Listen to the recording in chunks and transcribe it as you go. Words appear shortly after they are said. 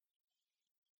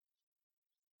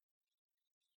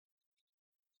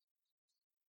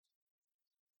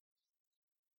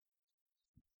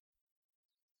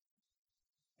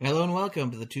Hello and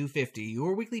welcome to the 250,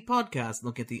 your weekly podcast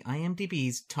look at the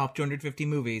IMDb's top 250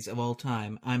 movies of all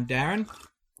time. I'm Darren.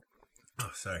 Oh,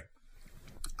 sorry.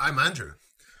 I'm Andrew.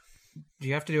 Do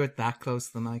you have to do it that close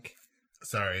to the mic?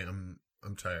 Sorry, I'm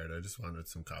tired. I just wanted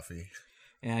some coffee.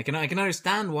 Yeah, I can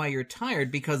understand why you're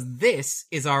tired, because this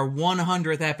is our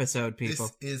 100th episode,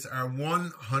 people. This is our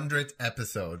 100th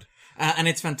episode. And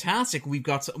it's fantastic. We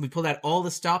pulled out all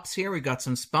the stops here. We've got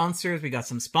some sponsors. We got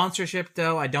some sponsorship,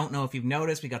 though. I don't know if you've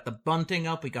noticed. We got the bunting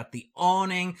up. We got the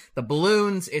awning, the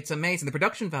balloons. It's amazing. The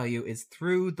production value is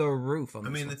through the roof. I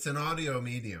mean, it's an audio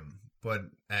medium, but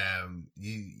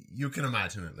you can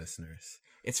imagine it, listeners.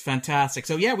 It's fantastic.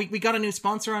 So yeah, we got a new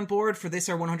sponsor on board for this,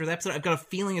 our 100th episode. I've got a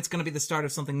feeling it's going to be the start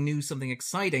of something new, something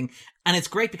exciting. And it's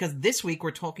great because this week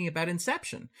we're talking about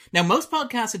Inception. Now, most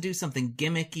podcasts would do something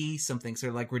gimmicky, something sort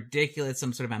of like ridiculous,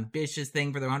 some sort of ambitious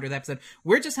thing for their 100th episode.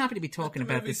 We're just happy to be talking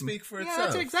about this. Speak for itself.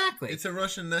 itself. Yeah, exactly. It's a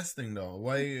Russian nesting doll.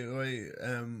 Why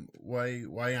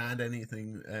add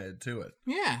anything to it?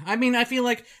 Yeah, I mean, I feel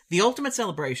like the ultimate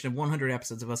celebration of 100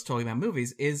 episodes of us talking about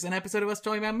movies is an episode of us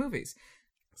talking about movies.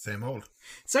 Same old.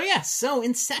 So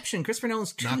Inception, Christopher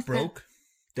Nolan's... Not broke.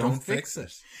 Don't fix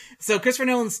it. So Christopher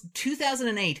Nolan's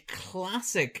 2008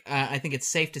 classic, I think it's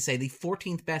safe to say, the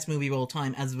 14th best movie of all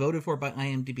time as voted for by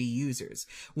IMDb users.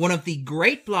 One of the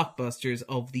great blockbusters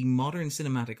of the modern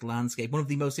cinematic landscape. One of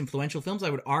the most influential films, I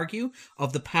would argue,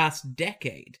 of the past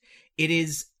decade. It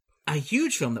is a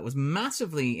huge film that was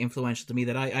massively influential to me,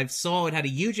 that I saw. It had a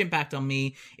huge impact on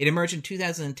me. It emerged in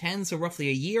 2010, so roughly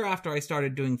a year after I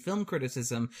started doing film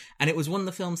criticism, and it was one of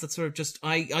the films that sort of just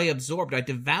I absorbed, I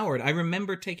devoured. I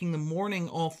remember taking the morning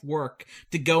off work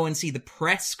to go and see the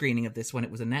press screening of this when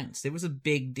it was announced. It was a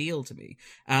big deal to me.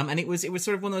 And it was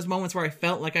sort of one of those moments where I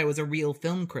felt like I was a real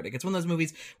film critic. It's one of those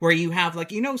movies where you have,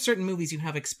 like, certain movies, you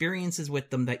have experiences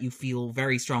with them that you feel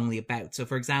very strongly about. So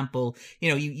for example,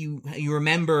 you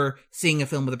remember seeing a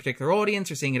film with a particular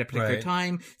audience or seeing it at a particular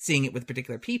time, seeing it with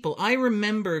particular people. I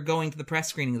remember going to the press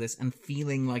screening of this and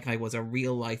feeling like I was a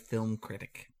real life film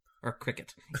critic. Or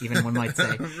cricket, even one might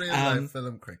say. Real life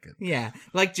film cricket. Yeah,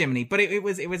 like Jiminy. But it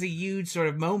was a huge sort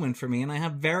of moment for me, and I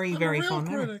have very fond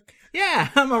memories. Yeah,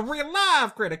 I'm a real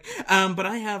live critic. But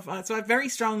I have very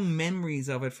strong memories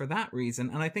of it for that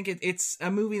reason, and I think it's a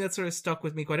movie that sort of stuck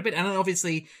with me quite a bit. And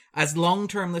obviously, as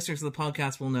long-term listeners of the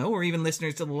podcast will know, or even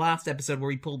listeners to the last episode where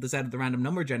we pulled this out of the random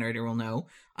number generator will know,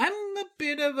 I'm a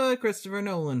bit of a Christopher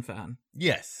Nolan fan.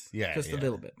 Yes, yeah, just a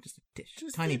little bit, just a tish,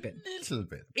 tiny bit, little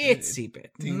bit, itsy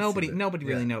bit. Nobody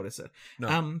really noticed it.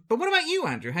 No. But what about you,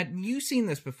 Andrew? Had you seen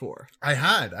this before? I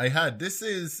had. This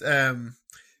is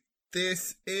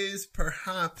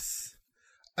perhaps.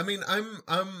 I mean,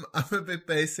 I'm a bit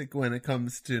basic when it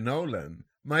comes to Nolan.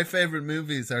 My favorite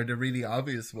movies are the really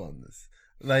obvious ones,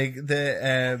 like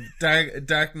the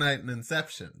Dark Knight and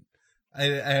Inception.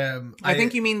 I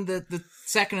think you mean the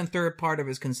second and third part of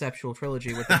his conceptual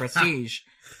trilogy with the Prestige.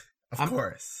 Of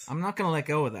course. I'm not going to let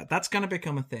go of that. That's going to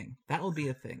become a thing. That will be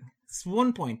a thing. It's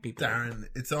one point, people. Darren,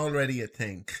 it's already a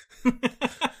thing.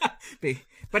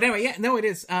 But anyway, yeah, no, it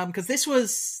is. Because this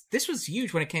was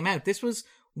huge when it came out. This was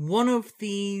one of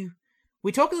the...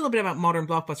 We talk a little bit about modern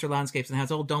blockbuster landscapes and how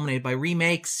it's all dominated by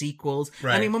remakes, sequels.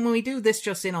 Right. I mean, when we do this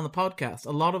just in on the podcast, a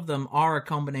lot of them are a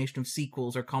combination of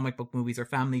sequels or comic book movies or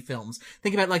family films.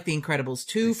 Think about like The Incredibles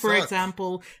 2, for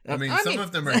example. I mean, some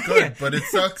of them are good, but it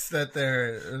sucks that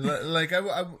they're like,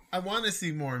 I want to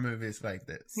see more movies like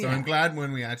this. So I'm glad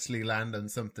when we actually land on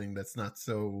something that's not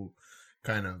so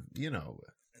kind of,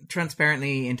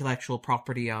 transparently intellectual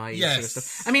property eye sort of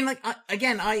stuff. I mean, like,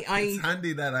 it's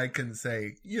handy that I can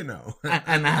say,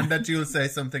 and that you'll say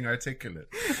something articulate.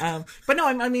 But no,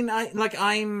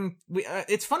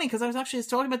 it's funny because I was actually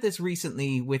talking about this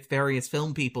recently with various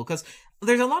film people, because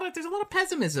there's a lot of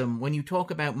pessimism when you talk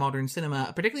about modern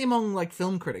cinema, particularly among like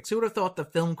film critics. Who would have thought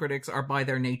that film critics are by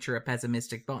their nature a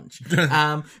pessimistic bunch? But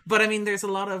I mean, there's a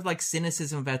lot of like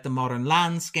cynicism about the modern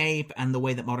landscape and the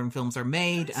way that modern films are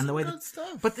made. That's and the way that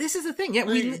stuff. But this is the thing, yeah.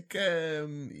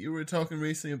 You were talking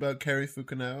recently about Kerry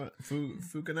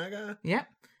Fukunaga. Yeah.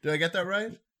 Did I get that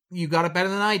right? You got it better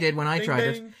than I did when I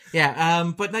tried ding. it. Yeah,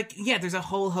 but like, yeah, there's a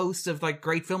whole host of like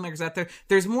great filmmakers out there.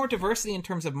 There's more diversity in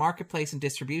terms of marketplace and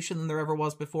distribution than there ever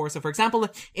was before. So for example,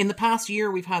 in the past year,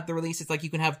 we've had the releases, like you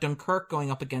can have Dunkirk going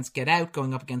up against Get Out,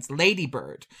 going up against Lady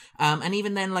Bird. And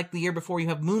even then, like the year before, you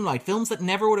have Moonlight, films that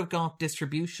never would have got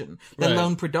distribution, let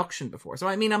alone production before. So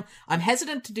I mean, I'm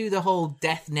hesitant to do the whole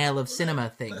death knell of cinema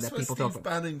thing that people talk about.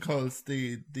 Bannon calls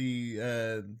the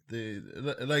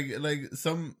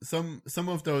some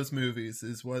of those movies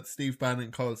is what Steve Bannon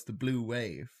calls the blue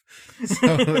wave.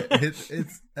 So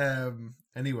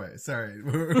Anyway, sorry.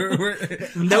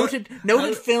 Noted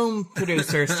film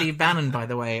producer Steve Bannon, by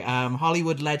the way,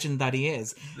 Hollywood legend that he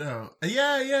is. No,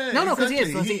 yeah. No, because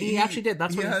exactly. he actually did.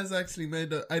 That's he what has actually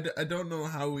made. I don't know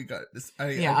how we got this.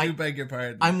 I do beg your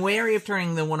pardon. I'm wary of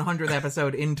turning the 100th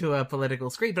episode into a political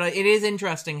screed, but it is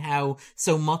interesting how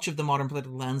so much of the modern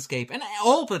political landscape and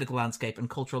all political landscape and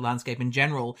cultural landscape in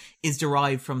general is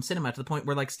derived from cinema, to the point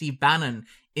where like Steve Bannon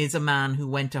is a man who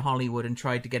went to Hollywood and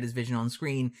tried to get his vision on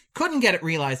screen, couldn't get it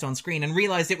realized on screen, and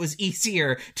realized it was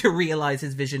easier to realize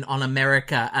his vision on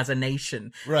America as a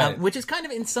nation. Right. Which is kind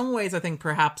of, in some ways, I think,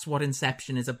 perhaps what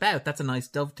Inception is about. That's a nice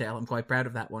dovetail. I'm quite proud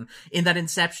of that one. In that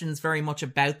Inception's very much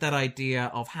about that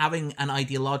idea of having an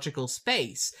ideological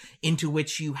space into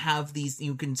which you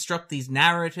construct these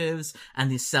narratives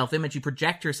and this self-image, you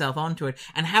project yourself onto it,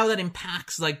 and how that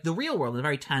impacts like the real world in a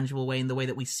very tangible way, in the way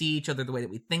that we see each other, the way that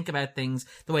we think about things,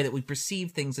 the way that we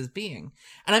perceive things as being.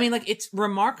 And I mean, like, it's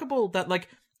remarkable that, like,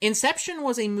 Inception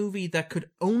was a movie that could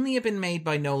only have been made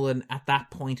by Nolan at that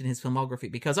point in his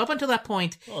filmography, because up until that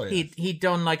point, he'd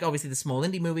done, like, obviously the small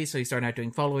indie movies, so he started out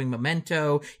doing Following,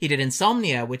 Memento, he did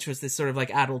Insomnia, which was this sort of, like,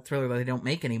 adult thriller that they don't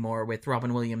make anymore with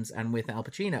Robin Williams and with Al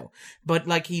Pacino. But,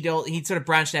 like, he'd sort of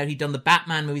branched out, he'd done the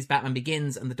Batman movies, Batman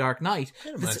Begins and The Dark Knight. I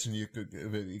can imagine you could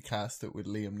cast it with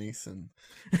Liam Neeson.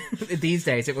 These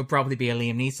days, it would probably be a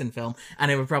Liam Neeson film, and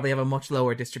it would probably have a much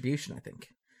lower distribution, I think.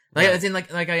 Like, right. As in,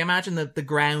 like I imagine that the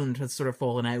ground has sort of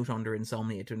fallen out under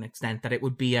Insomnia to an extent that it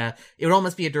would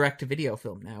almost be a direct-to-video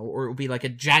film now, or it would be like a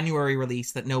January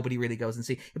release that nobody really goes and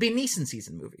see. It'd be a Neeson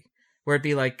season movie, where it'd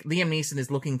be like Liam Neeson is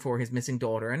looking for his missing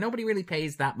daughter, and nobody really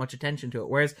pays that much attention to it.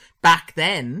 Whereas back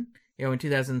then, you know, in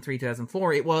 2003,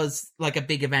 2004, it was like a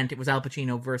big event. It was Al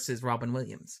Pacino versus Robin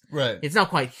Williams. Right. It's not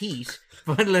quite Heat,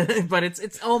 but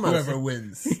it's almost. Whoever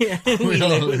wins. Yeah. We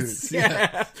all lose.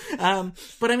 Yeah.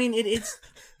 But I mean, it's.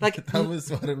 Like, that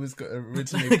was what it was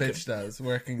originally pitched as,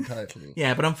 working title.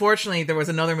 Yeah, but unfortunately there was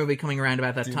another movie coming around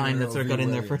about that time that sort of got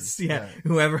in there first. Yeah.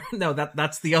 Whoever, no,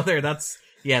 that's the other, that's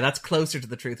closer to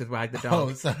the truth with Wag the Dog.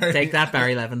 Oh, sorry. Take that,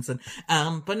 Barry Levinson.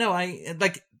 But no,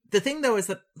 the thing though is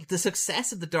that the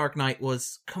success of The Dark Knight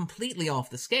was completely off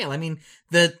the scale. I mean,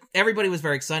 everybody was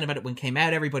very excited about it when it came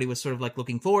out. Everybody was sort of like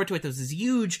looking forward to it. There was this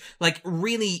huge, like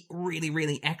really, really,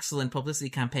 really excellent publicity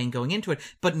campaign going into it,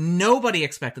 but nobody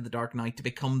expected The Dark Knight to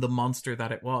become the monster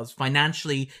that it was,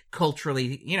 financially,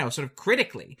 culturally, you know, sort of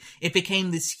critically. It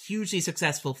became this hugely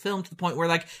successful film to the point where,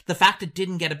 like, the fact it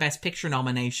didn't get a Best Picture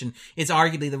nomination is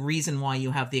arguably the reason why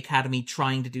you have the Academy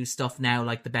trying to do stuff now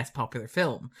like the Best Popular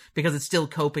Film, because it's still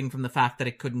coping from the fact that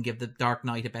it couldn't give The Dark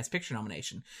Knight a Best Picture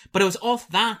nomination. But it was off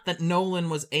that Nolan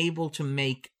was able to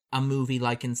make a movie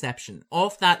like Inception.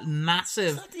 Off that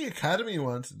massive... I thought the Academy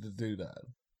wanted to do that.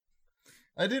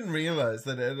 I didn't realize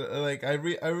that.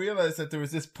 I realized that there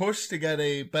was this push to get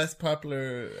a Best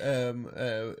Popular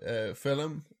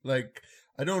film. Like,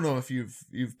 I don't know if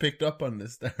you've picked up on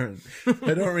this, Darren.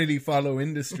 I don't really follow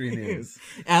industry news.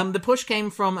 The push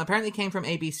apparently came from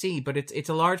ABC, but it's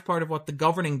a large part of what the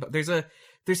governing...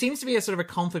 There seems to be a sort of a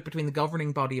conflict between the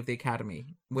governing body of the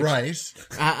Academy. Which, right.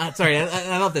 Sorry,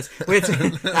 I love this.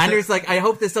 Andrew's like, I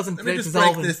hope this doesn't... Let me just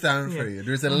break this down for you.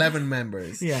 There's 11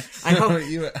 members. Yeah. I hope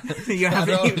you have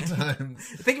at all times.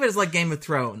 Think of it as like Game of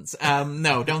Thrones.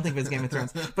 No, don't think of it as Game of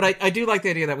Thrones. But I do like the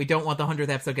idea that we don't want the 100th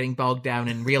episode getting bogged down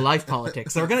in real life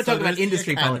politics. So we're going to talk about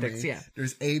industry politics. Yeah.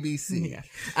 There's ABC. Yeah.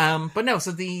 But no,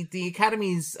 so the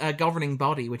Academy's governing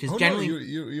body, which is generally... No,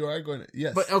 you are going to...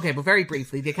 Yes. But very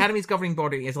briefly, the Academy's governing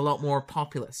body is a lot more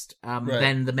populist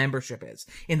than the membership is,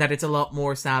 in that it's a lot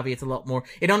more savvy, it's a lot more...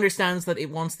 It understands that it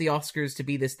wants the Oscars to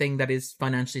be this thing that is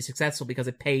financially successful because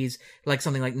it pays like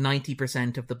something like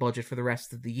 90% of the budget for the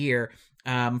rest of the year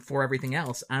for everything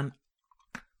else. And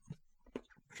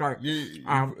sorry.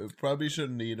 You probably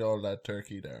shouldn't eat all that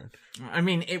turkey, Darren. I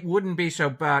mean, it wouldn't be so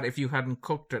bad if you hadn't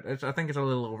cooked it. I think it's a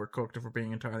little overcooked, if we're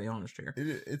being entirely honest here.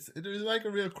 There's like a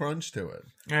real crunch to it.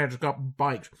 Yeah, it's got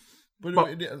bite.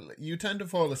 But you tend to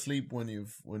fall asleep when you.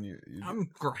 I'm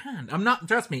grand. I'm not.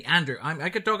 Trust me, Andrew. I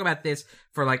could talk about this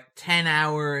for like 10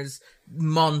 hours,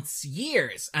 months,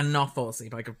 years, and not fall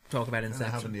asleep. I could talk about Inception.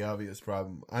 I'm having the obvious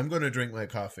problem. I'm going to drink my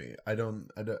coffee. I don't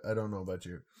know about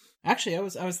you. Actually, I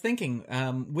was thinking,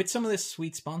 with some of this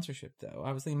sweet sponsorship, though,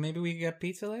 I was thinking maybe we could get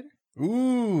pizza later.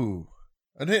 Ooh,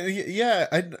 I think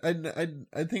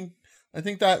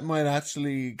that might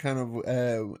actually kind of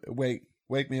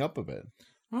wake me up a bit.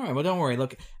 All right, well, don't worry.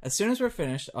 Look, as soon as we're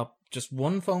finished, just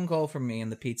one phone call from me and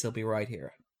the pizza will be right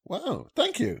here. Wow,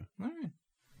 thank you. All right.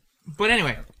 But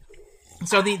anyway,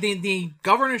 So the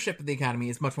governorship of the Academy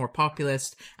is much more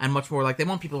populist and much more like they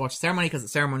want people to watch the ceremony because the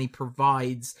ceremony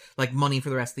provides like money for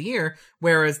the rest of the year,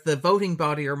 whereas the voting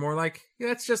body are more like,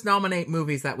 let's just nominate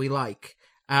movies that we like.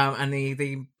 And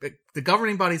the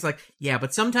governing body's like, yeah,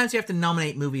 but sometimes you have to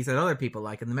nominate movies that other people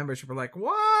like, and the membership are like,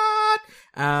 what?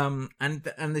 And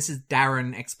this is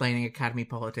Darren explaining Academy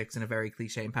politics in a very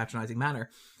cliche and patronizing manner.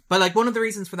 But like one of the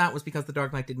reasons for that was because The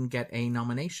Dark Knight didn't get a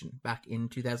nomination back in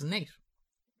 2008.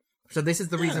 So this is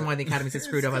the reason why the Academy's as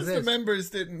screwed up as it is. The members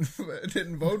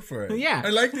didn't vote for it. Yeah. I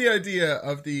like the idea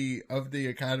of the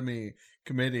Academy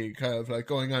committee kind of like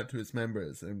going out to its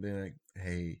members and being like,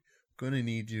 hey, gonna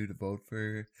need you to vote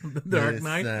for The Dark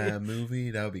Knight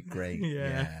movie. That would be great.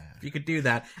 Yeah. If you could do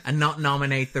that and not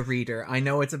nominate The Reader. I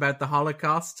know it's about the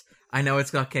Holocaust. I know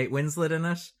it's got Kate Winslet in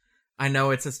it. I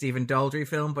know it's a Stephen Daldry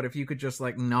film, but if you could just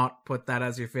like not put that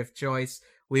as your fifth choice,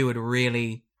 we would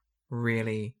really,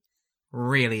 really,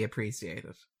 really appreciate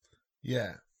it.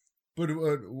 Yeah. But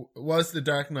was The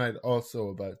Dark Knight also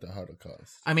about the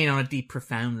Holocaust? I mean, on a deep,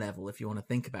 profound level, if you want to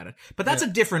think about it. But that's a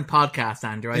different podcast,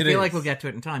 Andrew. I feel like we'll get to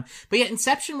it in time. But yeah,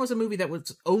 Inception was a movie that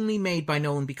was only made by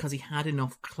Nolan because he had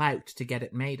enough clout to get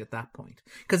it made at that point.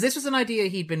 Because this was an idea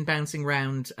he'd been bouncing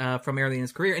around from early in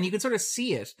his career. And you can sort of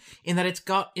see it in that it's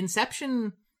got...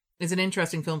 Inception is an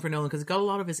interesting film for Nolan because it's got a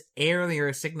lot of his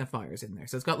earlier signifiers in there.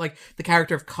 So it's got like the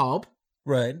character of Cobb.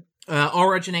 Right.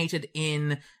 Originated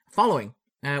in Following.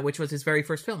 Which was his very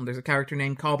first film. There's a character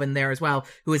named Cobb in there as well,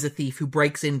 who is a thief who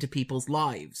breaks into people's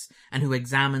lives and who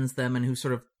examines them and who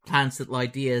sort of plants little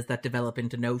ideas that develop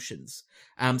into notions.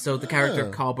 So the character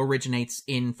of Cobb originates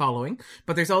in Following.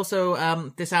 But there's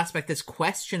also this aspect, this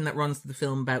question that runs through the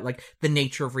film about like the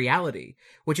nature of reality,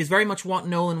 which is very much what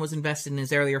Nolan was invested in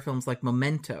his earlier films like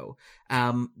Memento,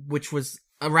 which was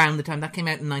around the time that came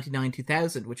out in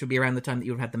 1999-2000, which would be around the time that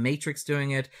you would have had The Matrix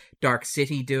doing it, Dark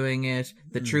City doing it,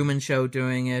 The Truman Show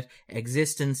doing it,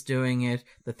 Existence doing it,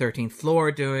 The 13th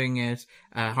Floor doing it,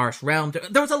 Harsh Realm.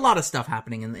 There was a lot of stuff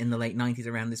happening in the late 90s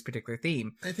around this particular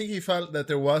theme. I think he felt that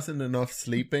there wasn't enough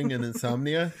sleeping and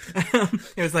insomnia.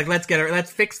 It was like,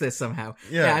 let's fix this somehow.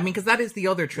 Yeah, I mean, because that is the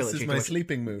other trilogy. This is my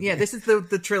sleeping movie. Yeah, this is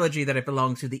the trilogy that it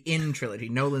belongs to, the In trilogy,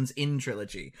 Nolan's In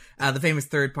trilogy. The famous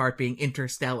third part being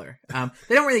Interstellar.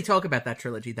 They don't really talk about that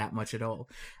trilogy that much at all.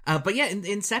 But yeah,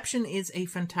 Inception is a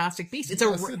fantastic beast. It's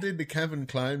also did the Kevin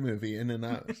Kline movie In and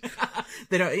Out.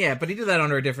 They don't, yeah, but he did that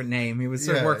under a different name. He was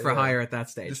sort of work for hire at that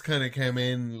stage. Just kind of came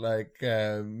in like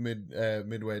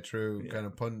midway through, kind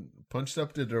of punched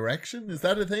up the direction. Is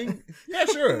that a thing? Yeah,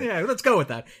 sure. Yeah, let's go with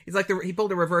that. He's like he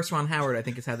pulled a reverse Ron Howard, I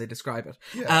think is how they describe it.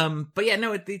 Yeah. But yeah,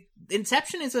 no, the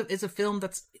Inception is a film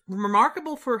that's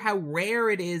remarkable for how rare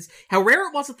it is, how rare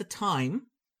it was at the time,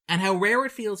 and how rare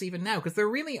it feels even now, because there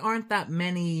really aren't that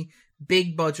many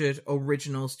big budget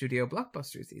original studio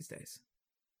blockbusters these days.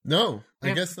 No,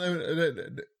 I guess.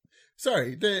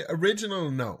 Sorry, the original.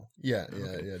 No, yeah.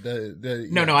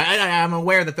 No, I'm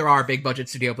aware that there are big budget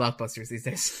studio blockbusters these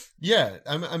days. Yeah,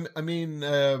 I mean,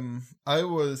 I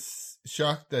was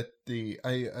shocked that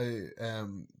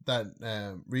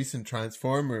that recent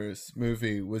Transformers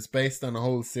movie was based on a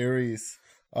whole series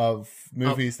of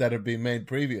movies that have been made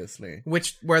previously,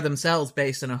 which were themselves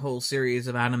based on a whole series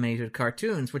of animated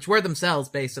cartoons, which were themselves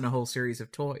based on a whole series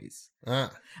of toys. I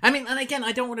mean, and again,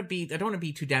 I don't want to be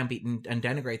too downbeat and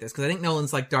denigrate this, because I think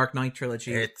Nolan's like Dark Knight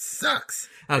trilogy, it sucks.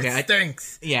 Okay, it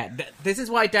stinks. This is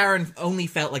why Darren only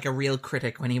felt like a real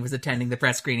critic when he was attending the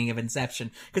press screening of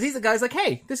Inception, because he's the guy's like,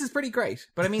 hey, this is pretty great.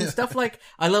 But I mean, stuff like,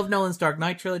 I love Nolan's Dark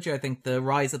Knight trilogy. I think the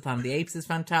Rise of Planet of the Apes is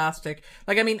fantastic.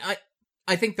 Like, I mean,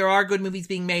 I think there are good movies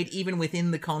being made even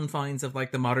within the confines of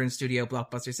like the modern studio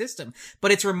blockbuster system.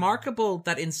 But it's remarkable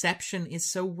that Inception is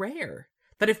so rare,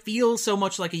 that it feels so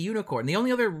much like a unicorn. The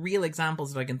only other real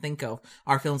examples that I can think of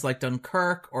are films like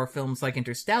Dunkirk or films like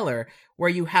Interstellar, where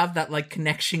you have that like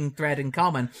connection thread in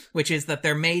common, which is that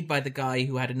they're made by the guy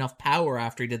who had enough power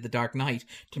after he did The Dark Knight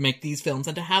to make these films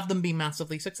and to have them be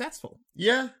massively successful.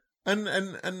 Yeah.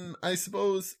 And I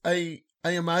suppose I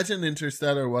imagine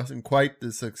Interstellar wasn't quite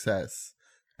the success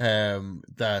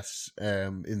that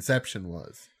Inception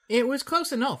was. It was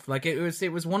close enough. Like it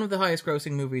was one of the highest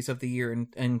grossing movies of the year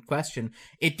in question.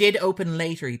 It did open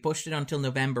later. He pushed it until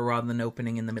November rather than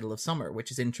opening in the middle of summer,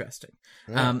 which is interesting.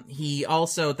 Yeah. He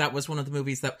also, that was one of the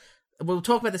movies that, we'll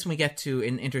talk about this when we get to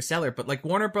in Interstellar, but like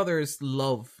Warner Brothers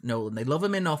love Nolan. They love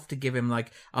him enough to give him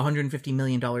like $150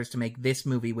 million to make this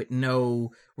movie with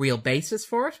no real basis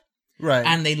for it. Right.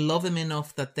 And they love him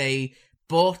enough that they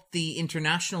bought the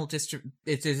international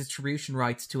distribution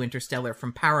rights to Interstellar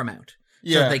from Paramount.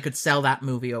 so that they could sell that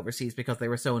movie overseas because they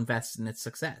were so invested in its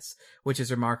success, which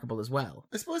is remarkable as well.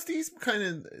 I suppose these kind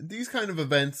of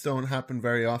events don't happen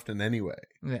very often anyway.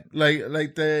 Yeah.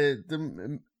 Like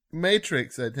the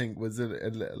Matrix, I think, was a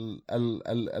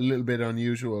little bit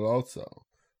unusual also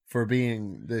for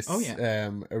being this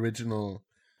original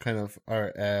kind of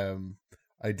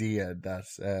idea that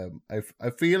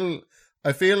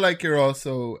I feel like you're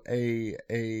also a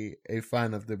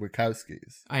fan of the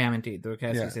Wachowskis. I am indeed. The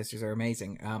Wachowski sisters are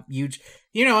amazing. Huge.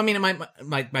 You know, I mean,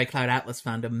 my Cloud Atlas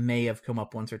fandom may have come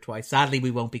up once or twice. Sadly,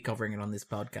 we won't be covering it on this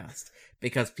podcast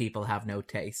because people have no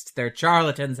taste. They're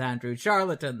charlatans, Andrew.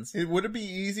 Charlatans. Would it be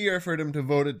easier for them to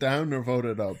vote it down or vote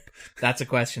it up? That's a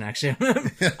question, actually.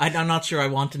 I'm not sure I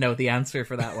want to know the answer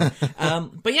for that one.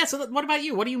 But yeah, so what about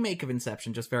you? What do you make of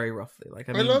Inception, just very roughly? Like,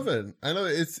 I love it. I love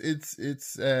it.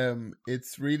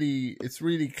 It's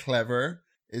really clever.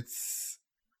 It's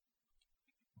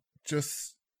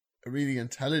just a really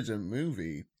intelligent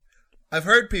movie. I've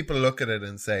heard people look at it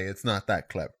and say it's not that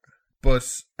clever, but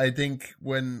I think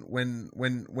when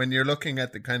you're looking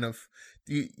at the kind of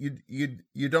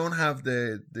you don't have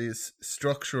this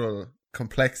structural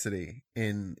complexity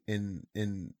in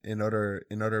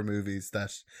other movies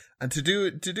that, and to do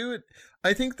it,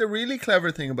 I think the really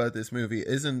clever thing about this movie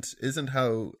isn't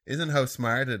how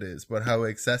smart it is, but how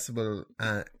accessible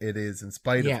it is in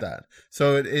spite of that.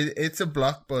 So it's a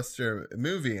blockbuster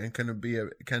movie and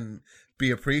can be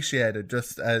appreciated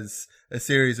just as a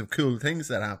series of cool things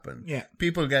that happen. Yeah,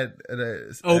 people get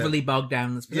overly bogged down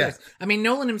in the specifics. Yeah. I mean,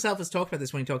 Nolan himself has talked about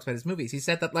this when he talks about his movies. He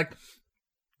said that, like,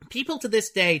 people to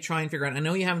this day try and figure out. I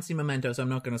know you haven't seen Memento, so I'm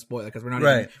not going to spoil it because we're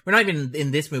not even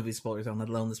in this movie's spoiler zone, let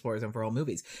alone the spoiler zone for all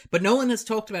movies. But Nolan has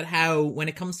talked about how when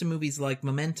it comes to movies like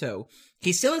Memento,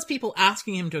 he still has people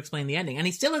asking him to explain the ending, and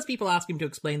he still has people asking him to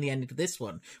explain the ending to this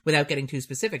one without getting too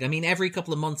specific. I mean, every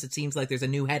couple of months it seems like there's a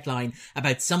new headline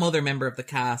about some other member of the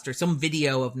cast or some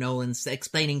video of Nolan's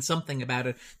explaining something about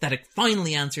it that it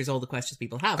finally answers all the questions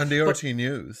people have. And the RT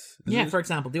News. Yeah, for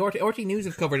example, the RT News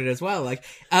have covered it as well. Like,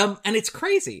 and it's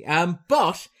crazy.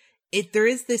 But there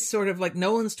is this sort of, like,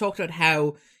 Nolan's talked about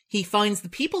how he finds the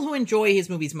people who enjoy his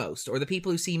movies most, or the people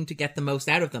who seem to get the most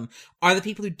out of them, are the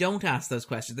people who don't ask those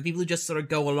questions. The people who just sort of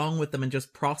go along with them and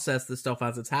just process the stuff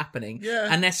as it's happening. Yeah.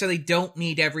 And necessarily don't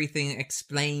need everything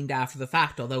explained after the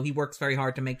fact, although he works very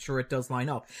hard to make sure it does line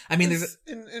up. I mean,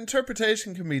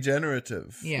 interpretation can be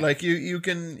generative. Yeah. Like, you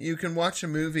can watch a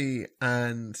movie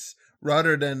and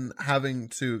rather than having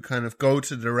to kind of go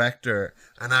to the director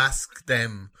and ask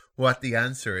them what the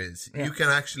answer is, you can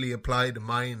actually apply the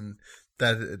mind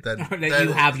that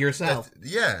you have yourself.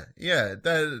 That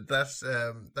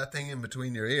thing in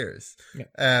between your ears. Yeah.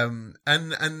 And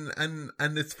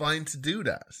it's fine to do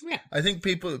that. Yeah. I think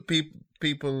people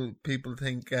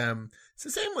think it's the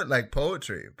same with, like,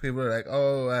 poetry. People are like,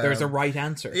 there's a right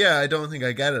answer. Yeah, I don't think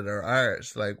I get it. Or art,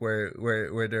 like where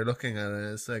they're looking at it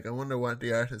and it's like, I wonder what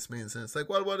the artist means, and it's like,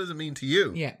 well, what does it mean to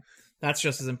you? Yeah, that's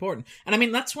just as important. And I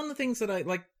mean, that's one of the things that I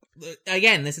like.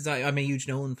 Again, I'm a huge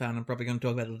Nolan fan. I'm probably going to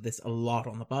talk about this a lot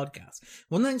on the podcast.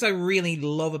 One of the things I really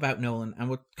love about Nolan, and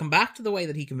we'll come back to the way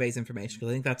that he conveys information,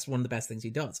 because I think that's one of the best things he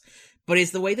does, but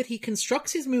is the way that he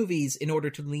constructs his movies in order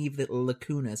to leave little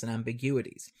lacunas and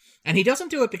ambiguities. And he doesn't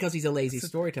do it because he's a lazy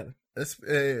storyteller.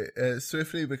 It's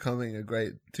swiftly becoming a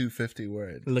great 250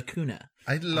 word. Lacuna.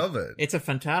 I love it. It's a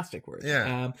fantastic word.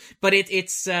 Yeah. But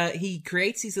it's he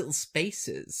creates these little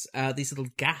spaces, these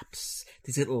little gaps,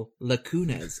 these little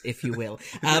lacunas, if you will.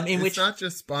 It's not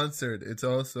just sponsored. It's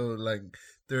also like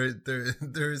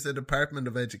there's a Department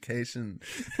of Education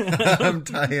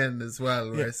tie-in as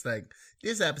well, where it's like,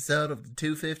 this episode of the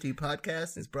 250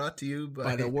 podcast is brought to you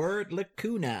by the word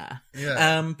lacuna.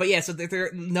 Yeah. But yeah, so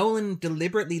Nolan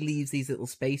deliberately leaves these little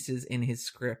spaces in his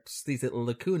scripts, these little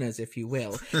lacunas, if you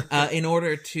will, in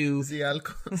order to... The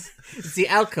alcoves. The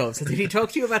alcoves. Did he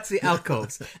talk to you about the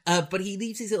alcoves? But he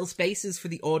leaves these little spaces for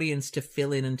the audience to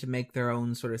fill in and to make their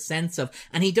own sort of sense of.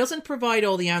 And he doesn't provide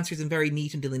all the answers in very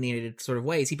neat and delineated sort of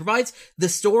ways. He provides the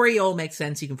story all makes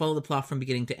sense. You can follow the plot from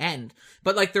beginning to end.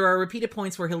 But, like, there are repeated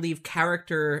points where he'll leave character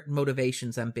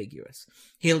motivations ambiguous.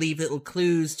 He'll leave little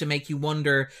clues to make you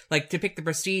wonder, like, to pick The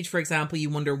Prestige, for example, you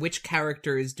wonder which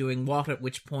character is doing what at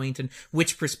which point and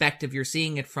which perspective you're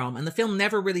seeing it from. And the film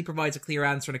never really provides a clear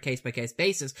answer on a case-by-case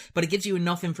basis, but it gives you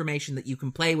enough information that you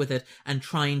can play with it and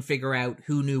try and figure out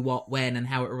who knew what when and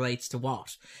how it relates to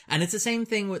what. And it's the same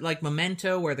thing with, like,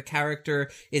 Memento, where the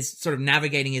character is sort of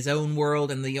navigating his own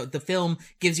world, and the film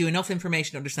gives you enough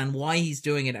information to understand why he's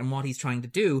doing it and what he's trying to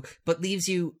do, but leaves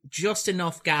you just just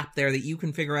enough gap there that you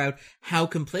can figure out how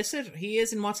complicit he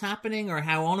is in what's happening, or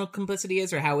how uncomplicit he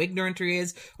is, or how ignorant he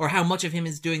is, or how much of him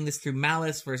is doing this through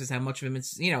malice versus how much of him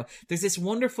is, there's this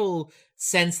wonderful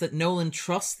sense that Nolan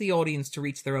trusts the audience to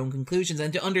reach their own conclusions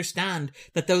and to understand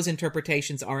that those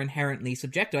interpretations are inherently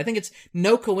subjective. I think it's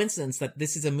no coincidence that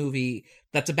this is a movie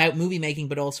that's about movie making,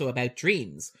 but also about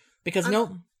dreams. Because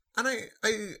And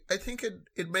I think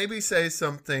it maybe says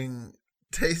something.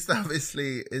 Taste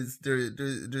obviously is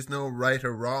there's no right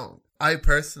or wrong. I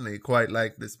personally quite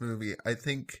like this movie. I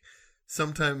think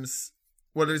sometimes,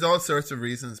 well, there's all sorts of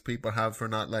reasons people have for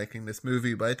not liking this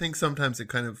movie, but I think sometimes it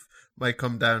kind of might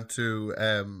come down to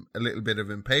a little bit of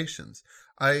impatience.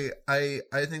 I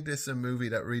think this is a movie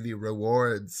that really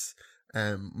rewards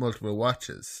multiple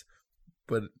watches,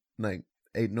 but like,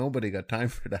 ain't nobody got time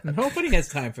for that. Nobody has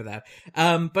time for that.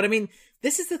 But I mean,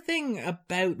 this is the thing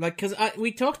about, like, because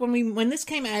we talked when this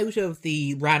came out of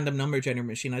the random number generator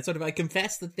machine, I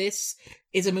confess that this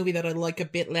is a movie that I like a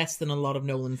bit less than a lot of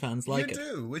Nolan fans like. You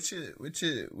do,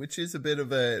 which is a bit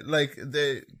of a, like,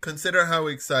 consider how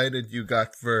excited you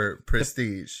got for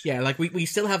Prestige. Yeah, like we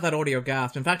still have that audio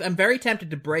gasp. In fact, I'm very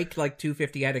tempted to break like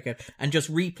 250 etiquette and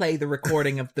just replay the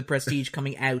recording of the Prestige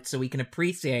coming out so we can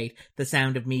appreciate the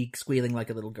sound of me squealing like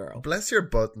a little girl. Bless your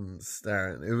buttons,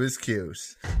 Darren. It was cute.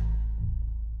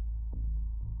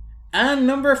 And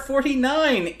number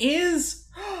 49 is...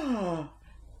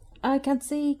 I can't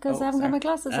see because I haven't got my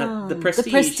glasses on. The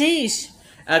Prestige.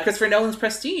 Christopher Nolan's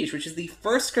Prestige, which is the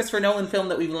first Christopher Nolan film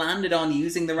that we've landed on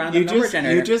using the random number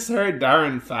generator. You just heard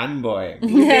Darren fanboy.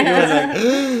 Yeah.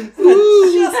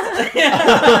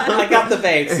 I got the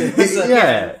bait.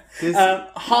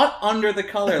 Hot under the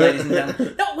collar, ladies and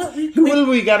gentlemen. No, who will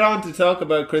we get on to talk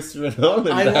about Christopher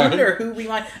Nolan? I wonder who we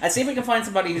might. See if we can find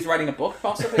somebody who's writing a book,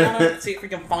 possibly. On it. See if we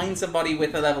can find somebody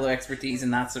with a level of expertise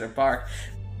in that sort of part.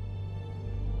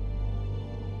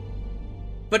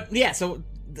 But yeah, so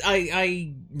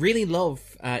I really love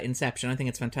Inception. I think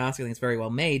it's fantastic. I think it's very well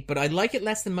made. But I like it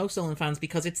less than most Nolan fans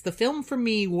because it's the film for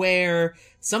me where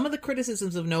some of the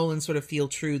criticisms of Nolan sort of feel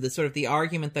true. The sort of the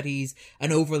argument that he's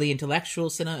an overly intellectual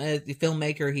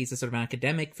filmmaker. He's a sort of an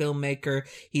academic filmmaker.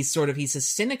 He's a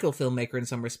cynical filmmaker in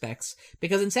some respects.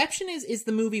 Because Inception is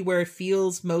the movie where it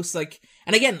feels most like...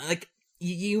 And again, like,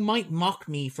 you might mock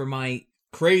me for my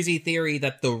crazy theory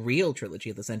that the real trilogy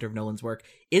at the center of Nolan's work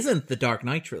isn't the Dark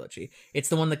Knight trilogy. It's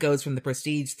the one that goes from the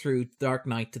Prestige through Dark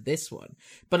Knight to this one.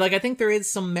 But like, I think there is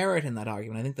some merit in that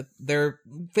argument. I think that there are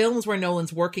films where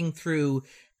Nolan's working through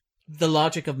the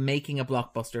logic of making a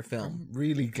blockbuster film. I'm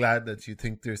really glad that you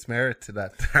think there's merit to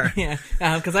that, Darren.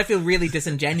 Yeah, because I feel really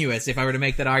disingenuous if I were to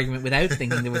make that argument without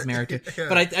thinking there was merit to it. Yeah.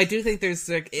 But I do think there's...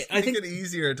 I think it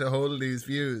easier to hold these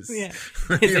views. Yeah.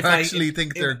 You actually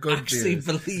think they're good actually views.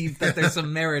 Believe that there's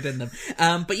some merit in them.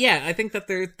 But yeah, I think that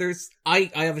there's... I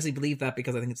obviously believe that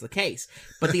because I think it's the case.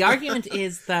 But the argument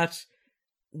is that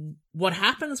what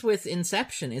happens with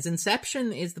Inception is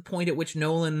the point at which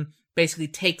Nolan basically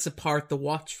takes apart the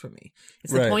watch for me.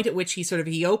 It's the point at which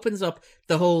he opens up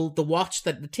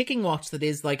the ticking watch that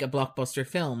is like a blockbuster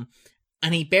film,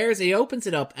 and he opens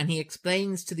it up and he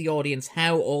explains to the audience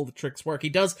how all the tricks work. He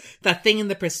does that thing in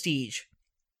the Prestige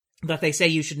that they say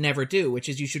you should never do, which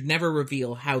is you should never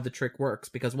reveal how the trick works,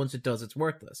 because once it does, it's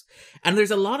worthless. And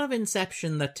there's a lot of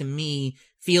Inception that, to me,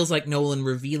 feels like Nolan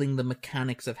revealing the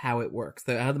mechanics of how it works,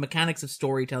 how the mechanics of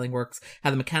storytelling works, how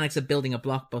the mechanics of building a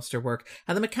blockbuster work,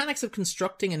 how the mechanics of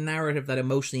constructing a narrative that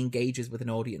emotionally engages with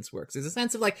an audience works. There's a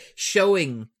sense of like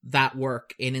showing that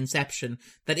work in Inception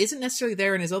that isn't necessarily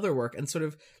there in his other work, and sort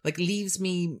of like makes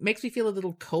me feel a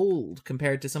little cold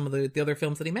compared to some of the other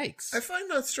films that he makes. I find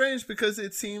that strange because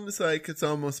it seems like it's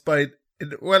almost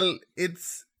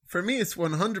it's for me it's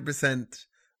 100%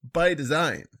 by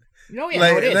design. No,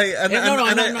 yeah, it is. I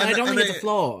don't think it's a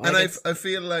flaw. And I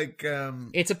feel like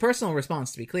it's a personal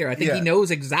response. To be clear, I think he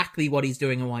knows exactly what he's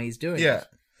doing and why he's doing it.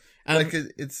 Like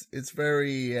it's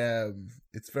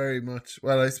very much.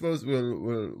 Well, I suppose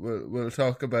we'll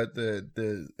talk about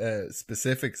the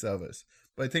specifics of it,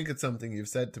 but I think it's something you've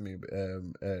said to me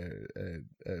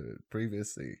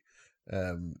previously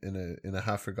in a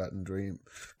half forgotten dream,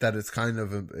 that it's kind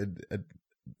of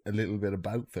a little bit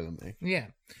about filming. Yeah.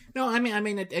 No, I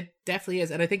mean, it definitely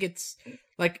is. And I think it's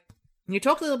like, you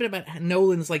talk a little bit about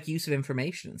Nolan's like use of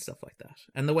information and stuff like that.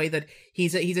 And the way that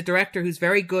he's a director who's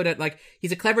very good at, like,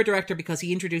 he's a clever director because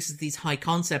he introduces these high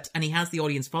concepts and he has the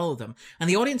audience follow them. And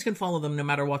the audience can follow them no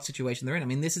matter what situation they're in. I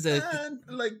mean, this is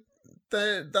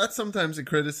that's sometimes a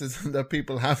criticism that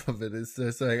people have of it, is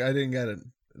just like, I didn't get it.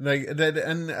 Like,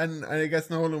 and I guess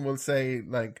Nolan will say,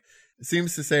 like,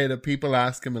 seems to say that people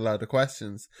ask him a lot of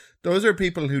questions. Those are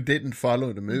people who didn't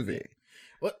follow the movie.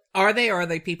 Well, Are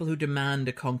they people who demand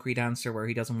a concrete answer where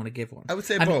he doesn't want to give one? I would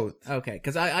say both. Okay,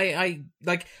 because I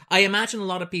imagine a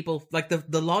lot of people, like,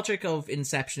 the logic of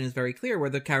Inception is very clear, where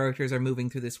the characters are moving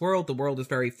through this world, the world is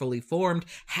very fully formed,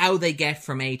 how they get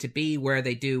from A to B, where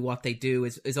they do what they do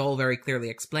is all very clearly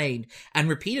explained, and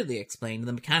repeatedly explained.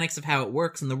 The mechanics of how it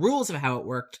works and the rules of how it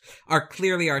worked are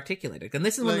clearly articulated. And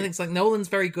this is one of the things, like, Nolan's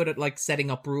very good at, like, setting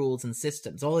up rules and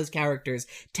systems. All his characters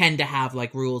tend to have,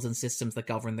 like, rules and systems that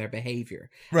govern their behavior.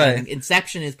 Right. I think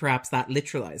Inception is perhaps that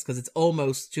literalized, because it's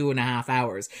almost 2.5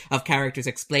 hours of characters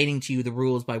explaining to you the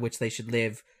rules by which they should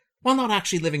live, while not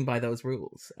actually living by those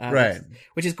rules. Right.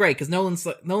 Which is great, because Nolan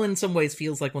in some ways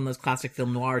feels like one of those classic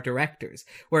film noir directors,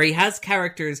 where he has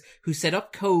characters who set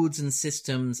up codes and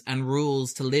systems and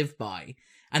rules to live by,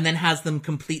 and then has them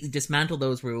completely dismantle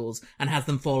those rules and has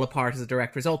them fall apart as a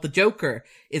direct result. The Joker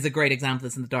is a great example of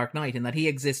this in The Dark Knight, in that he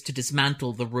exists to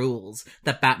dismantle the rules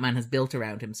that Batman has built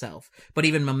around himself. But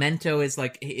even Memento is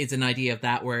an idea of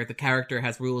that, where the character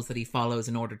has rules that he follows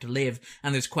in order to live,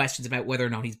 and there's questions about whether or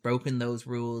not he's broken those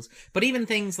rules. But even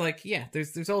things like,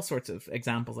 there's all sorts of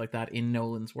examples like that in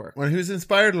Nolan's work. Well, he was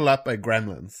inspired a lot by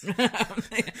Gremlins.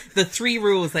 The 3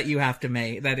 rules that you have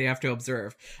to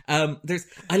observe. I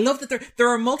love that there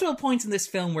are multiple points in this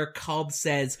film where Cobb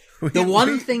says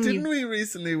Didn't we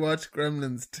recently watch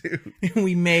Gremlins 2?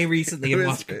 We may recently have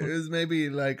watched It was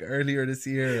maybe like earlier this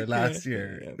year or last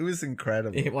year. Yeah. It was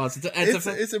incredible. It was.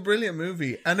 It's a brilliant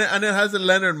movie, and it has a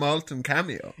Leonard Maltin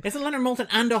cameo. It's a Leonard Maltin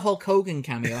and a Hulk Hogan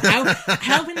cameo.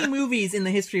 How many movies in the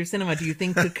history of cinema do you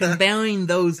think could combine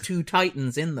those two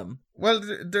titans in them? Well,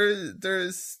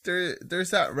 there's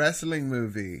that wrestling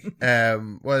movie.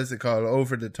 What is it called?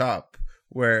 Over the Top,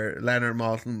 where Leonard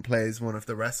Maltin plays one of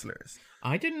the wrestlers.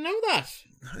 I didn't know that.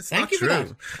 Thank you true. For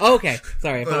that. Oh, okay,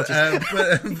 sorry, apologies.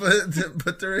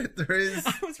 But there is.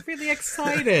 I was really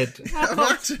excited.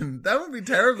 Imagine, that would be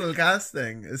terrible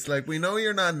casting. It's like, we know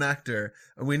you're not an actor,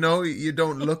 and we know you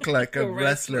don't look like a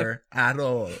wrestler at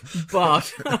all.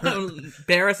 But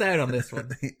bear us out on this one.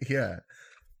 Yeah.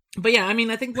 But yeah, I mean,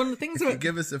 I think one of the things... If you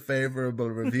give us a favourable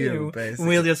review, basically.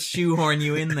 We'll just shoehorn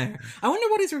you in there. I wonder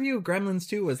what his review of Gremlins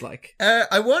 2 was like.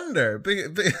 I wonder,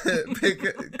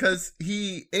 because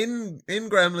in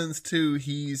Gremlins 2,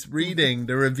 he's reading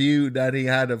the review that he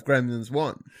had of Gremlins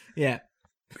 1. Yeah.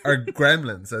 Or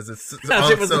Gremlins, as it's as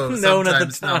it was known at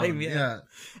the time, known. yeah.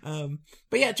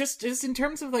 But yeah, just in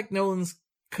terms of, like, Nolan's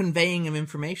conveying of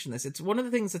information, it's one of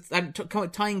the things that's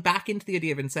tying back into the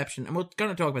idea of Inception, and we're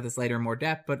going to talk about this later in more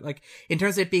depth, but, like, in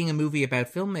terms of it being a movie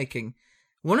about filmmaking,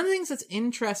 one of the things that's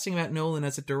interesting about Nolan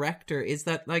as a director is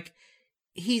that, like,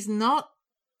 he's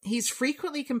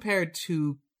frequently compared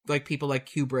to, like, people like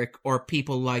Kubrick or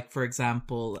people like, for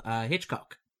example,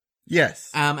 Hitchcock. Yes.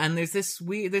 And there's this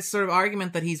sort of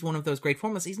argument that he's one of those great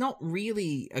formalists. He's not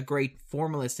really a great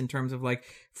formalist in terms of, like,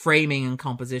 framing and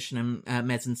composition and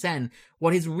mise-en-scène.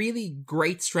 What his really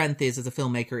great strength is as a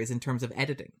filmmaker is in terms of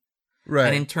editing. Right.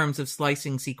 And in terms of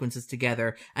slicing sequences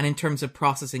together, and in terms of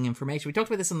processing information. We talked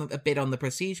about this a bit on the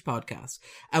Prestige podcast.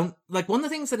 And, like, one of the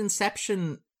things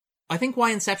that I think why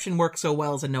Inception works so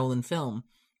well as a Nolan film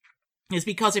is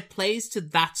because it plays to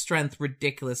that strength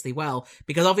ridiculously well.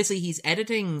 Because obviously he's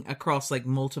editing across, like,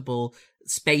 multiple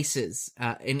spaces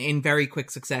in very quick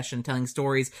succession, telling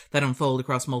stories that unfold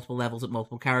across multiple levels with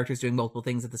multiple characters doing multiple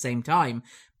things at the same time.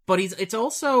 But it's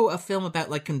also a film about,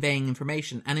 like, conveying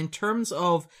information. And in terms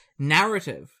of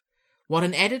narrative, what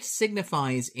an edit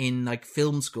signifies in, like,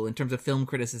 film school, in terms of film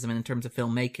criticism and in terms of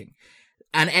filmmaking,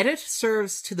 an edit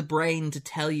serves to the brain to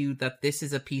tell you that this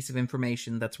is a piece of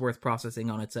information that's worth processing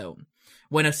on its own.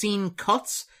 When a scene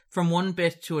cuts from one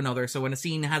bit to another, so when a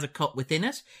scene has a cut within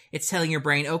it, it's telling your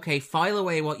brain, okay, file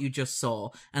away what you just saw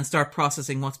and start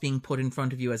processing what's being put in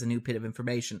front of you as a new bit of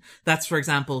information. That's, for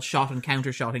example, shot and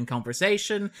counter shot in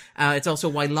conversation. It's also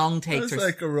why long takes are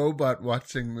like a robot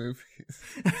watching movies.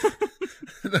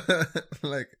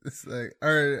 Like, it's like,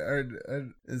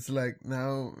 it's like,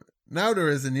 now there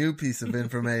is a new piece of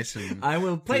information. I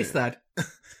will place that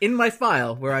in my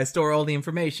file where I store all the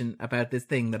information about this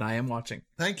thing that I am watching.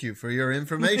 Thank you for your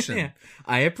information. Yeah,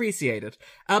 I appreciate it.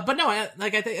 But no, I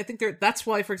think that's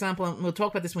why, for example, and we'll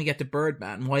talk about this when we get to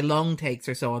Birdman, why long takes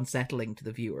are so unsettling to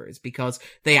the viewers, because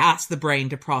they ask the brain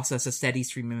to process a steady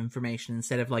stream of information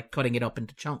instead of, like, cutting it up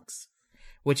into chunks,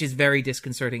 which is very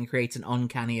disconcerting and creates an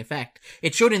uncanny effect.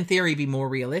 It should, in theory, be more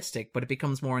realistic, but it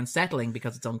becomes more unsetttle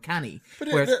because it's uncanny. But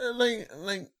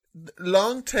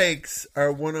long takes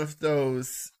are one of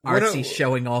those artsy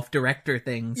showing off director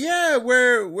things. Yeah,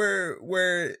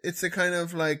 where it's a kind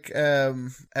of like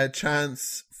a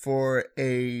chance for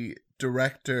a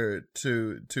director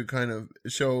to kind of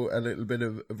show a little bit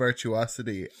of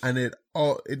virtuosity, and it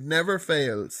never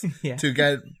fails Yeah. to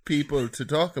get people to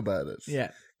talk about it.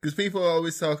 Yeah. Because people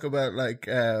always talk about like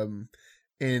in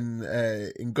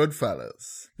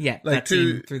Goodfellas. Yeah, Like that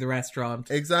scene through the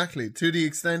restaurant. Exactly. To the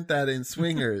extent that in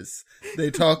Swingers they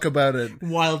talk about it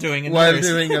While doing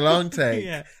a long take.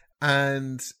 Yeah.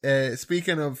 And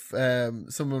speaking of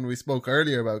someone we spoke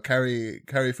earlier about, Cary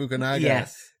Fukunaga,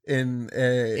 Yes. in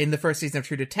the first season of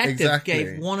True Detective, Exactly.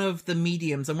 gave one of the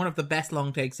mediums and one of the best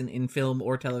long takes in film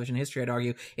or television history, I'd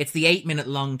argue. It's the 8-minute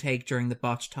long take during the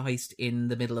botched heist in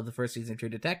the middle of the first season of True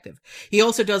Detective. He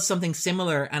also does something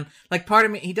similar, and like part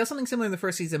of me, he does something similar in the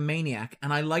first season of Maniac,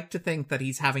 and I like to think that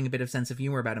he's having a bit of sense of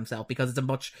humor about himself because it's a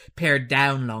much pared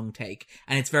down long take,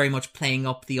 and it's very much playing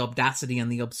up the audacity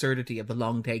and the absurdity of the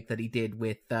long take that he did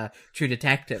with True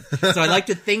Detective. So I like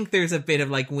to think there's a bit of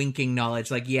like winking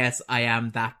knowledge, like, yes, I am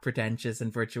that pretentious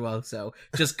and virtuoso,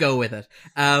 just go with it.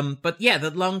 But yeah,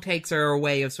 the long takes are a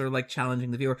way of sort of like challenging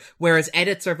the viewer, whereas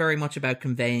edits are very much about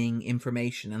conveying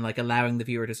information and like allowing the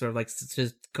viewer to sort of like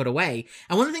to cut away.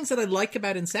 And one of the things that I like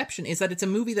about Inception is that it's a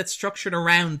movie that's structured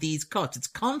around these cuts. It's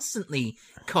constantly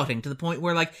cutting to the point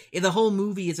where like the whole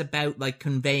movie is about like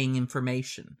conveying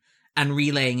information and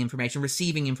relaying information,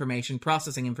 receiving information,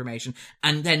 processing information,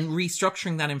 and then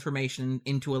restructuring that information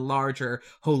into a larger,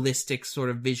 holistic sort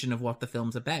of vision of what the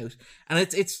film's about. And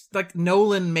it's like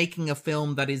Nolan making a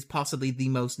film that is possibly the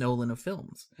most Nolan of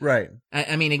films. right.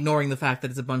 I mean, ignoring the fact that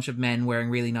it's a bunch of men wearing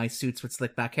really nice suits with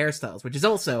slick back hairstyles, which is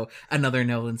also another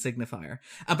Nolan signifier.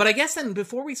 But I guess then,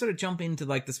 before we sort of jump into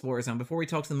like the spoiler zone, before we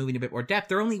talk to the movie in a bit more depth,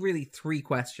 there are only really 3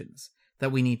 questions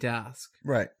that we need to ask.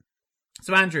 Right.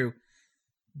 So Andrew,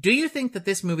 do you think that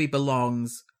this movie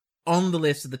belongs on the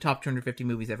list of the top 250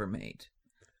 movies ever made?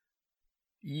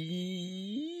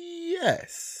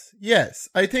 Yes.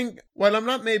 I think, while I'm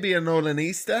not maybe a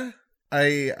Nolanista,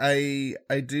 I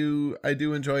do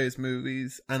enjoy his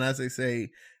movies, and as I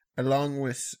say, along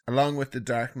with The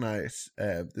Dark Knight,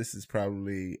 this is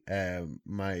probably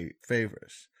my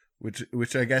favorite,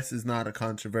 which I guess is not a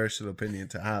controversial opinion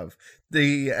to have.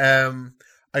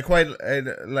 I quite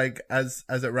like as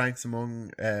it ranks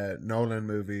among Nolan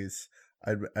movies.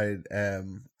 I'd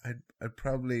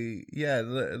probably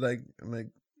like.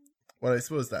 Well, I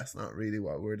suppose that's not really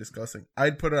what we're discussing.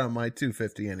 I'd put it on my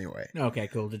 250 anyway. Okay,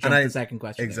 cool. To jump to the second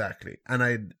question. Exactly.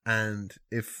 And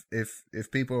if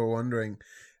people are wondering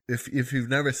if you've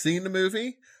never seen the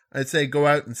movie, I'd say go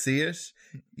out and see it.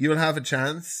 You'll have a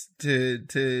chance to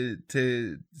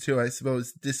I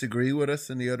suppose disagree with us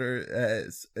in the other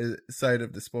side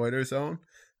of the spoiler zone,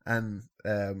 and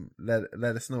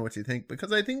let us know what you think,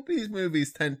 because I think these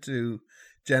movies tend to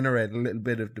generate a little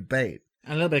bit of debate.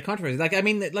 And a little bit of controversy. Like, I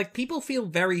mean, like, people feel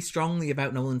very strongly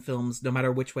about Nolan films, no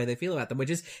matter which way they feel about them,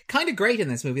 which is kind of great in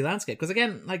this movie landscape. Because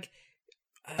again, like,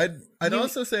 I'd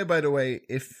also say, by the way,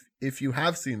 if you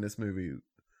have seen this movie,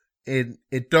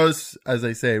 it does, as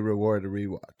I say, reward a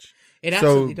rewatch. It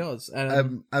absolutely does.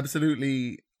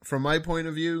 Absolutely, from my point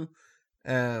of view,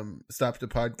 stop the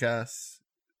podcast.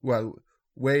 Well,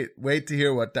 wait to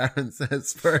hear what Darren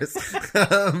says first.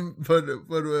 But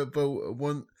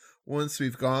once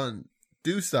we've gone,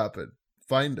 do stop it.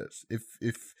 Find it.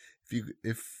 If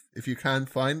you can't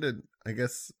find it, I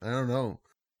guess, I don't know.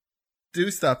 Do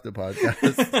stop the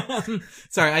podcast.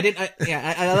 Sorry, I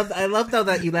love though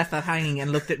that you left that hanging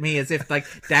and looked at me as if like,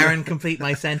 Darren, complete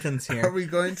my sentence here. Are we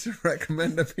going to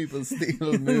recommend that people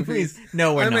steal movies?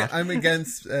 No, we're not. I'm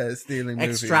against stealing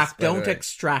movies. Don't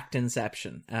extract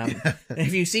Inception.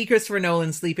 If you see Christopher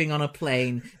Nolan sleeping on a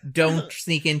plane, don't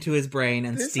sneak into his brain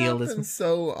and steal this. This happens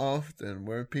so often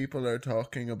where people are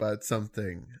talking about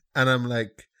something and I'm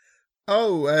like,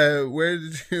 oh, where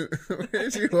did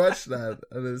you watch that?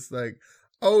 And it's like,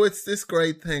 oh, it's this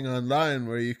great thing online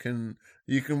where you can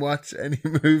watch any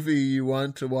movie you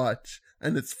want to watch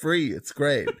and it's free. It's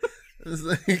great. It's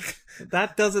like,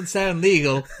 that doesn't sound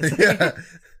legal. Yeah.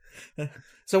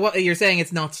 So what you're saying?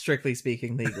 It's not strictly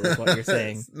speaking legal, is what you're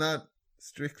saying. It's not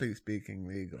strictly speaking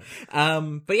legal.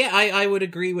 But yeah, I would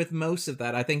agree with most of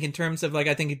that. I think in terms of like,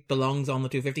 I think it belongs on the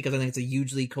 250 because I think it's a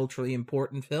hugely culturally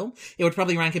important film. It would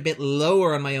probably rank a bit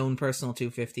lower on my own personal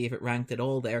 250 if it ranked at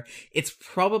all there. It's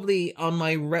probably on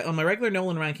my regular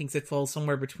Nolan rankings, it falls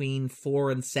somewhere between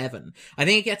 4 and 7. I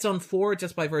think it gets on 4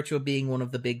 just by virtue of being one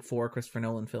of the big 4 Christopher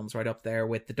Nolan films, right up there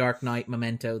with The Dark Knight,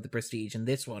 Memento, The Prestige, and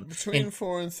this one. Between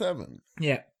 4 and 7.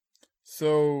 Yeah.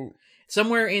 So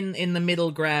somewhere in the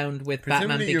middle ground with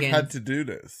Batman Begins. You've had to do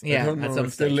this. Yeah, I don't know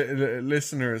if the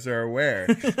listeners are aware.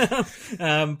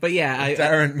 But yeah,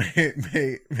 Darren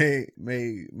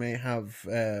may have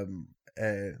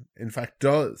in fact,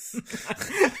 does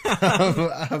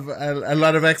have a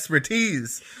lot of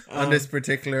expertise on this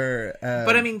particular.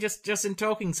 But I mean, just in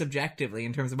talking subjectively,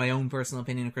 in terms of my own personal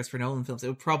opinion of Christopher Nolan films, it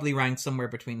would probably rank somewhere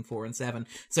between 4 and 7.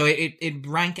 So it'd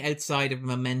rank outside of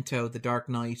Memento, The Dark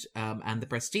Knight, and The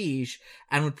Prestige,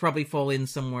 and would probably fall in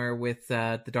somewhere with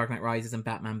The Dark Knight Rises and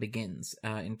Batman Begins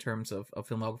in terms of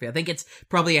filmography. I think it's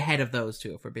probably ahead of those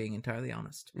two, if we're being entirely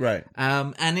honest. Right.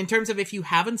 And in terms of if you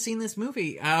haven't seen this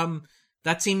movie,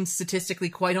 that seems statistically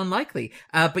quite unlikely.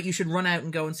 But you should run out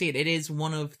and go and see it. It is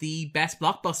one of the best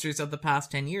blockbusters of the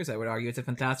past 10 years, I would argue. It's a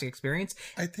fantastic experience.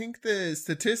 I think the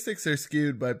statistics are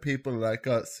skewed by people like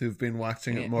us who've been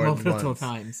watching it more than once. Multiple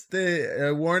times.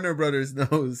 The Warner Brothers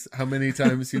knows how many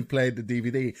times you've played the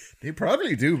DVD. They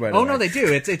probably do, by the way. Oh, no, they do.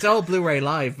 It's all Blu-ray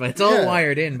Live, but it's all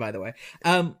wired in, by the way.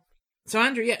 So,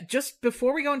 Andrew, just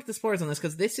before we go into the spoilers on this,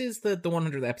 because this is the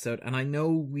 100th episode, and I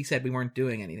know we said we weren't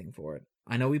doing anything for it.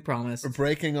 I know we promised. We're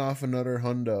breaking off another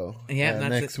hundo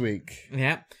next week.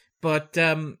 Yeah, but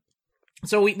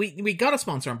so we got a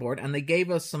sponsor on board, and they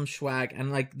gave us some swag,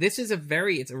 and like this is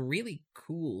it's a really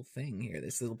cool thing here.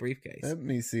 This little briefcase. Let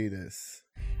me see this.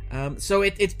 So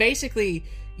it's basically,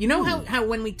 you know how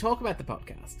when we talk about the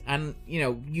podcast, and you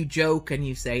know you joke and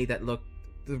you say that look,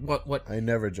 what I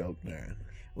never joke, Darren.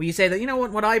 Well, you say that, you know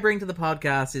what I bring to the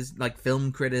podcast is like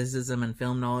film criticism and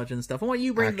film knowledge and stuff. And what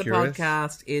you bring to the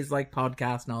podcast is like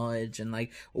podcast knowledge and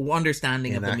like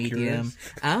understanding of the medium.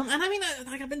 And I mean,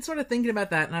 I've been sort of thinking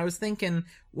about that, and I was thinking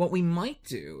what we might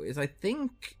do is I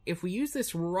think if we use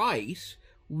this right,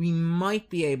 we might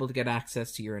be able to get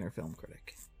access to your inner film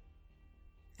critic.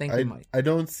 We might. I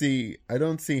don't see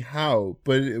how,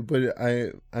 but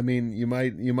I mean you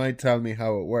might tell me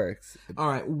how it works. All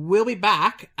right, we'll be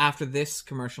back after this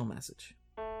commercial message.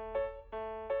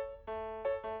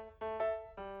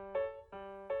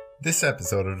 This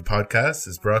episode of the podcast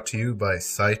is brought to you by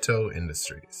Saito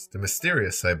Industries, the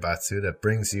mysterious Saibatsu that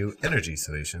brings you energy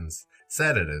solutions,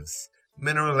 sedatives,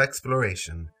 mineral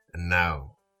exploration, and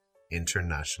now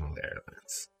international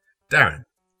airlines. Darren.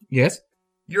 Yes?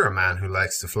 You're a man who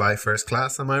likes to fly first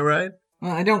class, am I right?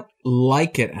 Well, I don't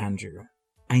like it, Andrew.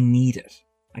 I need it.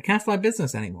 I can't fly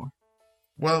business anymore.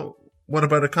 Well, what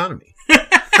about economy?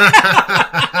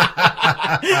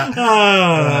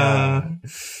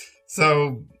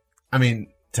 So, I mean,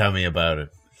 tell me about it.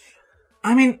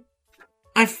 I mean,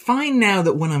 I find now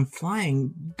that when I'm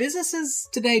flying, businesses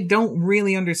today don't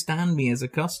really understand me as a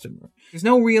customer. There's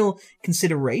no real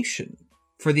consideration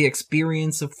for the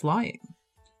experience of flying.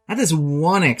 I had this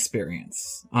one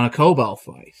experience on a COBOL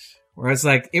flight where I was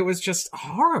like, it was just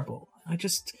horrible.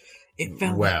 It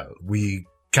felt well, we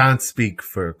can't speak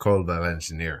for COBOL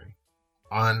engineering.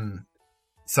 On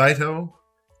Saito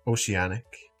Oceanic,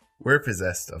 we're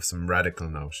possessed of some radical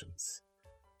notions.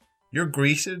 You're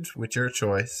greeted with your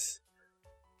choice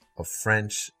of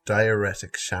French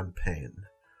diuretic champagne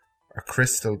or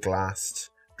crystal glassed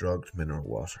drugged mineral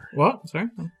water. What? Sorry?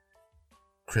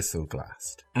 Crystal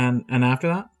glassed. And after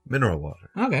that? Mineral water.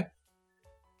 Okay.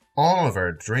 All of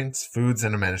our drinks, foods,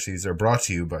 and amenities are brought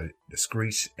to you by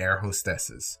discreet air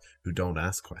hostesses who don't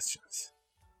ask questions.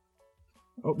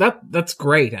 Oh, that's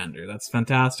great, Andrew. That's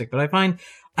fantastic. But I find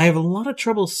I have a lot of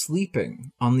trouble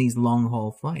sleeping on these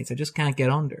long-haul flights. I just can't get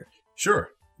under. Sure.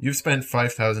 You've spent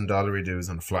 $5,000 dues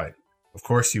on a flight. Of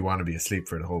course you want to be asleep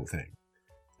for the whole thing.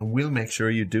 And we'll make sure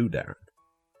you do, Darren.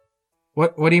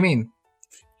 What do you mean?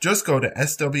 Just go to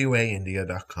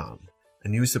swaindia.com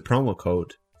and use the promo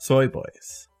code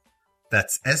SOYBOYS.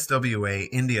 That's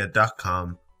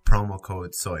swaindia.com, promo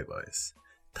code SOYBOYS.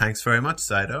 Thanks very much,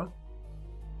 Saito.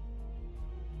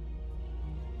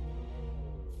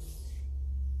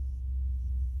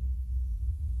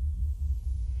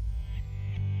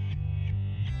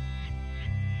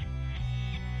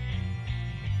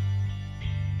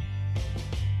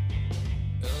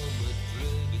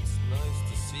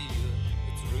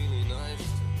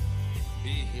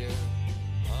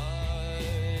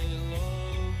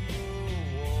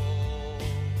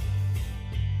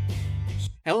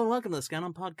 Hello and welcome to the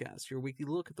Scannain Podcast, your weekly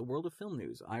look at the world of film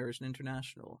news, Irish and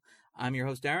international. I'm your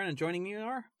host, Darren, and joining me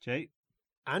are... Jay.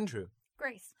 Andrew.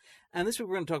 Grace. And this week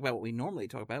we're going to talk about what we normally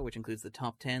talk about, which includes the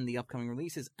top 10, the upcoming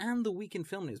releases, and the week in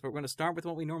film news. But we're going to start with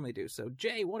what we normally do. So,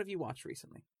 Jay, what have you watched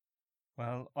recently?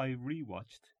 Well, I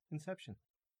rewatched Inception.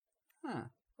 Huh.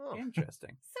 Oh.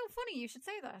 Interesting. So funny you should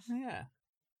say that. Yeah.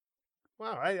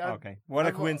 Wow. Okay. What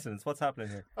a coincidence. What's happening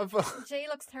here? Jay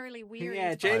looks thoroughly weird.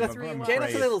 Yeah, Jay looks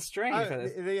a little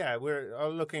strange. Yeah, we're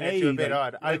all looking at you a bit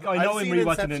odd. I know I'm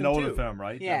rewatching a Nolan film,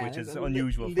 right? Yeah, which is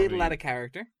unusual for me. Little out of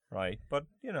character. Right. But,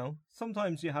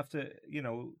 sometimes you have to,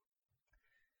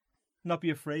 not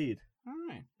be afraid.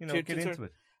 Right. Get into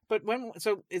it. But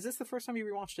is this the first time you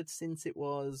rewatched it since it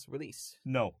was released?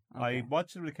 No, Okay. I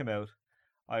watched it when it came out.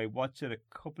 I watched it a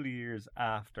couple of years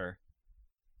after.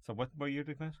 So what year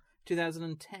did it come out?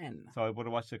 2010. So I would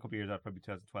have watched it a couple of years after, probably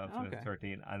 2012, Okay.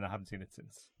 2013, and I haven't seen it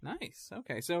since. Nice.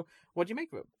 Okay, so what do you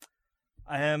make of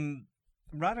it?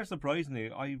 Rather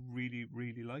surprisingly, I really,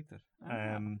 really liked it.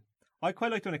 Oh. I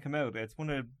quite liked it when it came out. It's one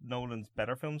of Nolan's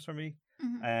better films for me.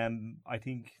 Mhm. I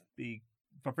think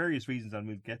for various reasons, and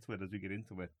we'll get to it as we get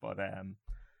into it, but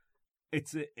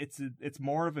it's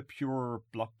more of a pure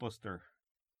blockbuster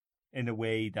in a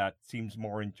way that seems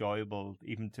more enjoyable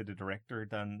even to the director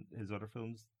than his other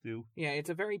films do. Yeah, it's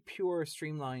a very pure,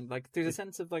 streamlined. Like, there's a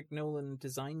sense of like Nolan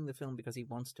designing the film because he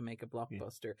wants to make a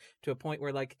blockbuster to a point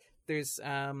where like there's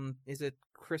is it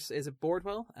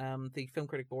Bordwell, the film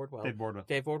critic Bordwell,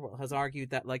 Dave Bordwell has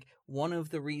argued that like one of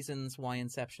the reasons why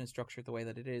Inception is structured the way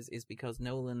that it is because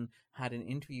Nolan had in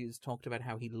interviews talked about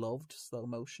how he loved slow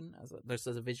motion as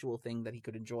a visual thing that he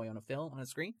could enjoy on a film, on a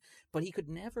screen, but he could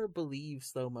never believe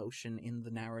slow motion in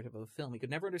the narrative of a film. He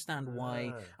could never understand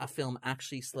why a film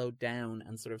actually slowed down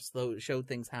and sort of showed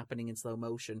things happening in slow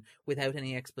motion without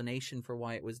any explanation for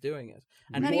why it was doing it.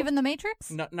 And Not even The Matrix?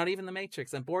 Not even The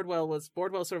Matrix. And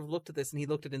Bordwell sort of looked at this and he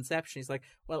looked at Inception. He's like,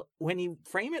 well, when you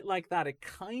frame it like that, it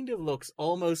kind of looks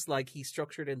almost like he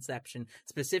structured Inception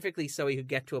specifically so he could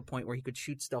get to a point where he could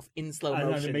shoot stuff in slow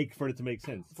motion. And for it to make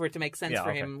sense. For it to make sense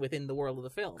him within the world of the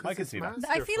film. I can see that.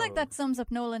 I feel like that sums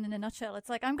up Nolan in a nutshell. It's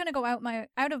like, I'm going to go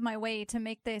out of my way to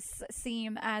make this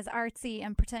seem as artsy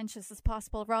and pretentious as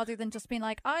possible, rather than just being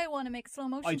like, I want to make slow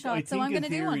motion shots, so I'm going to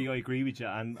do one. I agree with you,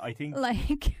 and I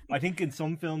think in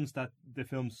some films that the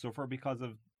films suffer because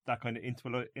of that kind of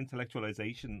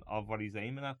intellectualization of what he's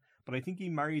aiming at. But I think he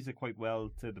marries it quite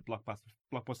well to the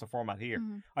blockbuster format here.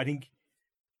 Mm-hmm. I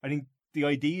think the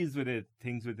ideas with it,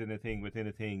 things within a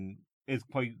thing, is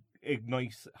quite a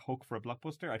nice hook for a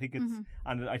blockbuster. I think it's,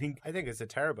 and I think it's a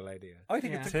terrible idea. I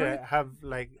think it's to have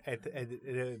like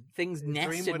a things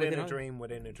nested dream within a dream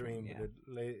within a dream. Yeah.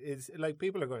 It's like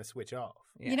people are going to switch off.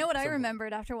 Yeah. You know what I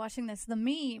remembered after watching this? The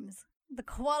memes. The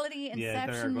quality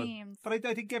Inception memes. But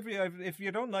I think if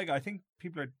you don't like it, I think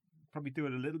people are probably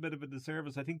doing a little bit of a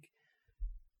disservice. I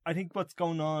think what's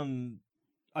going on,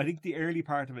 I think the early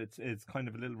part of it is kind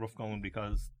of a little rough going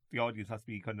because the audience has to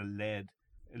be kind of led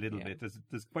a little bit.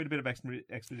 There's quite a bit of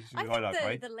exposition dialogue,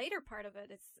 right? The later part of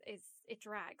it is it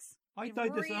drags. I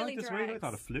thought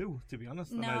it flew, to be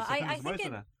honest. No, I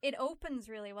think it opens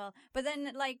really well. But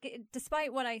then, like,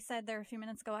 despite what I said there a few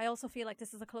minutes ago, I also feel like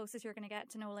this is the closest you're going to get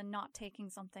to Nolan not taking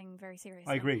something very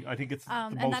seriously. I agree. I think it's the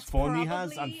most fun he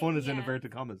has, and fun is in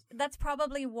inverted commas. That's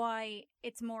probably why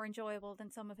it's more enjoyable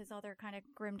than some of his other kind of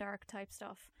grimdark type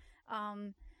stuff.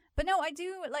 But no, I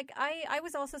do, like, I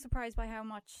was also surprised by how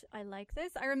much I like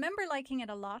this. I remember liking it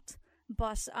a lot,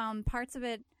 but parts of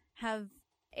it have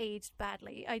aged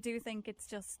badly. I do think it's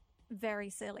just very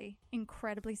silly,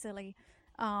 incredibly silly.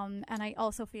 And I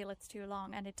also feel it's too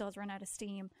long, and it does run out of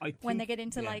steam when they get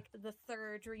into, like, the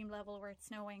third dream level where it's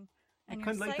snowing. I kind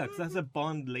of like that, because that's a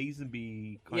Bond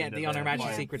Lazenby kind of... the On Her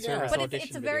Majesty's Secret Service but audition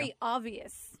it's a very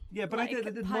obvious... Yeah, but I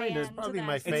didn't mind it. It's probably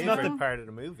my favourite part of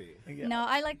the movie. Yeah. No,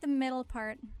 I like the middle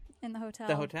part in the hotel.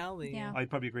 The hotel? I'd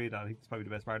probably agree with that. I think it's probably the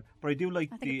best part. But I do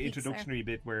like the introductory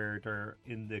bit where they're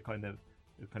in the kind of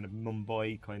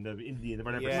Mumbai kind of Indian,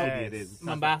 whatever city it is.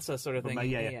 Mombasa sort of thing.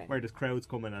 Yeah. Where there's crowds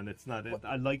coming and it's not...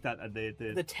 I like that. And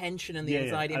the tension and the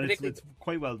anxiety. And particularly it's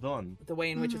quite well done. The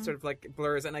way in which it sort of like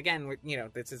blurs. And again,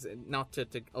 this is not to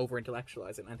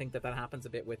over-intellectualize it. And I think that happens a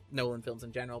bit with Nolan films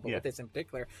in general, but with this in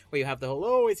particular, where you have the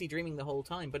whole, is he dreaming the whole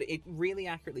time? But it really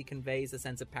accurately conveys a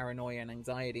sense of paranoia and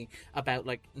anxiety about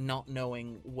like not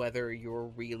knowing whether you're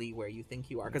really where you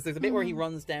think you are. Because there's a bit where he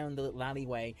runs down the little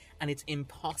alleyway and it's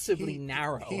impossibly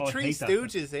narrow. He Three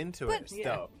Stooges into it,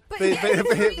 though. But he's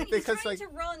trying to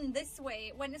run this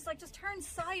way when it's like just turn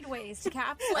sideways to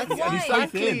Caps. Like, why?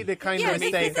 Exactly the kind of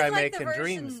mistake I make in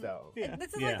dreams, though.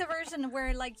 This is like the version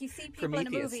where like you see people in a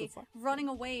movie running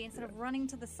away instead of running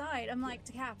to the side. I'm like,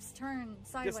 to Caps, turn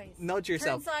sideways. Just nudge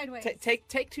yourself. Turn sideways.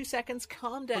 Take 2 seconds.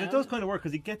 Calm down. But it does kind of work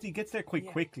because he gets there quite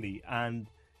quickly and.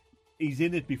 He's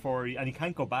in it before, and he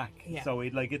can't go back. Yeah. So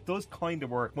it does kind of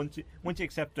work once you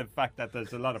accept the fact that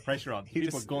there's a lot of pressure on. He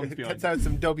just cuts out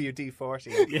some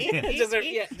WD-40. He just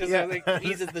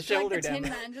eases the shoulder like the down.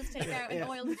 Tin Man, just take out and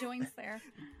oil the joints there.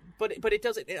 But it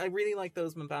does it. I really like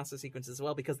those Mombasa sequences as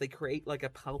well because they create like a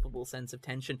palpable sense of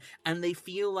tension, and they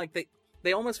feel like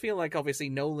they almost feel like obviously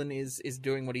Nolan is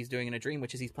doing what he's doing in a dream,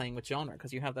 which is he's playing with genre,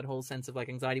 because you have that whole sense of like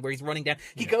anxiety where he's running down.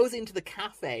 He goes into the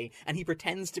cafe and he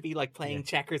pretends to be like playing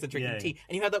checkers and drinking tea,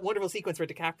 and you have that wonderful sequence where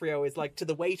DiCaprio is like to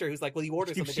the waiter who's like, "Will you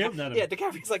order something?" Yeah,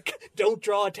 DiCaprio's like, "Don't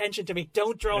draw attention to me.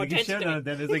 Don't draw attention to me."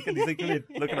 Then he's like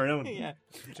looking around. Yeah,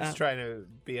 just trying to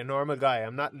be a normal guy.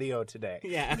 I'm not Leo today.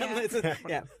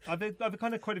 Yeah. I've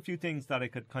kind of quite a few things that I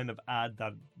could kind of add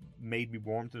that made me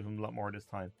warm to him a lot more this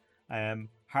time.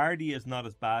 Hardy is not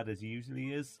as bad as he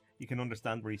usually is. You can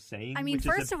understand what he's saying. I mean,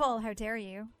 first of all, how dare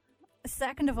you?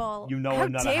 Second of all, how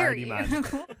I'm not a Hardy man.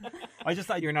 I just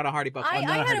thought you're not a Hardy buff. I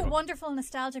had a wonderful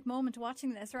nostalgic moment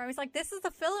watching this where I was like, this is the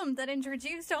film that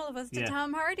introduced all of us to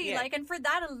Tom Hardy. Like, and for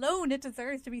that alone, it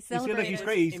deserves to be celebrated. I feel like he's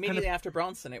great. He's immediately after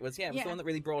Bronson, it was the one that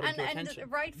really brought him to attention.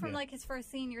 And right from like his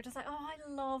first scene, you're just like, oh,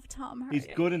 I love Tom Hardy. He's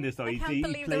good in this though. I can't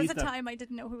believe there was a time I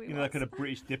didn't know who he was. You know, that kind of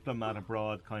British diplomat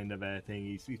abroad kind of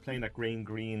thing. He's playing that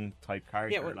green type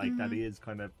character, that is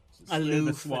kind of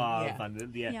aloof, suave,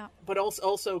 but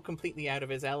also completely out of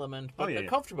his element, but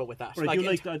comfortable with that. But I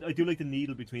do like the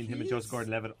needle between him and Joseph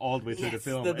Gordon-Levitt all the way through the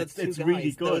film. It's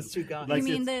really good. Those two guys. Like,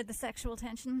 you mean the sexual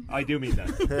tension? I do mean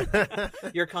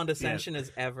that. Your condescension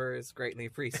as ever is greatly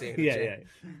appreciated. Yeah.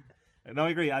 No, I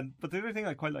agree. But the other thing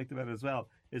I quite liked about it as well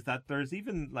is that there's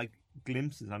even like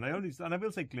glimpses, and I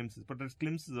will say glimpses, but there's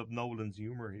glimpses of Nolan's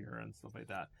humor here and stuff like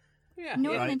that. Yeah,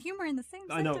 Nolan and humor in the same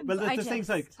sentence. I know, but there's things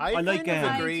like I like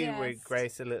agree with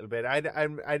Grace a little bit.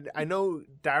 I know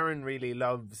Darren really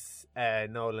loves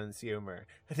Nolan's humor,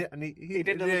 and he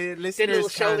did a little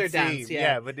shoulder dance.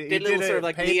 But he did a little sort of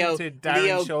like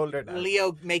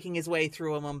Leo making his way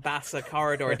through a Mombasa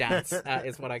corridor dance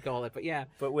is what I call it. But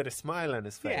but with a smile on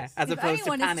his face. As opposed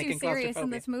to panic and claustrophobia. If anyone is too serious in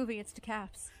this movie, it's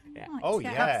DeCaps.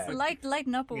 Yeah.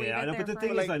 Lighten up a wee bit. But the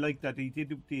thing is, I like that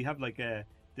he have like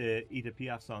the Edith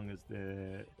Piaf song is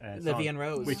the La Vie en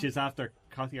Rose, which is after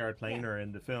Cotillard playing her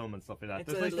in the film and stuff like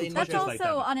that. That's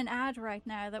also on an ad right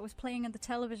now that was playing on the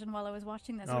television while I was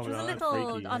watching this, which was a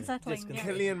little unsettling.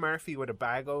 Cillian Murphy with a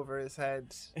bag over his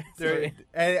head,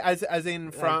 as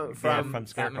in from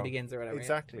Batman Begins or whatever.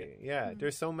 Exactly,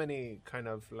 There's so many kind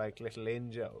of like little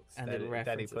in jokes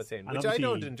that he puts in, which I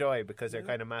don't enjoy because they're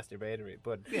kind of masturbatory.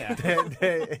 But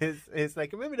it's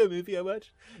like, remember that movie I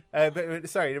watched?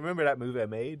 Remember that movie I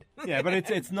made? Yeah, but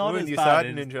it's not as you bad. Saw it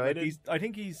and enjoyed it. I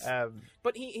think he's.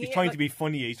 But he's trying to be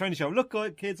funny. He's trying to show, look,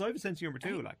 kids, I have a sense of humor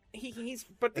too. Like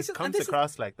it comes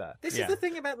across like that. This is the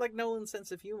thing about like Nolan's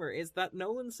sense of humor is that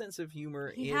Nolan's sense of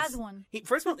humor has one.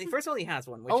 First of all, he has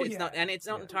one, which is not, and it's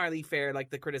not entirely fair.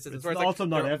 Like the criticism, it's also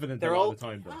not evident they're all the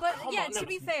time. But to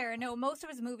be fair, no, most of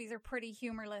his movies are pretty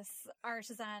humorless,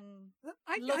 artisan.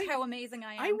 Look how amazing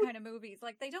I am, kind of movies.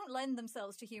 Like they don't lend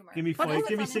themselves to humor. Give me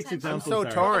 6 examples. I'm so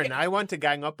torn. I want to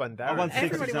gang up on that. I want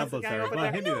 6 examples. No,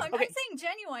 I'm saying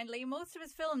genuinely, most of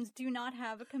his films do not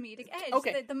have a comedic edge.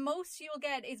 Okay. The most you'll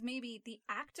get is maybe the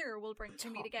actor will bring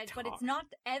comedic edge, but it's not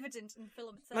evident in the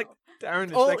film itself. Like Darren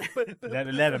is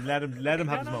like, let him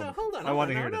have his moment. Hold on. I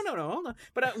want to hear this. No, hold on.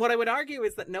 But what I would argue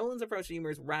is that Nolan's approach to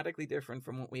humor is radically different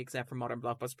from what we accept from modern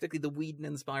blockbusters, particularly the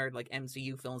Whedon-inspired like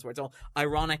MCU films, where it's all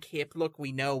ironic, hip. Look,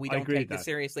 we know we don't take this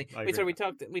seriously. We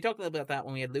talked a little bit about that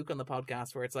when we had Luke on the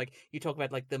podcast, where it's like you talk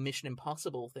about like the Mission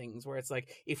Impossible things, where it's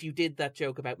like if you did that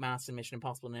joke about mass in Mission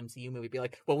Impossible in an MCU movie, it'd be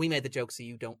like, well, we made the joke so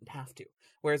you don't have to.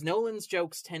 Whereas Nolan's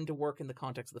jokes tend to work in the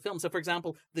context of the film. So, for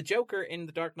example, the Joker in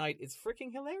The Dark Knight is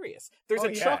freaking hilarious. There's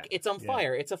a truck, it's on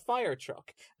fire. It's a fire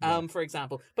truck, for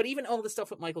example. But even all the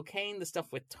stuff with Michael Caine, the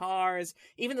stuff with TARS,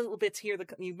 even the little bits here,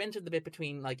 you mentioned the bit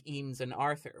between like Eames and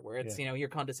Arthur, where it's, your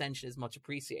condescension is much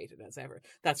appreciated as ever.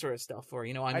 That sort of stuff. Or,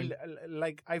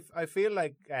 I feel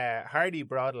like Hardy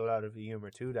brought a lot of humor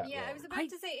to that. Yeah, I was about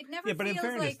to say, it never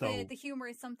feels like the humor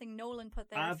is something Nolan put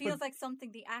there. It feels like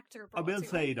something the actor brought. I will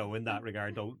say, though, in that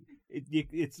regard, though,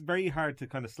 it's very hard to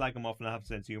kind of slag him off and have a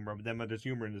sense of humor, but then when there's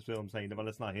humor in this film saying, well,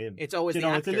 it's not him. It's always the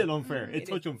actor. It's a little unfair. It's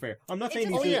such unfair. I'm not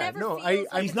saying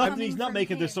he's not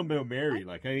making there's something about Mary.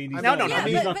 Like, I mean, but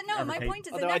my point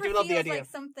is, it never feels like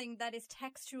something that is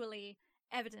textually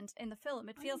evident in the film.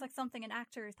 It feels like something an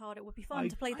actor thought it would be fun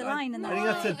to play the line in that. I think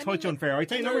that's a touch unfair. I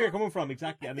know where you're coming from,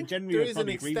 exactly. And generally, there is an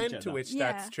extent to which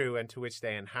that's true and to which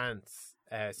they enhance.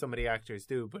 Some of the actors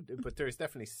do, but there's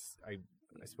definitely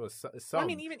I suppose some. Well, I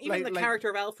mean, even the character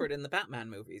of Alfred in the Batman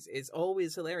movies is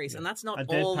always hilarious, and that's not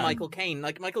all Michael Caine.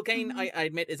 Like Michael Caine, I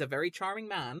admit, is a very charming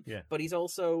man, but he's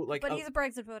also like. But he's a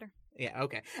Brexit voter. Yeah,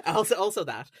 okay. Also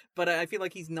that, but I feel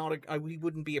like he's not. He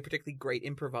wouldn't be a particularly great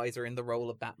improviser in the role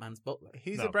of Batman's butler.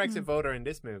 He's a Brexit voter in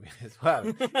this movie as well.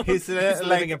 He's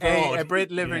like a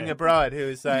Brit living abroad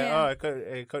who's like,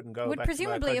 I couldn't go. Would back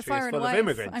presumably to my country, a foreign wife.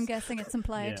 Immigrants. I'm guessing it's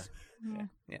implied.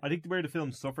 Yeah. I think where the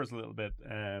film suffers a little bit,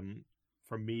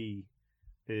 for me,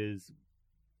 is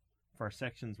for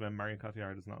sections when Marion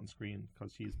Cotillard is not on screen,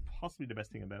 because she's possibly the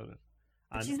best thing about it.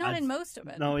 But she's not in most of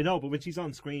it. No, I know, but when she's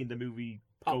on screen, the movie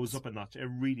goes up a notch. It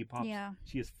really pops. Yeah.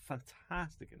 She is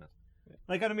fantastic in it.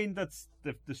 Like, I mean, that's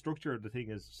the structure of the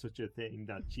thing is such a thing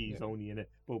that she's only in it.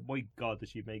 But my God, does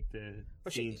she make the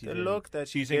scene she's in? The look that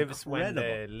she gives when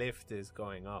the lift is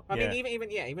going up. I mean,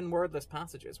 even wordless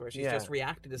passages where she's just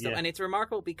reacted to stuff, and it's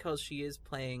remarkable because she is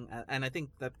playing, and I think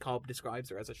that Cobb describes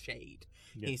her as a shade.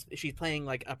 Yeah. She's playing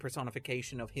like a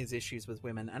personification of his issues with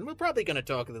women, and we're probably going to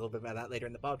talk a little bit about that later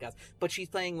in the podcast. But she's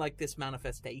playing like this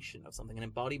manifestation of something, an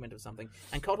embodiment of something,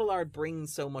 and Cotillard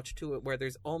brings so much to it, where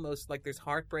there's almost like there's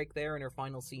heartbreak there in her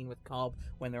final scene with Cobb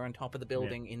when they're on top of the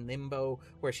building in limbo,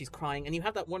 where she's crying, and you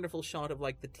have that wonderful shot of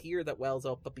like the tear that wells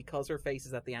up, but because her face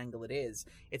is at the angle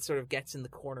it sort of gets in the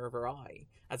corner of her eye,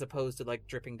 as opposed to like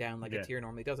dripping down like a tear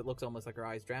normally does. It looks almost like her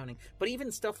eyes drowning. But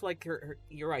even stuff like her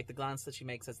you're right, the glance that she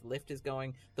makes as the lift is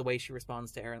going, the way she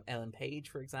responds to Ellen Page,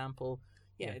 for example,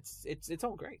 it's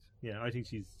all great. Yeah, I think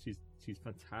she's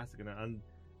fantastic in it, and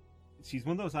she's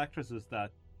one of those actresses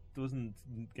that doesn't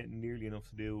get nearly enough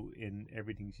to do in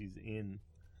everything she's in,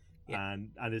 and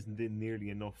isn't in nearly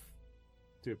enough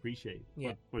to appreciate.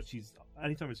 But she's,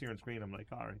 anytime I see her on screen, I'm like,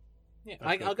 all right. Yeah,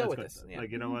 I'll go with this. Yeah.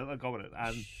 Like, I'll go with it.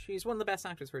 And she's one of the best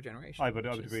actors for her generation. I would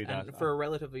agree with that. For a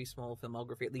relatively small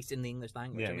filmography, at least in the English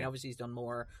language. I mean, obviously he's done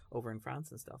more over in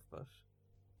France and stuff, but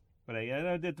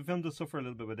the film does suffer a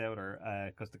little bit without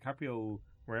her, because DiCaprio,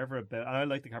 wherever about, and I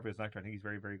like DiCaprio as an actor. I think he's a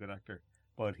very, very good actor.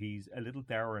 But he's a little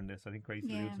dour in this. I think Grace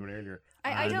alluded to it earlier.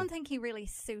 I don't think he really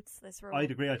suits this role. I'd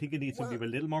agree. I think it needs somebody with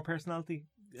a little more personality.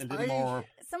 A little more...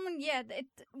 Someone,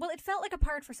 it felt like a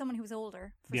part for someone who was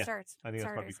older, for starts. I think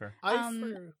that's probably fair.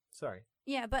 Sorry.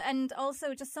 Yeah, but and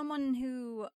also just someone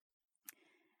who...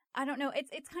 I don't know.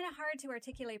 It's kind of hard to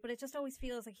articulate, but it just always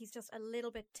feels like he's just a little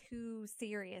bit too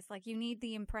serious. Like, you need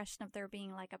the impression of there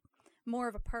being like more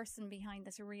of a person behind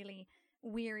this really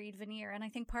wearied veneer, and I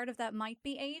think part of that might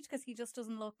be age, because he just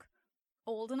doesn't look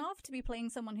old enough to be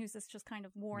playing someone who's just kind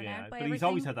of worn out by everything. He's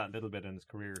always had that little bit in his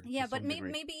career. Yeah, but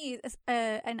maybe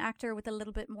an actor with a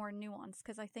little bit more nuance,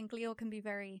 because I think Leo can be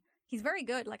he's very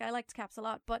good. Like, I liked Caps a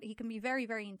lot, but he can be very,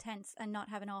 very intense and not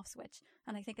have an off switch.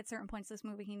 And I think at certain points this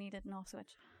movie he needed an off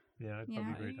switch. Yeah, I'd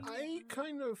probably agree with that. I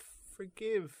kind of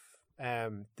forgive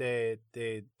the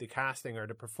casting or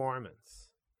the performance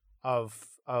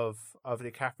of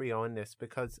DiCaprio in this,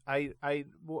 because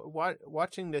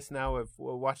watching this now, I've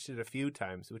watched it a few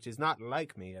times, which is not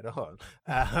like me at all.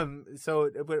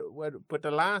 But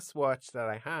the last watch that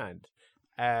I had,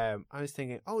 I was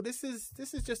thinking, this is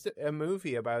just a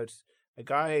movie about a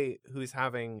guy who's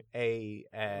having a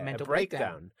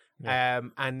breakdown.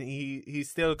 And he's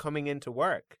still coming into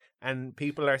work, and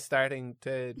people are starting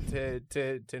to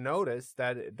notice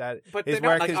that his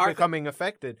work is becoming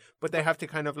affected, but they have to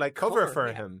kind of like cover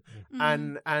for him.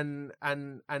 And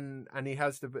he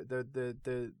has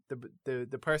the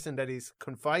person that he's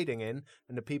confiding in,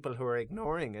 and the people who are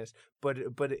ignoring it, but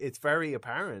it's very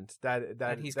apparent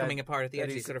that he's coming apart at the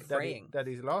edge. He's sort of fraying that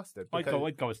he's lost it.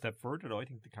 I'd go a step further though. I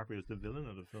think DiCaprio is the villain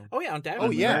of the film. Oh yeah,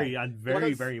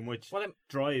 undoubtedly. Very much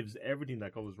drives everything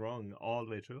that goes wrong all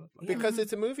the way through it. Because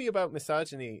it's a movie about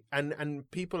misogyny,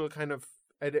 and people kind of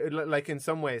like in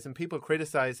some ways, and people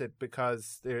criticize it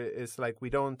because it's like we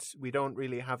don't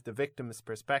really have the victim's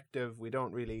perspective. We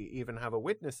don't really even have a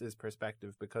witness's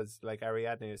perspective, because like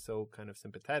Ariadne is so kind of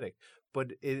sympathetic.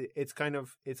 But it's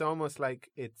almost like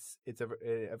it's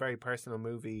a very personal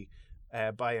movie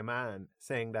by a man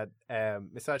saying that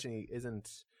misogyny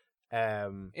isn't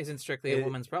strictly a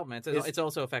woman's problem. It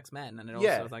also affects men, and it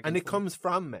also and it comes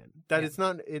from men. That it's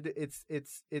not. It's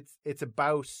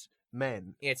about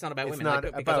men. Yeah, it's not about women. It's not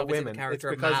about women. It's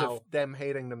because of them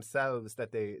hating themselves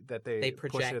that they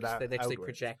project. Push it they literally outward.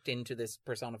 Project into this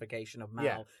personification of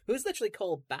Mal, who's literally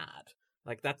called bad.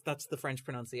 Like that's the French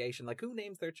pronunciation. Like, who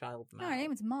names their child Mal? No, her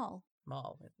name is Mal.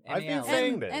 Mal. I've been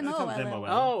saying this. M-O-L-L.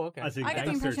 Oh, okay. I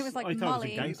think she was like I thought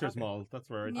Molly. it was Gangsters Mal. That's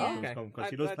where it comes from, because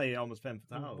she does play almost femme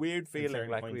fatale. Weird feeling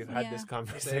like we've had this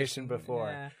conversation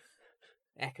before.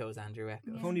 Echoes, Andrew,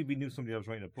 echoes. If only we knew somebody else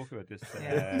writing a book about this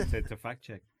to fact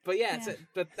check. But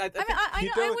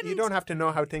you don't have to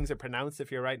know how things are pronounced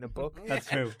if you're writing a book. That's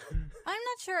true. I'm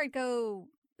not sure I'd go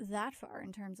that far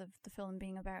in terms of the film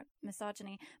being about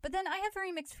misogyny. But then I have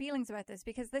very mixed feelings about this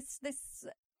because this,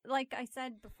 like I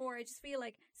said before, I just feel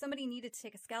like somebody needed to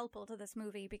take a scalpel to this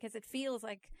movie because it feels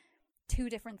like two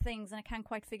different things and I can't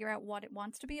quite figure out what it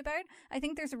wants to be about. I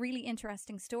think there's a really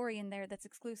interesting story in there that's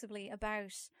exclusively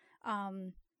about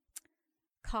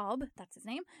Cobb, that's his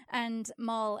name, and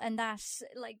Moll, and that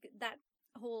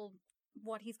whole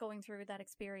what he's going through, that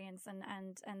experience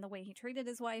and the way he treated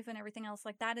his wife and everything else,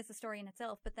 like that is a story in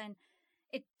itself. But then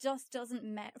it just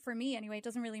doesn't for me anyway, it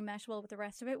doesn't really mesh well with the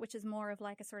rest of it, which is more of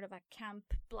like a sort of a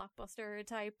camp blockbuster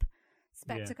type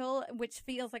spectacle, which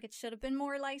feels like it should have been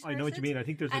more light-hearted. I know what you mean. I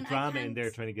think there's a drama in there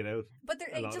trying to get out. But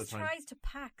it just tries to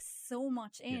pack so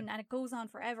much in, and it goes on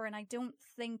forever, and I don't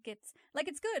think it's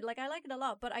good. Like, I like it a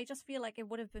lot, but I just feel like it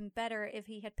would have been better if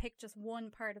he had picked just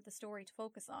one part of the story to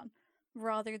focus on,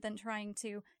 rather than trying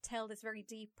to tell this very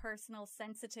deep, personal,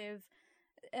 sensitive,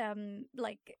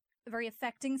 like, very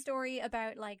affecting story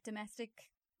about, like, domestic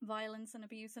violence and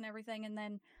abuse and everything, and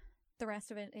then the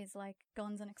rest of it is like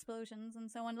guns and explosions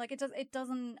and so on. Like it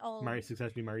doesn't all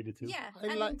successfully married it too. Yeah,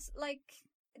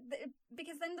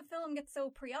 because then the film gets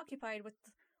so preoccupied with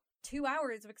 2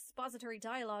 hours of expository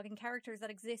dialogue and characters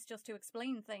that exist just to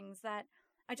explain things that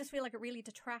I just feel like it really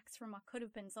detracts from what could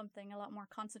have been something a lot more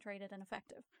concentrated and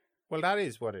effective. Well, that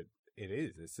is what it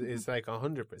is. It's like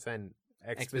 100%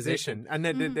 exposition. And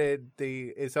then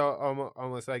it's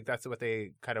almost like that's what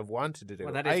they kind of wanted to do.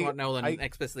 Well, that is what Nolan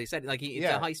explicitly said. Like, it's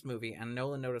a heist movie, and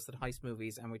Nolan noticed that heist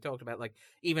movies, and we talked about like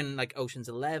even like Ocean's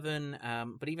 11,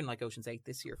 but even like Ocean's 8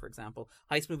 this year, for example,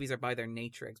 heist movies are by their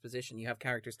nature exposition. You have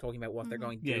characters talking about what they're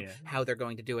going to do, how they're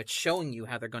going to do it, showing you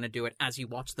how they're going to do it as you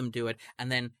watch them do it,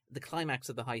 and then the climax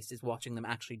of the heist is watching them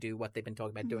actually do what they've been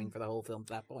talking about doing for the whole film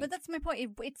to that point. But that's my point.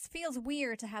 It feels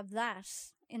weird to have that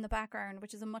in the background,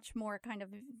 which is a much more kind of,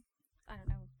 I don't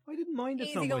know, I didn't mind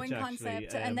it so much, easygoing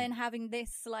concept, and then having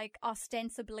this like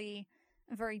ostensibly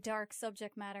very dark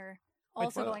subject matter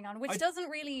also going on, which doesn't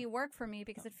really work for me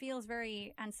because it feels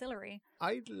very ancillary.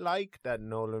 I like that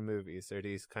Nolan movies are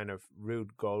these kind of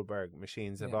Rube Goldberg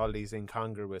machines of all these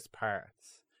incongruous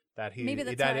parts. That he maybe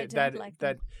that's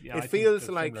it feels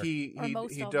like he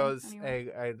does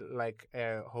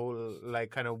a whole like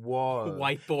kind of wall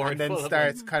whiteboard and then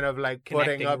starts kind of like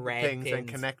putting up things and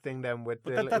connecting them with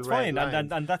that's fine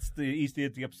and that's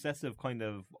the obsessive kind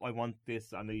of I want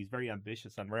this, and he's very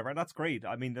ambitious and whatever, and that's great.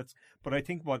 I mean but I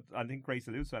think Grace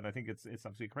alludes to, and I think it's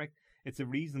absolutely correct. It's a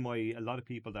reason why a lot of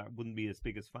people that wouldn't be as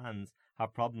big as fans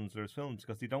have problems with his films,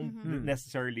 because they don't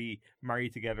necessarily marry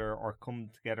together or come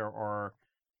together, or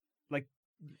like,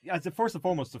 as a first and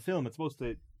foremost, a film, it's supposed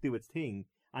to do its thing,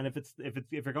 and if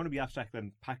you're going to be abstract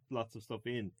and pack lots of stuff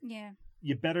in,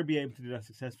 you better be able to do that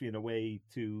successfully in a way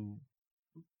to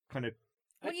kind of.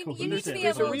 Well, you need to be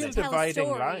able to tell a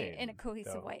story in a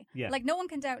cohesive way. Yeah. Like, no one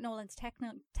can doubt Nolan's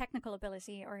technical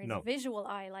ability or his visual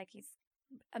eye. Like, he's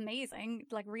amazing,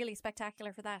 like really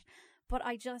spectacular for that. But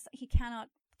he cannot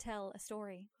tell a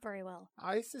story very well.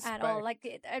 I suspect. At all.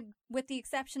 Like, with the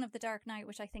exception of The Dark Knight,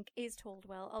 which I think is told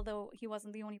well, although he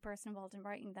wasn't the only person involved in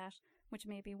writing that, which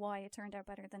may be why it turned out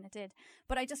better than it did.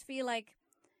 But I just feel like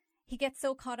he gets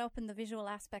so caught up in the visual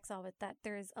aspects of it that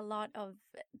there's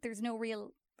no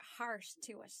real heart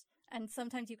to it. And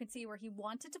sometimes you can see where he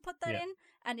wanted to put that in,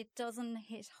 and it doesn't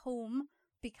hit home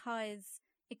because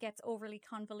it gets overly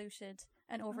convoluted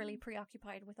and overly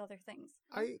preoccupied with other things.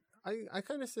 I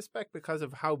kind of suspect, because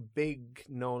of how big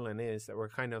Nolan is, that we're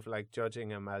kind of like judging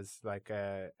him as like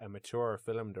a mature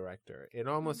film director. It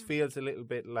almost feels a little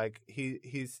bit like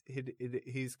he's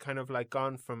kind of like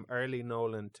gone from early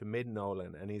Nolan to mid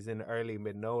Nolan, and he's in early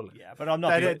mid Nolan. Yeah, but I'm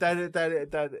not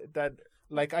that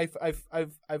like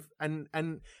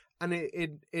and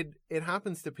it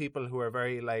happens to people who are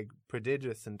very like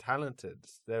prodigious and talented,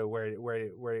 where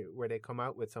they come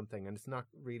out with something and it's not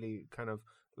really kind of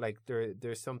like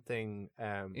there's something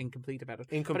incomplete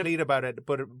about it,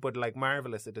 but like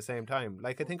marvelous at the same time.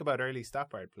 Like, I think about early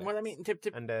Stoppard plays. Well, I mean,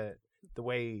 and the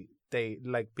way they,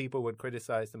 like, people would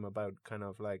criticize them about kind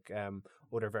of like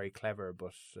they're very clever,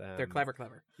 but they're clever.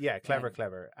 Yeah,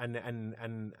 clever,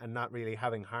 and not really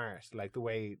having heart, like the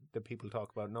way that people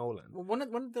talk about Nolan. Well, one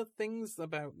of the things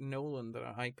about Nolan that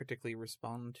I particularly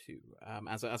respond to,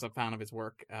 as a fan of his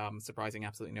work, surprising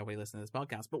absolutely nobody listening to this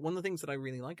podcast, but one of the things that I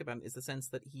really like about it is the sense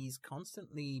that he's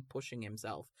constantly pushing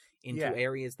himself into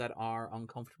areas that are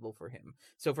uncomfortable for him.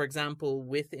 So, for example,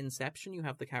 with Inception, you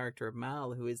have the character of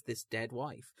Mal, who is this dead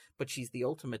wife, but she's the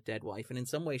ultimate dead wife, and in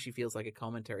some way she feels like a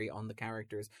commentary on the character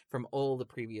characters from all the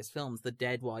previous films. The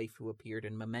dead wife who appeared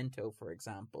in Memento, for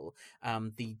example.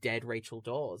 The dead Rachel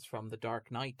Dawes from The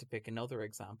Dark Knight, to pick another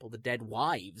example. The dead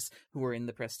wives who were in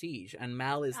The Prestige. And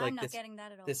Mal is like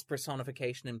this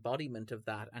personification embodiment of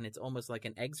that, and it's almost like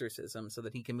an exorcism so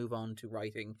that he can move on to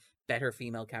writing better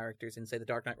female characters in, say, The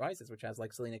Dark Knight Rises, which has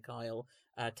like Selena Kyle,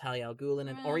 Talia al Ghul in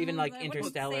it, or even like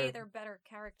Interstellar. Say they're better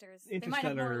characters. They might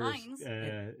have more lines.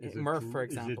 Murph, for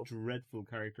example, is a dreadful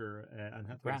character, and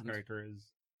Hathaway's character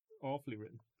is awfully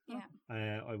written.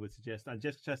 Yeah, I would suggest, and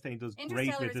Jessica Chastain does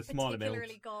great with a small amount.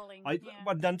 Galling.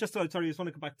 But then just sorry, I just want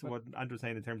to come back to what Andrew was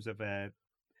saying in terms of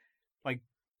like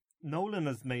Nolan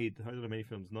has made how many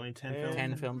films? 9, 10 films.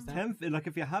 10 films. 10. Like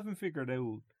if you haven't figured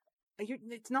out.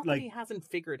 It's not like, that he hasn't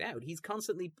figured out. He's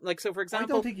constantly like, so for example,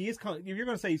 I don't think he is. You're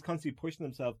going to say he's constantly pushing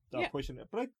himself, pushing it,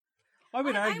 but I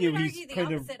would argue he's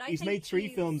kind of he's made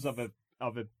 3 films of a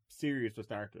series for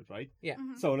starters, right? Yeah.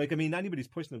 Mm-hmm. So like, I mean, anybody's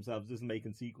pushing themselves isn't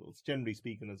making sequels, generally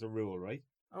speaking, as a rule, right?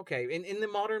 Okay, in the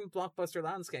modern blockbuster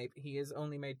landscape, he has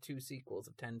only made 2 sequels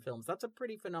of 10 films. That's a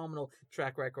pretty phenomenal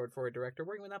track record for a director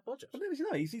working with that budget. But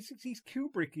he's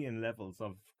Kubrickian levels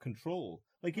of control.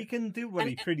 Like, he can do what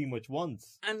he pretty much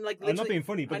wants. And like, I'm not being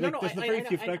funny, but there's very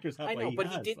few directors have. I know, but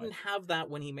he didn't have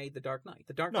that when he made The Dark Knight.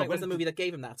 The Dark Knight was the movie that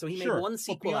gave him that. So he made one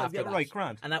sequel after that. Right,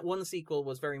 Grant. And that one sequel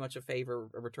was very much a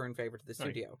return favor to the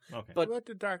studio. Okay. But what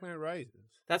The Dark Knight Rises?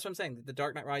 That's what I'm saying. The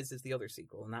Dark Knight Rises is the other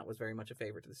sequel, and that was very much a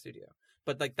favor to the studio.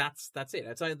 But like, that's it.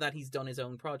 It's not that he's done his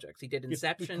own projects. He did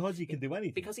Inception because he can do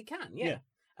anything. Because he can, yeah.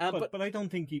 But I don't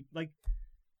think he like.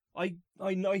 I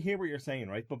hear what you're saying,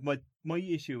 right? But my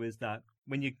issue is that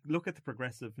when you look at the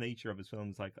progressive nature of his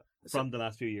films, like from the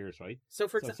last few years, right? So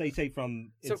say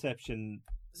from Inception.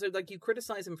 So like, you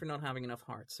criticize him for not having enough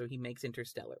heart, so he makes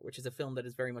Interstellar, which is a film that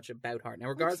is very much about heart. Now,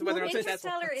 regardless of whether or not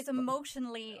Interstellar is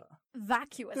emotionally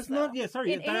vacuous. It's not. Yeah,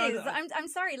 sorry. It is. I'm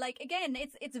sorry. Like, again,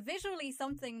 it's visually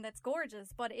something that's gorgeous,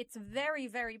 but it's very,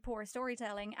 very poor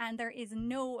storytelling, and there is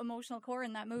no emotional core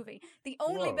in that movie. The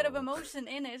only bit of emotion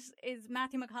in it is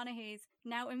Matthew McConaughey's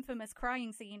now infamous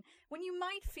crying scene, when you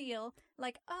might feel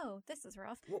like, oh, this is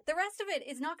rough. The rest of it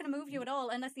is not going to move you at all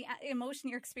unless the emotion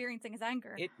you're experiencing is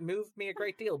anger. It moved me a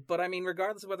great deal, but I mean,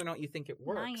 regardless of whether or not you think it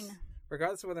works,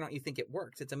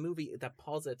 it's a movie that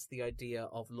posits the idea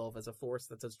of love as a force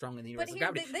that's as strong in the universe of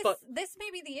gravity. This may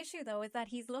be the issue, though, is that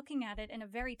he's looking at it in a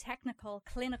very technical,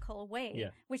 clinical way,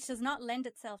 which does not lend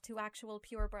itself to actual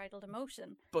pure bridled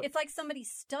emotion. But it's like somebody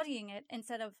studying it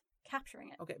instead of capturing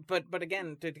it. Okay, but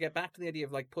again, to get back to the idea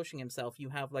of like pushing himself, you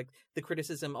have like the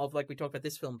criticism of, like we talked about,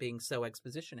 this film being so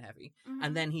exposition heavy,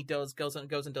 and then he goes and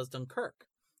does Dunkirk,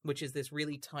 which is this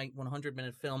really tight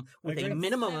 100-minute film with a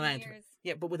minimum amount.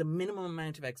 But with a minimum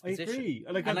amount of exposition.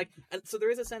 I agree. And so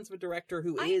there is a sense of a director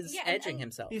who is edging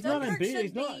himself. He's not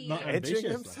ambitious. He's not edging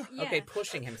himself. Okay,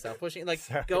 pushing himself,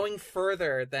 going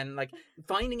further than, like,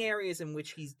 finding areas in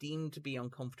which he's deemed to be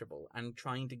uncomfortable and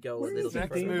trying to go a little bit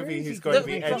further. Next movie, he's going to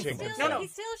be edging himself. He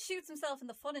still shoots himself in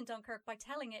the foot in Dunkirk by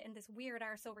telling it in this weird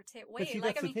arse over tit way.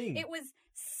 It was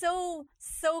so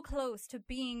close to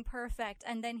being perfect,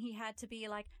 and then he had to be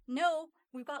like, no,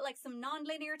 we've got like some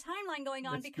non-linear timeline going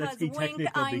on because wink,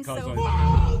 I'm so.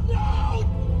 Oh no!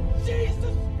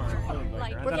 Jesus!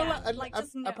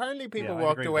 Apparently, people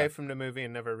walked away from the movie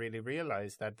and never really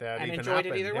realized that even enjoyed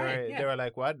happened. it either way. They were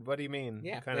like, "What? What do you mean?"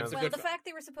 Yeah. The fact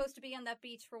they were supposed to be on that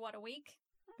beach for a week.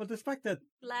 But the fact that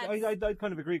I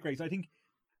kind of agree, Grace. I think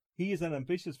he is an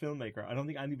ambitious filmmaker. I don't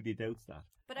think anybody doubts that.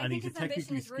 But I think his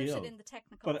ambition is rooted in the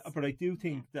technicals. But I do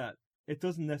think that it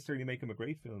doesn't necessarily make him a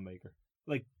great filmmaker.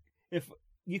 Like, if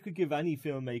you could give any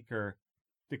filmmaker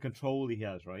the control he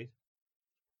has, right?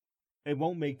 It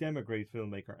won't make them a great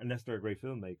filmmaker unless they're a great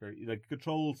filmmaker. Like,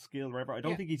 control, skill, whatever. I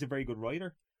don't think he's a very good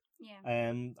writer. Yeah.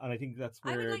 And I think that's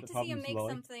where I would like the to see him make lie.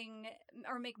 something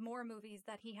or make more movies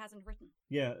that he hasn't written.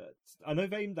 Yeah, and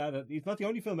I've aimed at it. He's not the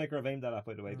only filmmaker I've aimed at,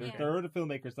 by the way. There are other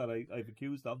filmmakers that I've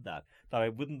accused of that I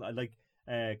wouldn't. I like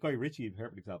Guy Ritchie, a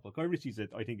perfect example. Guy Ritchie's,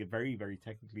 I think, a very, very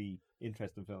technically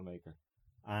interesting filmmaker.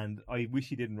 And I wish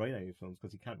he didn't write any films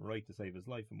because he can't write to save his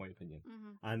life, in my opinion.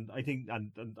 Mm-hmm. And I think, and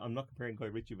I'm not comparing Guy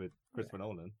Ritchie with Christopher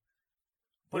Nolan.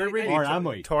 We're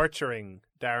really torturing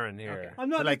Darren here. Okay. I'm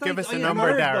not give us a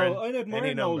number, Darren. I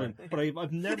admire Nolan, but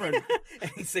I've never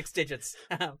 6 digits.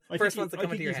 First one's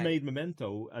coming to your head. I think he's made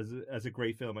Memento as a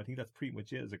great film. I think that's pretty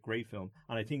much it as a great film.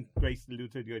 And I think Grace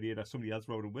alluded to the idea that somebody else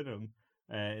wrote it with him.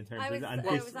 In terms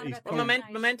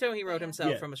Memento, he wrote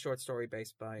himself from a short story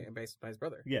based by his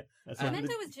brother. Yeah,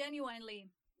 Memento was genuinely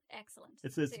excellent.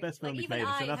 It's the best film he's made.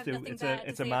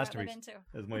 It's a masterpiece,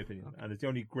 is my opinion, and it's the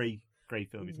only great great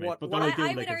film he's made. But I do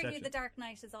would like argue Inception. The Dark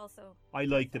Knight is also... I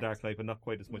like The Dark Knight, but not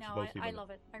quite as much as most people. I love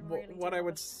it. I really do. What I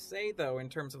would say, though, in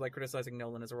terms of like criticizing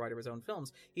Nolan as a writer of his own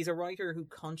films, he's a writer who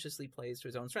consciously plays to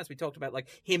his own strengths. We talked about like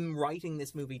him writing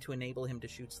this movie to enable him to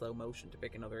shoot slow motion, to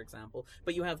pick another example.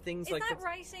 But you have things is like... Is that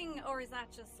writing, or is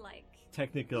that just like...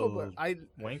 Technical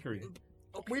wankery.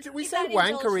 We say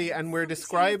wankery, and we're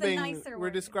describing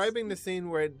the scene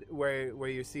where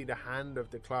you see the hand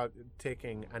of the clock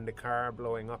ticking and the car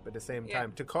blowing up at the same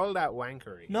time. To call that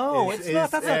wankery, no, it's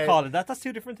not. That's not calling that. That's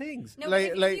two different things. No,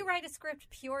 if you write a script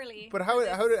purely, but how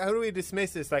do we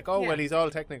dismiss this? Like, well, he's all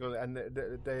technical, and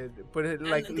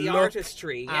the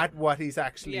artistry at what he's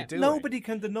actually doing. Nobody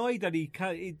can deny that he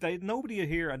can. Nobody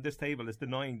here at this table is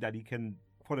denying that he can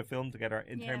put a film together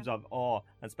in terms of awe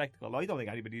and spectacle. I don't think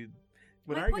anybody.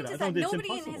 My point is that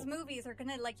nobody in his movies are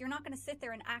gonna you're not gonna sit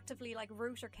there and actively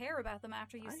root or care about them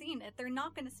after you've seen it. They're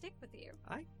not gonna stick with you.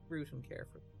 I root and care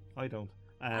for them. I don't.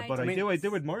 But I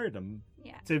do admire them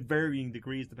to varying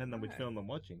degrees depending on which film I'm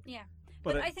watching. Yeah.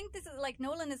 But I think this is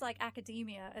Nolan is like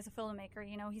academia as a filmmaker,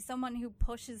 you know. He's someone who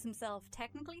pushes himself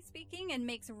technically speaking and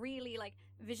makes really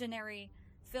visionary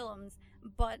films,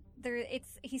 but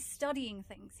he's studying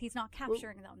things. He's not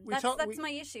capturing them. That's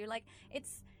my issue.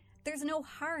 There's no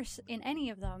heart in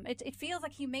any of them. It feels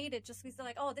like he made it just because they're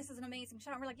like, oh, this is an amazing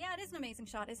shot. And we're like, yeah, it is an amazing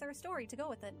shot. Is there a story to go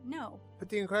with it? No. But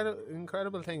the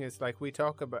incredible thing is, we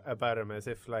talk about him as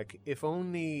if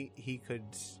only he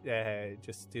could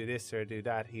just do this or do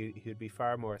that, he'd be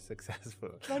far more successful.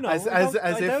 Success is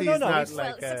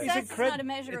not a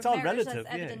measure of merit, relative,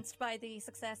 as evidenced by the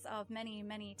success of many,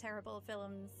 many terrible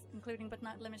films, including but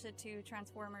not limited to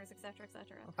Transformers, etc.,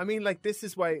 etc. I mean, this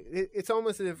is why it's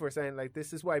almost as if we're saying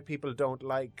this is why people don't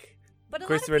like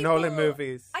Christopher Nolan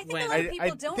movies. I think a lot of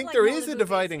people don't think like there Nolan is a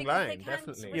dividing line,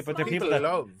 definitely. Yeah, but the people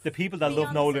that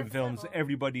love Nolan films,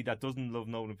 everybody that doesn't love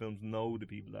Nolan films know the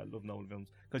people that love Nolan films,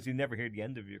 because you never hear the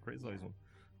end of you criticize them.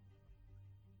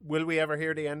 Will we ever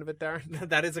hear the end of it, Darren?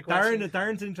 That is a question.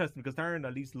 Darren's interesting because Darren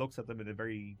at least looks at them in a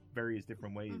various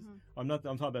different ways. Mm-hmm. I'm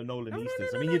talking about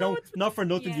Nolanistas. Not for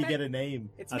nothing you get a name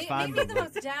as fandom. Maybe the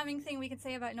most damning thing we can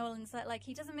say about Nolan is that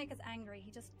he doesn't make us angry. He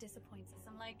just disappoints us.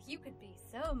 I'm you could be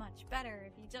so much better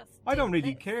if you just. I don't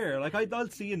really care. I'll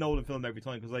see a Nolan film every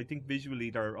time because I think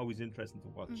visually they're always interesting to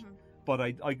watch. Mm-hmm. But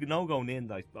I know going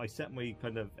in, I set my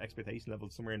kind of expectation level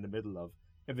somewhere in the middle of.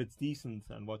 If it's decent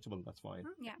and watchable, that's fine.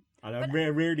 Yeah. And it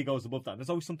rarely goes above that. There's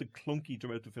always something clunky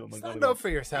throughout the film. Stand up for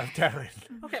yourself, Darren.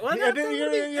 Okay, well,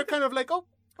 you're kind of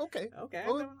okay.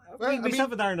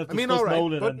 Myself and Darren have discussed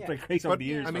Nolan and Grace over the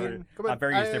years at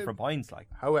various different points.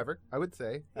 However, I would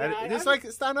say,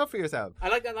 stand up for yourself. I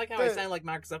like how I sound like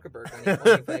Mark Zuckerberg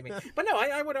when you play me. But no,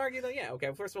 I would argue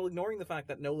that, first of all, ignoring the fact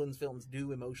that Nolan's films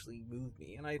do emotionally move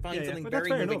me, and I find something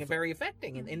very moving and very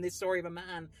affecting in this story of a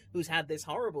man who's had this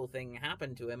horrible thing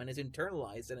happen to him and is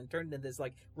internalized and turned into this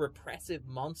repressive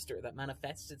monster that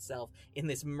manifests itself in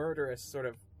this murderous sort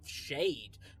of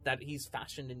shade that he's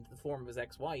fashioned into the form of his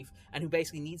ex-wife, and who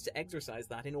basically needs to exercise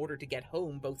that in order to get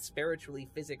home, both spiritually,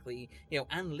 physically,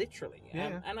 and literally.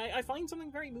 And I find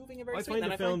something very moving and very sweet.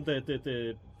 I find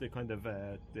the kind of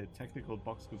the technical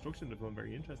box construction of the film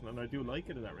very interesting, and I do like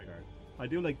it in that regard. I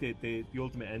do like the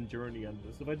ultimate end journey and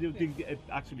stuff. I do think it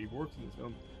actually works in this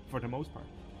film for the most part.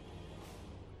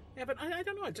 Yeah, but I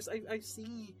don't know. I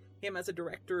see him as a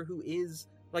director who is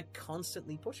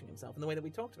constantly pushing himself in the way that we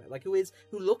talked about,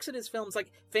 who looks at his films.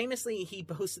 Famously, he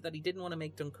boasted that he didn't want to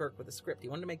make Dunkirk with a script. He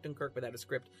wanted to make Dunkirk without a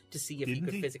script to see if he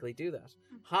could physically do that.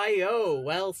 Hi-oh,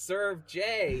 well served,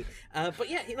 Jay. But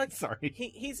yeah, he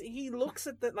looks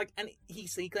at the and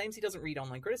he claims he doesn't read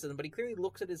online criticism, but he clearly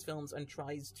looks at his films and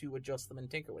tries to adjust them and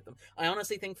tinker with them. I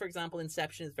honestly think, for example,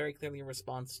 Inception is very clearly a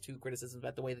response to criticism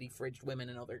about the way that he fridged women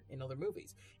in other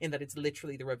movies, in that it's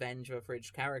literally the revenge of a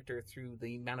fridged character through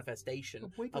the manifestation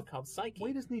of Cobb's psyche.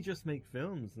 Why doesn't he just make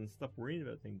films and stop worrying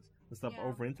about things and stop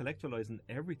over-intellectualizing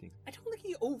everything? I don't think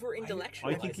he over-intellectualizes.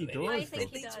 I think he does. I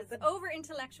think he does.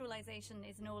 Over-intellectualization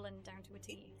is Nolan down to a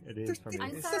T. It is for me.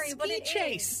 I'm sorry, but it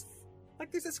is.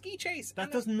 There's a ski chase.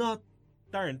 That does not...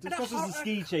 Darren, just because it's a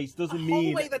ski chase doesn't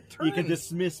mean you can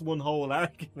dismiss one whole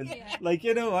argument. Yeah. I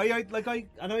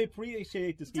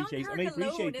appreciate the ski chase. Dunkirk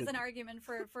alone is an argument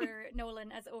for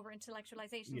Nolan as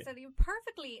over-intellectualization. Yeah. So the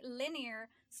perfectly linear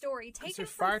story taken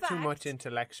from far too much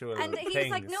intellectual and things.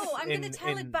 He's no, I'm going to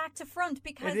tell it back to front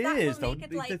because that will make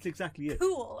it that's exactly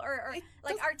cool or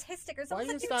artistic or something.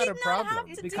 Why is that a problem?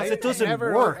 Because it doesn't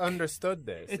work. Understood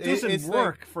this. It doesn't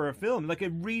work for a film.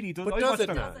 It really doesn't. But does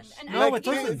it not? No, it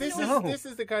doesn't.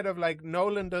 This is the kind of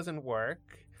Nolan doesn't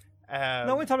work.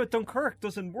 No, I'm talking about Dunkirk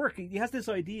doesn't work. He has this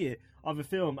idea of a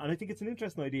film, and I think it's an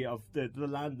interesting idea of the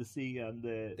land, the sea, and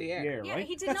the air, yeah, right?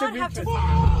 he did not have to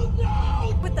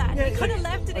with that. Yeah, he could have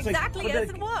left it exactly like, as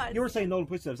it was. You were saying Nolan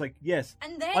pushed it. I was like, yes,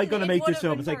 and then I'm going to make this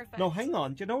film. It's like, no, hang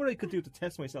on. Do you know what I could do to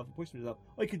test myself and push myself?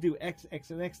 I could do X, X,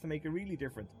 and X to make it really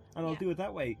different, and I'll do it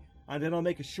that way. And then I'll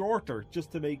make it shorter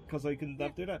just to make, because I can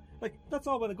do that. Like, that's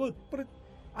all well and good, but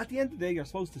at the end of the day, you're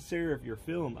supposed to serve your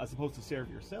film as opposed to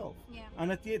serve yourself. Yeah.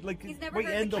 And at the end, like, he's never what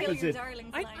you end up as it.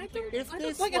 I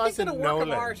think that a work of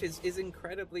art is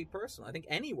incredibly personal. I think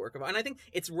any work of art, and I think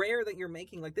it's rare that you're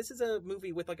making, like, this is a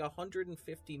movie with like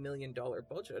 $150 million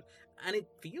budget, and it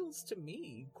feels to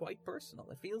me quite personal.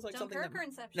 It feels like Dunkirk something or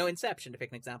Inception? No, Inception, to pick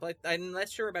an example. I'm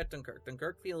less sure about Dunkirk.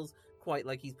 Dunkirk feels quite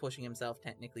like he's pushing himself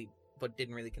technically, but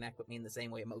didn't really connect with me in the same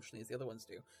way emotionally as the other ones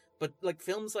do. But like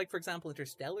films like, for example,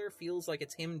 Interstellar feels like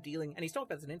it's him dealing, and he's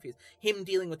talked about this in interviews, him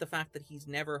dealing with the fact that he's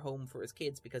never home for his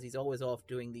kids because he's always off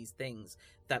doing these things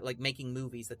that, like, making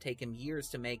movies that take him years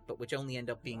to make, but which only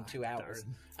end up being 2 hours.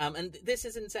 And this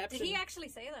is Inception. Did he actually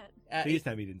say that? Please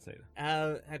tell me he didn't say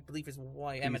that. I believe his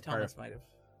wife, Emma Thomas, might have.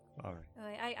 All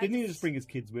right. Didn't he just bring his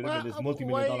kids with him in his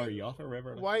multi-million-dollar yacht or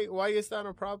whatever? Why is that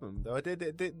a problem though?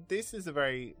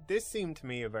 This seemed to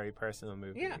me a very personal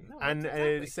movie. Yeah, no, and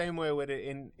exactly. The same way with it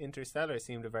in Interstellar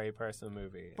seemed a very personal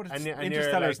movie. But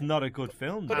Interstellar is not a good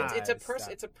film. But it's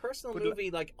a personal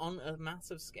movie, like, on a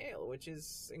massive scale, which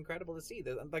is incredible to see.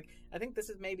 Like, I think this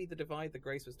is maybe the divide that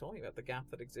Grace was talking about, the gap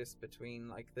that exists between,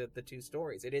 like, the two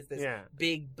stories. It is this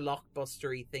big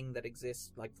blockbustery thing that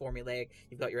exists, like, formulaic.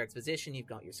 You've got your exposition, you've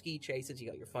got your ski chases, you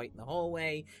got your fight in the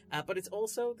hallway, but it's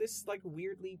also this, like,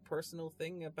 weirdly personal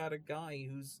thing about a guy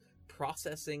who's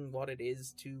processing what it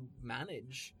is to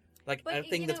manage, like, a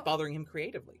thing that's bothering him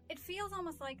creatively. It feels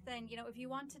almost like, then, if you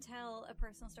want to tell a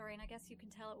personal story, and I guess you can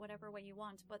tell it whatever way you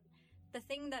want, but the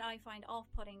thing that I find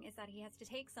off-putting is that he has to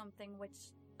take something which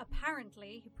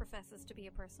apparently he professes to be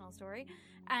a personal story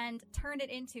and turn it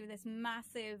into this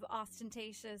massive,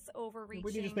 ostentatious, overreaching,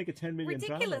 would you just make a $10 million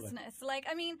ridiculousness? Like,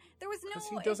 I mean, there was no.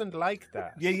 He doesn't like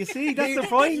that. Yeah, you see, that's the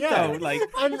point, though. Like,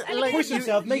 push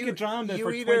yourself, make a drama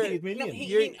for $28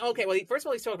 million. Okay, well, first of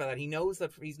all, he's talking about that. He knows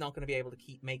that he's not going to be able to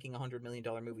keep making $100 million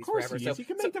movies forever. He is. He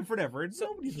can make them forever.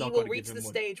 So he will reach the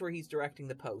stage where he's directing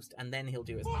The Post, and then he'll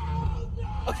do his.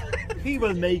 He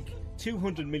will make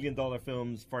 $200 million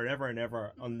films forever and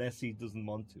ever unless he doesn't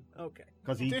want to. Okay.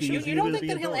 Because you don't think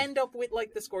that he'll end up with,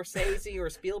 like, the Scorsese or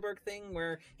Spielberg thing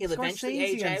where he'll eventually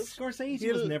age out?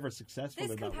 Scorsese was never successful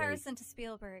this in that way. comparison to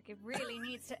Spielberg, it really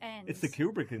needs to end. It's the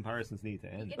Kubrick comparisons need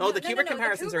to end. The Kubrick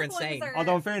comparisons are insane.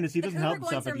 Although, in fairness, he doesn't help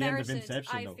himself at the end of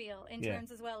Inception, I feel, in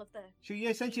terms as well of the... Sure, yeah,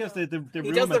 essentially has the room.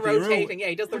 He does the rotating,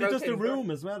 he does the rotating. He does the room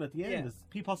as well at the end.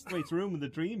 Pete Postlewaite's room in the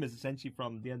dream is essentially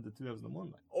from the end of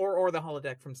 2001. Or the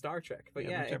holodeck from Star Trek. But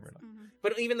whichever.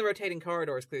 But even the rotating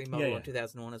corridor is clearly modeled on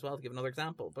 2001 as well, to give another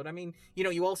example. But I mean,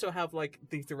 you also have, like,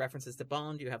 the references to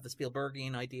Bond. You have the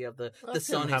Spielbergian idea of the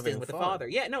son who's dealing with the father.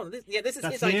 Yeah, no, this is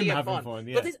his idea of fun.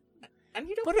 Yeah. But this, and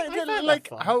you don't. But like,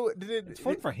 how did it? It's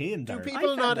fun for him. Do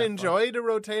people not enjoy the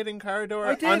rotating corridor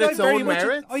on its own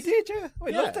merits? I did, yeah. I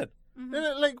loved it.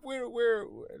 Mm-hmm.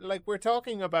 Like we're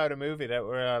talking about a movie that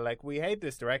we're like, we hate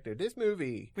this director. This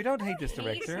movie, we don't hate this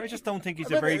director. I just don't think he's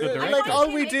a very good director. Like,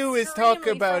 all we do is talk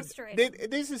about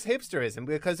this is hipsterism,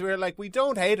 because we're like, we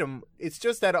don't hate him. It's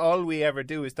just that all we ever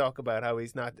do is talk about how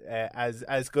he's not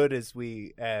as good as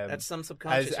we that's some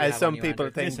subconscious as some people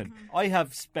think. Listen, I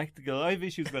have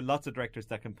issues with lots of directors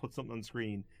that can put something on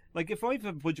screen. Like, if I have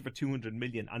a budget for $200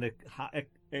 million and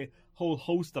a whole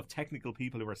host of technical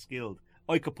people who are skilled,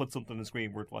 I could put something on the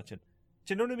screen worth watching.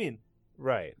 Do you know what I mean?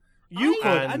 Right. You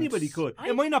could. Anybody could.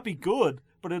 It might not be good,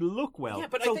 but it'll look well. Yeah,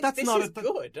 but so I think that's this not is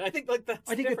good. I think, like, that's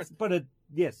different.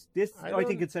 I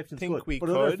think Inception's good. We but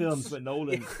could. Other films with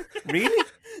Nolan, really?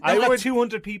 I would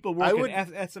 200 people working at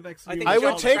SFX. I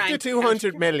would take the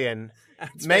 200 million.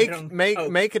 Make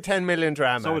a $10 million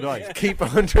drama. So would I. Keep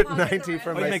 190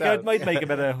 for myself. Might make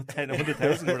about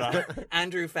 100,000 for that.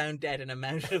 Andrew found dead in a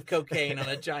mountain of cocaine on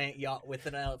a giant yacht with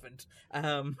an elephant.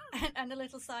 And a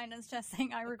little sign on his chest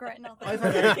saying, "I regret nothing."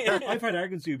 I've had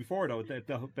arguments to you before, though,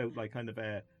 about like kind of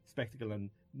a spectacle and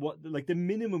what, like, the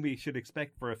minimum we should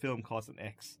expect for a film costing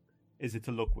X is it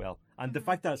to look well, and the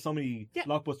fact that so many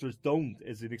blockbusters don't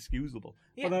is inexcusable.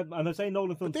 But I'm saying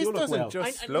Nolan films do look well.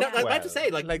 Just look well. I'm about to say,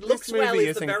 like looks this movie well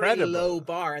is the incredible. very low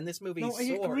bar, and this movie soars. I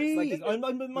agree. Like, I'm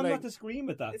not disagreeing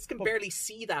with that. This can barely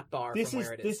see that bar from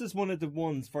where it is. This is one of the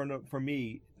ones for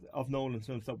me of Nolan's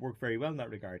films that work very well in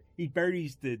that regard. He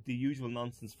buries the usual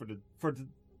nonsense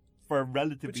for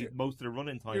relatively most of the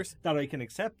running time that I can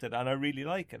accept it, and I really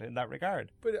like it in that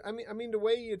regard. But I mean, the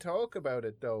way you talk about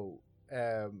it, though.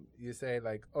 you say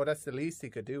like, oh, that's the least he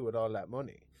could do with all that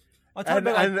money. I'm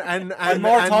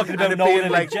talking about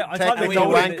Nolan like I'm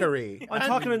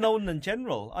talking about Nolan in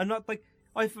general. I'm not like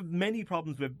I've many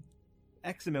problems with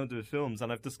X amount of his films,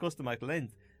 and I've discussed them at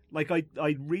length. Like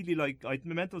I really like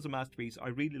Memento's a masterpiece. I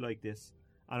really like this,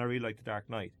 and I really like The Dark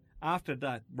Knight. After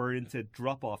that, we're into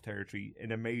drop-off territory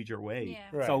in a major way.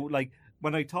 Yeah. Right. So, like,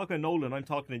 when I talk about Nolan, I'm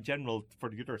talking in general for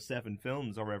the other 7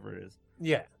 films or whatever it is.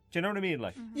 Yeah. Do you know what I mean?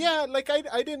 Like, yeah, like I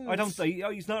didn't. I don't.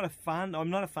 He's not a fan. I'm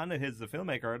not a fan of his as a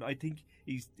filmmaker. I think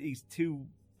he's too.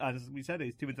 As we said,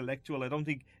 he's too intellectual. I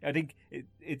think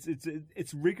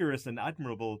it's rigorous and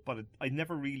admirable, but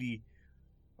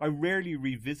I rarely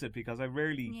revisit because I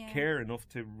rarely care enough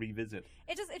to revisit.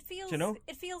 It feels,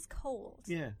 it feels cold.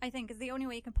 Yeah, I think is the only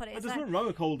way you can put it. There's nothing wrong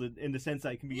with cold in the sense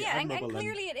that it can be admirable. and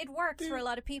clearly it works for a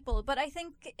lot of people. But I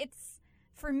think it's,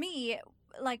 for me,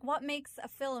 like what makes a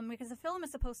film, because a film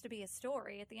is supposed to be a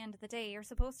story at the end of the day. You're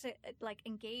supposed to like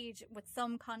engage with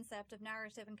some concept of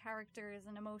narrative and characters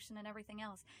and emotion and everything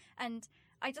else. And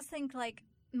I just think like,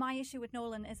 my issue with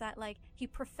Nolan is that, like, he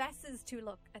professes to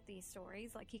look at these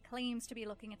stories. Like, he claims to be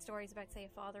looking at stories about, say, a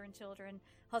father and children,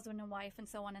 husband and wife, and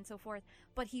so on and so forth.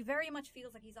 But he very much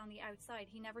feels like he's on the outside.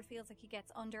 He never feels like he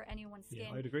gets under anyone's skin.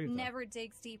 Yeah, I'd agree with never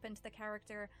digs deep into the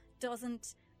character.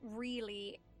 Doesn't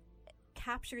really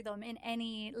capture them in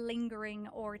any lingering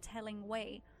or telling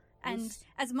way. And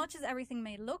as much as everything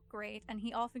may look great, and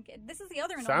he often this is the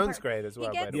other sounds great as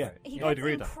well. By the way, he gets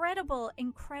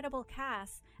incredible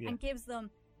cast and gives them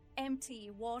empty,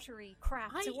 watery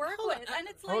crap to work with, and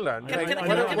it's like, hold on, no,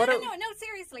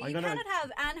 seriously, you cannot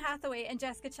have Anne Hathaway and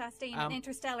Jessica Chastain in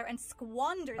Interstellar and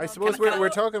squander them. I suppose we're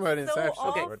talking about Inception.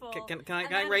 Okay,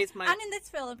 can I raise my? And in this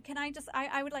film, can I just?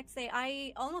 I would like to say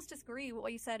I almost disagree with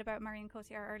what you said about Marion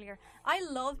Cotillard earlier. I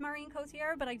love Marion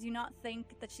Cotillard, but I do not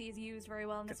think that she is used very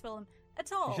well in this film. At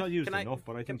all. She's not used enough,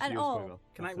 but I think she's used very well.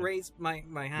 Can I raise my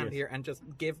hand here and just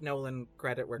give Nolan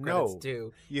credit where credit's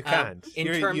due? You can't.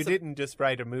 You didn't just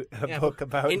write a book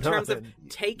about in Nolan. terms of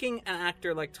taking an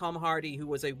actor like Tom Hardy, who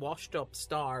was a washed-up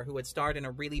star, who had starred in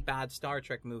a really bad Star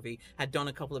Trek movie, had done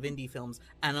a couple of indie films,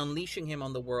 and unleashing him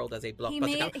on the world as a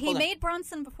blockbuster. He made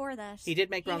Bronson before that. He did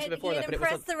make Bronson before that, but it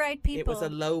was the right people. It was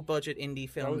a low-budget indie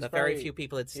film that very few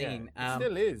people had seen. It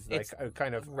still is like a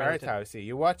kind of art housey.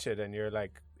 You watch it and you're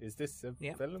like, is this a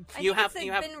film? I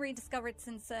think it's been rediscovered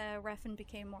since Refn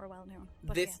became more well known.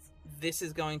 This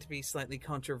is going to be slightly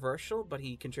controversial, but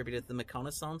he contributed to the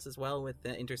McConaissance as well with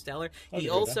Interstellar. He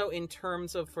also, in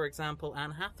terms of, for example,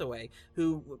 Anne Hathaway,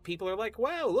 who people are like,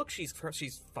 wow, look, she's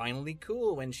finally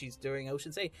cool when she's doing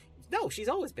Ocean's 8. No, she's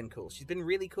always been cool. She's been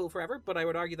really cool forever, but I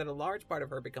would argue that a large part of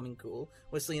her becoming cool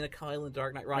was Selena Kyle in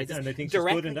Dark Knight Rises. And I think she's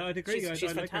good in that. I'd agree.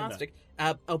 She's fantastic.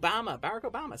 Barack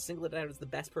Obama singled it out as the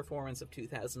best performance of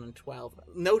 2012.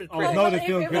 Noted critic.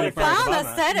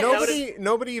 Obama said it.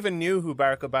 Nobody even knew who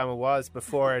Barack Obama was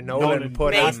before Nolan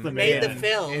made the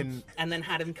film and then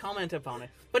had him comment upon it.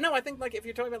 But no, I think like if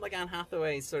you're talking about like Anne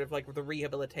Hathaway's sort of like the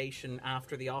rehabilitation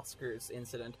after the Oscars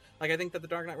incident, like I think that The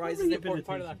Dark Knight Rises is an important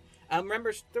part of that.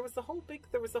 Remember, there was the whole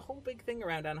big thing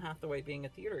around Anne Hathaway being a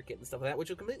theater kid and stuff like that, which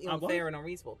was completely unfair and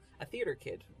unreasonable. A theater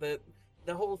kid, the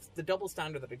double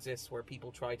standard that exists where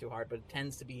people try too hard, but it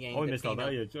tends to be aimed at missed all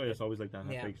that. It's always like that.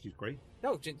 Yeah. She's great.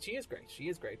 No, she is great. She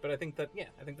is great. But I think that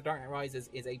The Dark Knight Rises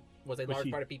was a large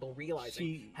part of people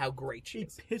realizing how great she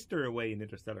is. He pissed her away in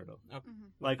Interstellar, though. Okay.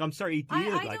 Like, I'm sorry, he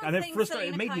did. And it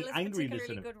frustrated. It made me angry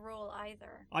listening. Good role either.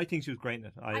 I think she was great in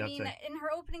it. I mean, in her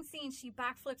opening scene, she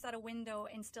backflips out a window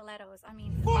in stilettos. I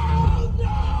mean,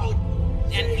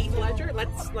 and Heath Ledger.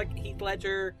 Heath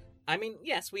Ledger. I mean,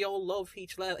 yes, we all love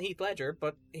Heath Ledger,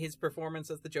 but his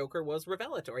performance as the Joker was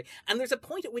revelatory. And there's a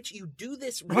point at which you do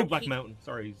this... Black Mountain,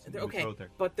 sorry. Okay,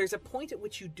 but there's a point at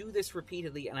which you do this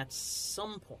repeatedly, and at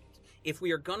some point, if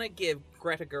we are gonna give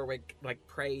Greta Gerwig like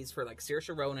praise for like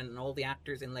Saoirse Ronan and all the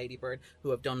actors in Lady Bird who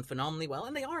have done phenomenally well,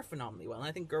 and they are phenomenally well, and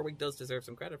I think Gerwig does deserve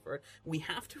some credit for it, we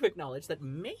have to acknowledge that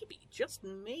maybe, just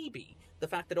maybe, the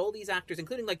fact that all these actors,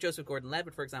 including like Joseph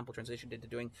Gordon-Levitt, for example, transitioned into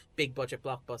doing big budget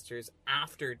blockbusters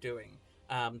after doing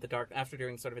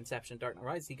sort of Inception, Dark Knight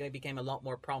Rises, he became a lot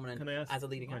more prominent as a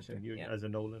leading actor. As a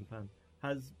Nolan fan,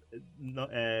 has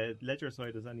Ledger's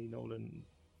side has any Nolan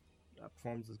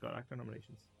performances got actor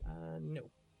nominations? No.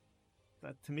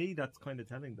 To me, that's kind of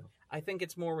telling, though. I think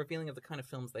it's more revealing of the kind of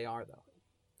films they are, though.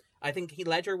 I think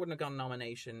Ledger wouldn't have gotten a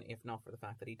nomination if not for the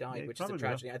fact that he died, which is a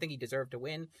tragedy. I think he deserved to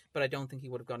win, but I don't think he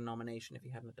would have gotten a nomination if he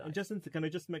hadn't died. Can I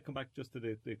just come back just to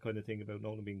the kind of thing about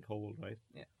Nolan being cold, right?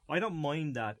 Yeah. I don't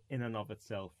mind that in and of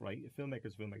itself, right? A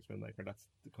filmmaker's filmmaker. That's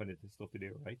the kind of stuff they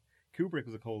do, right? Kubrick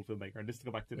was a cold filmmaker, and just to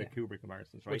go back to the Kubrick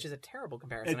comparisons, right? Which is a terrible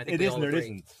comparison. I think it isn't or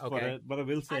isn't. Okay. But I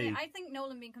will say... I think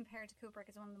Nolan being compared to Kubrick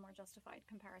is one of the more justified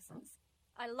comparisons.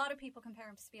 A lot of people compare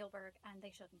him to Spielberg, and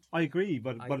they shouldn't. I agree,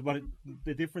 but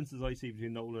the differences I see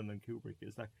between Nolan and Kubrick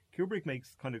is that Kubrick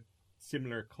makes kind of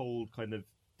similar, cold, kind of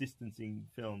distancing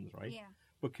films, right? Yeah.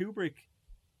 But Kubrick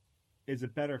is a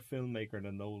better filmmaker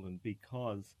than Nolan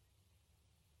because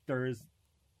there's,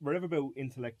 whatever about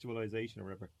intellectualization or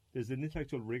whatever, there's an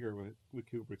intellectual rigor with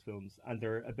Kubrick's films, and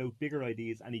they're about bigger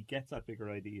ideas, and he gets at bigger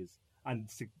ideas, and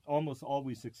almost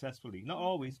always successfully. Not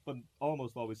always, but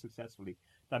almost always successfully.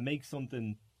 That makes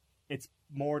something, it's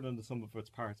more than the sum of its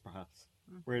parts, perhaps.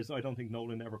 Whereas I don't think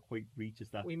Nolan ever quite reaches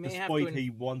that. We may have to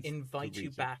invite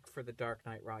you back for The Dark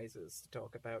Knight Rises to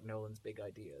talk about Nolan's big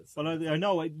ideas. Well, I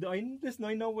know. Listen,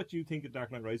 I know what you think of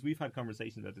Dark Knight Rises. We've had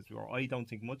conversations about this before. I don't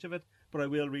think much of it, but I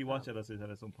will rewatch it, as I said,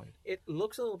 at some point. It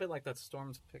looks a little bit like that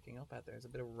storm's picking up out there. There's a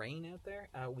bit of rain out there.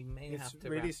 We may have to... It's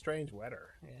really strange weather.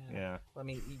 Yeah. Well, I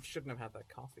mean, you shouldn't have had that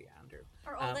coffee, Andrew.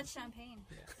 Or all that champagne.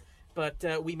 Yeah.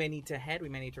 But we may need to head. We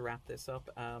may need to wrap this up.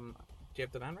 Do you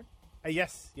have the van, right?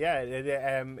 Yes, yeah.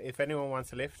 If anyone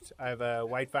wants a lift, I have a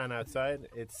white van outside.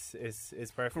 It's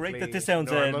perfectly great that this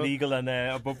sounds legal and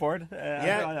above board.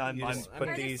 You just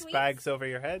put these bags over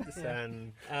your heads,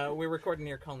 and we're recording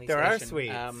near Colney there Station.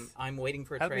 There are suites. I'm waiting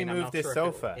for a Help train. me move I'm not this sure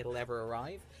sofa. If it'll ever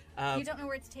arrive. You don't know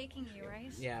where it's taking you,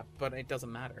 right? Yeah, but it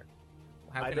doesn't matter.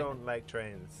 I don't like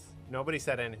trains. Nobody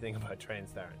said anything about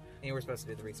trains, Darren. And you were supposed to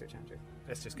do the research, Andrew.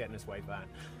 Let's just get in this white van.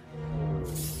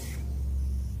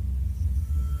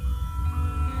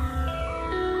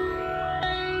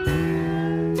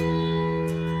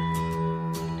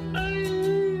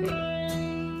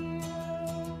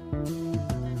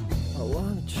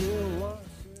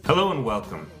 Hello and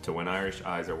welcome to When Irish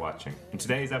Eyes Are Watching. In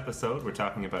today's episode, we're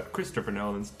talking about Christopher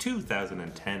Nolan's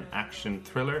 2010 action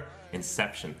thriller,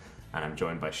 Inception. And I'm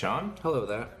joined by Sean. Hello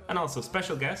there. And also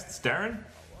special guests, Darren.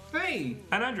 Hey.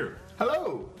 And Andrew.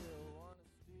 Hello.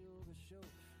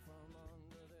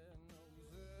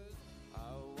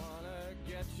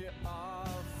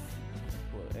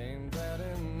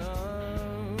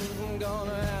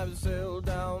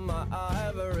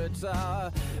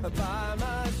 Buy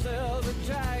myself a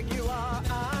Jaguar.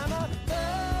 I'm a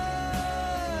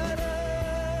burden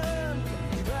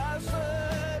past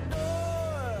the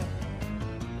door.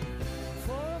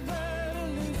 For better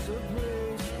lease a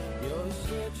place you're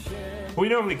searching. We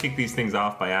normally kick these things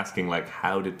off by asking, like,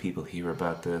 how did people hear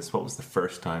about this? What was the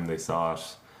first time they saw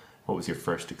it? What was your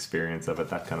first experience of it?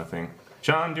 That kind of thing.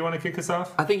 Sean, do you want to kick us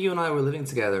off? I think you and I were living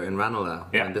together in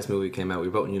Ranelagh when this movie came out. We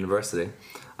were both in university.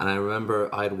 And I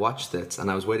remember I'd watched it, and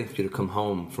I was waiting for you to come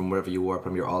home from wherever you were,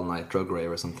 from your all-night drug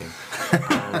rave or something.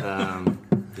 And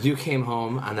you came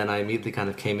home, and then I immediately kind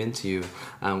of came into you,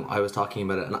 and I was talking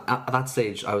about it. And at that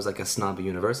stage, I was like a snobby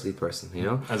university person, you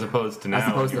know? As opposed to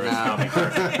now, you're a snobby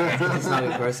person. A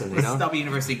snobby person, you know? A snobby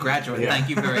university graduate, thank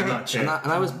you very much. And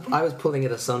I was pulling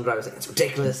it asunder. I was saying, it's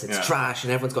ridiculous, it's trash,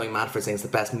 and everyone's going mad for it, saying it's the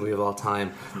best movie of all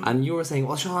time. And you were saying,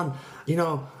 well, Sean, you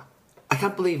know... I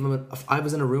can't believe I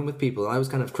was in a room with people and I was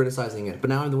kind of criticizing it, but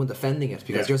now I'm the one defending it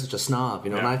because you're such a snob,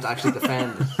 you know, and I have to actually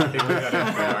defend. I think we got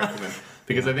into an argument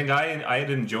because I think I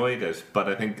had enjoyed it, but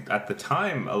I think at the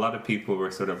time a lot of people were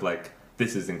sort of like,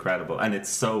 "This is incredible," and it's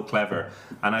so clever.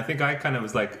 And I think I kind of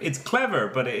was like, "It's clever,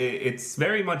 but it's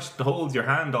very much holds your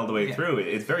hand all the way through.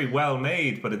 It's very well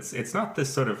made, but it's not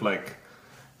this sort of like."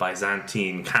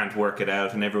 Byzantine can't work it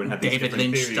out, and everyone had these David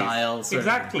different Lynch theories. styles.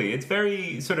 Exactly, it's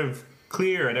very sort of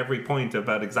clear at every point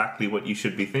about exactly what you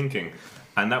should be thinking,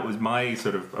 and that was my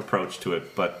sort of approach to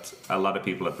it. But a lot of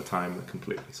people at the time were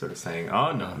completely sort of saying,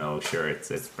 "Oh no, sure,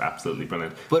 it's absolutely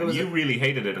brilliant." But you really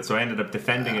hated it, and so I ended up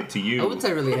defending it to you. I wouldn't say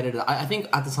I really hated it. I think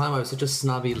at the time I was such a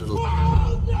snobby little.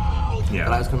 That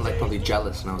I was kind of like probably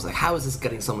jealous, and I was like, "How is this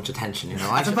getting so much attention?" You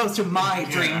know, as opposed to my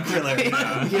dream thriller.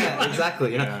 Yeah,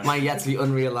 exactly. You know, my yet to be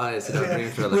unrealized dream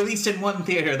thriller, released in one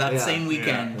theater that same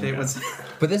weekend. It was.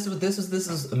 But this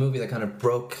was a movie that kind of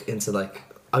broke into like.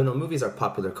 I know movies are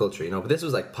popular culture, you know, but this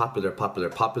was like popular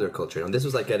culture. You know, this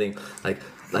was like getting like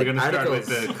like, we're going to start articles.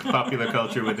 with the popular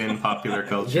culture within popular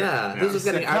culture. Yeah, this was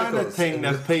getting the kind articles. of thing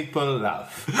that people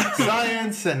love.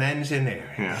 Science and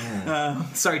engineering.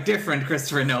 Sorry, different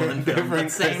Christopher Nolan film,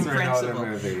 but same principle.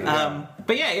 Movie,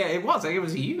 But it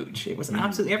was huge. It was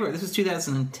absolutely everywhere. This was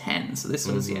 2010, so this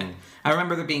was I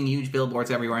remember there being huge billboards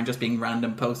everywhere and just being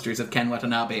random posters of Ken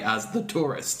Watanabe as the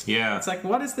tourist. Yeah, it's like,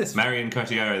 what is this? Marion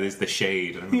Cotillard is the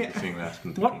Shade. I remember seeing that.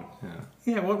 And thinking,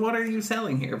 what are you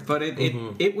selling here? But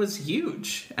it was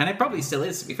huge, and it probably still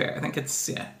is. To be fair, I think it's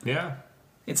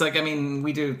It's like, I mean,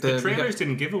 we do the trailers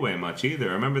didn't give away much either.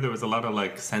 I remember there was a lot of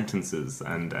like sentences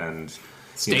and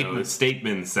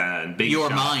statements and big your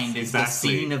shots. mind is the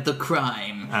scene of the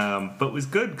crime. But it was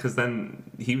good because then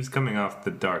he was coming off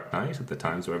The Dark Knight at the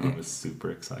time, so everyone was super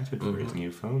excited for his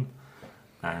new film.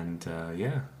 And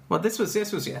well, this was one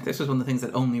of the things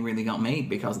that only really got made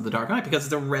because of The Dark Knight, because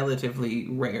it's a relatively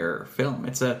rare film.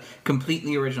 It's a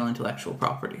completely original intellectual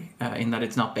property in that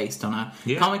it's not based on a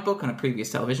comic book, on a previous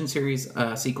television series,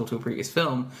 a sequel to a previous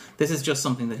film. This is just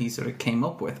something that he sort of came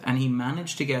up with, and he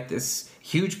managed to get this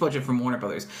huge budget from Warner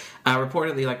Brothers,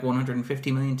 reportedly like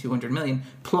 150 million, 200 million,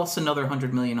 plus another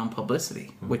 100 million on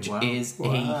publicity, which is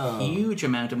a huge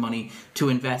amount of money to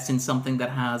invest in something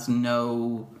that has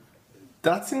no...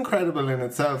 That's incredible in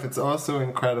itself. It's also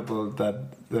incredible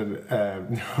that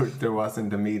there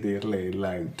wasn't immediately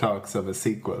like talks of a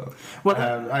sequel.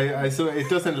 Well, I so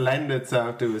it doesn't lend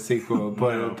itself to a sequel,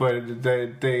 but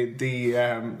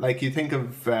the like you think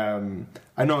of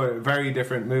I know very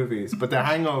different movies, but The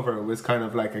Hangover was kind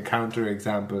of like a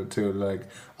counterexample to like,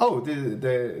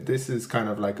 this is kind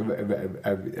of like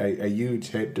a huge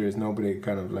hit. There's nobody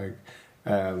kind of like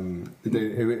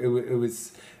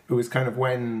it was kind of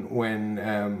when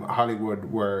Hollywood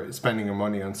were spending their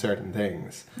money on certain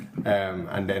things,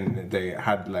 and then they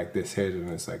had like this hit, and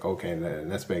it's like, okay,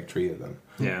 let's make 3 of them.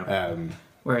 Yeah.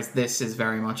 Whereas this is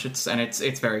very much it's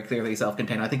very clearly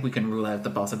self-contained. I think we can rule out the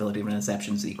possibility of an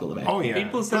Inception sequel about it. Oh yeah.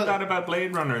 People said that about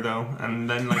Blade Runner though, and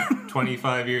then like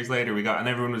 25 years later and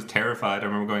everyone was terrified. I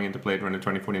remember going into Blade Runner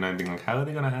 2049 being like, how are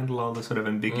they going to handle all the sort of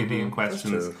ambiguity and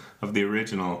questions of the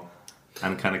original?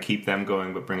 And kind of keep them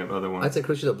going, but bring up other ones. I'd say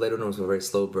crucially that Blade Runner was a very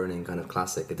slow-burning kind of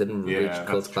classic. It didn't reach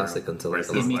cult classic until like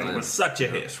it was such a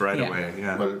hit right away.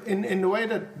 Yeah. Well, in the way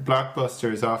that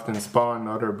blockbusters often spawn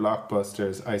other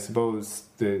blockbusters, I suppose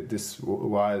this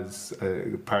was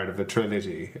part of a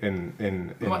trilogy.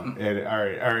 Or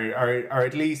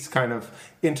at least kind of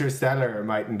Interstellar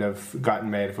mightn't have gotten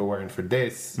made if it weren't for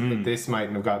this. But this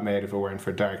mightn't have got made if it weren't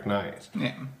for Dark Knight.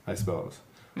 Yeah, I suppose.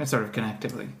 Sort of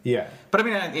connectively. Yeah. But I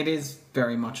mean, it is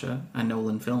very much a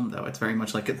Nolan film, though. It's very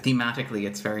much like, thematically,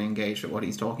 it's very engaged with what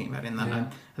he's talking about in that. Yeah.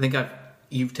 I think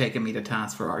you've taken me to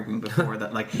task for arguing before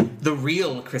that, like, the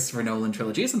real Christopher Nolan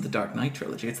trilogy isn't the Dark Knight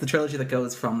trilogy. It's the trilogy that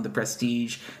goes from The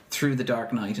Prestige through The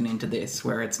Dark Knight and into this,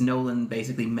 where it's Nolan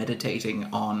basically meditating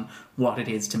on what it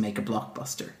is to make a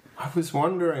blockbuster. I was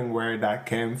wondering where that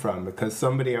came from, because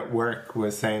somebody at work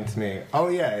was saying to me, oh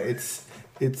yeah, it's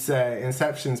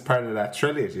Inception's part of that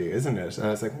trilogy, isn't it? And I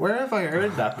was like, where have I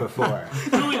heard that before?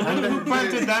 Who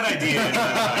planted that idea?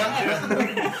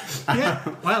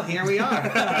 Yeah, well, here we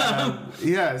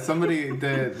are. Somebody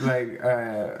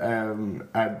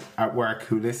at work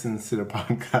who listens to the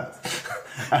podcast.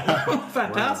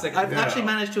 Fantastic. Wow. I've actually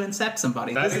managed to incept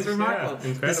somebody. This is remarkable.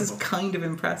 This is kind of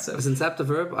impressive. Is incept a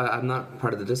verb? I'm not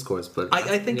part of the discourse, but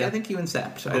I think you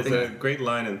incept. There's a great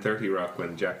line in 30 Rock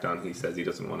when Jack Donaghy says he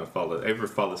doesn't want to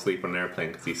fall asleep on an airplane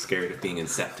because he's scared of being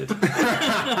incepted.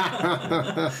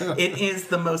 It is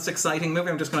the most exciting movie.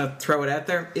 I'm just going to throw it out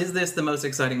there. Is this the most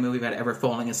exciting movie about ever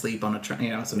falling asleep on a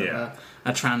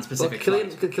a trans-Pacific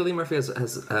flight? Cillian Murphy has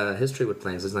history with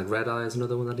planes. There's like Red Eye is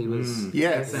another one that he was.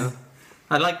 Yes.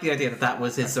 I like the idea that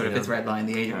was his his red line.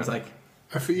 The agent was like.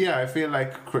 I feel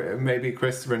like maybe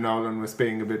Christopher Nolan was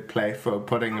being a bit playful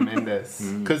putting him in this,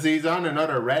 because he's on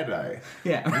another Red Eye.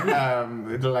 Yeah.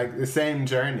 Like the same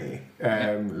journey,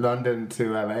 London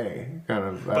to LA, kind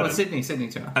of. But Sydney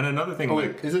too. And another thing,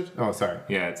 is it? Oh, sorry.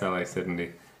 Yeah, it's LA,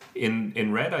 Sydney.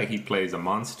 In Red Eye, he plays a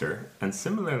monster, and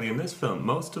similarly in this film,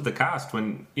 most of the cast,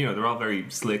 when they're all very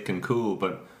slick and cool,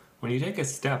 but when you take a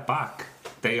step back,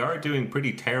 they are doing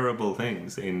pretty terrible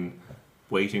things in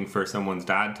waiting for someone's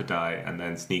dad to die and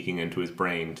then sneaking into his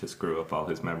brain to screw up all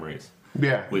his memories.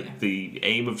 with the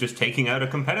aim of just taking out a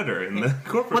competitor in the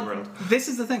corporate world. This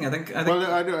is the thing. I think.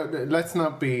 Well, let's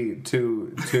not be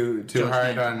too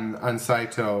hard on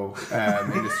Saito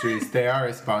Industries. They are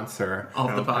a sponsor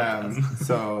of the podcast.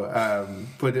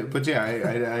 But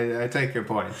yeah, I take your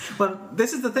point. Well,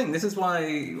 this is the thing. This is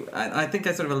why I think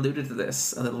I sort of alluded to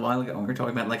this a little while ago when we were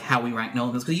talking about like how we rank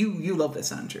Nolan, because you love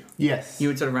this, Andrew. Yes. You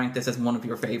would sort of rank this as one of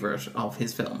your favorite of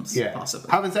his films,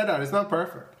 possibly. Having said that, it's not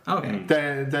perfect. Okay.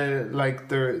 There's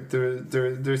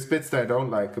bits that I don't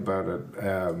like about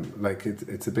it. Like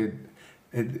it's a bit.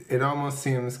 It almost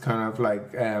seems kind of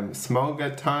like smug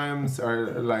at times, or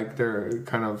like there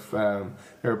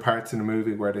are parts in the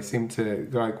movie where they seem to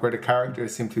where the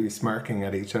characters seem to be smirking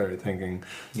at each other, thinking,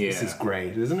 "This is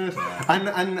great, isn't it?" Yeah. And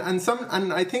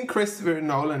I think Christopher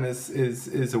Nolan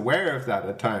is aware of that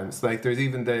at times. Like there's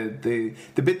even the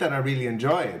bit that I really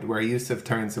enjoyed where Yusuf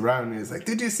turns around and he's like,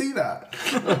 "Did you see that?"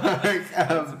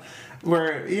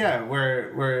 Where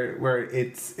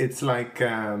it's like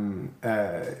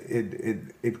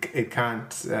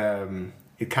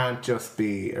it can't just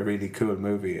be a really cool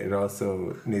movie. It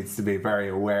also needs to be very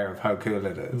aware of how cool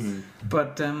it is.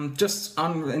 But just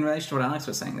in relation to what Alex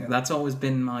was saying there, that's always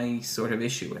been my sort of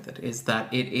issue with it, is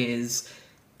that it is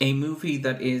a movie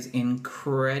that is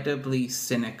incredibly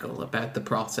cynical about the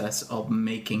process of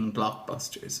making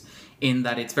blockbusters, in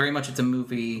that it's a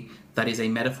movie that is a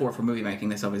metaphor for movie making.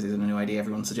 This obviously isn't a new idea,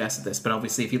 everyone suggested this, but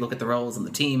obviously if you look at the roles in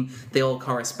the team, they all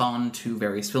correspond to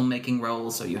various filmmaking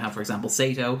roles. So you have, for example,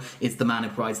 Saito is the man who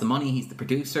provides the money, he's the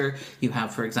producer. You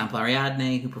have, for example,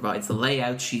 Ariadne, who provides the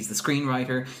layout, she's the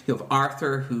screenwriter. You have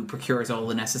Arthur, who procures all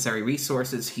the necessary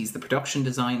resources, he's the production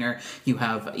designer. You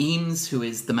have Eames, who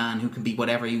is the man who can be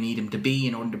whatever you need him to be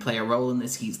in order to play a role in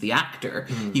this, he's the actor.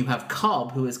 You have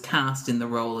Cobb, who is cast in the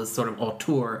role as sort of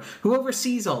auteur, who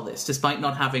oversees all this, despite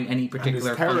not having any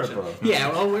particular function. Yeah,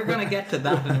 well, we're going to get to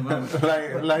that in a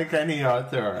moment. like any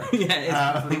author.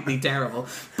 Yeah, it's completely terrible.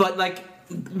 But like,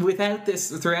 throughout this,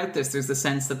 there's the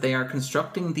sense that they are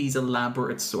constructing these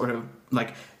elaborate sort of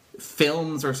like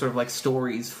films or sort of like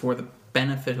stories for the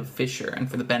benefit of Fisher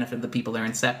and for the benefit of the people they're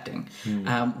incepting,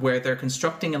 where they're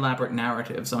constructing elaborate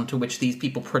narratives onto which these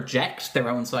people project their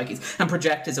own psyches. And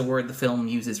project is a word the film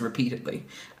uses repeatedly.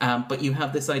 But you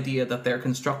have this idea that they're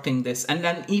constructing this, and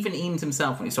then even Eames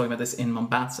himself, when he's talking about this in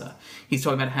Mombasa, he's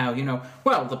talking about how,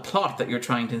 the plot that you're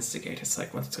trying to instigate, it's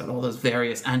like, well, it's got all those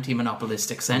various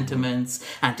anti-monopolistic sentiments,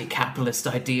 anti-capitalist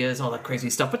ideas, all that crazy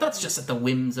stuff, but that's just at the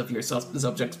whims of your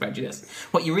subject's prejudice.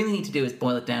 What you really need to do is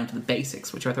boil it down to the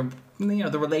basics, which are the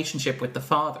relationship with the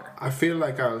father. I feel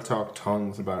like I'll talk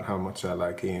tons about how much I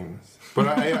like Eames, but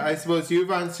I suppose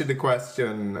you've answered the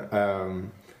question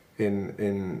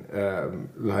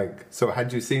so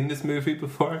had you seen this movie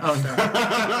before? Oh no.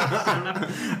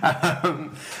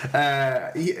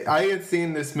 I had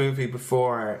seen this movie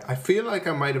before. I feel like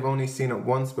I might have only seen it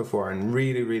once before and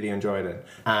really, really enjoyed it.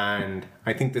 And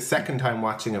I think the second time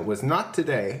watching it was not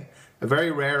today. A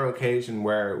very rare occasion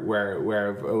where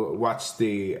I've watched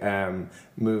the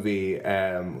movie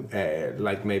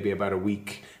like maybe about a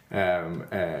week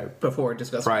before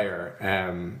discussing prior.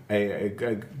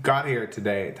 I got here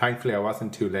today. Thankfully, I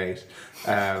wasn't too late.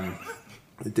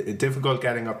 Difficult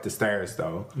getting up the stairs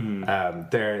though.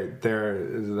 They're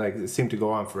like seem to go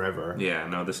on forever. Yeah,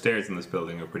 no, the stairs in this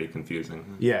building are pretty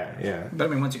confusing. Yeah. But I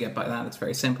mean, once you get by that, it's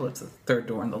very simple. It's the third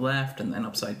door on the left, and then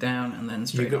upside down, and then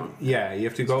straight on. Yeah, you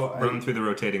have to go run through the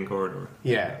rotating corridor.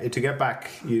 Yeah, to get back,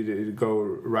 you go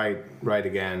right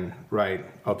again, right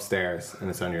upstairs, and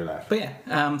it's on your left. But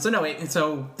yeah, so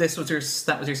that was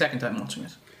your second time watching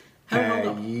it. How it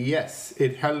held up? Yes,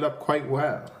 it held up quite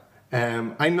well.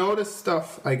 I noticed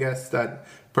stuff, I guess, that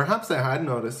perhaps I had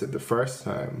noticed it the first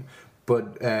time,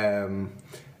 but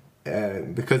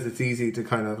because it's easy to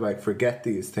kind of like forget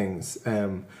these things.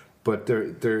 But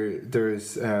there's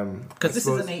because this is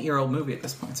an 8-year-old movie at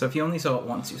this point. So if you only saw it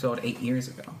once, you saw it 8 years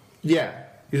ago. Yeah.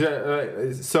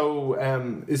 So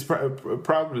it's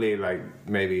probably like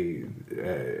maybe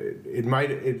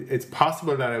it's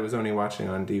possible that I was only watching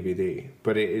on DVD,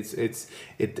 but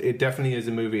it definitely is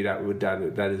a movie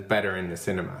that is better in the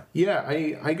cinema. Yeah,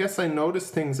 I guess I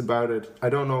noticed things about it. I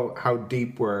don't know how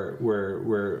deep we're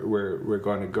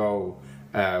going to go,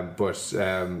 but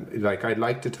like I'd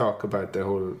like to talk about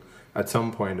at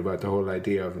some point about the whole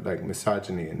idea of like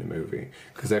misogyny in the movie,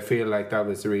 because I feel like that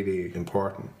was really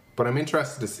important. But I'm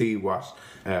interested to see what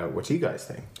you guys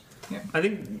think. Yeah. I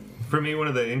think for me, one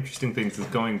of the interesting things is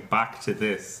going back to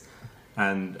this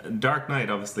And Dark Knight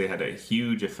obviously had a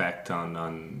huge effect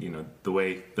on you know, the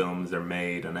way films are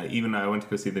made. And I went to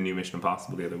go see the new Mission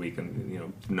Impossible the other week, and you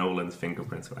know, Nolan's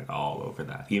fingerprints are like all over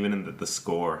that. Even in the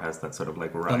score has that sort of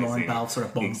like rising, the Lauren Bell sort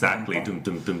of boom, exactly, boom,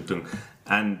 boom. dum dum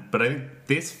dum. But I think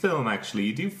this film, actually,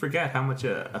 you do forget how much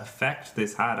effect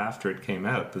this had after it came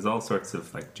out. There's all sorts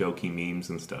of like jokey memes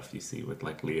and stuff you see with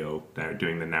like Leo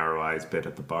doing the narrow eyes bit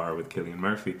at the bar with Cillian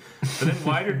Murphy. But then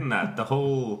wider than that,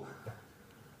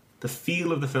 the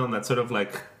feel of the film, that sort of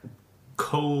like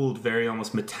cold, very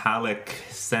almost metallic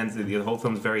sense, the whole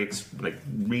film's very like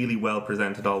really well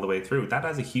presented all the way through. That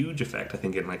has a huge effect, I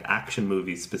think, in like action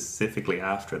movies specifically.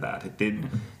 After that, it did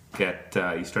get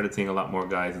you started seeing a lot more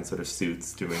guys in sort of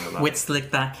suits doing a lot with slick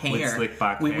back hair.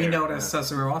 We noticed as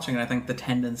we were watching it, I think, the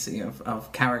tendency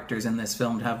of characters in this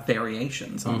film to have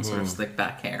variations on sort of slick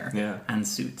back hair and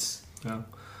suits. Yeah.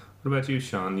 What about you,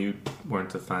 Sean? You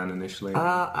weren't a fan initially.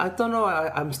 I don't know.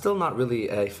 I'm still not really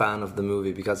a fan of the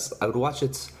movie, because I would watch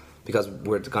it because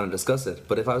we're going to discuss it.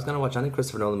 But if I was going to watch any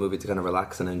Christopher Nolan movie to kind of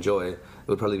relax and enjoy, it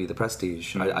would probably be The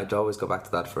Prestige. I'd always go back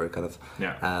to that for kind of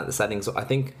the setting. So I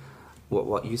think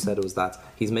what you said was that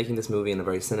he's making this movie in a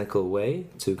very cynical way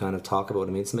to kind of talk about what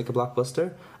it means to make a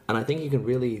blockbuster. And I think you can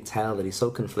really tell that he's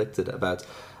so conflicted about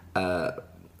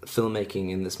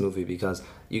filmmaking in this movie, because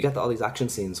you get all these action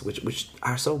scenes which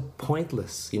are so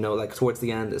pointless, you know, like towards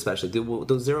the end especially.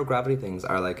 Those zero gravity things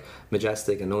are like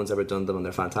majestic and no one's ever done them and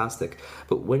they're fantastic,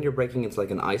 but when you're breaking into like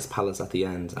an ice palace at the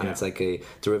end and it's like a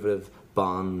derivative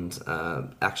Bond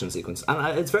action sequence,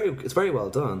 and it's very well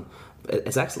done,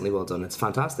 it's excellently well done, it's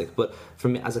fantastic, but for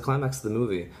me, as a climax of the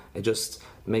movie, it just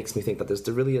makes me think that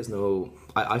there really is no,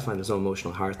 I find there's no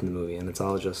emotional heart in the movie, and it's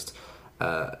all just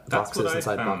boxes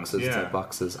inside boxes inside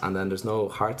boxes, and then there's no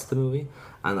heart to the movie,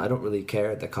 and I don't really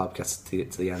care that Cobb gets to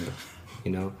the end,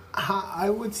 you know. I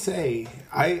would say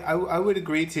I would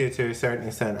agree to you to a certain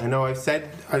extent. I know I've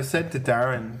said to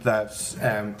Darren that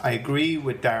I agree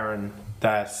with Darren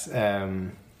that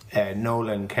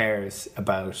Nolan cares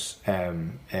about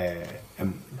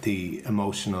the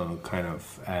emotional kind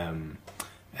of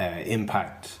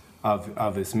impact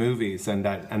of his movies, and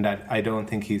that I don't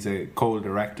think he's a cold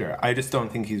director. I just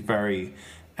don't think he's very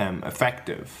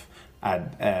effective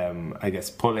at I guess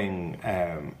pulling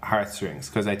heartstrings,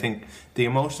 because I think the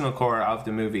emotional core of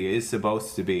the movie is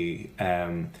supposed to be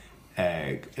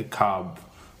Cobb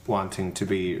wanting to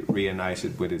be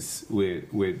reunited with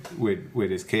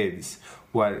his kids.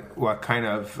 What kind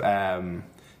of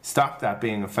stopped that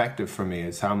being effective for me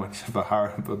is how much of a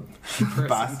horrible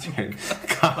bastard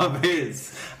Cobb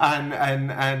is, and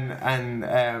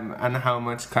how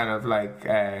much kind of like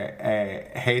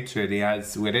hatred he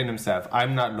has within himself.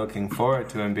 I'm not looking forward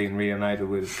to him being reunited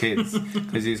with his kids,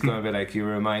 because he's going to be like, you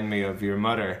remind me of your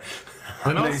mother.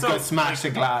 And also, he's going to smash a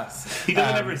glass. He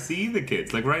doesn't ever see the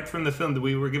kids. Like, right from the film,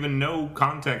 we were given no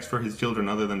context for his children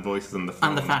other than voices on the phone.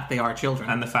 And the fact they are children.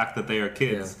 And the fact that they are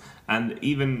kids. Yeah. And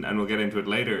we'll get into it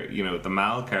later, you know, the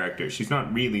Mal character, she's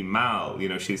not really Mal, you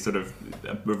know, she's sort of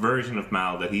a version of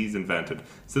Mal that he's invented.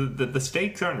 So the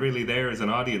stakes aren't really there as an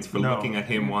audience for looking at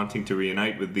him wanting to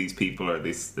reunite with these people, or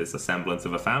this semblance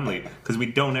of a family, because we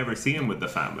don't ever see him with the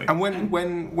family. And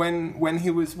when he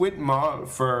was with Mal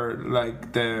for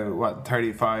like the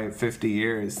 35, 50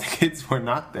 years, the kids were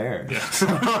not there. Yeah.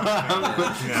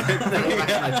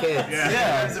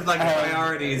 In terms of like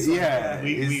priorities. Yeah.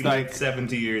 We like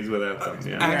 70 years without them.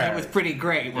 Yeah. And it was pretty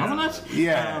great, wasn't it?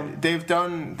 Yeah. They've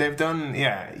done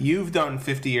you've done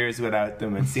 50 years without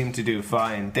them and seem to do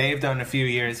fine. They've done a few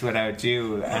years without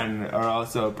you and are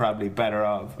also probably better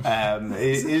off.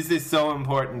 Is this so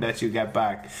important that you get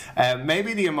back?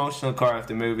 Maybe the emotional core of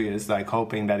the movie is like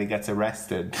hoping that he gets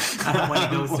arrested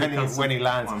when he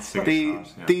lands.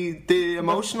 The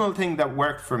emotional thing that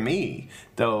worked for me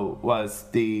though was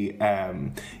the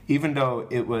even though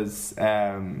it was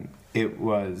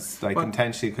like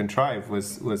intentionally contrived,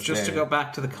 was just to go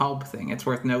back to the Cobb thing. It's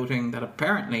worth noting that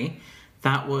apparently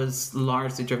that was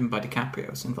largely driven by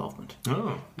DiCaprio's involvement.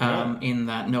 In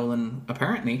that Nolan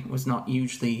apparently was not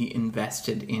hugely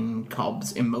invested in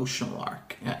Cobb's emotional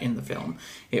arc in the film.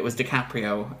 It was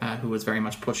DiCaprio who was very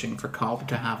much pushing for Cobb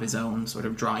to have his own sort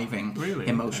of driving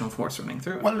emotional force running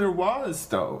through it. Well, there was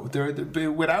though.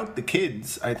 Without the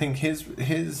kids, I think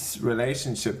his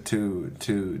relationship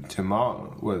to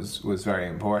Mal was very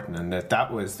important, and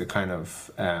that was the kind of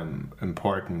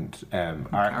important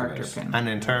arc of it. And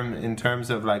in terms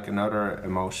of like another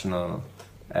emotional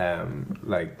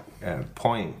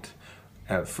point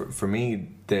for me,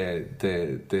 the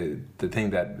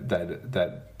thing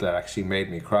that actually made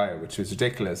me cry, which was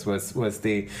ridiculous, was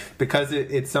because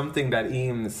it's something that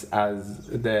Eames, as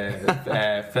the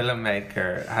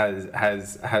filmmaker,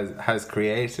 has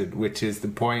created, which is the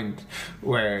point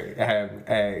where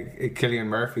Cillian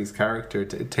Murphy's character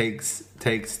takes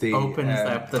the opens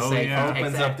up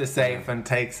the safe and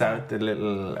takes out the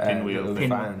little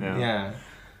fan. Yeah.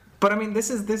 But I mean, this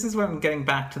is where I'm getting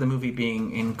back to the movie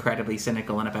being incredibly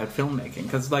cynical and about filmmaking,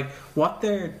 because like what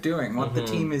they're doing, what the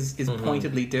team is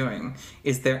pointedly doing,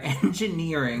 is they're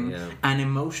engineering an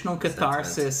emotional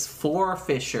catharsis for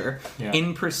Fisher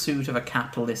in pursuit of a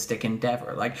capitalistic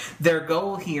endeavor. Like their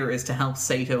goal here is to help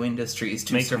Sato Industries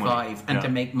to survive and to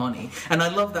make money. And I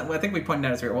love that. I think we pointed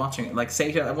out as we were watching it, like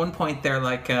Sato at one point they're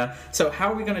like, so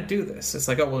how are we going to do this? It's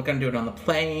like, oh, we're going to do it on the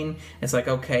plane. It's like,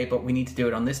 okay, but we need to do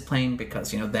it on this plane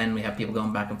because then we have people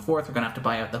going back and forth. We're going to have to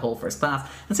buy out the whole first class.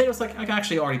 And Sato's like, I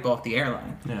actually already bought the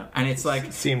airline. Yeah. And it's like...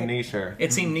 It seemed neater.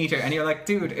 It seemed neater. And you're like,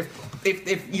 dude,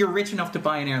 if you're rich enough to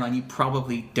buy an airline, you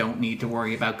probably don't need to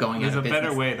worry about going out of business. There's a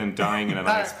better way than dying in an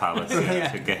ice palace.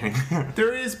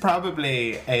 There is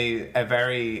probably a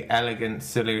very elegant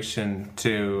solution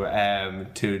to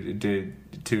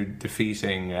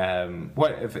defeating Fisher.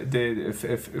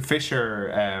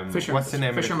 What's the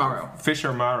name? Fisher Morrow.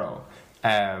 Fisher Morrow.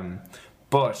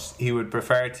 But he would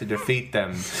prefer to defeat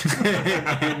them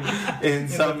in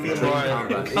some more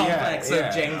complex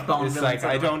of James Bond. It's like,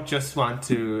 I don't just want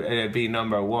to be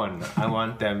number one. I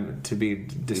want them to be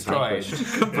destroyed,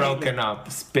 broken up,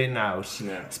 spun out.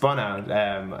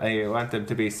 I want them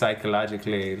to be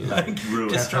psychologically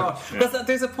destroyed. Because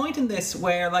there's a point in this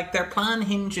where like their plan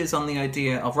hinges on the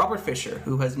idea of Robert Fisher,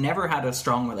 who has never had a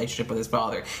strong relationship with his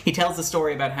father. He tells the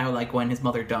story about how like when his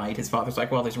mother died, his father's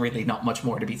like, well, there's really not much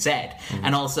more to be said.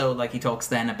 And also, like, he talks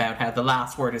then about how the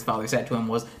last word his father said to him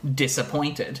was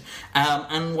disappointed.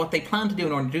 And what they plan to do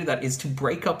in order to do that is to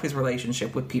break up his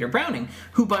relationship with Peter Browning,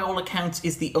 who, by all accounts,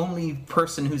 is the only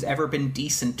person who's ever been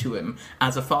decent to him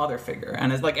as a father figure.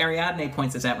 And as, like, Ariadne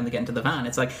points this out when they get into the van,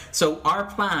 it's like, so our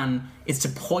plan is to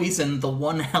poison the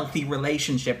one healthy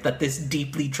relationship that this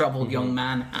deeply troubled young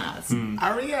man has.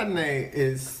 Ariadne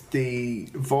is the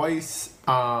voice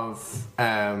of...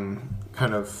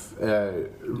 kind of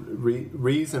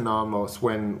reason almost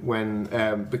when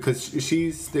because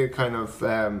she's the kind of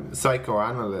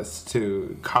psychoanalyst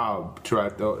to Cobb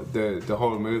throughout the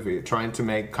whole movie, trying to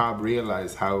make Cobb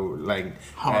realize how like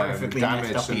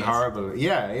damaged and horrible.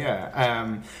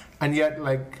 And yet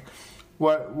like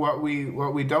what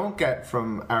we don't get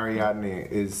from Ariadne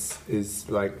is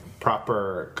like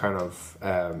proper kind of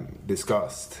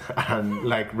disgust and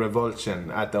like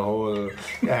revulsion at the whole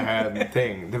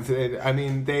thing. I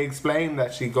mean, they explain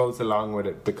that she goes along with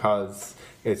it because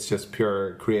it's just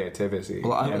pure creativity.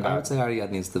 Well, I would say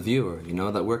Ariadne is the viewer,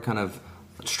 that we're kind of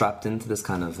strapped into this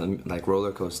kind of like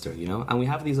roller coaster, and we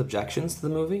have these objections to the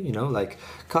movie, like,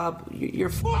 Cobb,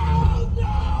 you're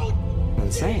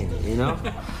insane,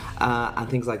 and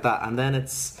things like that, and then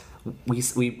it's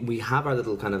we have our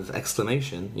little kind of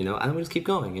exclamation, and we just keep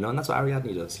going, and that's what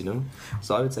Ariadne does,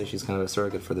 So I would say she's kind of a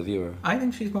surrogate for the viewer. I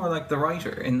think she's more like the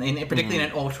writer, particularly in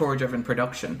an auteur-driven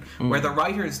production, where the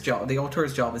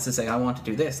auteur's job is to say, I want to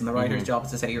do this, and the writer's job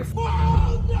is to say, you're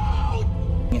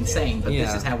insane, but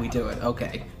this is how we do it.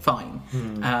 Okay, fine.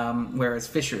 Whereas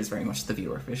Fisher is very much the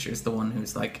viewer. Fisher is the one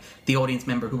who's like the audience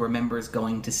member who remembers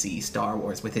going to see Star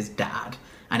Wars with his dad.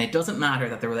 And it doesn't matter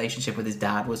that the relationship with his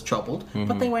dad was troubled,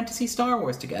 but they went to see Star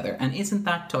Wars together. And isn't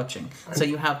that touching? So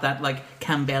you have that, like,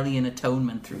 Campbellian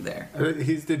atonement through there.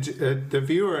 He's the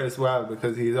viewer as well,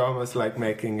 because he's almost like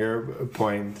making your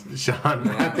point, Sean,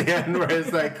 at the end, where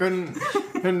it's like, couldn't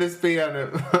this be on a...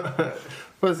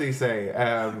 What does he say?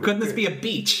 Couldn't this be a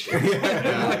beach?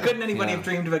 Couldn't anybody have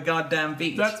dreamed of a goddamn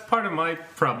beach? That's part of my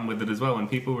problem with it as well. When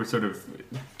people were sort of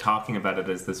talking about it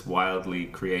as this wildly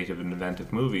creative and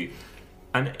inventive movie...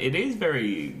 And it is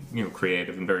very,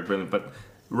 creative and very brilliant. But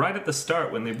right at the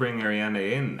start, when they bring Ariadne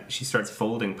in, she starts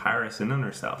folding Paris in on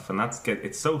herself, and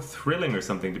it's so thrilling or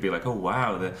something to be like, oh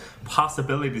wow, the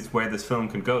possibilities where this film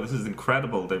can go. This is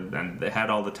incredible. And they had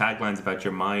all the taglines about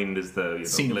your mind is the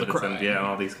scene of the crime, and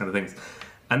all these kind of things.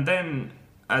 And then,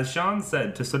 as Sean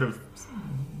said, to sort of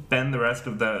bend the rest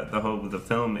of the whole of the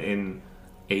film in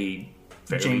a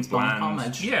fairly James bland Bond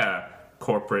homage.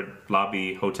 Corporate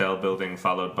lobby hotel building,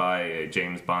 followed by a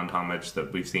James Bond homage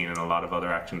that we've seen in a lot of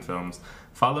other action films,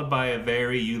 followed by a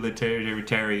very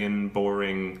utilitarian,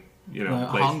 boring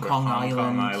place Hong Kong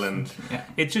Island. Yeah.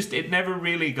 It never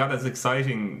really got as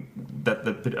exciting that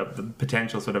the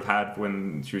potential sort of had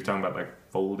when she was talking about like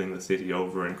folding the city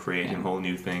over and creating whole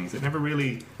new things. It never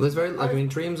really. Well, it's very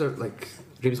dreams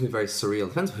can be very surreal.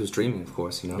 Depends on who's dreaming, of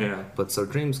course, Yeah. But so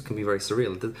dreams can be very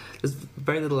surreal. There's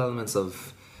very little elements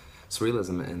of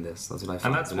surrealism in this. That's what I find.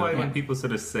 And that's why when people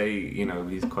sort of say,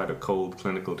 he's quite a cold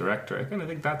clinical director, I kind of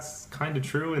think that's kind of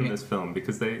true in this film,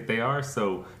 because they are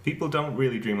so... People don't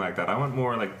really dream like that. I want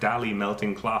more like Dali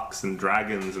melting clocks and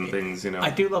dragons and things,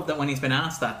 I do love that when he's been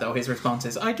asked that, though, his response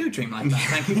is, I do dream like that.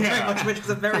 Thank you very much, which is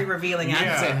a very revealing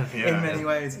answer in many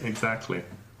ways. Exactly.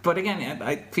 But again,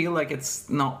 I feel like it's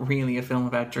not really a film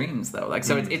about dreams, though. Like,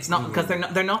 so it's not, because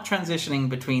they're not transitioning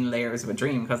between layers of a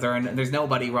dream, because there's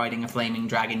nobody riding a flaming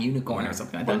dragon unicorn or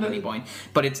something like that at any point.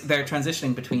 But they're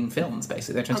transitioning between films,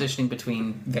 basically. They're transitioning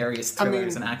between various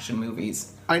thrillers and action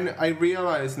movies. I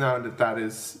realise now that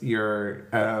is your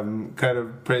kind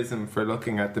of prism for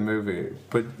looking at the movie,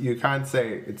 but you can't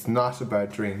say it's not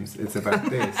about dreams. It's about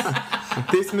this.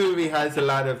 This movie has a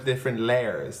lot of different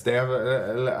layers. They have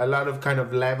a lot of kind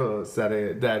of levels that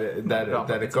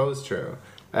it goes through.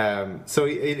 So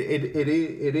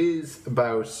it is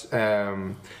about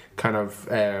kind of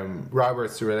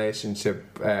Robert's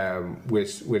relationship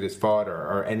with his father,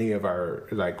 or any of our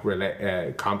like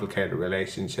complicated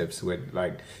relationships with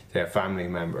like say a family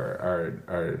member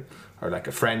or like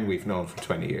a friend we've known for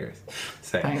 20 years.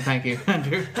 Thank you,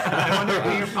 Andrew. I wonder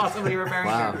who you're possibly referring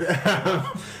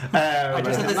to. I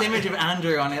just had this image of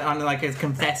Andrew on like his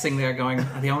confessing there, going,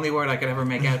 the only word I could ever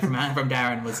make out from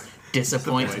Darren was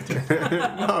disappointed.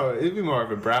 No, it'd be more of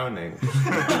a Browning.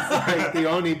 It's like the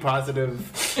only positive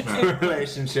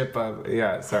relationship of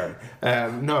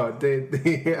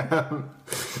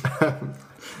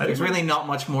there's really not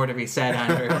much more to be said,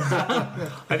 Andrew.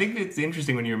 I think it's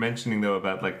interesting when you're mentioning though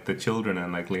about like the children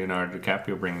and like Leonardo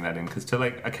DiCaprio bringing that in, because to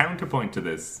like a counterpoint to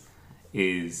this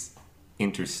is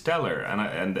Interstellar,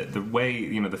 and the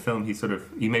way the film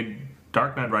he made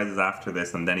Dark Knight Rises after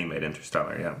this, and then he made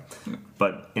Interstellar,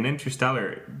 But in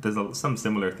Interstellar, there's some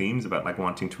similar themes about like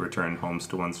wanting to return homes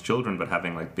to one's children, but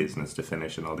having like business to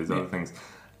finish and all these other things.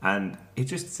 And it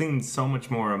just seems so much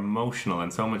more emotional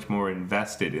and so much more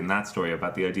invested in that story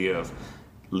about the idea of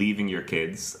leaving your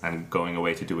kids and going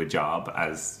away to do a job,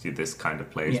 as this kind of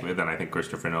plays with. And I think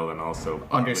Christopher Nolan also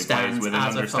understands plays with and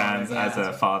understands as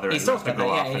a father and has to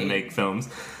go off and make films.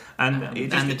 And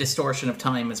the distortion of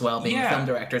time as well, being film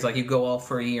directors. Like, you go off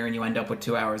for a year and you end up with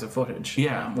 2 hours of footage.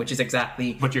 Which is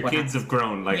exactly but your kids have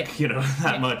grown,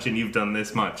 that much, and you've done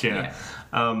this much. And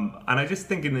I just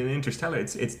think in Interstellar,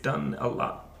 it's done a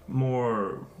lot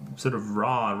more sort of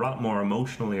raw, a lot more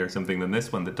emotionally or something than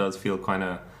this one that does feel kind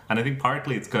of... And I think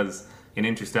partly it's because in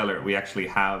Interstellar, we actually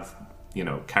have...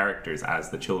 characters as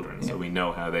the children, so we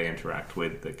know how they interact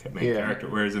with the main character.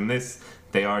 Whereas in this,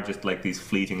 they are just like these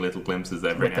fleeting little glimpses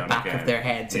every now and again. With the back of their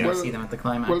heads, and you see them at the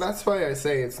climax. Well, that's why I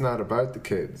say it's not about the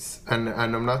kids, and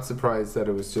I'm not surprised that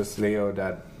it was just Leo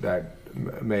that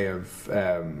may have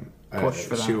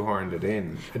shoehorned it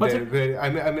in.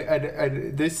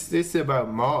 This is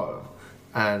about Maul.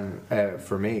 And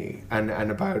for me, and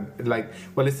about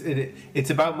it's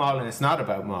about Maul, and it's not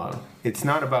about Maul. It's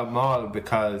not about Maul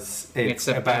because it's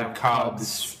about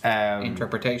Cobb's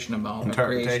interpretation of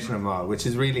Maul, which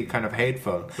is really kind of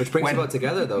hateful. Which brings it all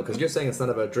together, though, because you're saying it's not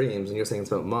about dreams, and you're saying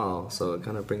it's about Maul, so it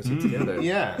kind of brings it together.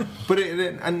 Yeah, but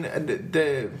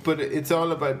it's all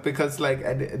about, because like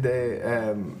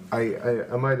I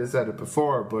might have said it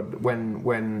before, but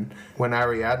when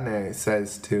Ariadne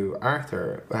says to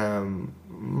Arthur,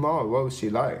 Maul, what was she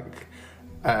like?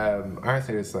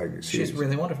 Arthur is like... She's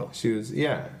really wonderful. She was,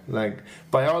 like,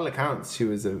 by all accounts, she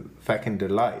was a fucking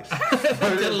delight.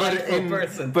 Delightful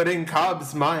person. But in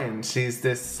Cobb's mind, she's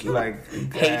this, like...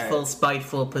 hateful,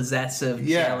 spiteful, possessive,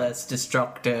 jealous,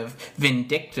 destructive,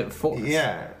 vindictive force.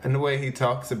 Yeah, and the way he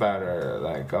talks about her,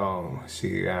 like,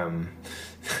 she...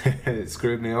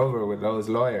 screwed me over with those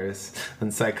lawyers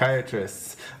and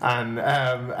psychiatrists, and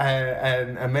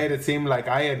made it seem like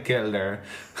I had killed her,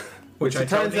 which it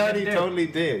turns out he totally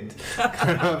did.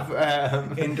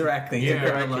 Indirectly.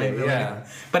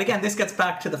 But again, this gets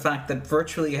back to the fact that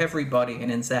virtually everybody in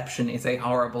Inception is a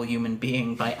horrible human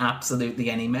being by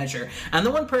absolutely any measure. And the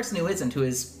one person who isn't, who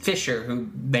is Fisher, who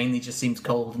mainly just seems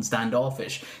cold and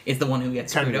standoffish, is the one who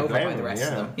gets screwed over by the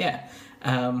rest of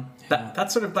them.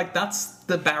 That's sort of like, that's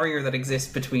the barrier that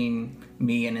exists between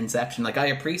me and Inception. Like, I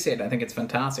appreciate it. I think it's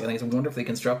fantastic. I think it's wonderfully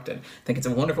constructed. I think it's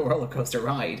a wonderful roller coaster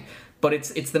ride. but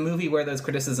it's the movie where those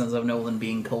criticisms of Nolan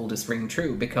being cold is ring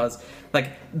true, because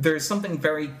like there's something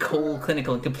very cold,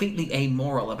 clinical, and completely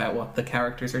amoral about what the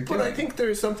characters are doing. But I think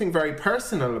there's something very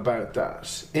personal about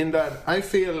that, in that I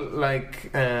feel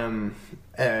like Nolan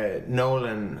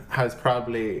has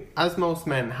probably, as most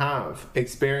men have,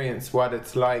 experienced what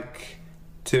it's like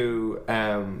to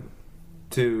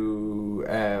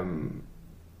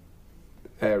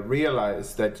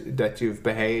realize that you've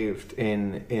behaved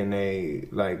in a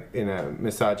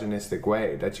misogynistic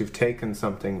way, that you've taken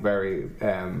something very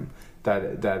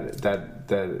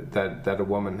that a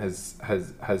woman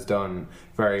has done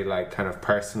very like kind of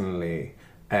personally,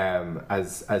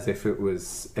 as if it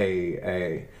was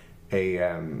a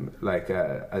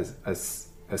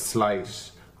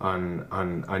slight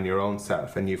on your own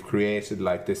self, and you've created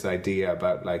like this idea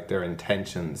about like their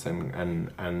intentions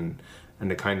and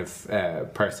the kind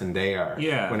of person they are,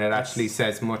 when it actually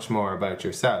says much more about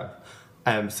yourself.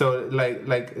 So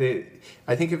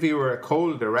I think if he were a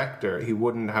cold director, he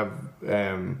wouldn't have.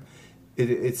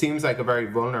 It seems like a very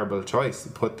vulnerable choice to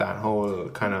put that whole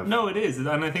kind of. No, it is,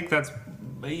 and I think that's.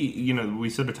 You know, we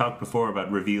sort of talked before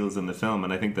about reveals in the film,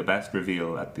 and I think the best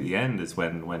reveal at the end is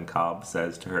when Cobb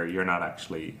says to her, "You're not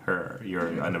actually her.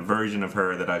 You're a version of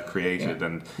her that I've created."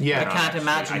 And I can't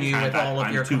imagine you with all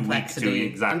of your complexity,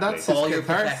 exactly, and that's all your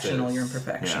perfection, all your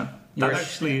imperfection. Yeah.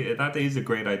 That is a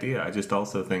great idea. I just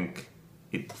also think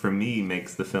it, for me,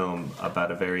 makes the film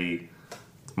about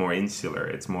it's more insular.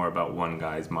 It's more about one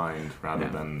guy's mind rather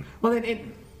than. Well,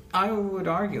 I would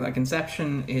argue, like,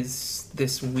 Inception is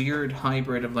this weird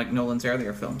hybrid of, like, Nolan's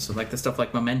earlier films. So, like, the stuff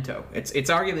like Memento. It's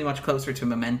arguably much closer to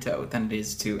Memento than it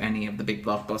is to any of the big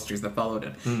blockbusters that followed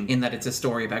it, in that it's a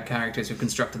story about characters who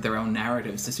constructed their own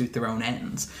narratives to suit their own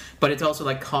ends. But it's also,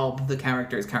 like, Cobb, the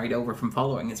character, is carried over from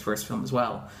following his first film as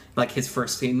well. Like,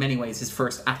 in many ways, his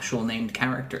first actual named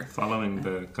character. Following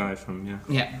the guy from,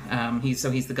 he's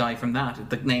the guy from that.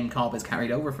 The name Cobb is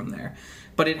carried over from there.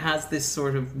 But it has this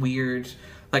sort of weird...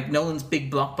 Like, Nolan's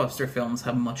big blockbuster films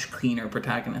have much cleaner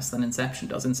protagonists than Inception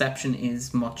does. Inception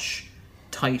is much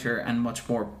tighter and much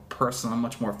more personal and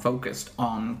much more focused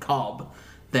on Cobb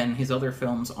than his other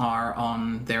films are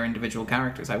on their individual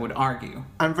characters, I would argue.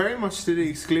 And very much to the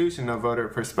exclusion of other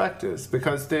perspectives,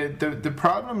 because the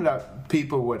problem that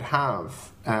people would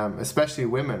have, especially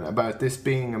women, about this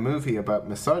being a movie about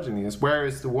misogyny is, where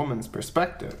is the woman's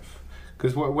perspective?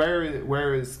 Because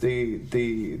where is the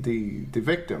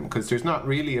victim? Because there's not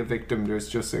really a victim. There's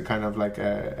just a kind of like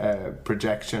a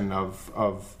projection of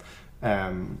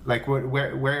like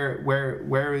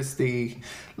where is the,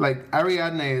 like,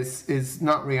 Ariadne is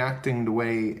not reacting the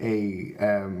way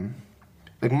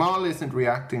like Moll isn't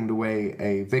reacting the way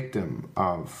a victim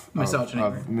of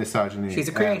misogyny she's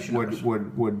a creation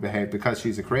would behave, because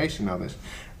she's a creation of it.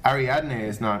 Ariadne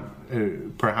is not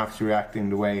perhaps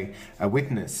reacting the way a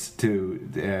witness to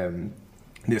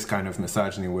this kind of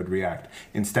misogyny would react.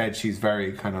 Instead, she's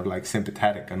very kind of like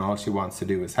sympathetic, and all she wants to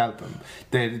do is help him.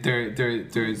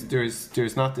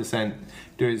 There's not the sense.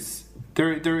 There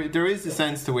is a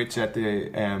sense to which at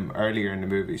the earlier in the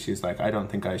movie she's like, I don't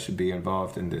think I should be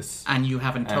involved in this. And you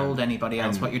haven't told anybody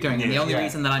else what you're doing. And the only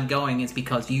reason that I'm going is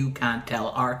because you can't tell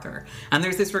Arthur. And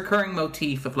there's this recurring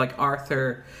motif of like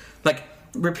Arthur, like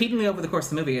repeatedly over the course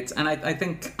of the movie. And I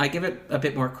think I give it a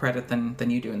bit more credit than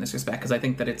you do in this respect, because I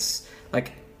think that it's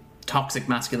like toxic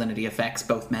masculinity affects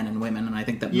both men and women, and I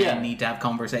think that men need to have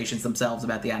conversations themselves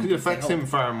about the animals. It affects him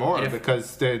far more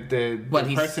because the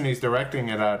person he's directing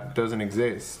it at doesn't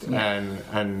exist,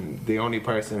 and the only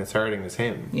person it's hurting is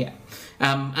him.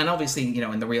 And obviously, you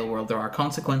know, in the real world there are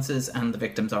consequences, and the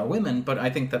victims are women, but I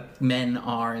think that men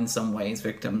are in some ways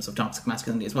victims of toxic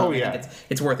masculinity as well. I think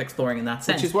it's worth exploring in that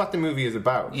sense, which is what the movie is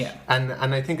about. And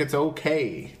I think it's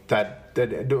okay that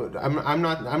I'm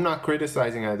not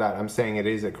criticizing that. I'm saying it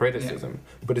is a criticism,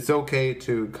 but it's okay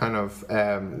to kind of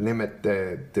limit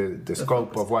the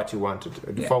scope of what you want to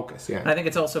focus. And I think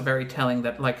it's also very telling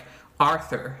that, like,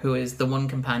 Arthur, who is the one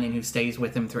companion who stays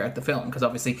with him throughout the film, because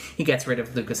obviously he gets rid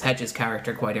of Lucas Hedges'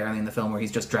 character quite early in the film, where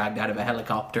he's just dragged out of a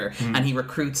helicopter, and he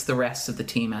recruits the rest of the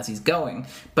team as he's going.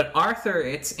 But Arthur,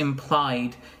 it's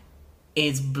implied,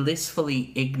 is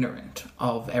blissfully ignorant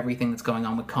of everything that's going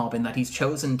on with Cobb, in that he's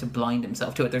chosen to blind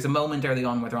himself to it. There's a moment early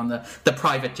on where they're on the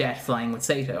private jet flying with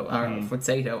Sato,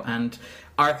 and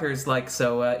Arthur's like,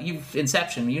 so you've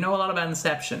Inception, you know a lot about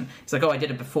Inception. He's like, oh, I did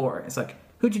it before. It's like,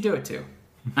 who'd you do it to?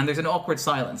 And there's an awkward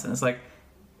silence, and it's like,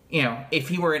 you know, if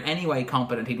he were in any way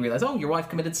competent, he'd realize, oh, your wife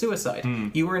committed suicide.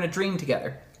 You were in a dream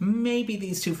together. Maybe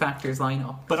these two factors line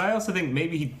up. But I also think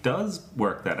maybe he does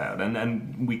work that out.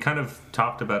 And we kind of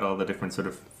talked about all the different sort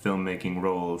of filmmaking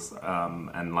roles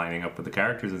and lining up with the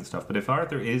characters and stuff. But if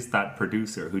Arthur is that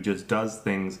producer who just does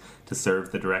things to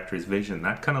serve the director's vision,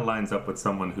 that kind of lines up with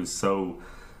someone who's so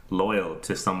loyal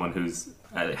to someone who's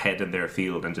ahead in their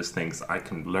field and just thinks, I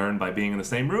can learn by being in the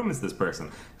same room as this person.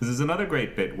 Because there's another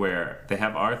great bit where they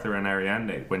have Arthur and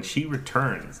Ariadne, when she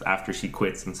returns after she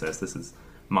quits and says, this is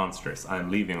monstrous, I'm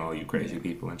leaving all you crazy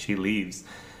people, and she leaves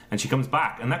and she comes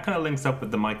back, and that kind of links up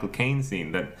with the Michael Caine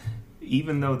scene, that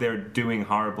even though they're doing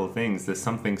horrible things, there's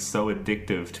something so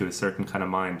addictive to a certain kind of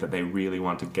mind that they really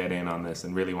want to get in on this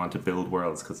and really want to build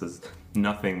worlds, because there's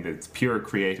nothing that's pure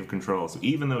creative control. So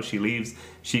even though she leaves,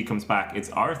 she comes back. It's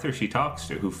Arthur she talks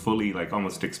to, who fully like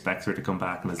almost expects her to come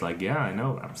back and is like, yeah, I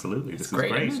know, absolutely, this is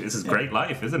great. This is great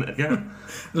life, isn't it? Yeah.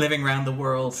 Living around the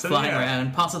world, flying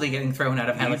around, possibly getting thrown out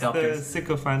of helicopters. He's the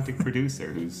sycophantic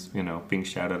producer who's, you know, being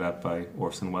shouted at by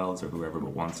Orson Welles or whoever, but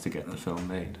wants to get the film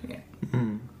made. Yeah.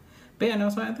 But yeah, no,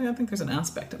 so I think there's an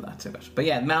aspect of that to it. But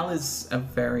yeah, Mal is a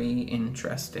very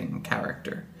interesting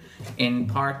character, in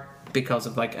part because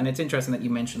of like, and it's interesting that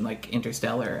you mentioned like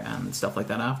Interstellar and stuff like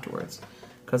that afterwards,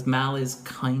 because Mal is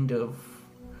kind of,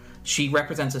 she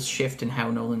represents a shift in how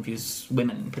Nolan views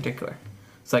women in particular.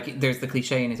 It's like there's the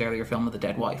cliche in his earlier film of the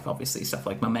dead wife, obviously, stuff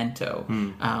like Memento,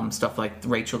 stuff like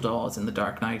Rachel Dawes in The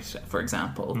Dark Knight, for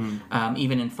example.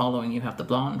 Even in Following, you have The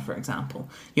Blonde, for example.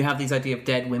 You have these idea of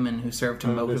dead women who serve to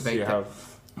motivate them.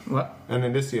 What? And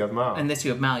in this you have Mal. In this you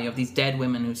have Mal. You have these dead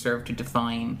women who serve to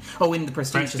define. Oh, in The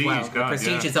Prestige as well. God, The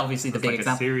Prestige is obviously the big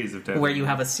example. Series of dead where women.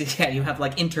 you have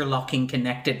like interlocking,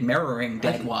 connected, mirroring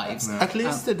dead wives. At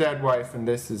least the dead wife in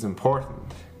this is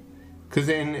important. Because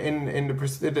in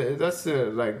the that's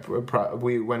like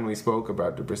when we spoke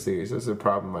about The Prestige, that's the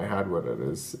problem I had with it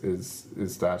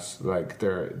is that like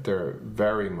they're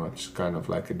very much kind of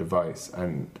like a device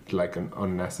and like an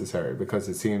unnecessary, because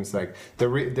it seems like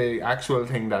the actual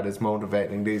thing that is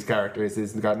motivating these characters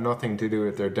is got nothing to do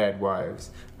with their dead wives,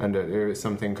 and there is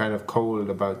something kind of cold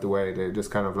about the way they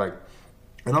just kind of like.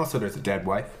 And also there's a dead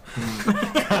wife.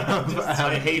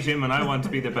 I hate him and I want to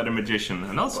be the better magician.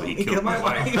 And also he killed my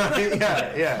wife.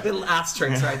 yeah. Little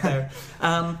asterisks right there.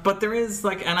 But there is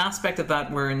like an aspect of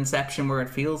that where Inception, where it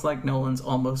feels like Nolan's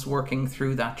almost working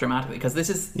through that dramatically. Because this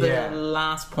is the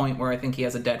last point where I think he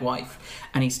has a dead wife.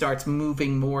 And he starts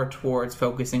moving more towards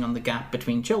focusing on the gap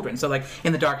between children. So like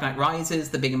in The Dark Knight Rises,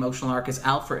 the big emotional arc is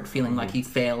Alfred feeling like he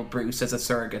failed Bruce as a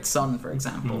surrogate son, for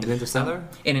example. In Interstellar?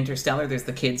 In Interstellar, there's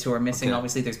the kids who are missing,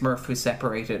 obviously. There's Murph, who's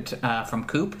separated from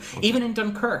Coop. Even in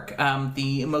Dunkirk,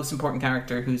 the most important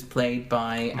character, who's played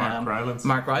by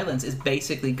Mark Rylance, is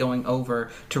basically going over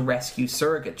to rescue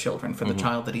surrogate children for the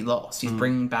child that he lost. He's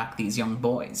bringing back these young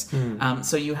boys.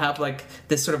 So you have like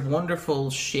this sort of wonderful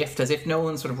shift, as if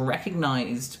Nolan sort of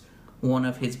recognized one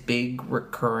of his big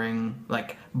recurring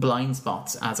like blind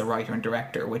spots as a writer and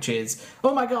director, which is,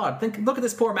 oh my god, look at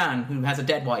this poor man who has a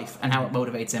dead wife and how it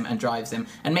motivates him and drives him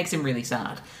and makes him really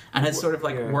sad, and has sort of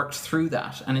like worked through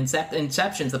that. And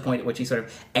Inception's the point at which he sort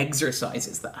of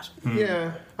exercises that.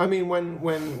 Yeah, I mean when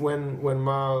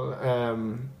Mal.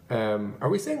 Are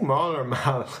we saying Mal or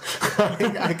Mal?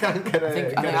 I can't get a. I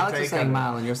think Alex is saying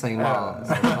Mal and you're saying Mal.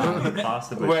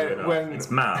 Possibly. It's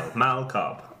Mal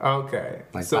Cobb. Okay.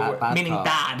 Like so bad meaning Cobb.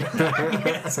 bad.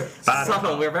 Yes. Bad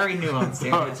Subtle. Cobb. We're very nuanced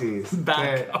here. Oh jeez.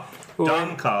 Bad Cobb.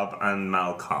 Don Cobb and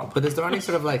Mal Cobb. But is there any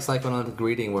sort of like psychoanalytic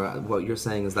reading where what you're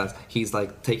saying is that he's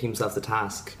like taking himself to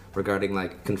task regarding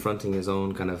like confronting his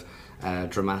own kind of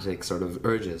dramatic sort of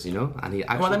urges, you know? And he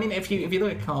actually... Well, I mean, if you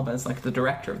look at Cobb as like the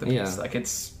director of the piece, like it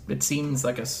seems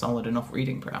like a solid enough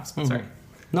reading, perhaps. Sorry.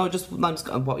 No, just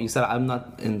what you said. I'm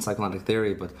not in psychoanalytic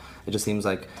theory, but it just seems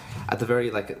like at the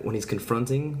very like when he's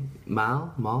confronting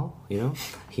Mal, you know,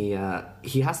 he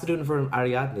has to do it in front of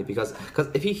Ariadne because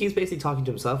if he's basically talking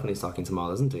to himself when he's talking to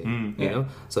Mal, isn't he? You know,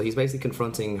 so he's basically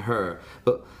confronting her,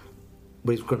 but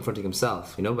he's confronting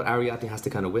himself, you know. But Ariadne has to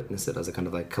kind of witness it as a kind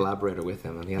of like collaborator with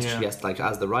him, and she has to, like,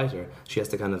 as the writer, she has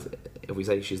to kind of, if we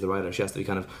say she's the writer, she has to be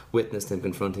kind of witness him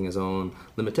confronting his own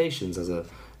limitations as a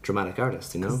dramatic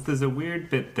artist, you know. There's a weird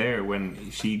bit there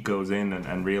when she goes in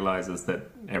and realizes that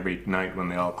every night when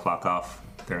they all clock off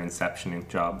their Inceptioning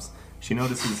jobs, she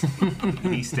notices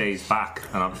he stays back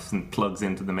and obviously plugs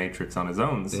into the Matrix on his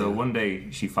own. So one day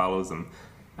she follows him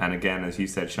And again, as you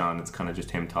said, Sean, it's kind of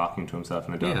just him talking to himself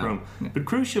in a dark room. Yeah. But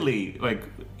crucially, like,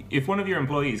 if one of your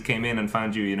employees came in and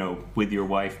found you, you know, with your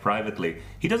wife privately,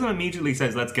 he doesn't immediately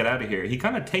says, let's get out of here. He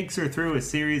kind of takes her through a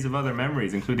series of other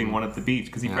memories, including one at the beach,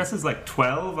 because he presses like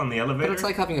 12 on the elevator. But it's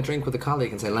like having a drink with a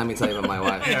colleague and saying, let me tell you about my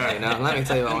wife. You know, let me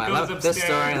tell you about my wife. This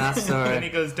story, that story. And then he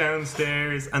goes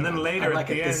downstairs, and then later at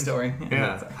the end, this story.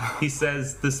 He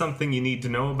says, there's something you need to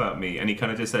know about me. And he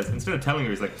kind of just says, insteter of telling her,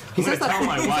 he's like, I'm going to tell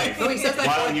my wife he says that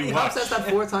while you watch. He says that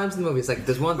 4 times in the movie. It's like,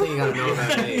 there's one thing you gotta know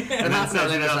about me. And half an hour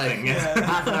later, it's like,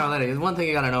 half an hour later, there's one thing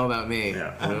you gotta know about me.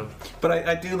 Yeah. You know? But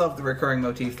I do love the recurring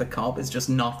motif that Cobb is just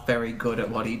not very good at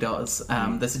what he does.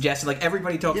 The suggestion, like,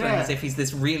 everybody talks about him as if he's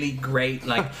this really great,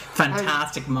 like,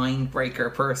 fantastic mind breaker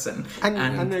person. And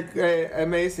an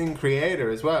amazing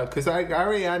creator as well. Because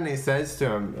Ariadne says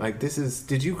to him, like,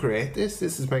 did you create this?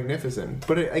 This is magnificent.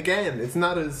 But again, it's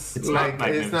not as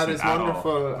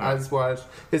wonderful as what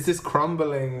is this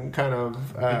crumbling kind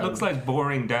of. It looks like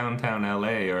boring downtown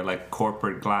LA or like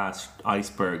corporate glass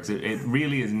icebergs. It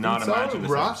really is not imaginative. It's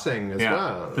all rotting as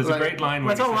well. There's a great line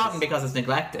where it's all rotten because it's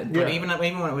neglected. But even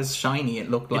when it was shiny, it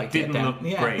looked like it didn't look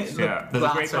great. There's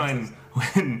a great line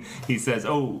when he says,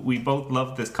 we both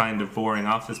love this kind of boring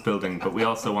office building, but we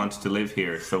also want to live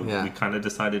here, so we kind of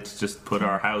decided to just put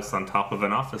our house on top of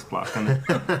an office block.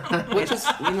 which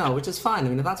is fine. I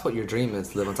mean, if that's what your dream is,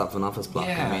 to live on top of an office block.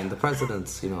 I mean, the president,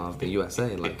 of the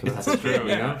USA, like, that's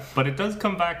true. But it does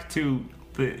come back to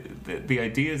the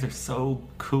ideas are so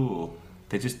cool.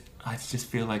 I just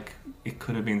feel like it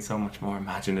could have been so much more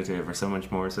imaginative or so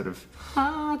much more sort of...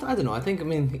 I don't know. I think,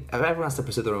 everyone has to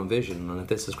pursue their own vision, and if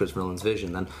this is Christopher Nolan's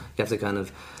vision, then you have to kind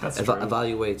of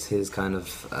evaluate his kind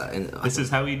of... this is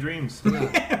how he dreams.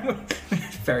 Yeah.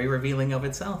 Very revealing of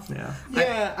itself.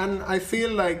 Yeah, and I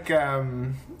feel like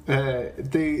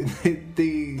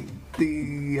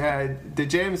the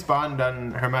James Bond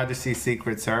and Her Majesty's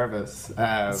Secret Service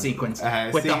sequence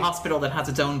with the hospital that has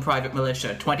its own private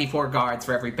militia, 24 guards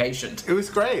for every patient. It was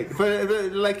great,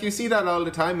 but like, you see that all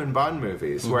the time in Bond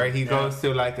movies, where he goes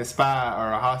to like a spa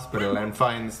or a hospital and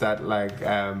finds that like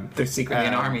there's secretly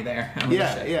an army there.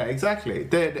 Exactly.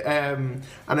 And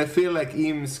I feel like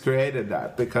Eames created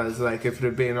that, because like if it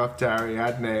had been up to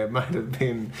Ariadne, it might have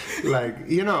been like,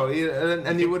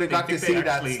 and you would have got to see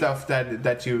that stuff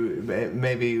that you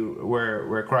maybe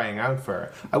we're crying out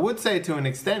for. I would say to an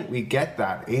extent we get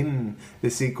that in the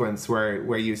sequence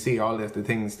where you see all of the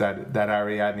things that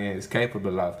Ariadne is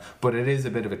capable of, but it is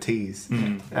a bit of a tease.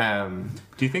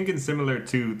 Do you think it's similar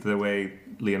to the way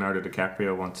Leonardo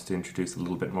DiCaprio wanted to introduce a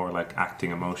little bit more like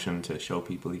acting emotion to show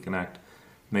people he can act?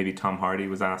 Maybe Tom Hardy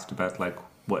was asked about like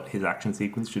what his action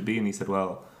sequence should be, and he said,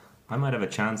 well, I might have a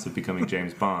chance of becoming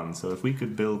James Bond, so if we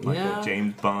could build like a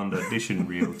James Bond audition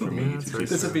reel for me to just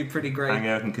this would be pretty great. Hang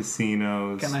out in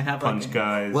casinos, can I have punch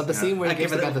guys. Well, the scene where he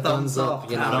gives the guy the thumbs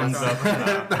up, thumbs up.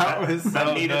 that was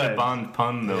that needed a Bond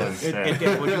pun though.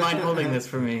 Instead. Would you mind holding this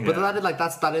for me? But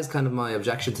that is kind of my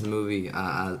objection to the movie,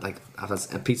 like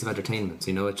as a piece of entertainment.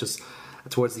 It's just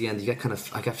towards the end I get kind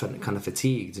of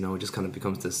fatigued. It just kind of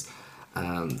becomes this.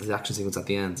 The action sequence at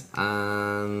the end,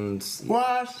 and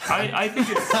what I think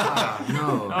it's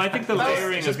no. I think the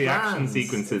layering of the action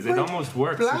sequences, it almost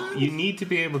works. You need to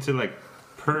be able to like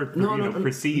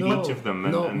perceive each of them.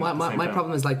 My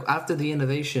problem is like after the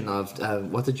innovation of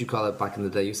what did you call it back in the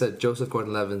day? You said Joseph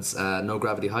Gordon-Levitt's no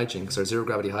gravity hijinks or zero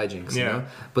gravity hijinks.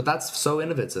 But that's so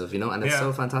innovative, and it's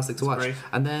so fantastic to watch. Great.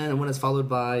 And then when it's followed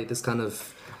by this kind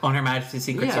of on Her Majesty's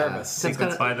Secret Service,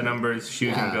 sequence by the numbers,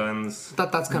 shooting guns.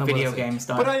 That's kind of video game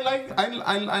style. But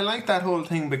I like that whole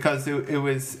thing because it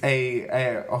was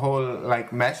a whole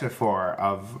like metaphor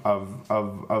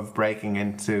of breaking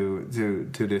into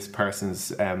this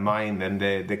person's mind, and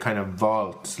the kind of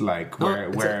vault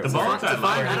where the vault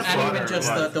and even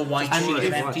just the white sheet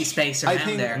of empty space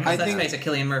around there. Because let's face it,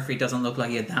 Cillian Murphy doesn't look like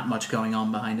he had that much going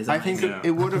on behind his eyes. I think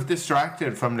it would have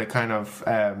distracted from the kind of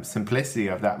simplicity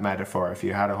of that metaphor if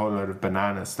you had a whole lot of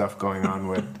banana stuff going on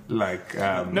with like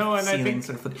no, and I think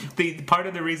the part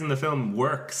of the reason the film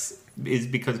works is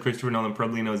because Christopher Nolan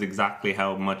probably knows exactly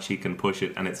how much he can push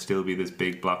it and it still be this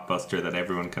big blockbuster that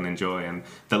everyone can enjoy. And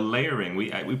the layering, we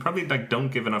probably like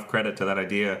don't give enough credit to that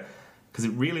idea, because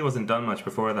it really wasn't done much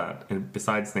before that, and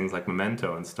besides things like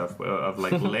Memento and stuff, of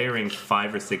like layering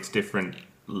 5 or 6 different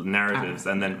narratives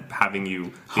and then having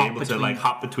you be able to like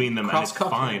hop between them, and it's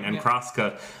fine, and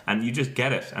cross-cut, and you just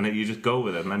get it, and you just go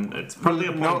with it, and it's probably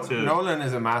a point to... Nolan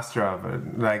is a master of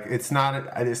it. Like, it's not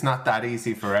that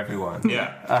easy for everyone.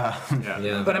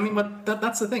 But I mean,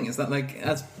 that's the thing, is that like,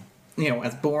 as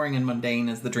as boring and mundane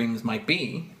as the dreams might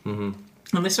be,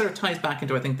 And this sort of ties back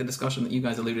into, I think, the discussion that you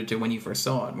guys alluded to when you first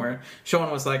saw it, where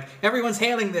Sean was like, everyone's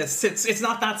hailing this, it's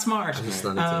not that smart. It's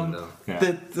not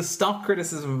the stock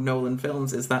criticism of Nolan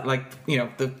films is that, like, you know,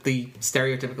 the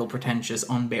stereotypical, pretentious,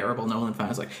 unbearable Nolan fan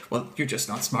is like, well, you're just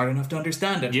not smart enough to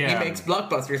understand it. Yeah. He makes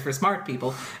blockbusters for smart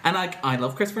people. And I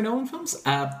love Christopher Nolan films,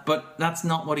 but that's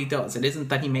not what he does. It isn't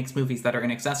that he makes movies that are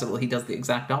inaccessible. He does the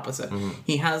exact opposite. Mm-hmm.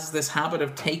 He has this habit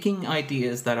of taking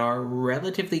ideas that are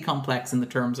relatively complex in the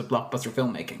terms of blockbuster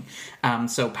filmmaking.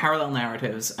 So parallel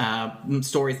narratives,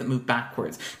 stories that move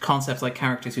backwards, concepts like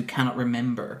characters who cannot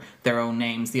remember their own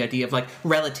names, the idea of like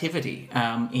relativity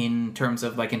in terms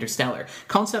of like Interstellar,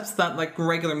 concepts that like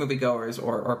regular moviegoers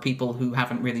or people who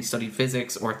haven't really studied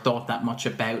physics or thought that much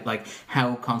about like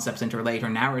how concepts interrelate or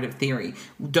narrative theory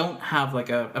don't have like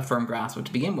a firm grasp of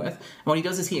to begin with. And what he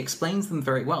does is he explains them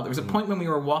very well. There was a point when we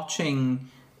were watching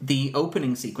the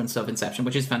opening sequence of Inception,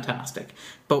 which is fantastic,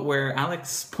 but where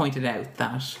Alex pointed out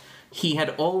that he had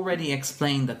already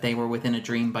explained that they were within a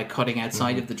dream by cutting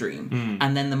outside of the dream.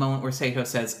 And then the moment where Sato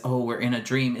says, oh, we're in a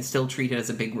dream, is still treated as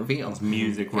a big reveal.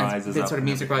 Music rises up. Sort of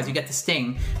music rises, you get the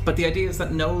sting. But the idea is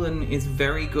that Nolan is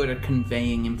very good at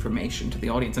conveying information to the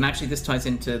audience. And actually this ties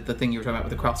into the thing you were talking about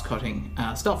with the cross-cutting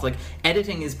stuff. Like,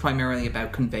 editing is primarily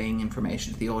about conveying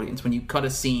information to the audience. When you cut a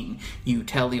scene, you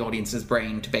tell the audience's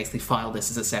brain to basically file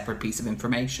this as a separate piece of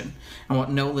information. And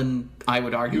what Nolan, I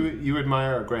would argue... You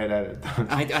admire a great edit.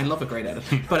 I love a great edit.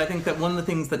 But I think that one of the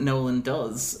things that Nolan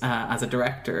does as a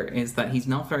director is that he's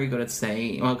not very good at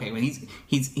saying, well, okay, well,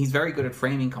 he's very good at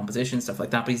framing composition, stuff like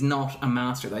that, but he's not a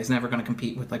master that he's never going to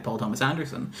compete with like Paul Thomas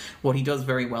Anderson. What he does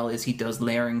very well is he does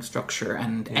layering, structure,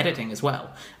 and editing as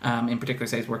well. In particular,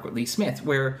 say his work with Lee Smith,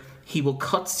 where he will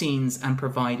cut scenes and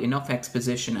provide enough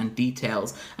exposition and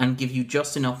details and give you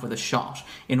just enough with a shot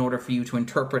in order for you to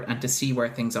interpret and to see where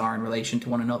things are in relation to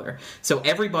one another. So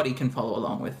everybody can follow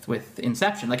along with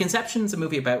Inception. Like, Inception's a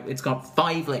movie about, it's got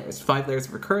 5 layers of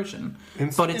recursion.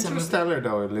 But it's Interstellar,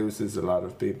 though, it loses a lot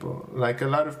of people. Like, a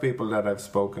lot of people that I've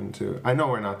spoken to, I know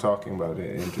we're not talking about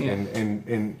it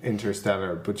in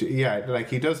Interstellar, but yeah, like,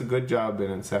 he does a good job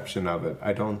in Inception of it.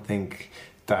 I don't think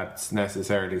that's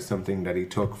necessarily something that he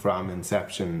took from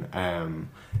Inception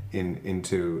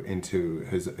into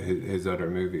his other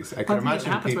movies. I can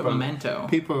imagine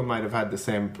people might have had the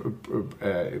same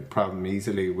problem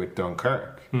easily with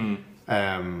Dunkirk,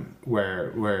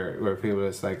 where people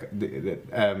is like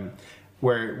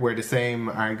where the same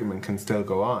argument can still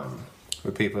go on.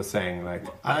 With people saying, like,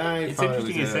 it's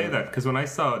interesting you say that, because when I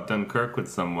saw Dunkirk with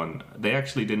someone, they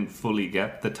actually didn't fully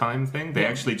get the time thing. They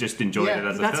actually just enjoyed it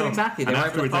as a film. Exactly. And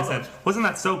afterwards I said, wasn't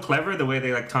that so clever, the way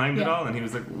they like timed it all? And he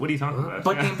was like, what are you talking about?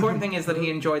 But the important thing is that he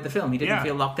enjoed the film. He didn't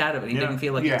feel locked out of it. He didn't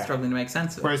feel like he was struggling to make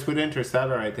sense of it. Whereas with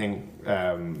Interstellar, I think,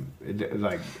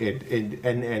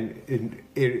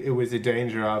 it was a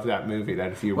danger of that movie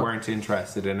that if you weren't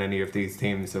interested in any of these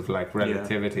themes of like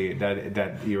relativity,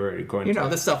 that you were going to...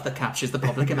 the stuff that captures the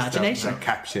public imagination. That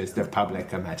captures the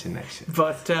public imagination.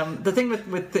 But the thing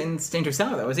with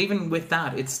Interstellar, though, is even with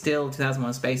that, it's still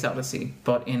 2001: Space Odyssey,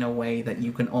 but in a way that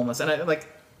you can almost... And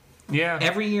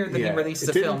every year that he releases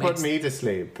a film... It didn't put me to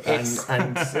sleep. And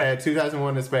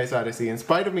 2001: A Space Odyssey, in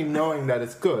spite of me knowing that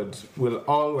it's good, will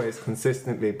always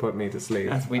consistently put me to sleep.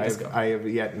 I have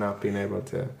yet not been able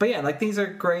to... But yeah, like, these are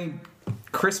great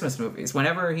Christmas movies.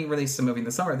 Whenever he releases a movie in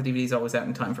the summer, the DVD's always out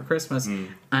in time for Christmas,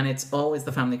 and it's always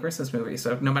the family Christmas movie.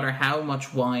 So no matter how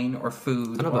much wine or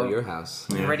food, I don't know about your house,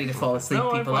 ready to fall asleep,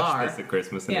 people are. This at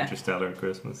Christmas and Interstellar at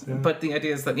Christmas. Yeah. But the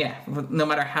idea is that no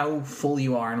matter how full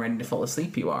you are and ready to fall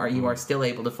asleep, you are still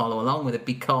able to follow along with it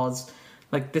because.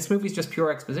 Like, this movie's just pure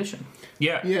exposition.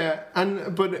 Yeah,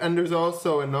 and there's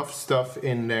also enough stuff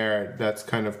in there that's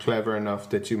kind of clever enough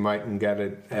that you mightn't get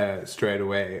it straight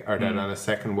away, or that on a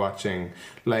second watching,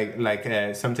 like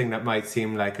something that might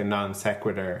seem like a non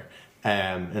sequitur,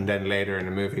 and then later in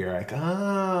the movie you're like,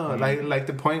 like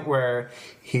the point where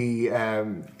he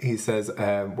says,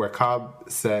 where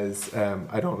Cobb says,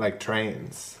 I don't like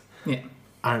trains. Yeah.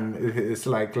 And it's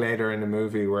like later in the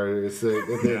movie where it's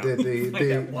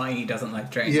why he doesn't like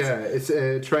trains. Yeah, it's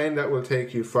a train that will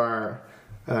take you far.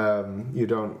 You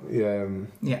don't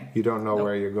know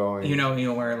where you're going. You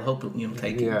know where it'll hope you'll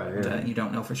take you. But, you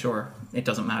don't know for sure. It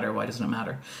doesn't matter. Why doesn't it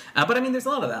matter? But I mean, there's a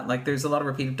lot of that. Like, there's a lot of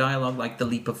repeated dialogue, like the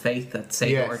leap of faith that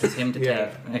Sato urges him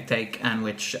to take, and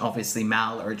which obviously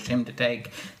Mal urged him to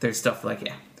take. There's stuff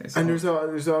like there's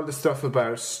all the stuff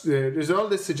about there's all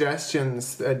the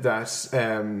suggestions that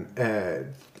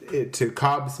to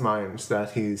Cobb's mind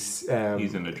that he's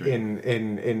in a dream.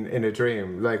 In a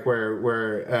dream, like where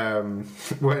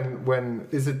when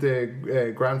is it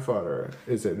the grandfather?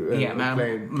 Is it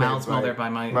Mal's father by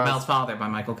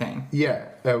Michael Caine? Yeah,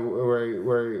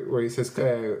 where he says,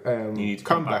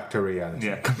 "Come back to reality."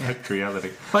 Yeah, come back to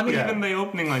reality. But I mean, even the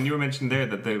opening line you were mentioned there,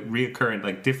 that the reoccurrent,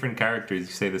 like different characters,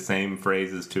 you say the same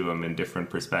phrases to them in different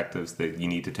perspectives. That you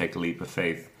need to take a leap of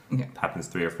faith. Yeah. It happens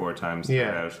 3 or 4 times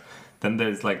throughout. Then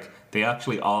there's they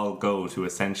actually all go to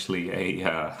essentially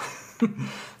a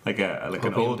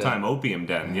an old time opium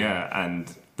den,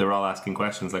 and they're all asking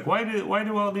questions like why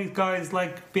do all these guys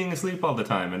like being asleep all the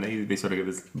time? And they sort of give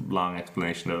this long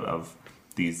explanation of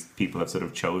these people have sort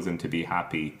of chosen to be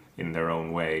happy in their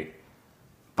own way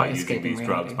by using these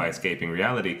drugs, by escaping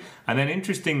reality. And then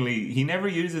interestingly, he never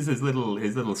uses his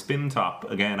little spin top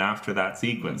again after that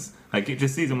sequence. Like, you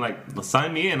just sees him like, well,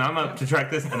 sign me in, I'm out to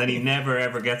track this, and then he never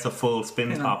ever gets a full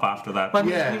spin top after that. Well,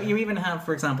 you even have,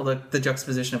 for example, the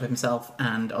juxtaposition of himself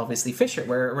and obviously Fisher,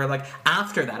 where like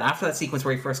after that sequence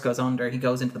where he first goes under, he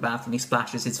goes into the bathroom, he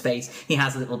splashes his face, he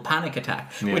has a little panic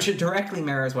attack, which directly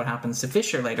mirrors what happens to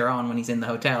Fisher later on when he's in the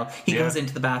hotel. He goes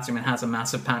into the bathroom and has a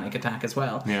massive panic attack as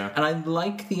well. Yeah. And I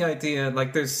like the idea,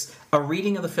 like there's a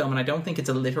reading of the film, and I don't think it's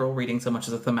a literal reading so much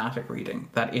as a thematic reading,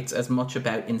 that it's as much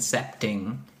about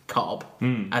incepting Cobb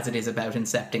as it is about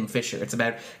incepting Fisher. It's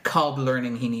about Cobb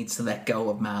learning he needs to let go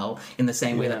of Mal in the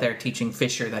same way that they're teaching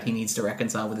Fisher that he needs to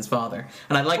reconcile with his father.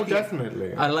 And I like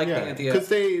definitely. I like the idea because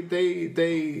they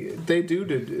do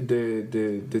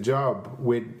the job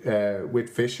with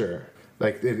Fisher.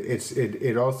 Like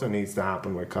it also needs to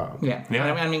happen with Cobb. Yeah.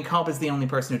 I mean, Cobb is the only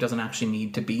person who doesn't actually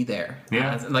need to be there.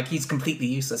 Yeah. Like he's completely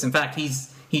useless. In fact, he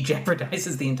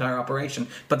jeopardizes the entire operation.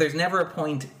 But there's never a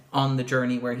point on the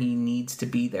journey where he needs to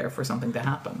be there for something to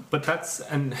happen. But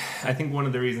and I think one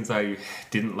of the reasons I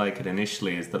didn't like it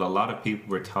initially is that a lot of people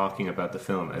were talking about the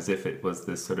film as if it was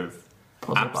this sort of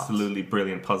absolutely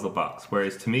brilliant puzzle box.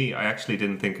 Whereas to me, I actually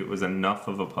didn't think it was enough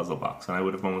of a puzzle box, and I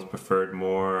would have almost preferred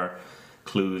more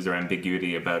clues or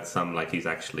ambiguity about some, like he's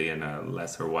actually in a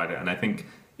lesser wider. And I think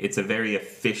it's a very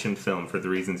efficient film for the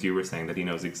reasons you were saying, that he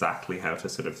knows exactly how to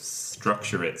sort of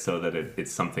structure it so that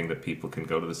it's something that people can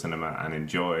go to the cinema and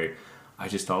enjoy. I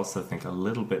just also think a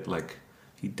little bit like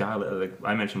he dial it, like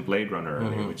I mentioned Blade Runner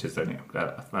earlier, which is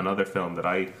another film that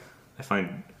I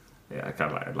find I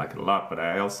like it a lot, but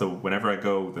I also, whenever I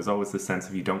go, there's always this sense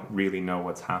of you don't really know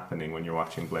what's happening when you're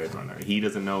watching Blade Runner. He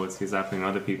doesn't know what's happening to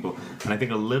other people, and I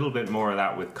think a little bit more of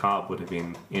that with Cobb would have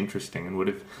been interesting and would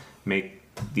have made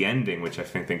the ending, which I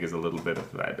think is a little bit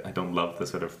of that. I don't love the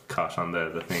sort of cut on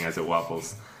the thing as it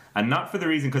wobbles. And not for the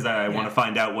reason because I want to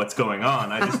find out what's going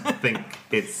on. I just think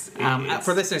it's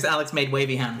for listeners, Alex made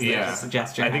wavy hands. Yeah,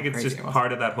 suggestion. I think it's just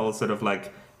part of that whole sort of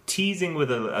like teasing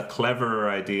with a cleverer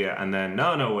idea, and then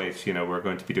no wait, we're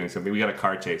going to be doing something. We got a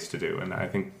car chase to do, and I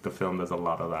think the film does a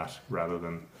lot of that rather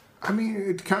than. I mean,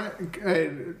 it can't.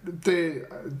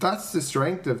 That's the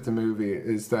strength of the movie,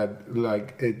 is that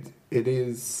like it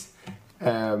is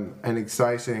an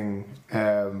exciting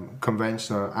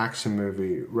conventional action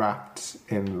movie wrapped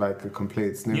in like a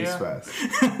complete snooze fest.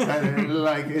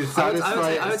 Like it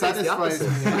satisfies. I would say it's the opposite.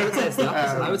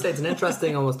 I would say it's an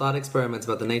interesting, almost thought experiment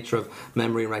about the nature of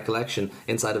memory and recollection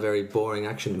inside a very boring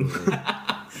action movie.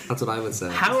 That's what I would say.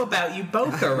 How about you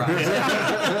both are right?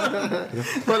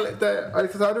 Well, I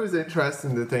thought it was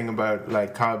interesting, the thing about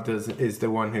like Cobb is the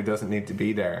one who doesn't need to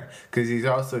be there, because he's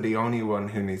also the only one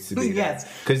who needs to be there.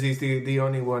 Because he's the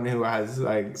only one who has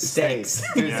like stakes.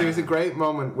 There's a great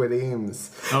moment with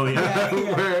Eames. Oh yeah.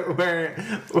 where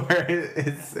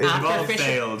it's all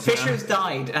failed. Fisher's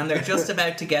died, and they're just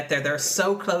about to get there. They're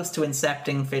so close to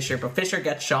incepting Fisher, but Fisher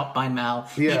gets shot by Mal.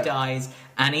 He dies.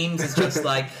 And Eames is just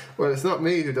like, well, it's not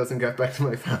me who doesn't get back to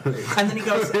my family. And then he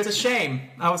goes, it's a shame.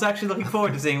 I was actually looking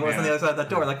forward to seeing what's on the other side of that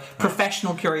door. Like,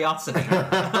 professional curiosity.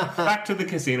 Back to the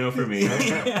casino for me.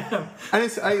 And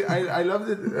it's, I love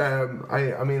it.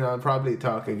 I mean, I'll probably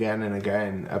talk again and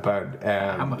again about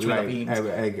how much we love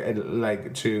Eames.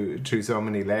 Like through so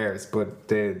many layers.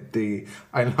 But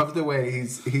I love the way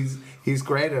he's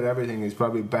great at everything. He's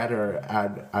probably better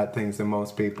at things than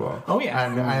most people. Oh yeah.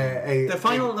 And the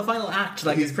final act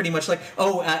is pretty much like,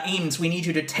 Eames, we need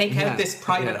you to take out this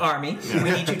private army.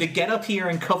 We need you to get up here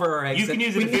and cover our exit. You can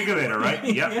use a defibrillator, right?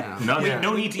 Yep.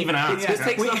 No need to even ask. Just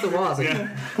takes off the walls.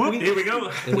 Whoop, here we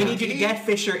go. We need you to get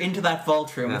Fisher into that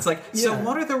vault room. It's like, so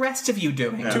what are the rest of you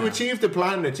doing? To achieve the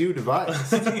plan that you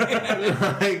devised.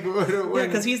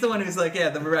 Because he's the one who's like,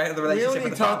 the relationship we only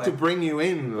with the thought father. To bring you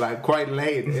in like quite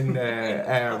late in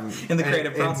the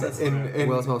creative process. In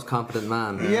world's most competent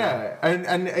man. Yeah,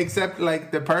 and except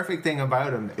like the perfect thing about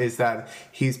about him is that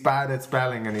he's bad at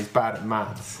spelling and he's bad at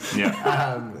maths.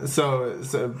 Yeah.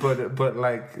 But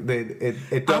like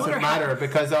it doesn't matter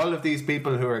because all of these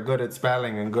people who are good at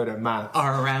spelling and good at maths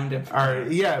are around him.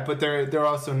 But they're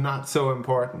also not so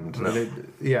important. No.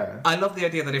 I love the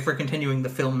idea that if we're continuing the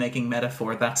filmmaking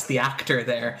metaphor, that's the actor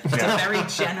there. That's a very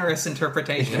generous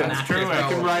interpretation of an actor's role. I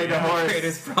can ride a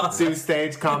horse, do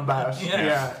stage combat.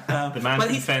 The man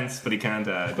can fence, but he can't.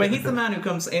 Well, he's the man who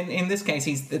comes in this case.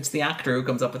 It's the actor who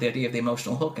comes up with the idea of the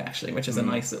emotional hook, actually, which is a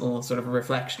nice little sort of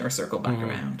reflection or circle back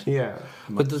around. Yeah,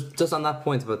 but just on that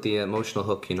point about the emotional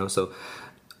hook, so.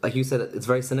 Like you said, it's a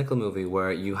very cynical movie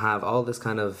where you have all this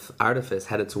kind of artifice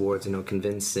headed towards,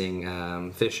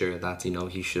 convincing Fisher that,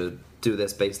 he should do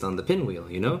this based on the pinwheel,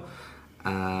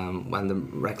 and the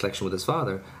recollection with his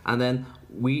father. And then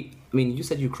you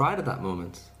said you cried at that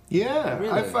moment. Yeah,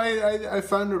 really? I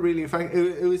found it really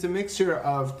effective. It was a mixture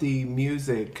of the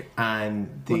music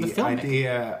and the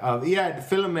idea of the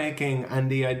filmmaking and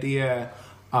the idea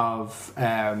of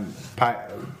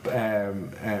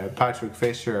Patrick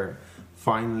Fisher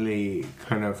finally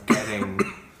kind of getting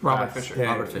Robert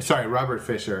Fisher. Sorry, Robert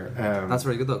Fisher. That's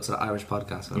very good though. It's an Irish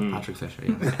podcast with Patrick Fisher.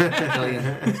 Yeah,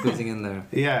 Italian squeezing in there.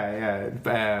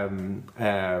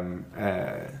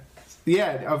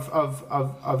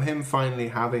 Of him finally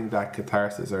having that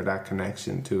catharsis or that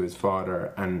connection to his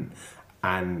father, and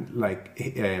like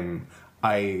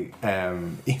I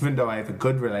even though I have a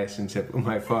good relationship with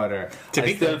my father,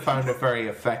 I still found it very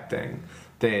affecting.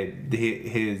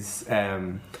 His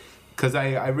because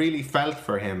I really felt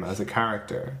for him as a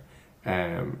character,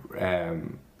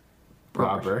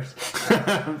 Robert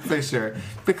Fisher,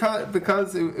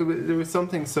 because there was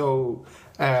something so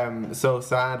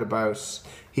sad about.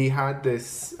 He had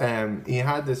this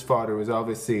father who was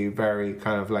obviously very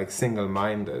kind of like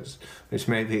single-minded, which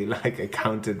maybe like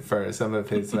accounted for some of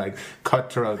his like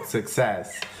cutthroat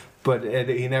success. But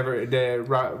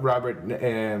Robert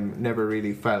never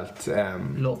really felt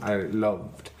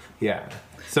loved. Yeah.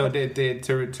 So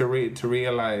to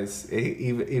realize,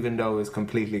 even though it was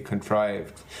completely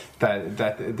contrived, that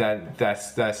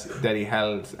he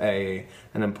held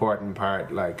an important part,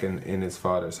 like in his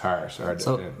father's heart.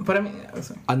 But I mean,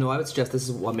 I know I would suggest this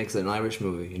is what makes it an Irish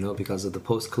movie, because of the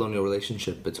post-colonial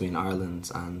relationship between Ireland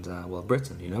and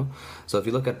Britain, So if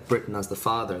you look at Britain as the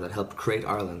father that helped create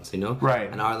Ireland,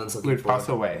 right, and Ireland's with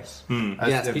Postlethwaite,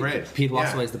 as the Brit. Pete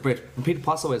Postlethwaite is the Brit. Pete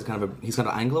Postlethwaite is kind of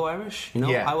Anglo-Irish,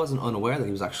 I wasn't unaware that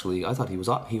he was actually. I thought he was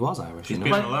Irish. He's been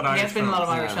in a lot of Irish films. He has been in a lot of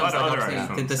Irish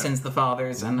films. The Sins of the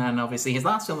Fathers, and then obviously his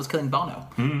last film was Killing Bono.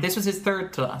 This was his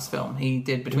third to last film. He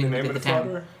did Between the Name of the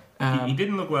Town. He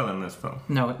didn't look well in this film.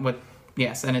 No,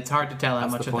 yes, and it's hard to tell how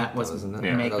much of that was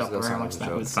makeup or how much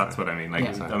that was. That's what I mean.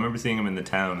 Like, I remember seeing him in The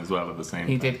Town as well at the same time.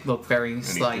 He did look very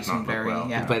slight and very. Well.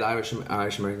 Yeah. He played Irish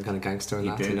American kind of gangster in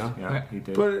that, Yeah, he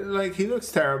did. But like, he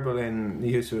looks terrible in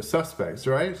Usual Suspects,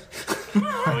 right?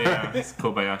 Oh yeah, it's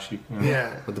Kobayashi.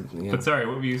 Yeah. But sorry,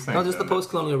 what were you saying? No, just the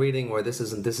post-colonial reading where this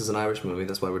is an Irish movie.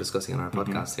 That's why we're discussing on our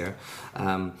podcast here.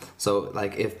 So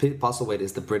like, if Pete Postlethwaite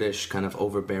is the British kind of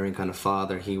overbearing kind of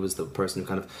father, he was the person who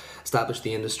kind of established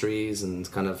the industries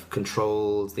and kind of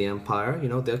controlled the empire.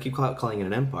 They'll keep calling it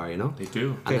an empire. They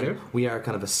do. And we are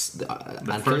kind of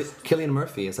Cillian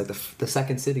Murphy is like the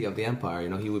second city of the empire.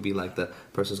 He would be like the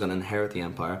person who's going to inherit the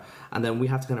empire, and then we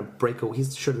have to kind of break away.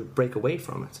 He's sure to break away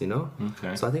from it.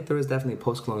 Okay. So I think there is definitely a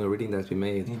post-colonial reading there to be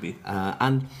made. Maybe.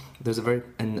 And there's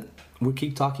and we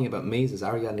keep talking about mazes.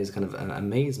 Ariadne is kind of a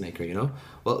maze maker,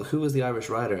 Well, who was the Irish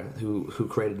writer who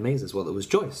created mazes? Well, it was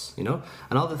Joyce, And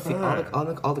all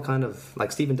the kind of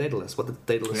like Stephen Dedalus. What did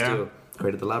Dedalus do?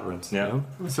 Created the labyrinth. Yeah.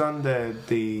 It was on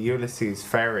the Ulysses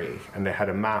ferry, and they had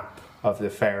a map of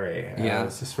the ferry. I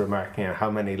was just remarking on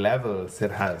how many levels it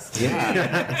has.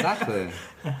 Yeah, exactly.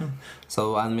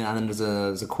 So and then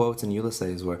there's a quote in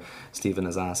Ulysses where Stephen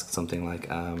is asked something like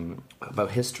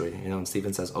about history, and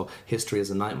Stephen says, "Oh, history is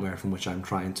a nightmare from which I'm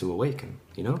trying to awaken,"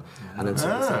 And then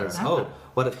Stephen says, "Oh,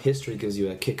 what if history gives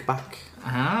you a kick back?"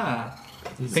 I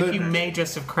think you may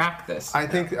just have cracked this. I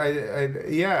think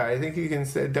I think you can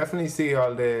definitely see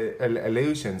all the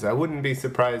allusions. I wouldn't be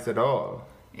surprised at all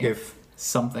if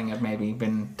something had maybe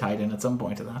been tied in at some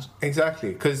point to that.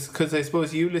 Exactly, because I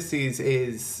suppose Ulysses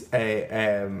is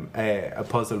a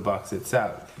puzzle box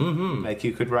itself. Mm-hmm. Like,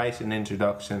 you could write an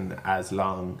introduction as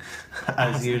long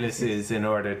as Ulysses in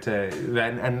order to,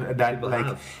 and that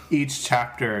like each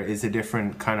chapter is a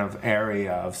different kind of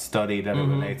area of study that it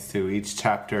relates to. Each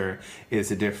chapter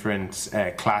is a different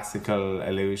classical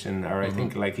allusion, or I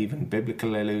think like even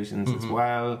biblical allusions as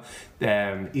well.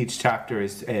 Each chapter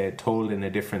is told in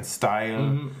a different style.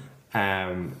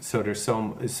 So there's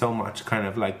so much kind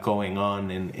of like going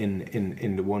on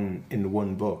in the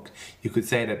one book. You could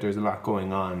say that there's a lot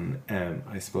going on,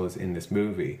 I suppose, in this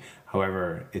movie.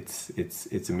 However, it's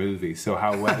a movie. So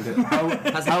how well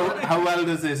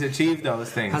does it achieve those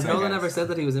things? Has Nolan ever said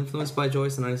that he was influenced by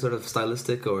Joyce in any sort of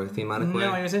stylistic or thematic way?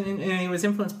 No, he was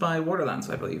influenced by Waterlands,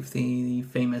 I believe, the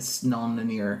famous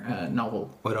non-linear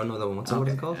novel. Oh, I don't know that one. What's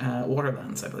it called?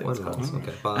 Waterlands, I believe it's called.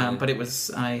 Okay, but it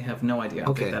was. I have no idea.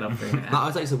 I'll pick that up for you. No,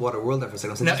 I thought you said Waterworld there for a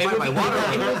second. No, it would be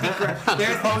Waterworld.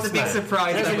 There's a big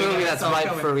surprise. There's a movie that's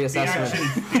ripe for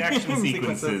reassessment. The action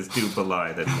sequences do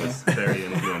belie that he was very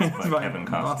influenced by Kevin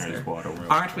Costner's Waterworld.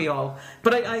 Aren't we all?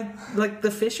 But I like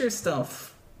the Fisher stuff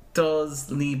does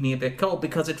leave me a bit cold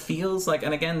because it feels like,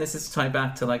 and again this is tied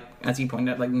back to, like, as you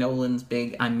pointed out, like Nolan's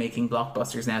big I'm making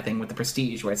blockbusters now thing with The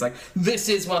Prestige, where it's like, this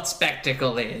is what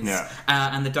spectacle is,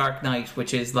 and The Dark Knight,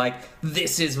 which is like,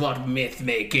 this is what myth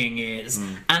making is,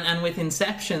 and with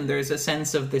Inception there's a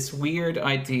sense of this weird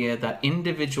idea that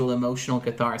individual emotional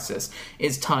catharsis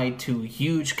is tied to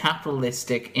huge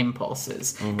capitalistic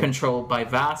impulses controlled by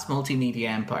vast multimedia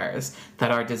empires that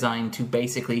are designed to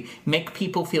basically make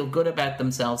people feel good about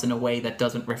themselves in a way that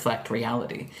doesn't reflect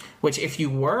reality, which, if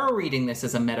you were reading this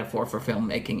as a metaphor for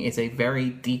filmmaking, is a very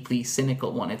deeply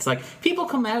cynical one. It's like, people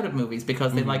come out of movies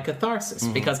because they like catharsis,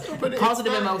 because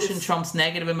positive emotion trumps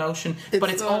negative emotion,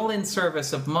 but it's all in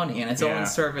service of money, and it's all in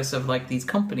service of, like, these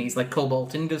companies like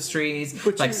Cobalt Industries,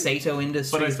 like Sato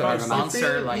Industries that are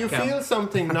sponsor. You feel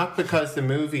something not because the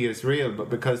movie is real,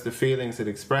 but because the feelings it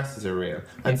expresses are real.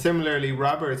 And similarly,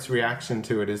 Robert's reaction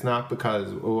to it is not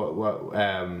because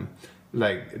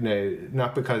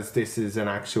not because this is an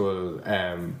actual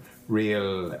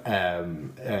real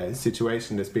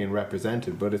situation that's being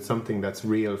represented, but it's something that's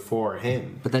real for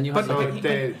him. But then you have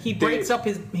he breaks up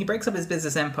his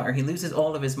business empire. He loses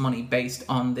all of his money based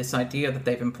on this idea that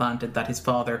they've implanted that his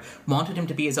father wanted him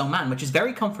to be his own man, which is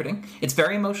very comforting. It's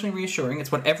very emotionally reassuring.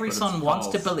 It's what every son wants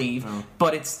to believe,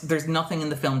 but there's nothing in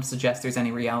the film to suggest there's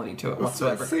any reality to it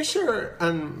whatsoever. Fisher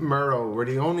and Murrow were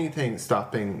the only thing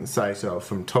stopping Saito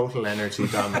from total energy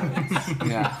dominance.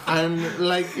 And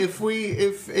like,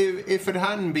 if it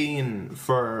hadn't been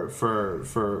for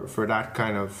that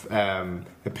kind of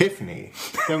epiphany,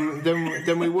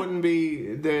 then we wouldn't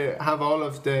have all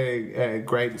of the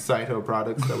great Saito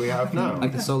products that we have now,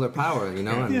 like the solar power, and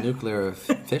nuclear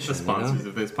fission. The sponsors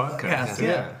of this podcast.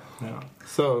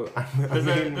 So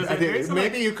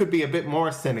maybe you could be a bit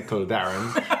more cynical,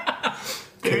 Darren.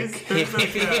 There's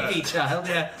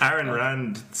Aaron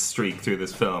Rand streak through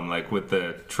this film, like with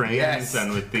the trains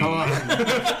and with the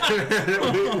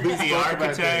the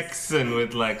architects and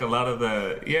with like a lot of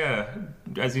the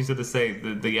as you sort of say,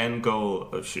 the end goal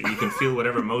of you can feel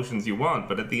whatever emotions you want,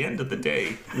 but at the end of the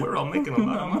day, we're all making a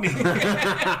lot of money.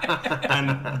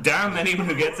 And damn anyone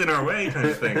who gets in our way, kind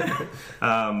of thing.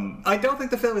 I don't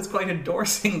think the film is quite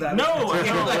endorsing that. No.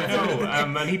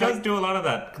 And he does do a lot of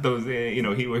that. Those,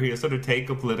 where he sort of take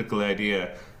a political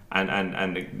idea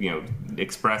and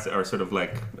express it, or sort of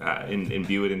like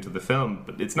imbue it into the film,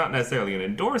 but it's not necessarily an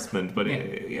endorsement, but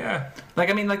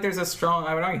there's a strong,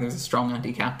 I would argue there's a strong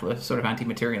anti-capitalist, sort of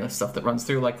anti-materialist stuff that runs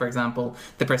through, like, for example,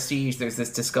 The Prestige, there's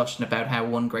this discussion about how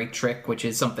one great trick, which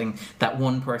is something that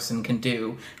one person can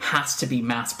do, has to be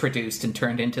mass-produced and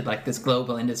turned into like this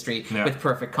global industry with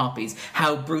perfect copies,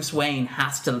 how Bruce Wayne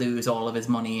has to lose all of his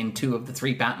money in 2 of the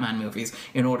 3 Batman movies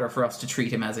in order for us to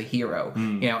treat him as a hero,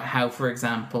 how, for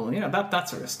example, that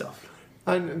sort of stuff.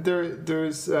 And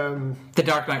there's The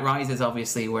Dark Knight Rises,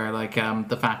 obviously, where like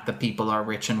the fact that people are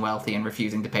rich and wealthy and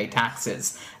refusing to pay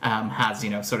taxes has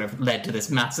sort of led to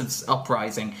this massive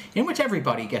uprising in which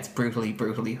everybody gets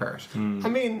brutally hurt. I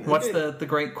mean, what's the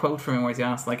great quote from him where he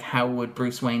asked, like, how would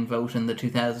Bruce Wayne vote in the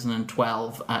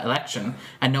 2012 election,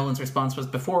 and Nolan's response was,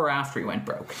 before or after he went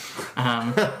broke.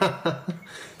 I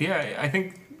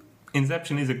think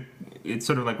Inception it's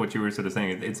sort of like what you were sort of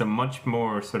saying. It's a much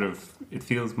more sort of, it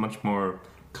feels much more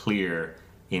clear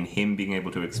in him being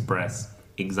able to express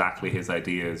exactly his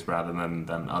ideas rather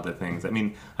than other things. I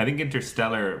mean, I think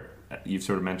Interstellar, you've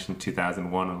sort of mentioned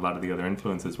 2001 and a lot of the other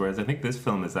influences, whereas I think this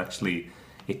film is actually,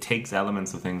 it takes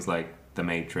elements of things like The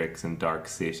Matrix and Dark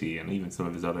City and even some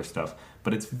of his other stuff,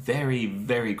 but it's very,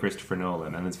 very Christopher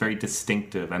Nolan, and it's very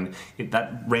distinctive, and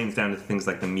that rains down to things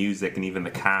like the music and even the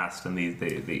cast and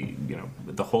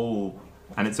the whole,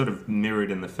 and it's sort of mirrored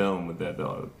in the film with it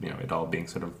all being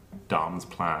sort of Dom's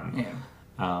plan.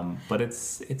 But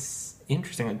it's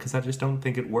interesting because I just don't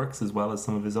think it works as well as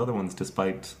some of his other ones,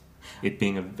 despite it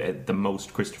being the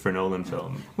most Christopher Nolan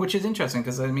film. Which is interesting,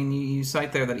 because, I mean, you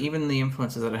cite there that even the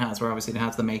influences that it has, where obviously it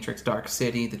has The Matrix, Dark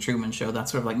City, The Truman Show, that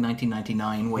sort of like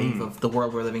 1999 wave of the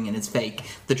world we're living in is fake,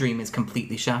 the dream is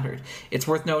completely shattered. It's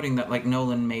worth noting that, like,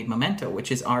 Nolan made Memento,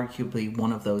 which is arguably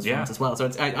one of those films as well. So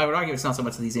I would argue it's not so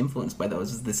much that he's influenced by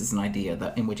those, as this is an idea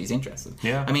that in which he's interested.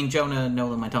 Yeah. I mean, Jonah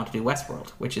Nolan went on to do Westworld,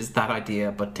 which is that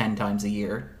idea, but 10 times a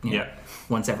year. You know,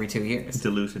 once every 2 years.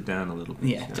 Diluted down a little bit.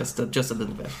 Yeah, just a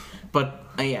little bit. But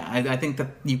I think that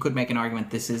you could make an argument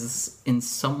this is in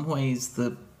some ways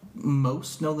the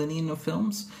most Nolanian of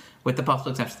films, with the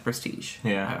possible exception of The Prestige.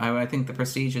 Yeah. I think The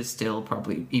Prestige is still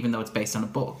probably, even though it's based on a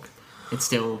book, it's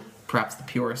still perhaps the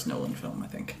purest Nolan film, I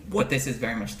think. But this is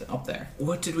very much up there.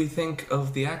 What did we think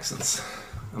of the accents?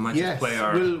 I might just play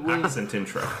our accent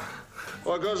intro.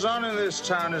 What goes on in this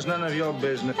town is none of your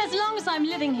business. As long as I'm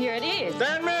living here, it is.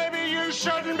 Then maybe you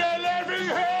shouldn't be living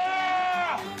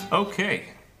here! Okay,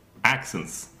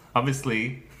 accents.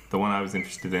 Obviously, the one I was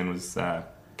interested in was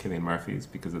Cillian Murphy's,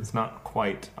 because it's not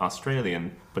quite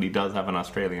Australian, but he does have an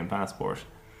Australian passport.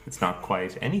 It's not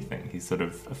quite anything. He's sort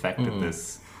of affected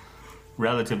this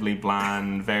relatively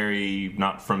bland, very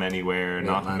not from anywhere,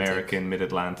 not American,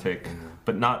 mid-Atlantic,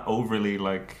 but not overly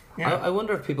like... Yeah. I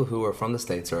wonder if people who are from the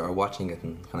States are watching it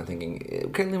and kind of thinking,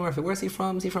 Cillian Murphy, where's he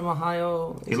from? Is he from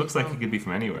Ohio? He looks like he could be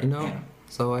from anywhere. You know?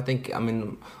 So I think, I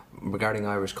mean, regarding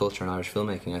Irish culture and Irish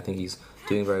filmmaking, I think he's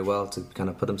doing very well to kind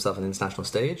of put himself on the international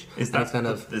stage. Is that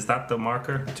the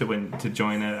marker to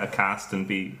join a cast and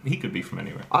be? He could be from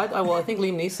anywhere. I think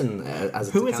Liam Neeson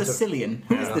as who is a Cillian?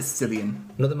 Who is this Cillian?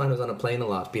 Another man who's on a plane a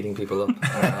lot, beating people up.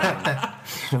 I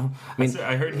mean,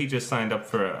 I heard he just signed up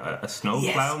for a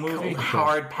snowplow movie.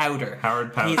 Hard Powder.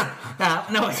 Hard Powder.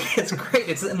 No, it's great.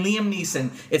 It's Liam Neeson.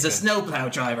 It's a snowplow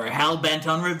driver hell bent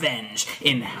on revenge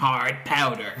in Hard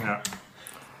Powder. Yeah.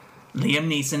 Liam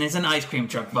Neeson is an ice cream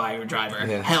truck driver,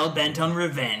 hell-bent on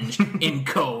revenge in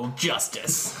Cold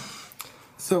Justice.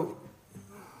 So,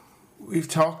 we've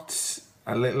talked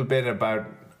a little bit about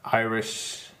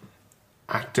Irish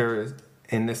actors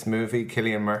in this movie,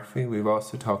 Cillian Murphy. We've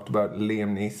also talked about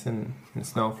Liam Neeson in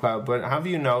Snowplow. But have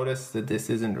you noticed that this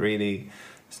isn't really,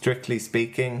 strictly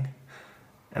speaking,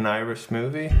 an Irish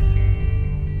movie?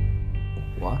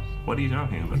 What? What are you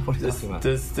talking about? What are you talking about?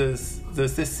 Does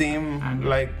this seem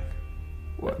like...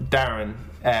 Well, Darren,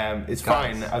 it's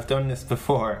fine. I've done this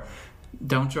before.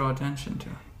 Don't draw attention to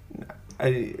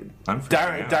it.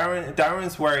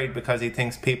 Darren's worried because he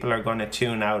thinks people are going to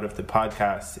tune out of the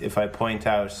podcast if I point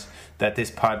out that this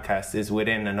podcast is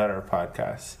within another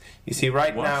podcast. You see,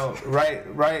 right now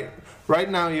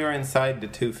you're inside the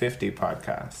 250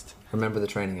 podcast. Remember the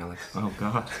training, Alex. Oh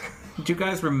God! Do you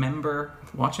guys remember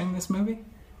watching this movie?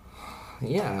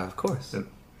 Yeah, of course.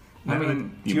 I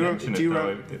mean, you mentioned it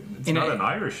though. It's not an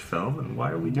Irish film, and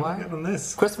why are we doing it on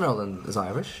this? Christopher Nolan is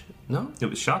Irish. No, it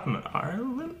was shot in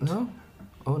Ireland. No,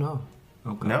 oh no,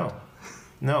 oh God.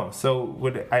 No. So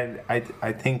would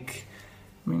I think.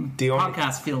 I mean, the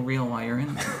podcasts feel real while you're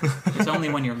in them. It's only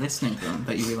when you're listening to them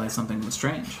that you realize something was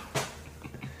strange.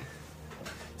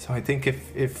 So I think if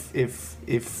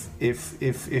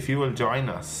you will join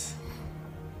us,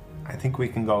 I think we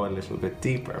can go a little bit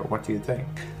deeper. What do you think?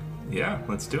 Yeah,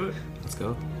 let's do it. Let's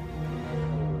go.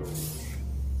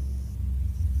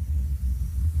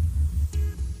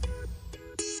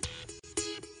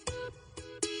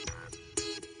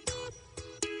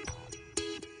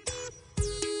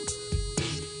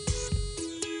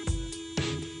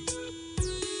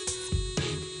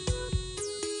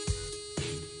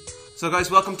 So guys,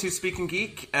 welcome to Speakin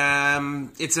Geek.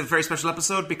 It's a very special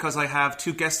episode because I have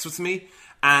two guests with me.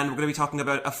 And we're going to be talking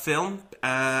about a film,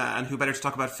 and who better to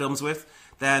talk about films with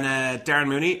than Darren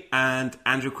Mooney and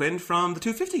Andrew Quinn from the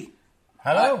 250.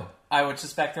 Hello. I would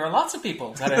suspect there are lots of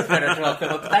people that are better to talk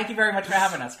about. Thank you very much for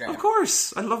having us, Graham. Of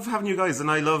course. I love having you guys,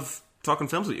 and I love talking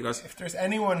films with you guys. If there's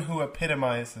anyone who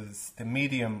epitomizes the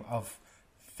medium of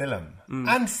film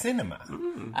and cinema.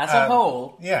 As a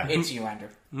whole, yeah. It's you, Andrew.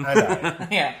 And I.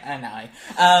 Yeah, and I.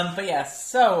 But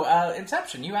yes, so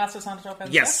Inception, you asked us on to talk about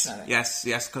Inception, I think. Yes,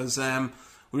 because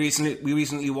we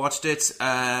recently watched it.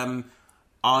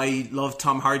 I love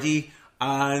Tom Hardy,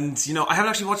 and I haven't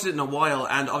actually watched it in a while.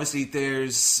 And obviously,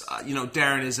 there's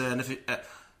Darren is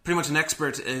pretty much an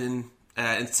expert in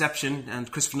Inception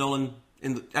and Christopher Nolan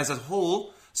as a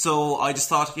whole. So I just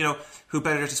thought, who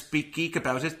better to speak geek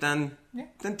about it than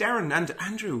Darren and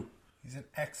Andrew. He's an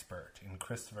expert in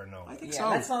Christopher Nolan. I think so.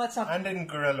 That's not... And in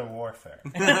guerrilla warfare.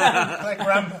 Like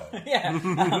Rambo. Yeah.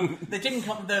 They didn't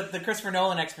come... The Christopher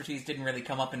Nolan expertise didn't really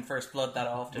come up in First Blood that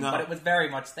often, but it was very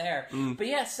much there. But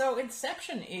yeah, so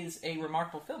Inception is a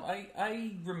remarkable film.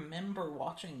 I remember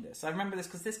watching this. I remember this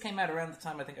because this came out around the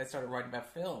time I think I started writing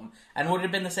about film. And would it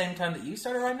have been the same time that you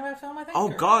started writing about film, I think? Oh,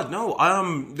 God, no.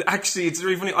 Actually, it's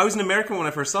really funny. I was an American when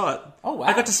I first saw it. Oh, wow.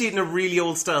 I got to see it in a really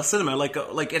old-style cinema. Like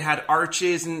it had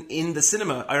arches in the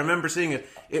cinema. I remember seeing it.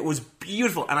 It was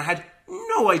beautiful, and I had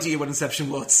no idea what Inception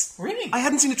was. Really? I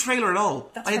hadn't seen a trailer at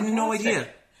all. I had no idea.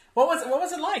 What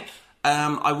was it like?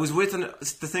 I was with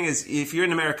the thing is, if you're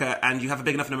in America and you have a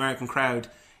big enough American crowd,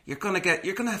 you're gonna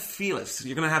feel it.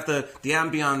 You're gonna have the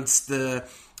ambience,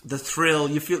 the thrill.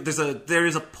 You feel there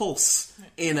is a pulse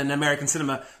in an American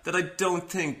cinema that I don't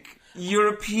think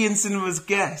European cinemas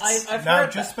get. I've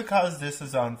heard just because this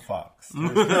is on Fox,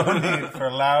 there's no need for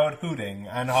loud hooting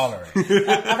and hollering.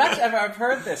 I've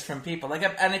heard this from people,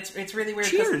 and it's really weird.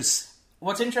 Cheers.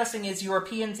 What's interesting is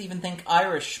Europeans even think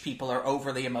Irish people are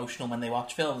overly emotional when they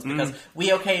watch films, because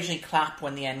we occasionally clap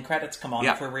when the end credits come on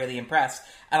if we're really impressed.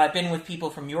 And I've been with people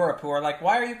from Europe who are like,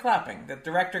 why are you clapping? The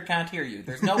director can't hear you.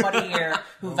 There's nobody here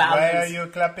who values... Why are you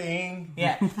clapping?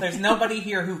 Yeah, there's nobody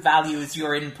here who values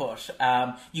your input.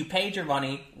 You paid your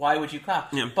money, why would you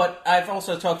clap? Yeah. But I've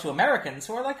also talked to Americans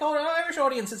who are like, Irish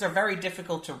audiences are very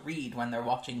difficult to read when they're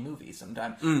watching movies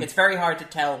sometimes. It's very hard to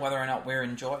tell whether or not we're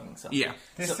enjoying something. Yeah.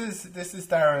 This is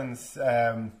Darren's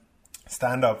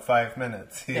stand-up 5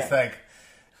 minutes. He's like...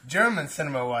 German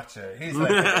cinema watcher. He's like,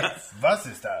 was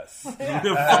ist das?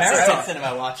 American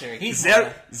cinema watcher. He's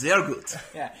sehr good.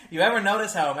 Yeah. You ever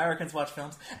notice how Americans watch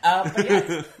films? But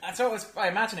yeah, so I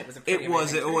imagine it was a pretty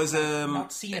amazing experience. I've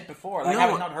not seen it before. I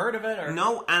have not heard of it. Or...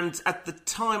 No, and at the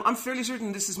time, I'm fairly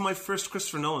certain this is my first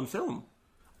Christopher Nolan film.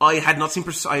 I had not seen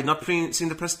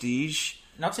The Prestige.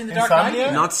 Not seen The Dark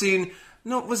Knight? Not seen...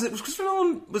 No, was Christopher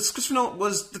Nolan... Was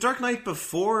The Dark Knight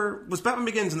before... Was Batman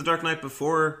Begins and The Dark Knight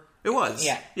before... It was.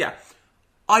 Yeah.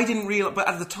 I didn't realize, but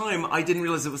at the time, I didn't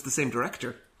realize it was the same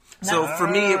director. So for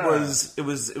me, it was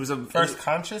a first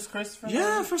conscious Christopher Nolan?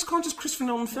 Yeah, first conscious Christopher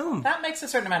Nolan film. That makes a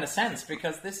certain amount of sense,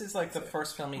 because this is like the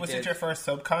first film he did. Was it your first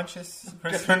subconscious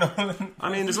Christopher Nolan?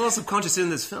 I mean, there's a lot of subconscious in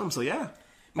this film, so yeah.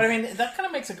 But I mean, that kind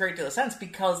of makes a great deal of sense,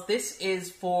 because this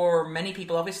is for many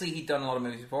people. Obviously, he'd done a lot of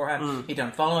movies beforehand. He'd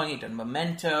done Following, he'd done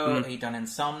Memento, he'd done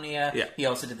Insomnia. Yeah. He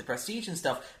also did The Prestige and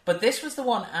stuff. But this was the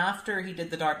one after he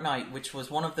did The Dark Knight, which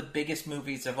was one of the biggest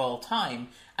movies of all time.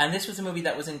 And this was a movie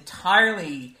that was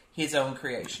entirely his own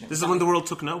creation. This is when the world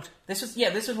took note. This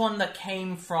was one that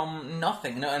came from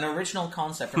nothing, an original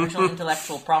concept, original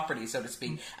intellectual property, so to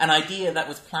speak, an idea that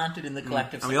was planted in the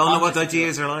collective. And we all know what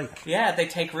ideas are like. Yeah, they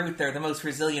take root. They're the most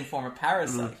resilient form of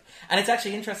parasite, and it's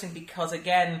actually interesting because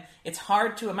again, it's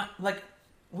hard to imagine. Like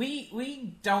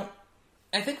we don't.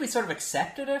 I think we sort of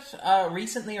accepted it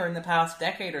recently, or in the past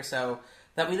decade or so,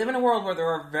 that we live in a world where there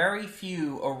are very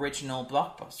few original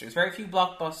blockbusters. Very few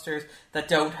blockbusters that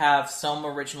don't have some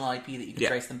original IP that you can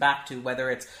trace them back to,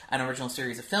 whether it's an original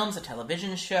series of films, a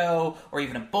television show, or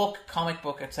even a book, comic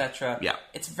book, etc. Yeah.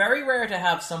 It's very rare to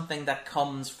have something that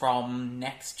comes from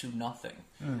next to nothing.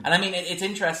 And I mean, it's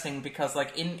interesting because,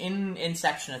 like, in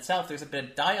Inception itself, there's a bit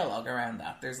of dialogue around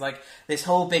that. There's, like, this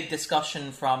whole big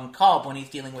discussion from Cobb when he's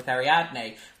dealing with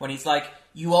Ariadne, when he's like,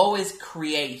 you always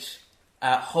create...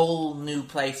 whole new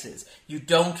places. You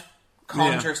don't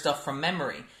conjure stuff from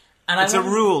memory. And it's a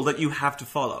rule that you have to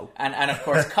follow. And of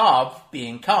course, Cobb,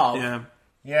 being Cobb...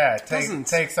 Yeah,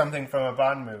 take something from a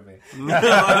Bond movie.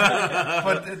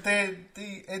 But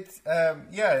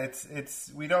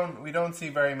it's we don't see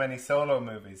very many solo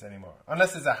movies anymore,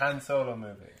 unless it's a Han Solo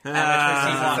movie. Which we see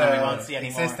one and we won't see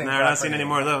anymore. No, we're not seeing any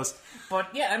more of those. But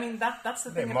yeah, I mean that's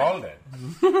the thing. They mauled it.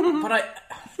 But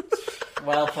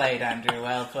well played, Andrew.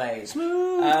 Well played.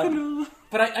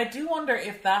 But I do wonder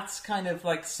if that's kind of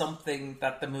like something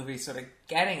that the movie's sort of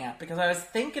getting at, because I was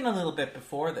thinking a little bit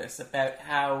before this about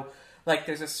how, like,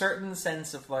 there's a certain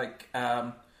sense of, like,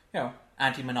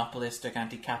 anti-monopolistic,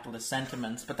 anti-capitalist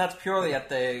sentiments, but that's purely at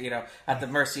the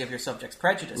mercy of your subject's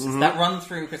prejudices that run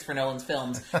through Christopher Nolan's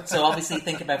films. So obviously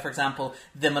think about, for example,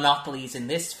 the monopolies in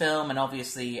this film, and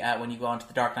obviously when you go on to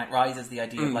The Dark Knight Rises, the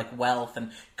idea of, like, wealth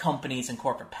and companies and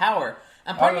corporate power.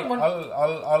 And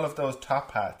all of those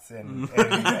top hats in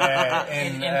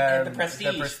the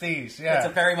Prestige. The Prestige, yeah. It's a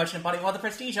very much an embodiment. Well, the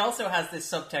Prestige also has this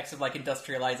subtext of like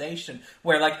industrialization,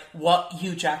 where like what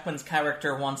Hugh Jackman's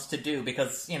character wants to do,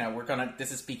 because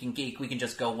this is Speakin Geek, we can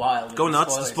just go wild, go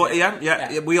nuts.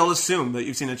 Yeah. We all assume that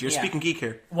you've seen it. You're Speakin Geek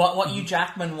here. What Hugh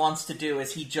Jackman wants to do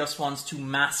is he just wants to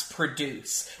mass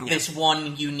produce this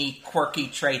one unique, quirky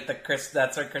trait that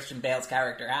Christian Bale's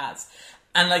character has.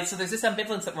 And so there's this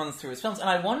ambivalence that runs through his films, and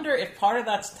I wonder if part of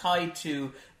that's tied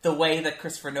to the way that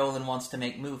Christopher Nolan wants to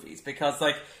make movies. Because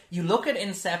you look at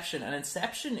Inception, and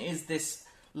Inception is this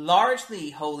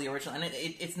largely wholly original, and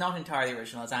it's not entirely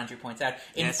original, as Andrew points out.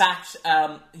 In fact,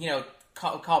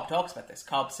 Cobb talks about this.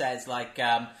 Cobb says,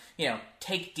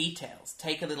 take details.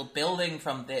 Take a little building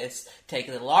from this, take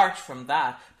a little arch from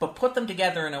that, but put them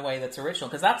together in a way that's original.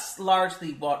 Because that's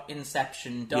largely what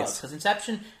Inception does. Because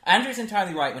Inception, Andrew's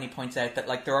entirely right when he points out that,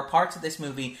 there are parts of this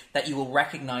movie that you will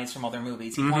recognize from other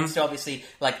movies. He points to, obviously,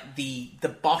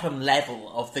 the bottom level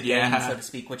of the game, so to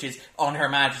speak, which is On Her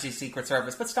Majesty's Secret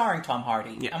Service, but starring Tom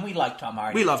Hardy. Yeah. And we like Tom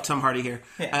Hardy. We love Tom Hardy here.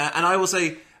 Yeah. And I will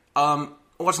say...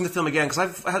 watching the film again,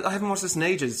 because I haven't watched this in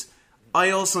ages, I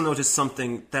also noticed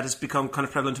something that has become kind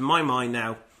of prevalent in my mind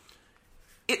now.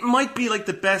 It might be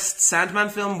the best Sandman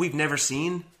film we've never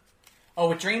seen. Oh,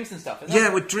 with dreams and stuff, isn't it?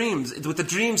 Yeah, with dreams. With the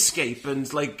dreamscape and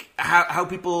how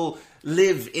people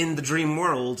live in the dream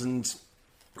world. And,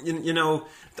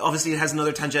 obviously it has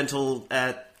another tangential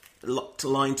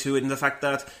line to it in the fact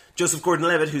that Joseph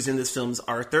Gordon-Levitt, who's in this film's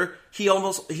Arthur, he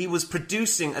was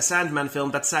producing a Sandman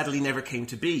film that sadly never came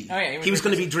to be. Oh, yeah, he was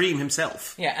going to be Dream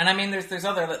himself. Yeah, and I mean, there's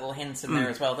other little hints in there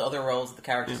as well, the other roles that the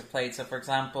characters have played. So, for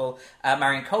example,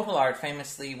 Marion Cotillard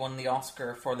famously won the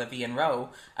Oscar for La Vie en Rose,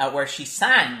 where she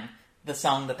sang the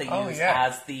song that they use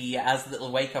as the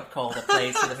little wake-up call that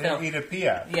plays to the film. Edith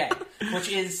Piaf. Yeah, which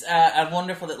is a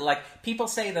wonderful little... people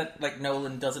say that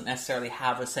Nolan doesn't necessarily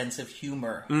have a sense of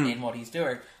humour in what he's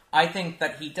doing. I think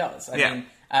that he does. I mean,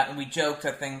 we joked,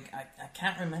 I think, I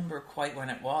can't remember quite when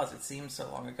it was, it seems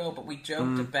so long ago, but we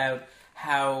joked about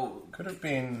how... Could have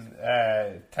been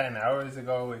 10 hours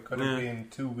ago, it could have been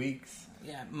 2 weeks.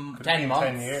 Yeah, 10 months.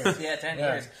 10 years. 10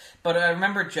 years. But I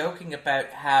remember joking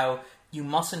about how You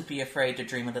Mustn't Be Afraid to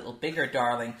Dream a Little Bigger,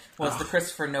 Darling, was the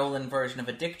Christopher Nolan version of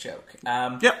a dick joke.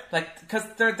 Because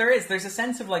there's a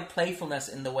sense of playfulness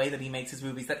in the way that he makes his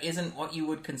movies that isn't what you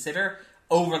would consider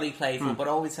overly playful, but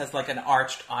always has an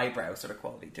arched eyebrow sort of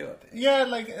quality to it. Yeah,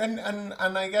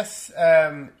 and I guess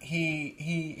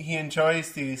he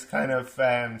enjoys these kind of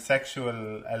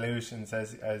sexual allusions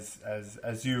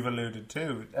as you've alluded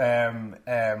to,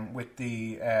 with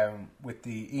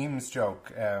the Eames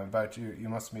joke about you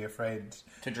must be afraid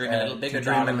to dream a little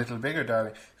bigger,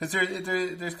 darling. Because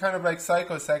there's kind of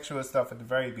psychosexual stuff at the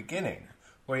very beginning,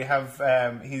 where you have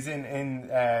he's in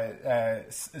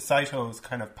Saito's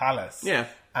kind of palace,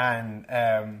 and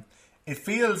it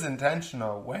feels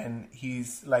intentional when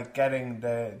he's getting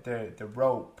the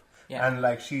rope,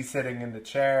 and she's sitting in the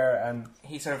chair, and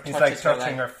he's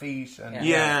touching her feet, and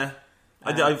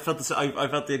I felt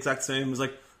the exact same. It was a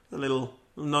little.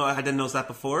 No, I didn't notice that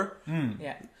before.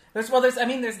 Yeah. There's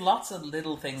lots of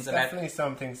little things about... Definitely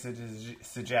something to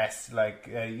suggest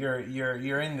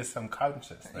you're in the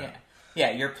subconscious now. Yeah.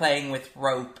 Yeah, you're playing with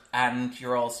rope and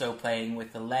you're also playing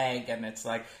with the leg, and it's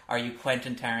are you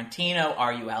Quentin Tarantino?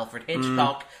 Are you Alfred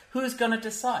Hitchcock? Who's going to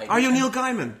decide? Are you Neil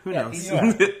Gaiman? Who knows?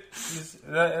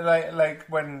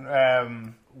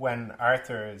 When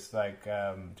Arthur is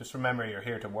just remember you're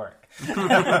here to work.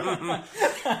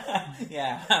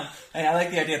 Yeah, and I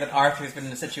like the idea that Arthur's been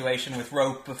in a situation with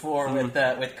rope before with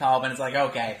Cobb, and it's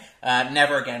okay,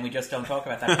 never again. We just don't talk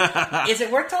about that. Is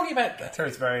it worth talking about?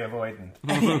 Arthur's very avoidant.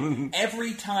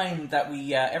 Every time that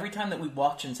we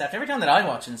watch Inception, every time that I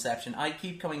watch Inception, I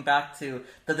keep coming back to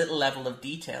the little level of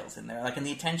details in there, and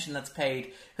the attention that's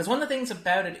paid. Because one of the things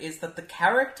about it is that the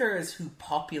characters who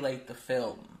populate the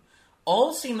film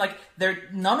all seem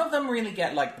none of them really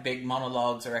get the big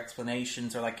monologues or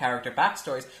explanations or character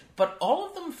backstories, but all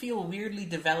of them feel weirdly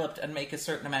developed and make a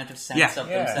certain amount of sense of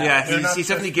themselves. Yeah, he's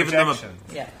definitely given them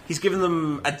he's given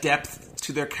them a depth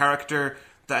to their character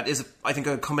that is, I think,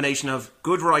 a combination of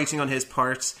good writing on his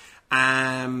part,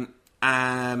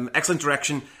 excellent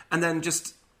direction, and then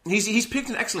just he's picked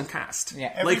an excellent cast.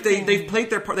 Yeah, they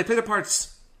played their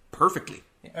parts perfectly.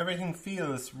 Everything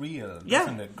feels real,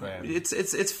 doesn't it, Graham?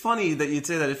 It's funny that you'd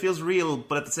say that. It feels real,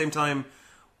 but at the same time,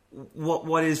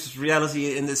 what is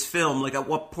reality in this film? At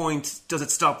what point does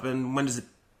it stop, and when does it,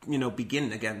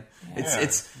 begin again? Yeah.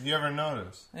 It's. You ever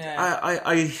notice? Yeah.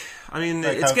 I mean,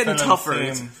 it's getting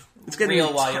tougher.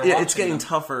 real while you're watching it's getting them.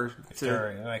 tougher.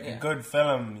 A good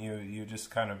film, you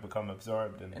just kind of become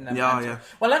absorbed in it. Yeah.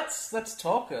 Well, let's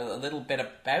talk a little bit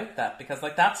about that, because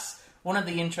like that's one of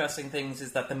the interesting things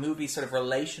is that the movie's sort of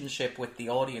relationship with the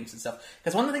audience and stuff.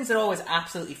 Because one of the things that always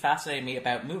absolutely fascinated me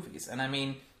about movies, and I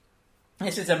mean,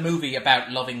 this is a movie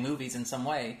about loving movies in some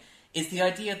way, is the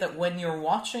idea that when you're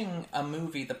watching a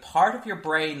movie, the part of your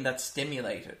brain that's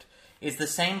stimulated is the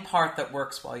same part that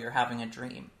works while you're having a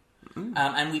dream.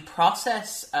 And we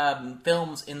process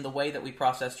films in the way that we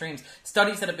process dreams.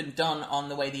 Studies that have been done on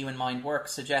the way the human mind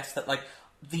works suggest that, like,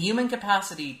 the human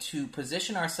capacity to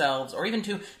position ourselves, or even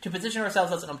to position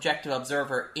ourselves as an objective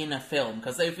observer in a film,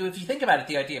 because if you think about it,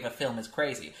 the idea of a film is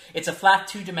crazy. It's a flat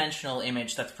two-dimensional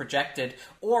image that's projected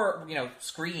or,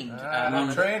 screened.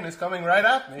 The train is coming right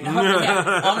at me.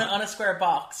 on a square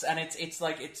box, and it's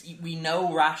we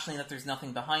know rationally that there's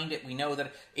nothing behind it. We know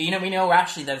that we know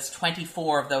rationally that it's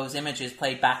 24 of those images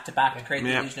played back to back to create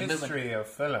the illusion of movement. The history of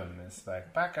film is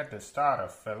like, back at the start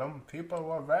of film, people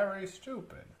were very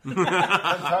stupid.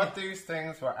 I thought these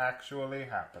things were actually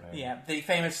happening. Yeah, the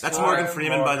famous... That's Morgan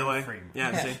Freeman, by the way.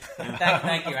 Yeah, see.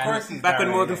 Thank you, Of course he's back when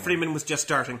Morgan Freeman was just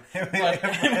starting. I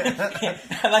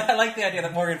like the idea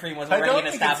that Morgan Freeman was already an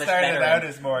established veteran. I don't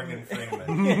think it started out as Morgan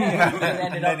Freeman.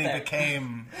 And then he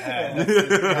became...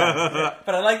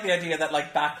 But I like the idea that,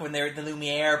 like, back when the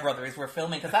Lumiere brothers were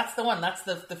filming, because that's the one, that's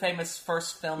the famous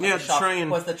first film that shot,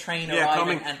 was the train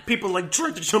arriving. And people, like,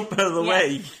 tried to jump out of the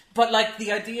way. But, like,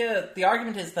 the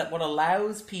argument is that what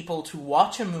allows people to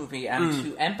watch a movie and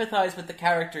to empathize with the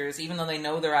characters, even though they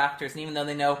know they're actors and even though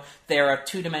they know they're a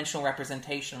two-dimensional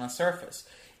representation on a surface,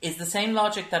 is the same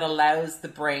logic that allows the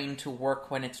brain to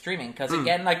work when it's dreaming. Because,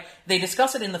 again, like, they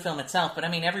discuss it in the film itself, but, I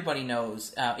mean, everybody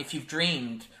knows, if you've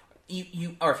dreamed...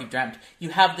 or if you've dreamt, you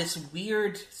have this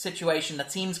weird situation that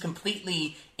seems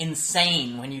completely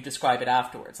insane when you describe it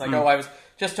afterwards. Like, I was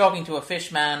just talking to a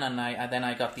fish man, and then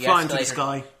I got the Flying escalator. To the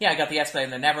sky. Yeah, I got the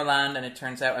escalator in Neverland, and it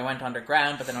turns out I went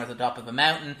underground, but then I was at the top of a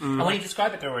mountain. And when you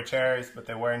describe it... There were chairs, but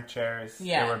they weren't chairs.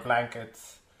 Yeah. There were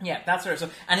blankets. Yeah, that sort of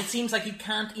stuff. And it seems like you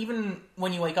can't, even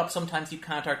when you wake up, sometimes you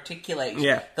can't articulate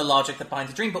the logic that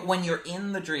binds a dream. But when you're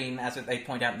in the dream, as they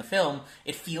point out in the film,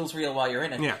 it feels real while you're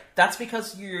in it. Yeah. That's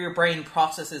because your brain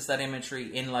processes that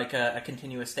imagery in like a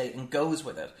continuous state and goes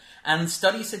with it. And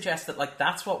studies suggest that like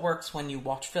that's what works when you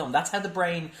watch film. That's how the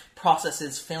brain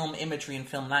processes film imagery and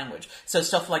film language. So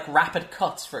stuff like rapid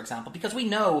cuts, for example, because we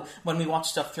know when we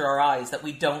watch stuff through our eyes that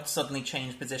we don't suddenly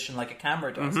change position like a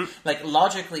camera does. Like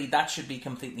logically, that should be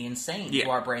completely insane to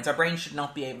our brains. Our brains should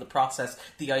not be able to process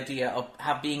the idea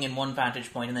of being in one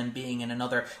vantage point and then being in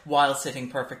another while sitting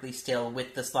perfectly still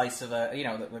with the slice of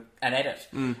an edit.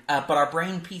 But our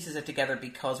brain pieces it together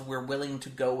because we're willing to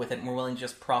go with it and we're willing to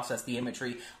just process the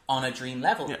imagery on a dream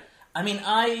level. Yeah. I mean,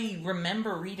 I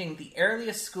remember reading the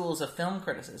earliest schools of film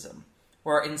criticism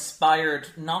were inspired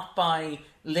not by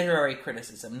literary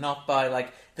criticism, not by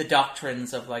like the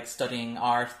doctrines of like studying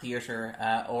art, theatre,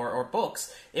 or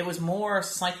books. It was more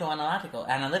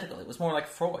psychoanalytical. It was more like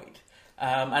Freud.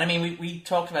 And I mean, we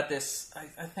talked about this.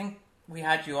 I think we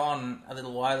had you on a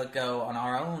little while ago on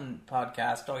our own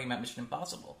podcast talking about Mission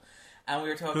Impossible, and we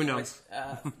were talking. Who knows?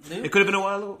 With, Luke. It could have been a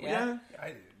while ago. Yeah.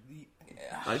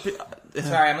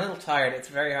 Sorry, I'm a little tired. It's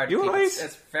very hard.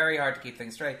 It's very hard to keep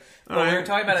things straight. But we were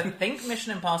talking about, I think,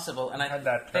 Mission Impossible, and I had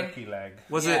that turkey leg.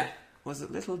 Was it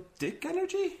Little Dick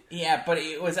energy? Yeah, but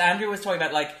it was Andrew was talking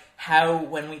about like how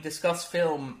when we discuss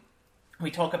film,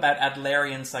 we talk about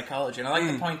Adlerian psychology, and I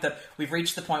like the point that we've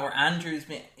reached the point where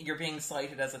you're being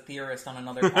cited as a theorist on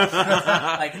another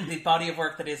podcast. Like the body of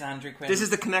work that is Andrew Quinn. This is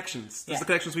the connections. This is the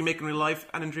connections we make in real life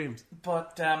and in dreams.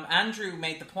 But Andrew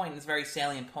made the point, this very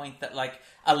salient point, that like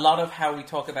a lot of how we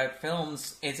talk about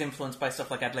films is influenced by stuff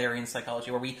like Adlerian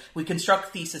psychology, where we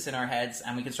construct theses in our heads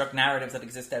and we construct narratives that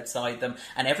exist outside them,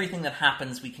 and everything that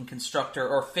happens we can construct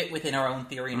or fit within our own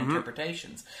theory and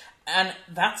interpretations. And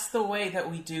that's the way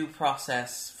that we do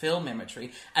process film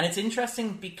imagery. And it's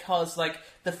interesting because, like,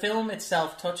 the film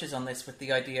itself touches on this with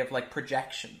the idea of, like,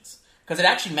 projections. Because it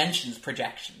actually mentions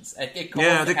projections. It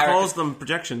calls them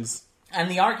projections. And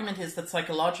the argument is that,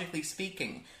 psychologically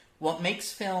speaking, what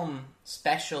makes film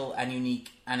special and unique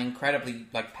and incredibly,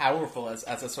 like, powerful as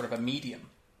a sort of a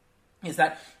medium is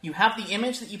that you have the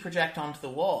image that you project onto the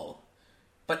wall,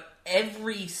 but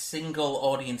every single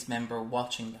audience member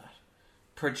watching that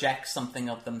project something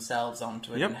of themselves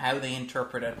onto it and how they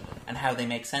interpret it and how they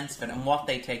make sense of it and what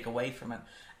they take away from it.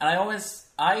 And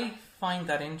I find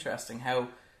that interesting, how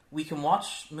we can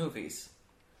watch movies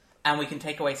and we can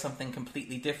take away something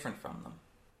completely different from them.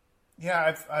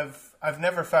 Yeah, I've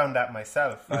never found that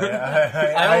myself.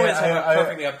 I always have a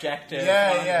perfectly objective.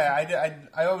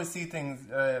 I always see things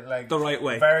like the right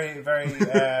way, very,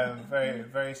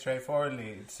 very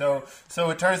straightforwardly. So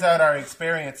it turns out our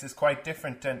experience is quite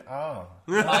different. And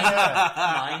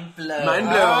mind blown.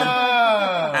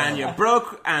 And you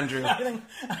broke Andrew. I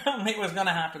don't think it was going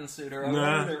to happen sooner or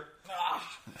later.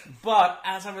 But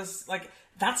as I was like.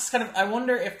 That's kind of. I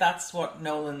wonder if that's what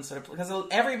Nolan sort of, because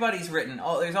everybody's written.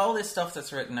 There's all this stuff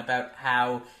that's written about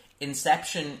how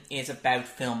Inception is about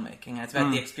filmmaking. And it's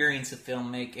about the experience of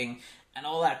filmmaking and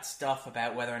all that stuff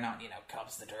about whether or not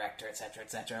Cobb's the director, etc.,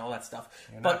 all that stuff.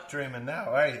 You're not dreaming now,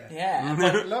 are you? Yeah,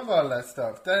 I love all that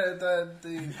stuff. The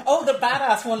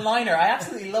badass one-liner. I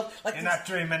absolutely love. Like, you're not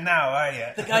dreaming now, are you?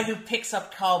 The guy who picks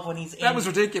up Cobb when he's in. That was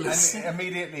ridiculous. And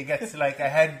immediately gets like a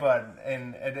headbutt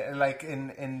in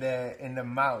the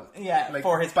mouth. Yeah, like,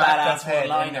 for his badass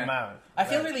one-liner. In the mouth. I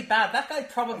feel really bad. That guy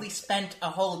probably spent a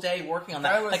whole day working on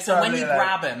that. Like, so when you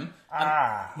grab him...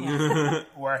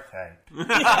 worth it.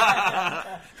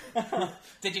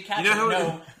 Did you catch it?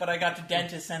 No, but I got the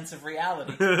dentist sense of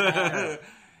reality. But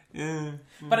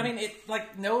I mean,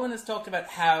 Nolan has talked about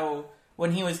how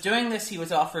when he was doing this, he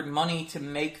was offered money to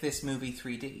make this movie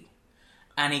 3D.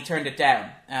 And he turned it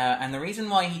down. And the reason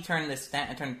why he turned it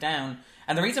down,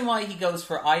 and the reason why he goes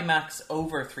for IMAX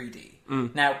over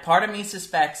 3D. Now, part of me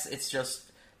suspects it's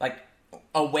just like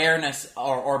awareness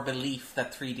or belief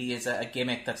that 3D is a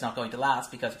gimmick that's not going to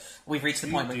last, because we've reached the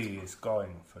point where 3D is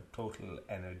going for total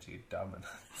energy dominance.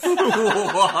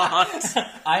 What?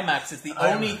 IMAX is the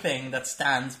only thing that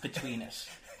stands between it.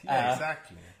 Yeah,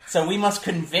 exactly. So we must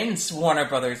convince Warner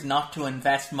Brothers not to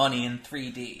invest money in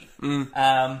 3D.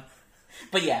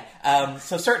 But yeah,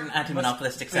 so certain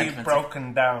anti-monopolistic sentiments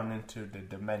broken down into the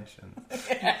dimensions.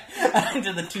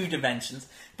 Into the two dimensions.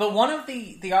 But one of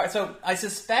the art. So I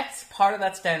suspect part of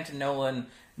that's down to Nolan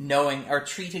knowing or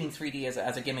treating 3D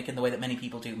as a gimmick in the way that many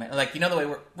people do. Like, the way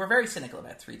we're very cynical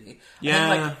about 3D.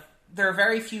 Yeah. I think, there are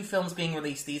very few films being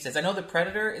released these days. I know The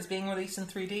Predator is being released in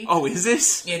 3D. Oh, is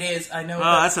this? It is. I know.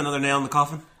 That's another nail in the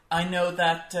coffin. I know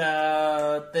that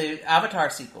the Avatar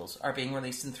sequels are being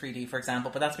released in 3D, for example,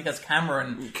 but that's because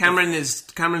Cameron is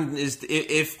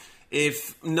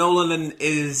if Nolan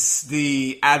is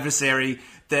the adversary,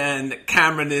 then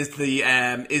Cameron is the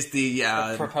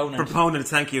proponent.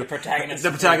 Thank you. The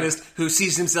protagonist who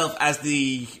sees himself as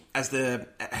the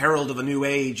herald of a new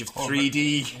age of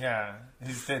 3D. Yeah,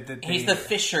 he's the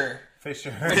Fisher. He's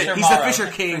the Fisher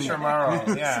King. Fisher Morrow,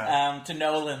 yeah. To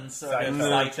Nolan's sort of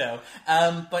Saito.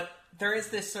 But there is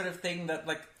this sort of thing that,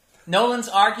 like, Nolan's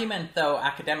argument, though,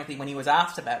 academically, when he was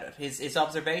asked about it, his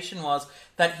observation was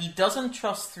that he doesn't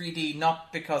trust 3D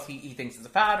not because he thinks it's a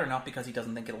fad, or not because he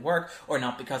doesn't think it'll work, or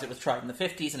not because it was tried in the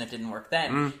 50s and it didn't work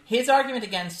then. His argument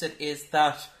against it is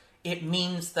that it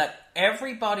means that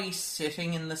everybody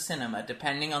sitting in the cinema,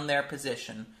 depending on their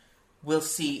position, will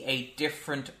see a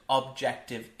different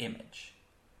objective image,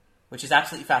 which is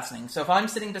absolutely fascinating. So if I'm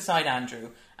sitting beside Andrew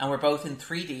and we're both in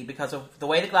 3D because of the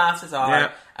way the glasses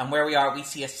are and where we are, we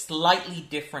see a slightly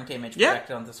different image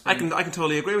projected on the screen. I can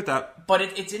totally agree with that. But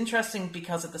it's interesting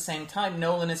because at the same time,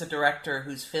 Nolan is a director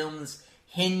whose films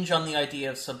hinge on the idea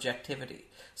of subjectivity.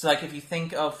 So, like, if you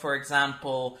think of, for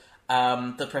example,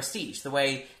 The Prestige, the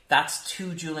way that's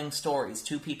two dueling stories,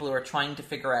 two people who are trying to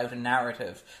figure out a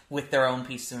narrative with their own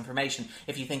pieces of information.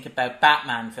 If you think about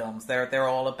Batman films, they're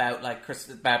all about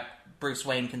about Bruce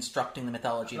Wayne constructing the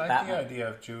mythology of Batman. I like the idea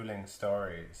of dueling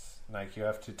stories. Like, you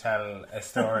have to tell a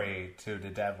story to the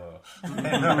devil in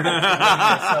order to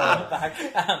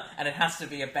and it has to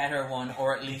be a better one,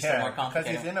 or at least a more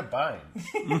complicated. Because he's in a bind.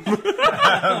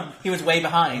 He was way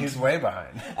behind. He's way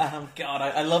behind. God,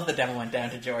 I love The Devil Went Down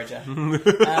to Georgia.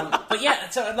 But yeah,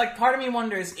 so, like, part of me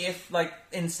wonders if, like,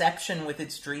 Inception with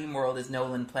its dream world is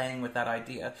Nolan playing with that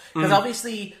idea. Because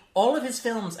obviously all of his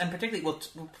films, and particularly, we're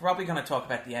probably going to talk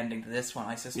about the ending to this one,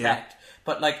 I suspect.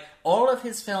 But, like, all of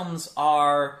his films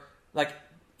are, like,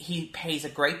 he pays a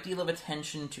great deal of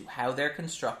attention to how they're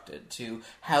constructed, to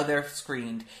how they're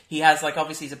screened. He has, like,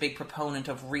 obviously he's a big proponent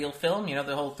of real film,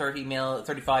 the whole 30mm,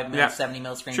 35mm,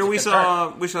 70mm screens. Sure, we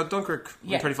saw Dunkirk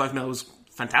in 35mm. Was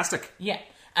fantastic. Yeah.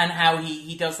 And how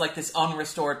he does, like, this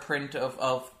unrestored print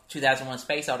of 2001: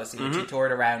 Space Odyssey, which he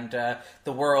toured around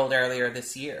the world earlier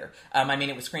this year. I mean,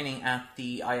 it was screening at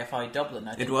the IFI Dublin,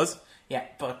 I think. It was? Yeah,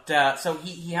 but so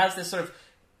he has this sort of...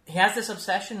 He has this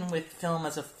obsession with film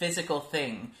as a physical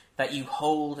thing that you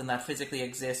hold and that physically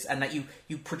exists, and that you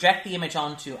project the image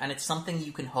onto, and it's something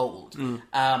you can hold.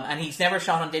 And he's never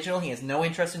shot on digital. He has no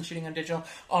interest in shooting on digital,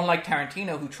 unlike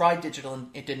Tarantino, who tried digital and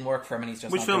it didn't work for him, and he's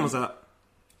just... Which film was that?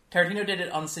 Tarantino did it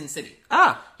on Sin City.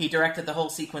 He directed the whole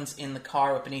sequence in the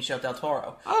car with Benicio del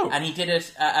Toro. And he did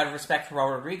it out of respect for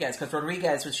Rodriguez, because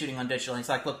Rodriguez was shooting on digital, and he's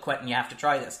like, look, Quentin, you have to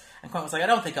try this. And Quentin was like, I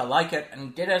don't think I'll like it. And he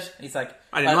did it. He's like...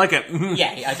 I didn't like it.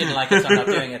 Yeah, I didn't like it, so I'm not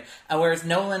doing it. Whereas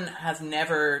Nolan has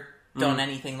never done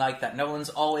anything like that. Nolan's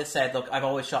always said, look, I've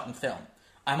always shot in film.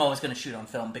 I'm always going to shoot on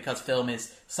film, because film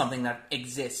is something that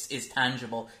exists, is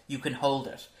tangible. You can hold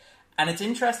it. And it's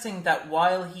interesting that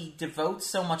while he devotes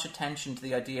so much attention to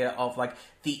the idea of, like,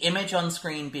 the image on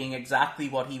screen being exactly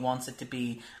what he wants it to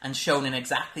be and shown in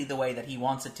exactly the way that he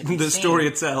wants it to be the seen, story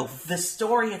itself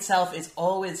is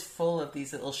always full of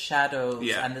these little shadows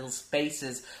and little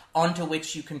spaces onto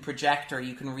which you can project or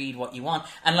you can read what you want.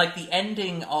 And, like, the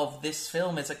ending of this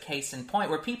film is a case in point,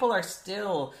 where people are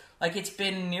still... Like, it's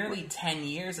been nearly 10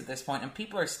 years at this point, and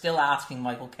people are still asking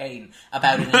Michael Caine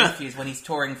about it in interviews when he's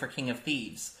touring for King of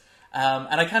Thieves.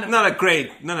 And I kind of... Not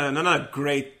a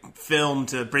great film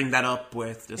to bring that up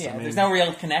with. Just, I mean, there's no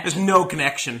real connection. There's no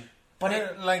connection. But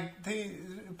the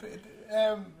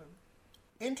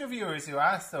interviewers who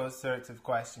ask those sorts of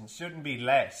questions shouldn't be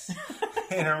let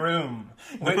in a room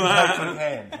with Michael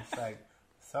Caine. It's like,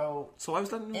 so I was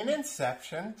done in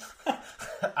Inception,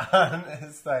 and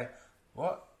it's like,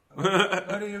 what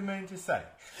do you mean to say?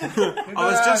 I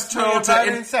was just told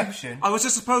to Inception. I was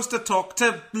just supposed to talk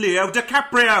to Leo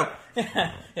DiCaprio.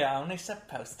 Yeah, only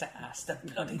supposed to ask the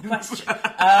bloody question.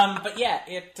 But yeah,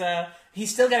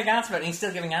 he's still getting answers about it, and he's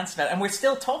still giving answers about it, and we're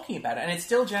still talking about it, and it's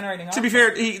still generating answers. To be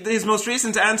fair, his most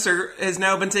recent answer has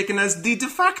now been taken as the de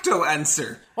facto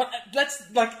answer. Well,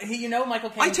 Michael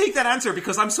Caine... I take that answer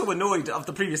because I'm so annoyed of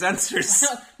the previous answers.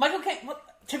 Michael Caine...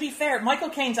 To be fair, Michael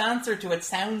Caine's answer to it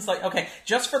sounds like... Okay,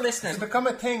 just for listeners... It's become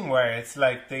a thing where it's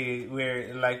like is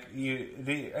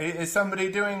somebody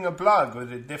doing a blog with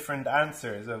the different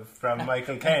answers from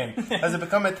Michael Caine? Has it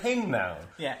become a thing now?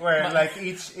 Yeah. Where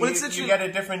you get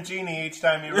a different genie each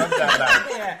time you rub that line.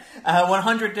 Yeah.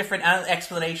 100 different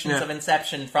explanations of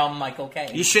Inception from Michael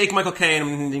Caine. You shake Michael Caine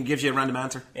and he gives you a random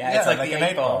answer. Yeah, it's like the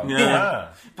 8-ball. Yeah.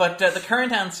 But the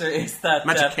current answer is that...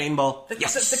 Magic Caine ball.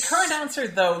 The current answer,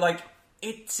 though, like...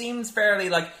 It seems fairly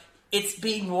like it's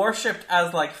being worshipped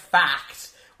as like fact,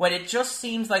 when it just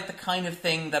seems like the kind of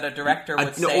thing that a director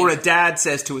would say. Or a dad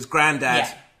says to his granddad.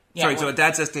 So a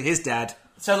dad says to his dad.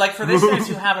 So, like, for listeners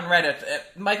who haven't read it,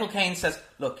 Michael Caine says,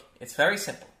 look, it's very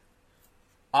simple.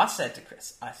 I said to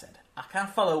Chris, I can't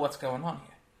follow what's going on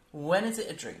here. When is it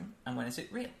a dream and when is it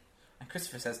real? And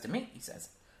Christopher says to me, he says,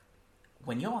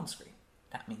 when you're on screen,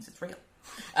 that means it's real.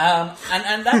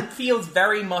 And that feels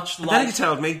very much like... Then he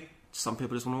told me, some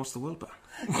people just want to watch the world burn.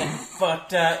 Yeah, but,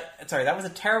 sorry, that was a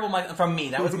terrible... From me,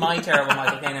 that was my terrible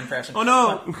Michael Caine impression. Oh,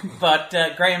 no! But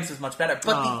Graham's was much better.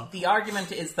 But the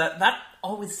argument is that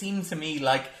always seems to me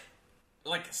like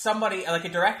somebody, like a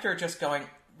director just going,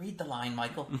 read the line,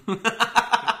 Michael.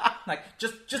 Like,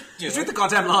 just do it. Just read the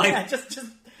goddamn line. Yeah,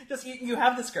 just you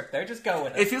have the script there, just go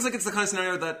with it. It feels like it's the kind of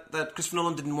scenario that Christopher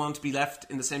Nolan didn't want to be left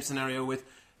in the same scenario with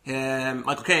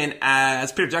Michael Caine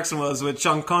as Peter Jackson was with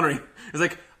Sean Connery. It's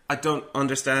like, I don't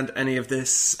understand any of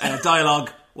this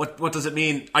dialogue. What does it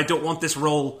mean? I don't want this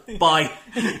role. Bye.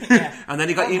 Yeah. And then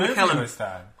he got Ian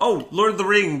McKellen. Oh, Lord of the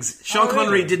Rings. Sean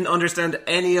Connery didn't understand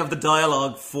any of the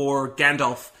dialogue for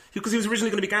Gandalf because he was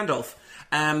originally going to be Gandalf.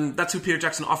 That's who Peter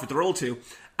Jackson offered the role to.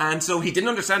 And so he didn't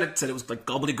understand it, said it was like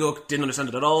gobbledygook, didn't understand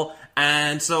it at all.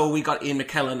 And so we got Ian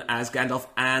McKellen as Gandalf,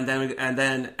 and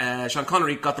then Sean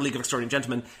Connery got the League of Extraordinary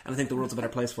Gentlemen, and I think the world's a better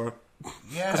place for it.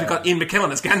 Yeah. Because we got Ian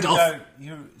McKellen as Gandalf.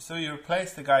 So you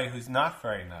replaced the guy who's not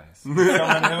very nice with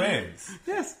someone who is.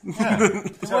 Yes. Yeah.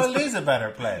 The world is a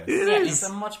better place. It's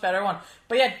a much better one.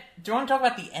 But yeah, do you want to talk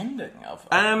about the ending of it?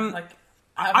 I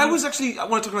want to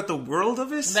talk about the world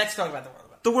of it. Let's talk about the world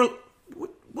of it. The world...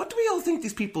 What do we all think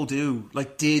these people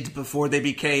did before they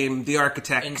became the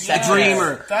architect, the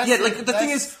dreamer? The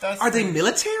thing is, are they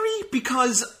military?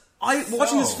 Because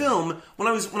watching this film, when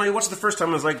I watched it the first time,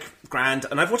 I was like, grand,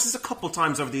 and I've watched this a couple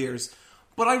times over the years,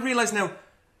 but I realise now,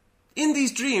 in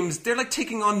these dreams, they're like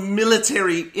taking on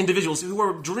military individuals who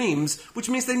are dreams, which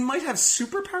means they might have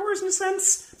superpowers in a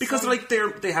sense, because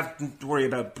they have to worry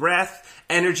about breath,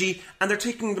 energy, and they're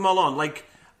taking them all on, like...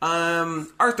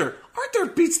 Arthur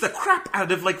beats the crap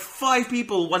out of like 5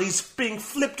 people while he's being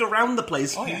flipped around the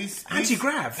place.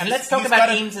 Anti-grav. And let's talk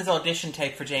about Eames' audition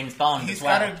tape for James Bond as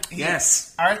well.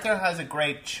 Yes. Arthur has a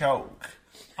great choke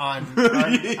on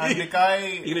the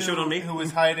guy who was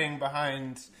hiding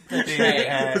behind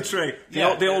the tray.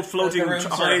 The old floating tray.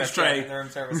 The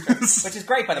room service tray. Which is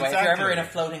great, by the way. If you're ever in a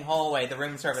floating hallway, the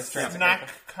room service tray. Snack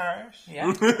cart.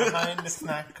 Yeah. Behind the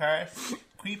snack cart.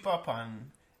 Creep up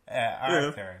on...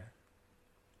 Arthur,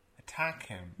 attack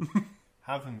him,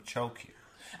 have him choke you.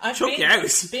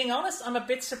 Being honest, I'm a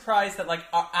bit surprised that like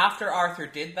after Arthur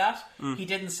did that, he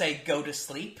didn't say go to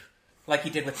sleep like he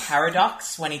did with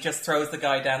Paradox when he just throws the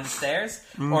guy down the stairs,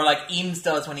 or like Eames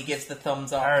does when he gives the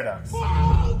thumbs up. Paradox.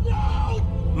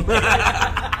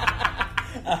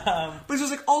 But it's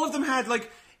just like all of them had like,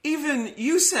 even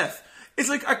Yusef is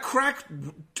like a crack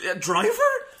driver,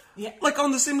 like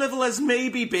on the same level as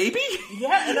maybe Baby.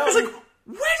 Yeah, I know. It's like,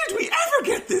 where did we ever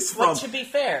get this from? Well, to be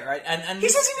fair, right? And he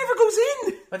says he never goes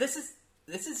in. But this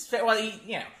is fair. Well,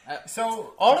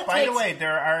 so all by the way,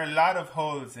 there are a lot of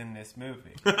holes in this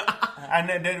movie. And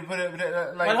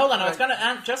well, hold on. I was going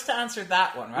to just to answer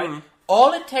that one, right?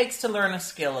 All it takes to learn a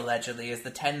skill, allegedly, is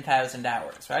the 10,000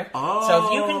 hours, right? Oh. So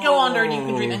if you can go under and you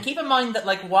can dream, and keep in mind that,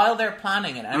 like, while they're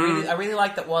planning it, I really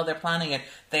like that while they're planning it,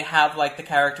 they have, like, the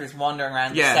characters wandering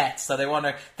around the sets. So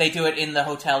they do it in the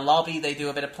hotel lobby, they do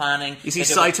a bit of planning. You see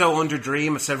Saito under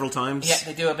Dream several times. Yeah,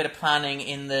 they do a bit of planning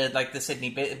in the Sydney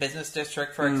Business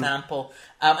District, for example.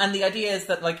 And the idea is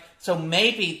that, like, so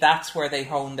maybe that's where they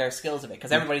hone their skills a bit,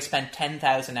 because everybody spent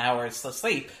 10,000 hours to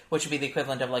sleep, which would be the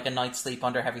equivalent of, like, a night's sleep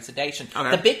under heavy sedation.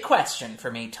 Okay. The big question for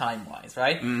me, time-wise,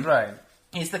 right? Right.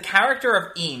 Is the character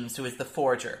of Eames, who is the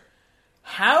forger.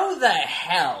 How the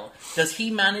hell does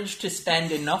he manage to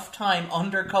spend enough time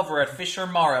undercover at Fisher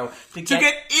Morrow to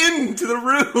get into the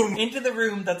room? Into the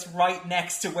room that's right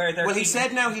next to where they're... Well, he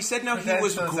said now he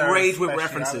was great with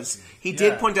references. He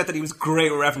did point out that he was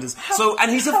great with references. And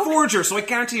he's a forger, so I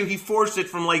guarantee you he forged it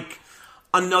from, like,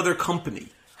 another company.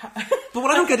 But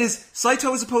what I don't get is,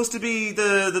 Saito is supposed to be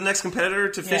the next competitor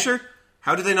to Fisher.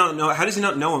 How do they not know? How does he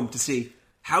not know him to see?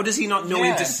 How does he not know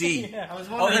him to see? Yeah. I was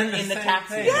wondering in the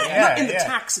taxi. Not in the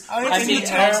taxi. In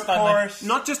the airport.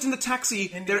 Not just in the taxi.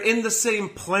 They're in the same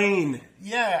plane.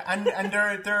 Yeah, and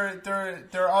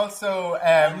they're also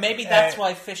maybe that's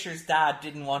why Fisher's dad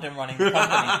didn't want him running the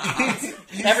company.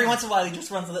 Every once in a while, he just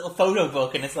runs a little photo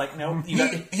book, and it's like, no,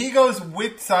 he goes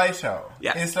with Saito.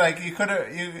 Yeah, it's like you could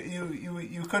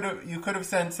have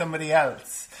sent somebody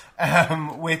else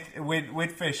with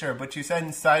Fisher, but you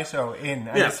send Saito in,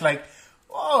 and it's like,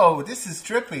 whoa, this is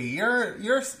trippy.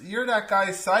 You're that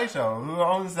guy Saito who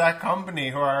owns that company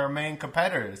who are our main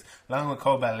competitors, along with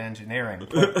Cobalt Engineering.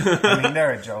 But, I mean,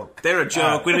 they're a joke. They're a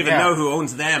joke. We don't even know who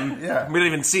owns them. Yeah. We don't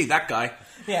even see that guy.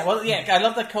 Yeah, well, yeah, I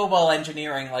love that Cobalt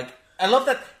Engineering, like, I love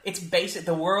that it's basic,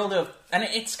 the world of, and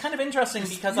it's kind of interesting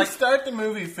because, like, you start the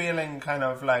movie feeling kind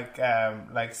of like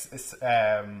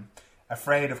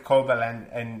afraid of Cobalt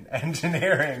and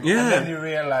Engineering, and then you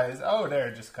realize,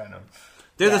 they're just kind of...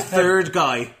 They're the third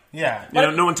guy. Yeah.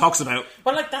 No one talks about.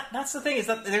 But, like, that's the thing, is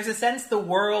that there's a sense the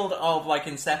world of, like,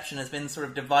 Inception has been sort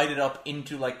of divided up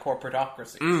into, like,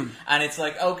 corporatocracy. And it's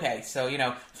like, okay,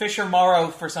 so, Fisher Morrow,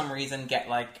 for some reason, get,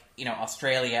 like,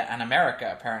 Australia and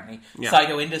America, apparently. Yeah.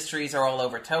 Saito Industries are all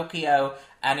over Tokyo.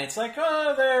 And it's like,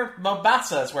 they're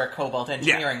Mombasa is where Cobalt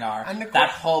Engineering are. And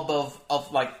that hub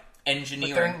of, like,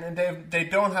 engineering. But they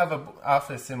don't have an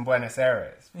office in Buenos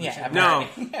Aires. No.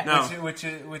 Which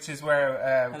is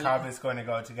where Cobb is going to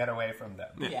go to get away from them.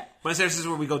 Yeah. Buenos Aires is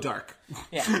where we go dark.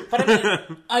 Yeah, but I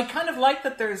mean, I kind of like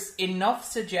that there's enough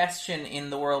suggestion in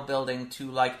the world building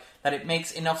to, like, that it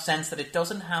makes enough sense that it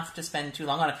doesn't have to spend too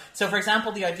long on it. So, for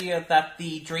example, the idea that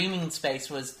the dreaming space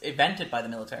was invented by the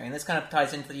military, and this kind of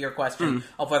ties into your question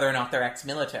of whether or not they're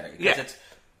ex-military.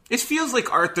 It feels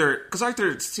like Arthur, because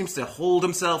Arthur seems to hold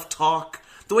himself, talk,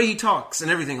 the way he talks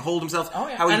and everything, hold himself, how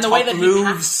he way that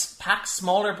moves. He packs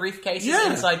smaller briefcases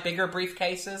inside bigger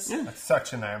briefcases. Yeah. That's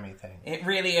such an army thing. It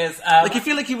really is. Like, you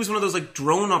feel like he was one of those, like,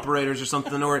 drone operators or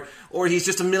something, or he's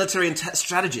just a military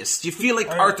strategist. You feel like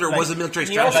Arthur was a military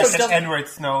strategist. Like Edward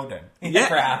Snowden. Yeah,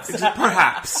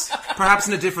 perhaps. Perhaps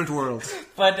in a different world.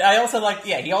 But I also like,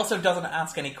 he also doesn't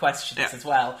ask any questions as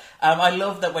well. I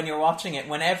love that when you're watching it,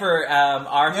 whenever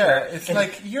Arthur... Yeah, it's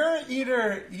like, you're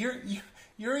either...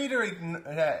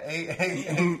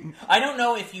 I don't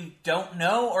know if you don't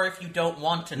know or if you don't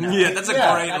want to know. Yeah, that's a great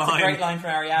line. That's a great line from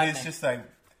Ariadne. It's just like,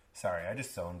 sorry, I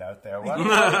just zoned out there.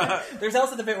 There's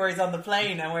also the bit where he's on the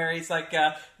plane and where he's like,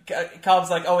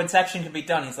 Cobb's like, Inception can be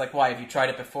done. He's like, why, have you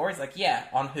tried it before? He's like, yeah,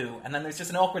 on who? And then there's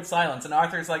just an awkward silence and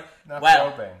Arthur's like,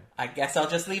 I guess I'll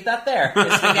just leave that there.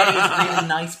 The spaghetti is really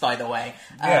nice, by the way.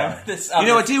 Yeah.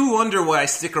 I do wonder why I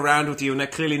stick around with you, and I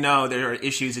clearly know there are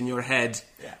issues in your head.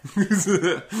 Yeah.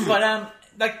 But,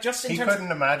 like, just in he terms...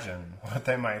 couldn't imagine what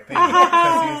they might be, because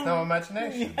he has no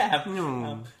imagination. Yeah.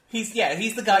 He's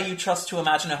the guy you trust to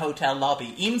imagine a hotel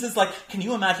lobby. Eames is like, can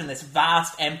you imagine this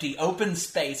vast, empty, open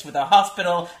space with a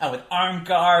hospital and with armed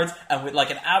guards and with,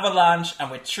 like, an avalanche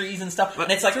and with trees and stuff? And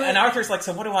it's like, and Arthur's like,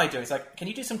 so what do I do? He's like, can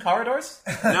you do some corridors?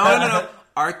 No.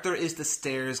 Arthur is the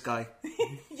stairs guy.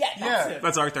 That's it.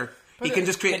 That's Arthur. He can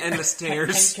just create endless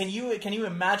stairs. Can you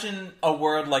imagine a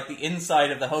world like the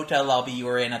inside of the hotel lobby you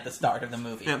were in at the start of the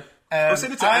movie? Yeah.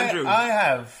 Send it to Andrew.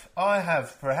 I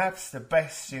have perhaps the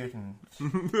best student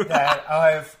that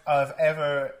I've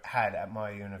ever had at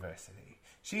my university.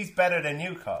 She's better than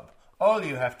you, Cobb. All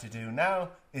you have to do now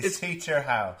is teach her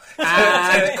how.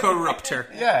 And corrupt her.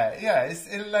 Yeah. It's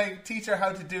like teach her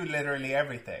how to do literally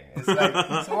everything. It's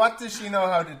like, so what does she know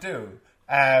how to do?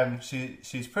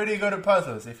 She's pretty good at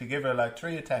puzzles if you give her like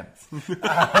 3 attempts. If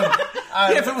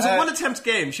it was a 1 attempt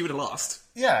game, she would have lost.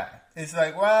 Yeah. It's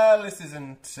like, well, this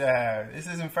isn't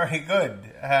very good.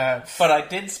 But I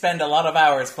did spend a lot of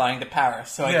hours flying to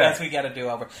Paris, so I guess we get a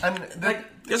do-over. And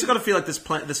you also got to feel like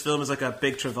this film is like a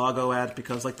big Trivago ad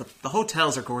because like the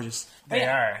hotels are gorgeous. They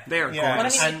are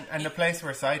gorgeous. And the place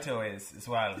where Saito is as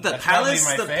well. The that's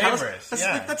palace, probably my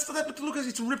favorite. Look,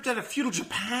 it's ripped out of feudal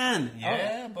Japan.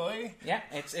 Yeah, boy. Yeah,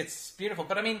 it's beautiful.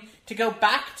 But I mean, to go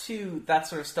back to that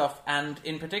sort of stuff, and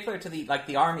in particular to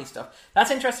the army stuff,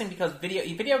 that's interesting because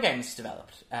video games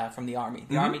developed from the army.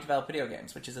 The army developed video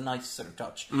games, which is a nice sort of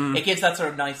touch. It gives that sort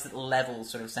of nice little level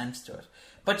sort of sense to it.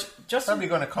 But just probably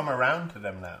going to come around to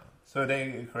them now. So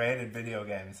they created video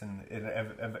games, and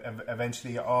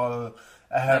eventually all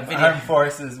armed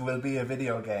forces will be a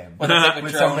video game. With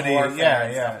somebody,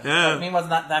 yeah. I mean,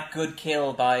 wasn't that good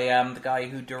kill by the guy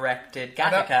who directed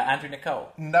Gattaca, Andrew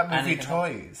Nicole? That movie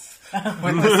Toys,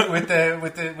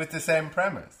 with the same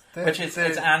premise. Which is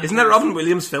Andrew, isn't that Robin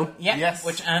Williams' film? Yeah, yes.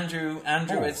 Which Andrew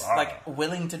is like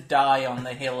willing to die on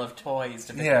the hill of toys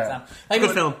to pick an example. Like,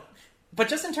 good film. But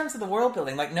just in terms of the world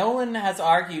building, like Nolan has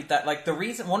argued that like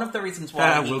one of the reasons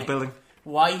why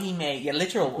he made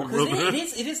literal world building.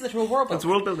 It is literal world building. It's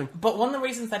world building. But one of the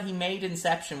reasons that he made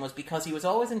Inception was because he was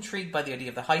always intrigued by the idea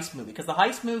of the heist movie, because the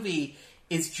heist movie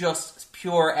is just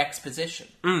pure exposition.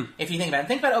 If you think about it.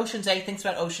 Think about Ocean's 8, think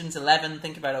about Ocean's 11,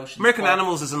 think about Ocean's American 12.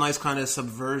 Animals is a nice kind of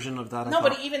subversion of that. No,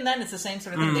 but even then it's the same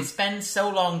sort of thing. They spend so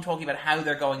long talking about how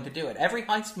they're going to do it. Every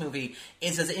heist movie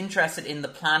is as interested in the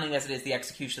planning as it is the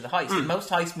execution of the heist. In most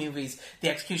heist movies, the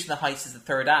execution of the heist is the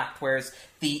third act, whereas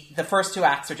the first 2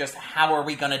 acts are just how are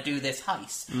we going to do this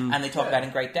heist, and they talk about it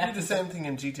in great depth. Do the same thing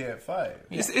in GTA 5.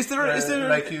 Yeah. Is there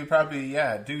like you probably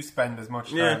do spend as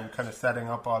much time kind of setting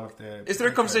up all of the. Is there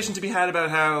a conversation to be had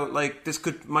about how like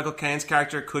Michael Caine's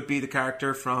character could be the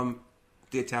character from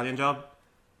The Italian Job?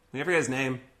 I never get his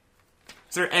name.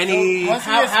 Is there any... So was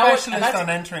he a specialist on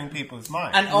entering people's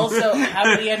minds? And also, how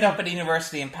did he end up at a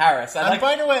university in Paris?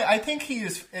 By the way, I think he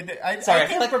is... I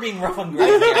feel like we're being rough on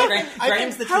Graham here.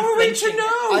 Graham's the how are we to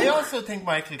know? I also think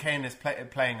Michael Caine is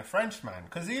playing a Frenchman,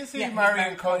 because he's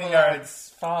marrying Cotillard's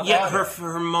father. Yeah,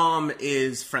 her mom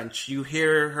is French. You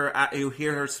hear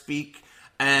her speak...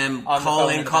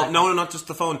 calling, no, not just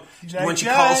the phone. When she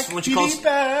calls,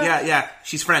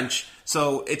 she's French,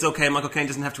 so it's okay. Michael Caine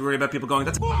doesn't have to worry about people going,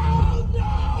 that's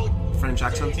French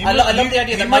accent. I love the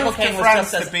idea that Michael Caine was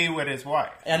just as to be with his wife.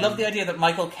 I love the idea that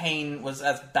Michael Caine was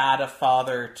as bad a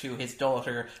father to his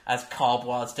daughter as Cobb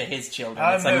was to his children.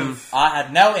 I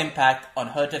had no impact on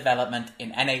her development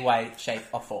in any way, shape,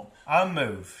 or form. I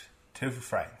moved to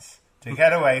France to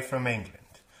get away from England.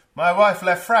 My wife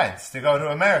left France to go to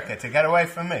America to get away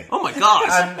from me. Oh my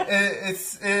gosh! And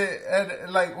it's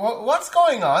like, what's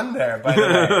going on there? By the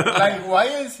way, like, why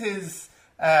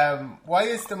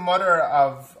is the mother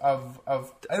of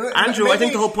Andrew? Maybe, I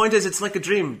think the whole point is it's like a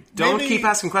dream. Don't keep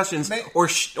asking questions, or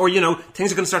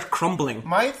things are going to start crumbling.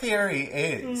 My theory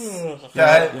is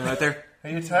that you're right there. Are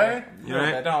you tired? You're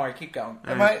right. Don't worry, keep going.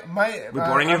 We're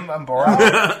boring you? I'm bored.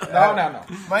 No.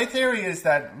 My theory is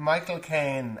that Michael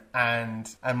Caine and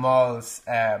Maul's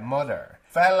mother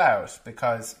fell out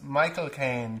because Michael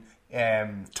Caine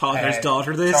taught his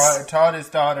daughter this. Taught his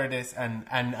daughter this and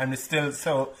is still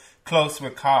so close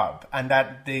with Cobb, and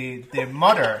that the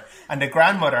mother and the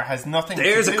grandmother has nothing to do.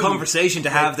 There's a conversation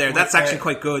to have there. That's actually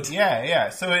quite good.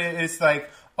 Yeah. So it's like...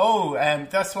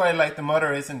 that's why, like, the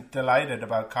mother isn't delighted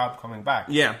about Cobb coming back.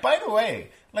 Yeah. By the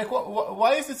way, like,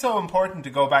 why is it so important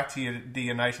to go back to the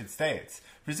United States?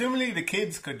 Presumably, the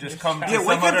kids could just come. To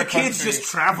why can't the kids just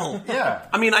travel? Yeah.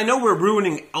 I mean, I know we're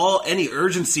ruining any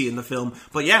urgency in the film,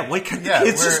 but why can't the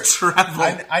kids just travel?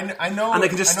 I know, and they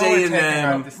can just stay in.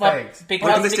 The States.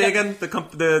 Where can they stay again?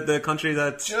 The country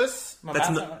that's just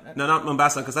Mombasa. not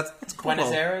Mombasa, because that's cool.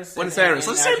 Buenos Aires. Buenos Aires.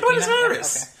 Let's say Buenos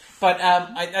Aires. Okay. But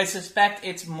I suspect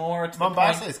it's more to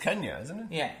Mombasa the point... is Kenya, isn't it?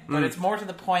 Yeah, but it's more to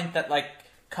the point that, like,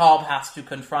 Cobb has to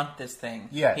confront this thing.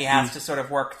 Yes. He has to sort of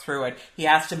work through it. He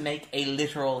has to make a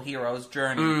literal hero's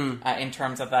journey in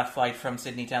terms of that flight from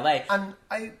Sydney to LA. And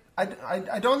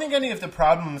I don't think any of the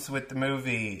problems with the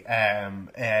movie harm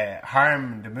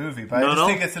the movie, but I just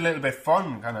think it's a little bit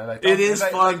fun, kind of like. It is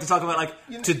fun to talk about,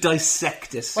 to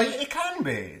dissect it. Well, it can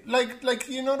be like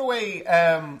you know the way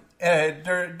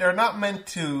they're not meant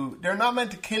to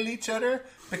kill each other.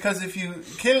 Because if you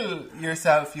kill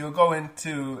yourself, you'll go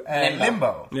into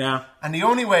limbo. Yeah. And the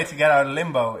only way to get out of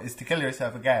limbo is to kill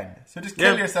yourself again. So just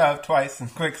kill yourself twice in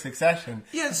quick succession.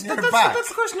 Yes, that's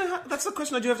the question. That's the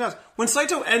question I do have to ask. When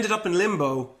Saito ended up in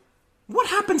limbo, what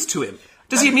happens to him?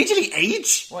 Does he immediately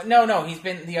age? Well, no.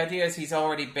 The idea is he's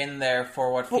already been there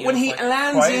for what. But when he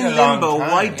lands in limbo,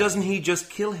 why doesn't he just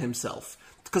kill himself?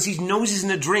 Because he knows he's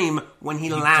in a dream when he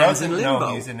lands in limbo. He doesn't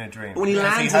know he's in a dream. When he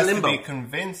lands in limbo. He has to be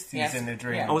convinced he's in a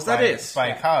dream. Yeah. Oh, is that it?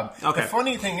 By Cobb. Okay. The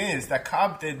funny thing is that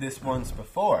Cobb did this once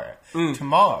before to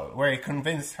Moll, where he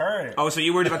convinced her. Oh, so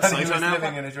you're worried about Saito now?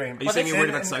 Living in a dream. Are you saying you're worried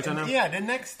about Saito now? Yeah, the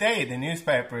next day the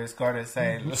newspaper is going to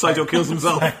say... Saito kills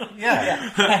himself.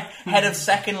 Head of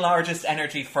second largest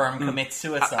energy firm commits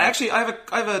suicide. Actually, I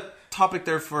have a topic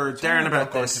there for Darren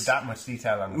about this. Into that much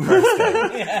detail on the first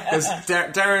day. Because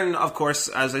Darren, of course,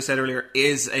 as I said earlier,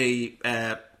 is a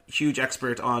huge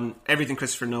expert on everything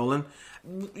Christopher Nolan.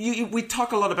 We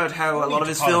talk a lot about how a lot of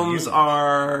his films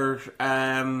are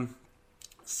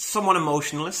somewhat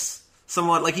emotionless,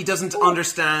 somewhat like he doesn't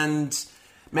understand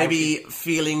maybe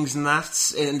feelings and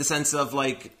that, in the sense of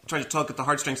like trying to tug at the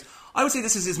heartstrings. I would say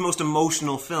this is his most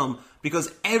emotional film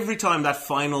because every time that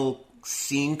final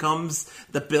scene comes,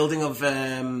 the building of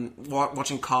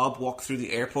watching Cobb walk through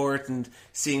the airport and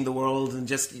seing the world and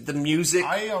just the music,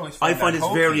 I find it's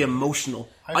very emotional.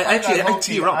 I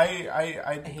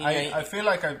feel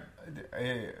like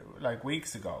like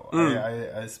weeks ago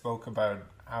I spoke about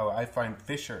how I find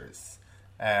Fisher's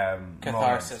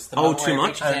catharsis. Too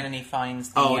much. And he finds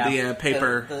the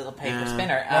paper, the little paper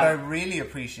spinner. What I really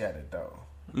appreciated though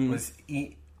was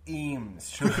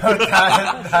Eames throughout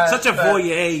that such a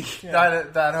voyeur.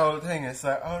 That whole thing is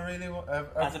like, oh really?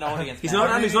 As an audience, he's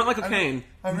not like a Kane.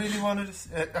 I really wanted to.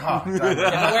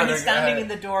 Where he's standing in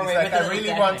the doorway. Like, I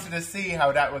really wanted to see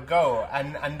how that would go,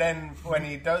 and then when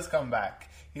he does come back,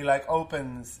 he like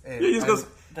opens it. He just goes.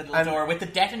 The little door with the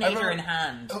detonator in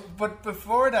hand. But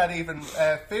before that, even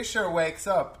Fisher wakes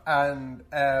up and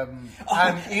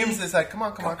Eames is like, "Come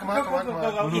on." Come on,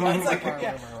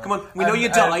 we know you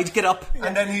died. Get up.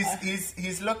 And then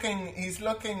he's looking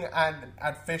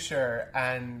at Fisher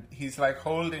and he's like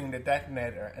holding the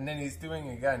detonator, and then he's doing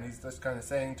it again. He's just kind of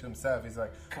saying to himself, he's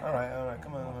like, "All right,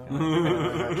 come on."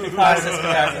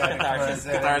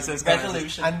 Catharsis,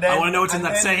 resolution. And then, I want to know what's in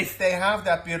that safe. They have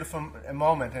that beautiful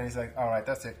moment, and he's like, "All right,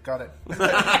 that's it, got it."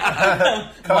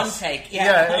 One take,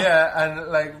 and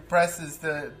like presses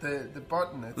the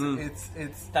button.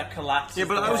 It's that collapses. Yeah,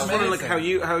 but I was just wondering like how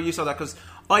you saw that, because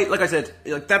like I said,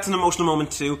 like that's an emotional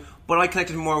moment too. But I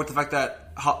connected more with the fact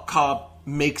that Cobb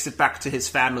makes it back to his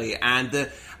family, and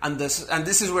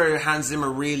this is where Hans Zimmer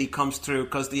really comes through,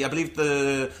 because I believe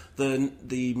the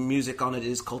music on it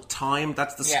is called Time.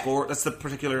 That's the score. That's the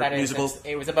particular musical.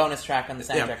 It was a bonus track on the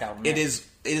soundtrack album. It is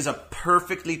a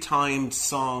perfectly timed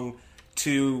song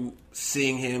to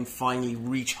seeing him finally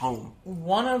reach home.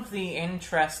 One of the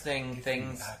interesting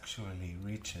things... He actually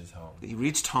reaches home. He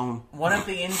reached home. One of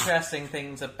the interesting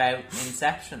things about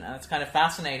Inception, and it's kind of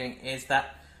fascinating, is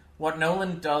that what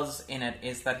Nolan does in it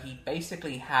is that he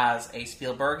basically has a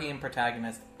Spielbergian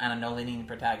protagonist and a Nolanian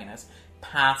protagonist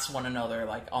pass one another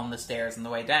like on the stairs on the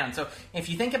way down. So if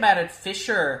you think about it,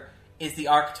 Fisher is the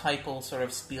archetypal sort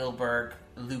of Spielberg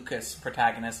Lucas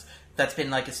protagonist that's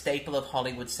been like a staple of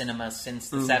Hollywood cinema since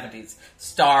the 70s.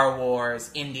 Star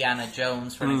Wars, Indiana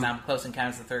Jones, for example, Close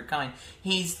Encounters of the Third Kind.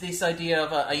 He's this idea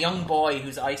of a young boy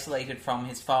who's isolated from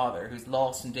his father, who's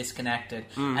lost and disconnected,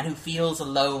 and who feels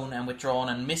alone and withdrawn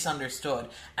and misunderstood,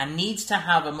 and needs to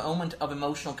have a moment of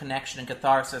emotional connection and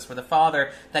catharsis with a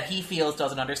father that he feels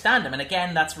doesn't understand him. And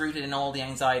again, that's rooted in all the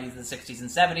anxieties of the 60s and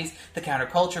 70s, the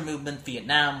counterculture movement,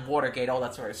 Vietnam, Watergate, all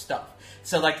that sort of stuff.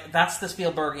 So, like, that's the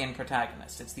Spielbergian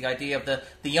protagonist. It's the idea of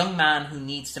the young man who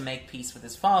needs to make peace with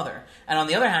his father. And on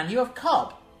the other hand, you have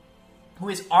Cobb, who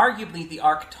is arguably the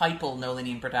archetypal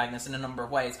Nolanian protagonist in a number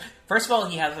of ways. First of all,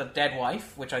 he has a dead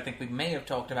wife, which I think we may have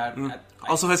talked about.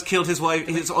 Also has killed his wife.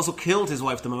 He's also killed his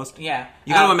wife the most. Yeah.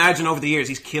 You got to imagine over the years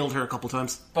he's killed her a couple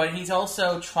times. But he's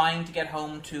also trying to get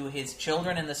home to his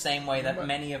children in the same way that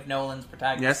many of Nolan's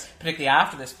protagonists, particularly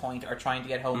after this point, are trying to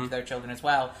get home to their children as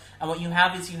well. And what you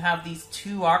have is these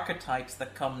two archetypes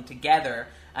that come together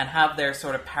and have their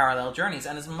sort of parallel journeys.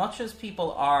 And as much as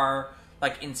people are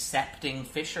like incepting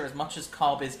Fisher as much as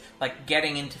Cobb is like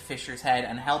getting into Fisher's head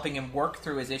and helping him work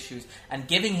through his issues and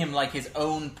giving him like his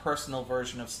own personal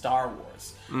version of Star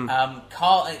Wars.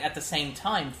 Cobb, at the same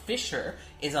time, Fisher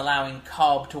is allowing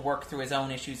Cobb to work through his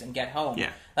own issues and get home.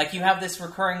 Yeah. Like, you have this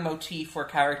recurring motif where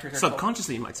characters are...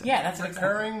 Subconsciously, you might say. Yeah, that's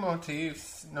recurring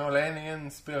motifs, Nolanian,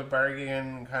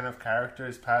 Spielbergian kind of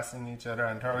characters passing each other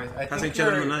on toys. I think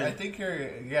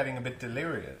you're getting a bit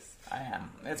delirious. I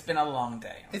am. It's been a long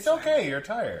day. It's okay, you're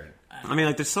tired. I mean,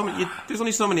 like, there's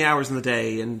only so many hours in the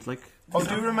day, and, like... Oh,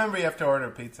 do you remember you have to order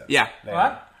pizza? Yeah. Later.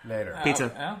 What? Later.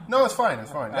 Pizza. No, it's fine.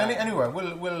 Anyway,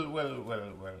 we'll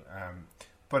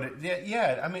but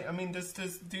I mean,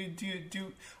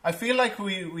 do I feel like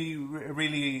we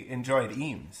really enjoyed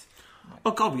Eames.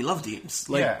 Oh God, we loved Eames.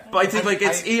 Like, but I think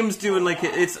it's Eames doing like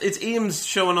it's Eames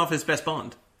showing off his best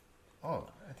Bond. Oh,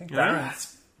 I think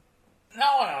Darren's.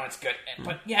 No, it's good.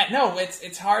 But yeah, no,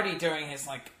 it's Hardy doing his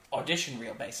like audition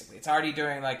reel. Basically, it's Hardy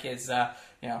doing like his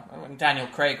when Daniel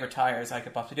Craig retires, I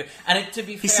could possibly do. And to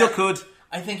be fair, he still could.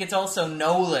 I think it's also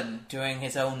Nolan doing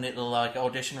his own little like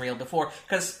audition reel before,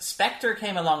 because Spectre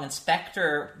came along, and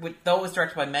Spectre, though it was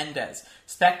directed by Mendes,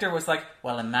 Spectre was like,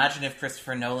 well, imagine if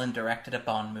Christopher Nolan directed a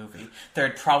Bond movie.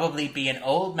 There'd probably be an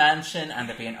old mansion, and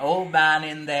there'd be an old man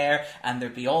in there, and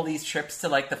there'd be all these trips to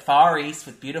like the Far East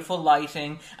with beautiful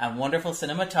lighting and wonderful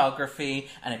cinematography,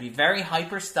 and it'd be very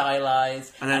hyper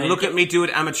stylized. And then look at me do it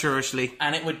amateurishly.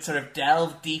 And it would sort of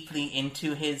delve deeply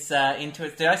into his did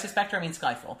I say Spectre? I mean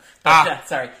Skyfall. But,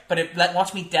 sorry, but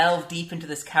watch me delve deep into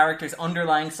this character's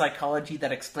underlying psychology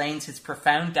that explains his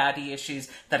profound daddy issues,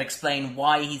 that explain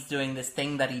why he's doing this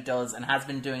thing that he does and has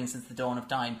been doing since the dawn of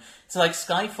time. So, like,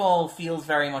 Skyfall feels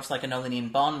very much like a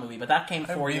Nolanian Bond movie, but that came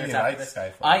 4 years after this.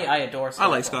 Skyfall. I adore Skyfall. I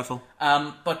like Skyfall.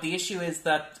 But the issue is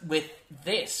that with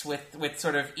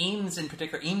sort of Eames in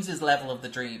particular, Eames' level of the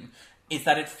dream, is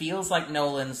that it feels like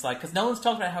Nolan's, like, because Nolan's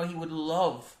talked about how he would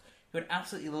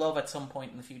absolutely love at some point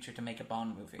in the future to make a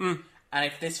Bond movie. And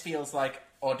if this feels like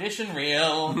audition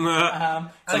reel... Look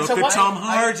at Tom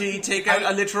Hardy take out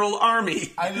a literal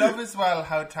army. I love as well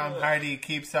how Tom Hardy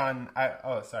keeps on...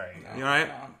 sorry. You alright?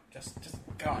 Just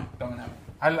go on. Go on now.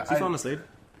 Is he falling asleep?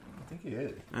 I think he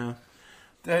is.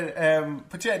 Yeah.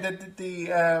 But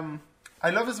yeah, I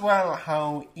love as well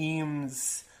how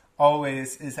Eames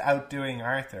always is outdoing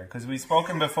Arthur, because we've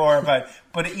spoken before about,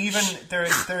 but even there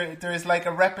is like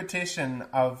a repetition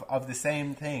of the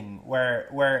same thing where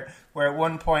at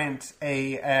one point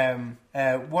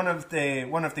one of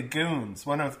the goons,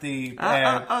 one of the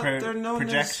they're known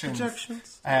projections. As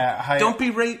projections. Don't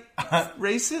be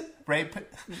race it.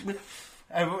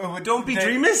 Don't be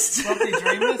dreamist. Don't be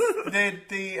dreamist.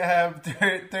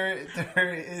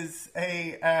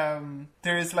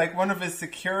 There is like one of his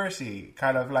security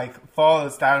kind of like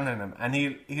falls down on him, and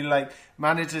he like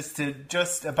manages to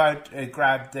just about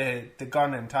grab the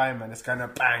gun in time, and it's kind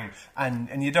of bang,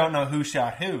 and you don't know who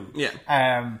shot who. Yeah.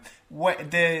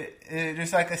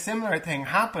 There's like a similar thing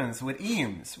happens with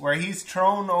Eames, where he's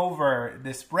thrown over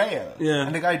this rail,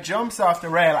 and the guy jumps off the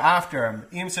rail after him.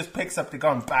 Eames just picks up the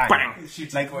gun, bang.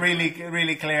 Like really,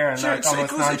 really clear, and sure, like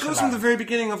almost it goes from the very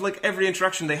beginning of like every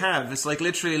interaction they have. It's like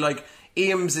literally like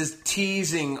Eames is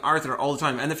teasing Arthur all the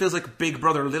time, and it feels like big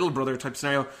brother, little brother type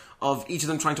scenario of each of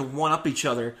them trying to one up each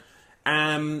other.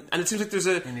 And it seems like there's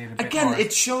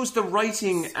it shows the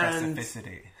writing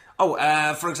specificity.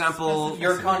 And for example,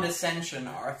 your condescension,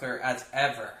 Arthur, as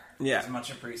ever, is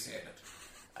much appreciated.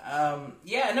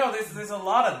 There's a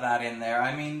lot of that in there.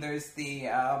 I mean, there's the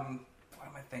what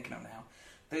am I thinking of now?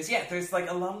 There's like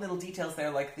a lot of little details there,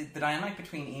 like the dynamic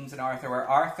between Eames and Arthur, where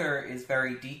Arthur is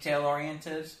very detail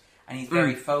oriented, and he's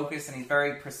very focused, and he's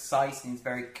very precise, and he's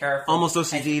very careful, almost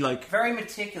OCD, like very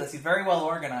meticulous. He's very well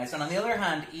organized. And on the other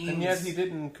hand, Eames, and yet he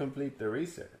didn't complete the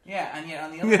research. Yeah, and yet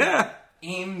on the other hand,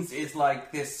 Eames is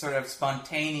like this sort of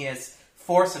spontaneous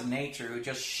force of nature who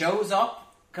just shows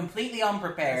up completely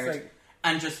unprepared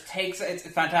and just takes it's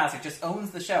fantastic, just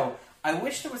owns the show. I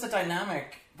wish there was a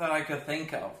dynamic that I could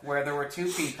think of where there were two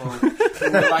people who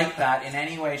were like that in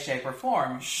any way, shape, or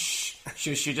form.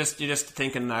 You're just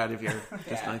thinking out of your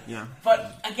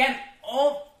But again,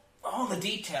 all the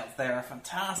details there are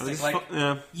fantastic.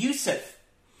 Yusuf.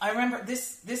 I remember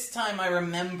this time. I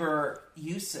remember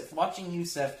Yusuf, watching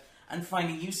Yusuf and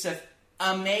finding Yusuf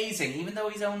amazing, even though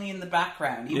he's only in the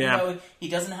background, even though he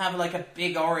doesn't have like a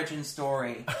big origin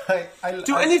story.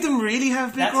 Do any of them really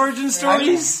have big origin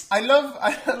stories? I love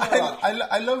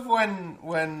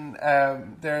when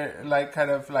they're like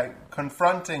kind of like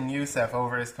confronting Yusuf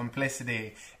over his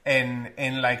complicity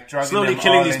in like drugging slowly them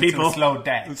killing all these into people. slow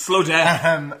death. Slow death.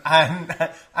 And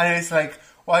it's like,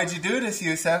 why'd you do this,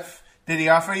 Yusuf? Did he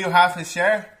offer you half his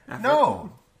share?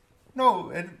 No.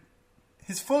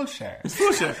 His full share. His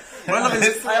full share.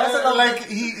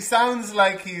 He sounds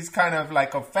like he's kind of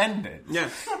like offended. Yeah.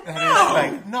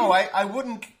 I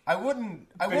wouldn't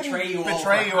betray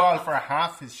you all for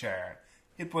half his share.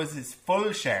 It was his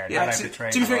full share that I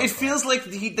betrayed. To be fair, it feels like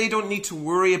they don't need to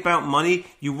worry about money.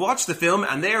 You watch the film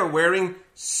and they are wearing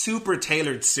super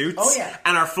tailored suits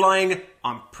and are flying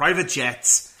on private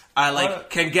jets.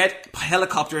 Can get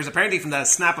helicopters apparently from the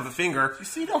snap of a finger. You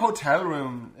see the hotel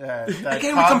room.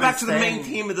 Again, we come back to the main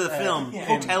theme of the film: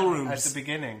 hotel rooms at the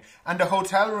beginning, and the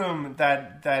hotel room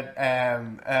that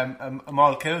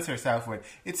Amal kills herself with.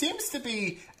 It seems to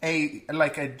be a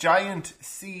giant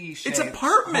C-shaped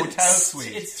hotel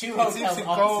suite. It's two hotels. It seems to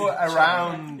go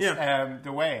around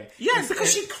the way. Yeah,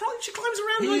 because she climbs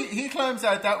around. He climbs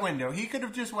out that window. He could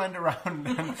have just went around.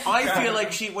 I feel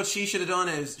like what she should have done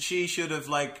is she should have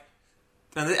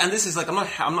and this is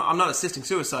I'm not assisting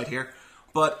suicide here,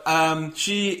 but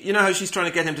she, you know how she's trying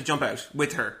to get him to jump out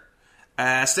with her.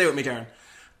 Stay with me, Darren.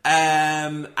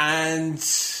 And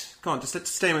come on, just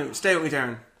stay with me,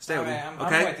 Darren. Stay with me.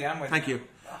 Okay, I'm with you. Thank you.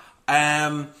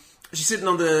 She's sitting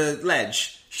on the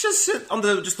ledge. She just sit on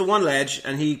just the one ledge,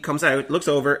 and he comes out, looks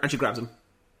over, and she grabs him,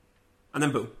 and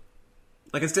then boom.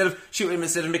 Instead of shooting him,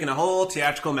 instead of making a whole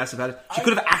theatrical mess about it, she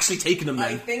could have actually taken him.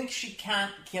 I think she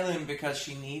can't kill him because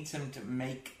she needs him to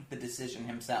make the decision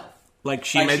himself.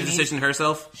 She made the decision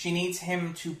herself? She needs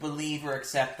him to believe or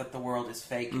accept that the world is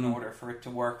fake in order for it to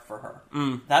work for her.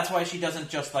 That's why she doesn't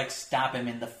just stab him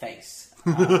in the face,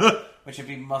 which would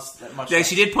be much. Yeah,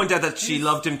 she did point out that she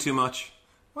loved him too much.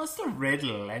 What's the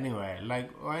riddle anyway?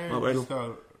 Why don't you just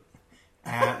go,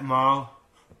 Ma,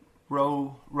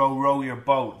 row your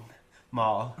boat,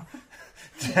 Ma,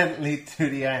 gently to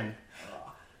the end.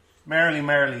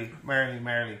 Merrily.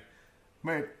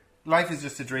 Life is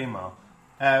just a dream, Ma.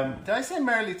 Did I say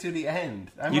merrily to the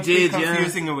end? I must be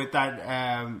confusing it with that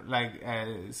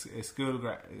school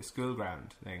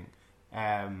ground thing.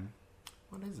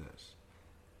 What is it?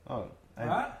 What?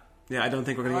 Yeah, I don't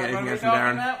think we're going to get anything out from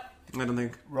Darren. I don't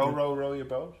think. Row your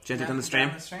boat. Gently down the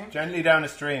stream. Gently down the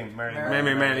stream.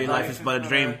 Merrily. Life is but a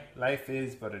dream. Life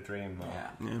is but a dream.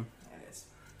 Yeah.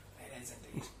 It is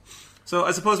indeed. So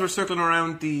I suppose we're circling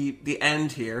around the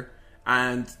end here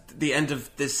and the end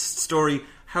of this story.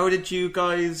 How did you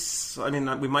guys? I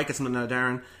mean, we might get something out of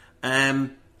Darren.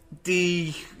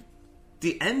 The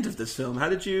end of this film. How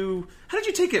did you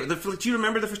take it? Do you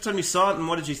remember the first time you saw it, and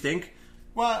what did you think?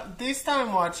 Well, this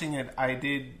time watching it, I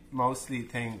did mostly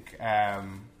think.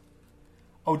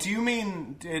 Do you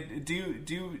mean the spinning?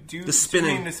 Do you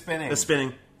mean the spinning? The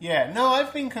spinning. Yeah. No,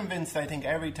 I've been convinced. I think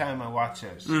every time I watch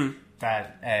it.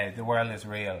 That the world is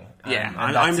real. Yeah,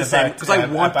 I'm the same because I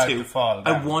want to.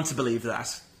 I want to believe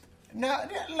that. No,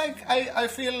 I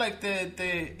feel like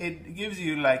it gives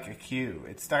you a cue.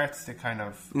 It starts to kind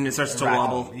of. It starts to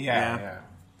wobble. Yeah.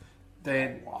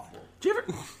 Wobble. Do you ever?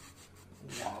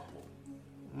 Wobble.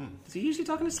 Is he usually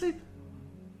talking to sleep?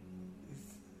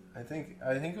 I think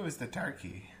it was the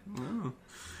turkey. Oh.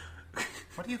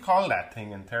 What do you call that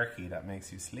thing in Turkey that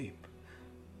makes you sleep?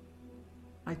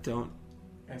 I don't.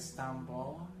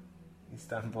 Istanbul.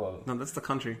 No, that's the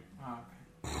country. Oh,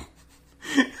 okay.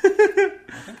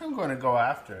 I think I'm going to go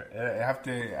after it. I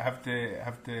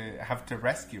have to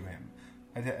rescue him.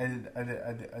 I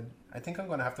think I'm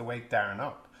going to have to wake Darren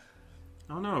up.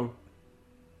 Oh no!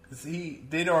 Because he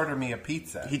did order me a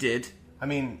pizza. He did. I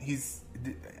mean,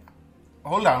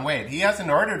 hold on, wait. He hasn't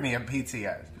ordered me a pizza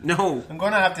yet. No. I'm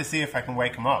going to have to see if I can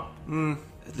wake him up.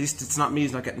 At least it's not me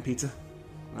who's not getting pizza.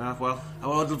 Well, I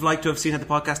would have liked to have seen how the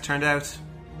podcast turned out.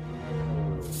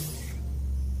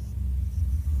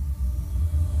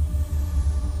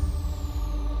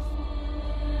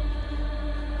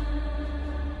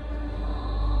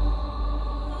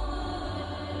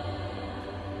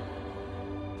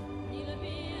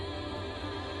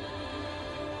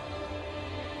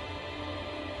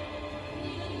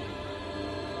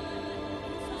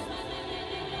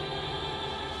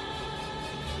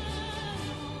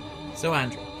 So,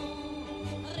 Andrew,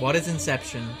 what is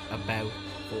Inception about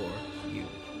for you?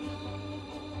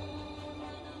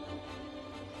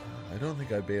 I don't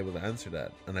think I'd be able to answer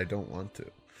that, and I don't want to.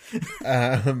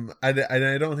 I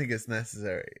don't think it's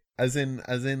necessary. As in,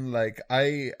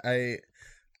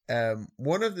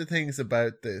 one of the things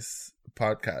about this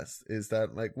podcast is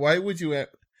that, why would you?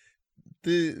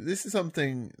 This is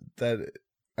something that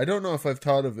I don't know if I've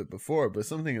thought of it before, but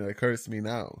something that occurs to me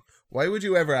now. Why would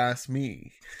you ever ask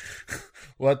me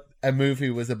what a movie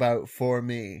was about for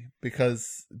me?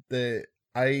 Because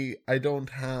I'm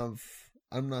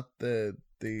not the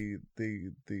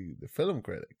film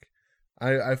critic.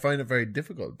 I find it very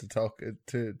difficult to talk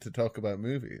about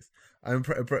movies. I'm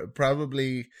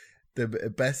probably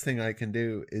the best thing I can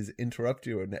do is interrupt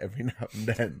you every now and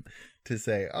then to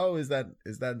say, "Oh, is that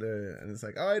and it's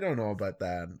like, "Oh, I don't know about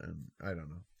that," and I don't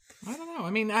know.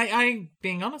 I mean, I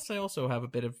being honest, I also have a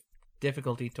bit of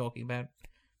difficulty talking about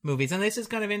movies, and this is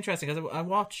kind of interesting because I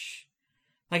watch.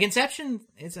 Like Inception,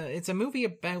 it's a movie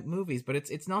about movies, but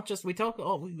it's not just we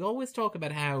always talk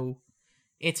about how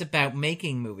it's about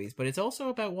making movies, but it's also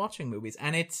about watching movies,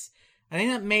 and I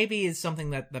think that maybe is something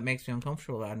that makes me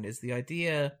uncomfortable about it, is the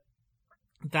idea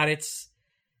that it's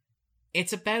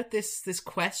about this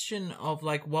question of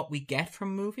like what we get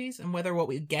from movies and whether what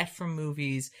we get from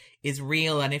movies is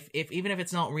real, and if even if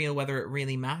it's not real, whether it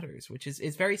really matters, which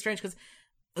is very strange because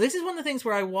this is one of the things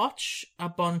where I watch a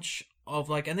bunch of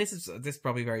like, and this is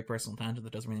probably a very personal tangent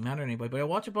that doesn't really matter to anybody, but I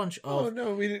watch a bunch of. Oh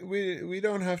no, we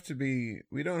don't have to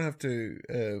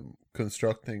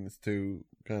construct things to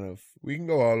kind of. We can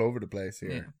go all over the place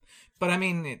here. Yeah. But I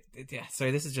mean,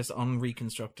 sorry, this is just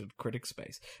unreconstructed critic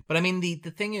space. But I mean, the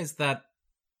thing is that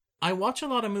I watch a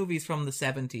lot of movies from the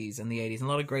 70s and the 80s and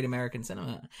a lot of great American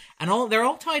cinema, and they're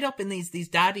all tied up in these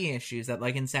daddy issues that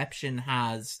like Inception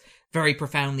has very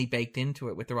profoundly baked into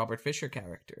it with the Robert Fisher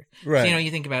character. Right. So, you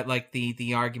think about like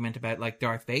the argument about like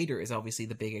Darth Vader is obviously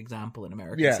the big example in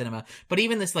American cinema, but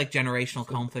even this like generational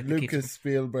conflict. Lucas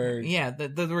Spielberg. Yeah,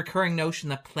 the recurring notion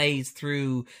that plays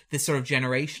through this sort of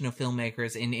generation of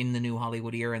filmmakers in the new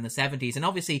Hollywood era in the 70s, and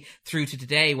obviously through to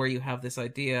today, where you have this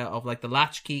idea of like the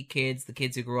latchkey kids, the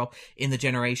kids who grew up in the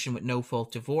generation with no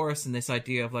fault divorce, and this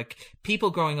idea of like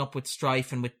people growing up with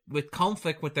strife and with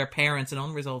conflict with their parents and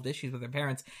unresolved issues with their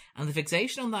parents, and the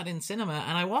fixation on that in cinema.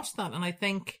 And I watched that and I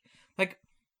think like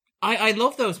I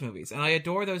love those movies and I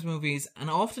adore those movies, and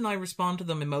often I respond to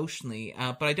them emotionally,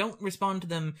 but I don't respond to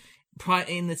them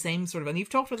in the same sort of, and you've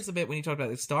talked about this a bit when you talked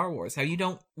about Star Wars, how you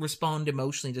don't respond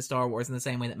emotionally to Star Wars in the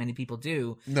same way that many people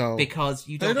do. No, because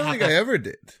you don't. I don't think I ever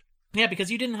did. Yeah,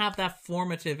 because you didn't have that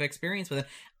formative experience with it.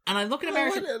 And I look at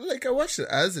American, I watched it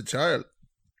as a child.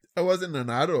 I wasn't an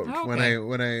adult when I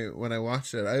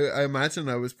watched it. I imagine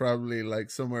I was probably like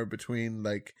somewhere between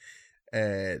like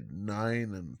 9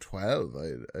 and 12.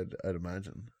 I'd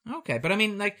imagine. Okay, but I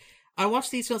mean, like I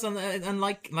watched these films and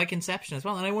like Inception as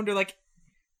well, and I wonder like,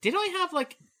 did I have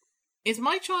like, was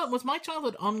my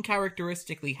childhood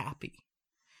uncharacteristically happy?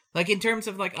 Like in terms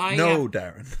of like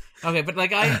Darren. Okay, but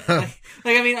like I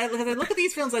mean, I look at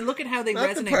these films, I look at how they Not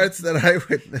resonate. The parts that I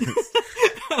witnessed.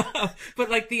 But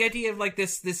like the idea of like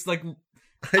this like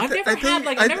I've never had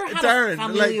Darren, a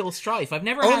familial like, strife. I've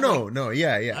never. had,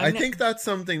 yeah. I think that's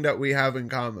something that we have in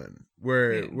common.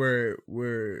 We're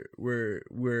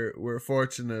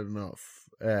fortunate enough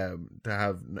to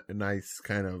have nice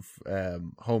kind of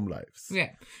home lives.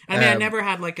 Yeah, I mean, I never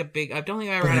had like a big. I don't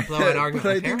think I ever had a blowout argument.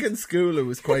 But with I think in school it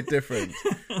was quite different.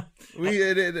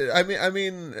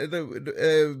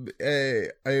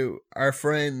 Our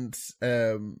friend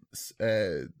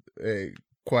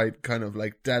quite kind of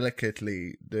like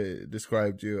delicately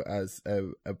described you as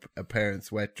a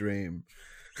parent's wet dream.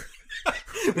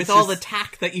 With all the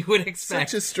tack that you would expect.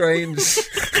 Such a strange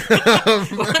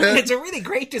it's a really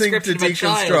great description thing to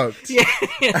deconstruct.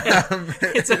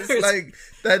 It's like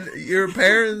that your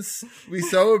parents be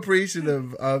so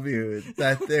appreciative of you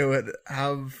that they would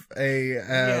have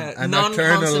a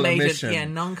nocturnal emission. Yeah,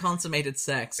 non-consummated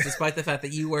sex, despite the fact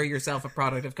that you were yourself a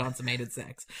product of consummated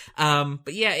sex.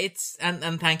 But yeah, it's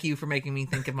and thank you for making me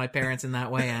think of my parents in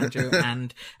that way, Andrew.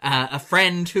 And a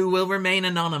friend who will remain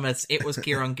anonymous. It was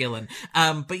Kieran Gillen.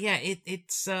 But yeah,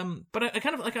 it's but I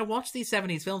kind of like I watch these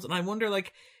 70s films and I wonder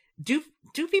like, do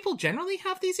people generally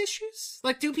have these issues?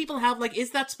 Like, do people have like,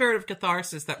 is that spirit of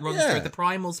catharsis that runs through the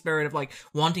primal spirit of like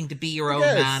wanting to be your own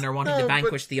man or wanting to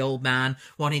vanquish the old man,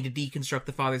 wanting to deconstruct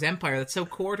the father's empire? That's so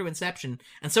core to Inception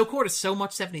and so core to so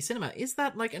much 70s cinema. Is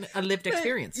that like a lived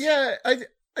experience? Yeah,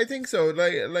 I think so.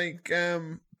 Like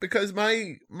because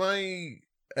my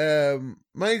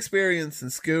experience in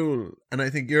school, and I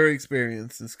think your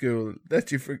experience in school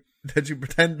that you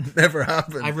pretend never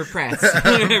happened. I repress.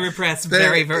 I repress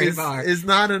very, very far. Is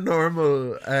not a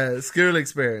normal school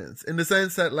experience in the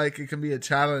sense that like it can be a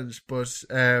challenge, but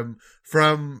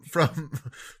from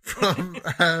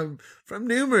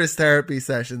numerous therapy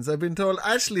sessions, I've been told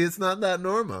actually it's not that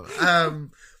normal.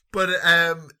 But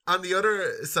on the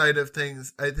other side of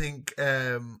things, I think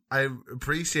I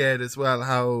appreciate as well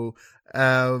how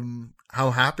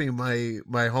happy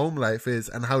my home life is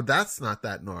and how that's not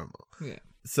that normal. Yeah.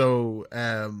 So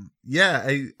I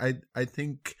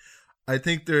think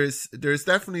there's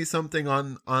definitely something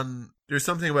there's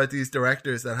something about these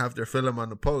directors that have their film on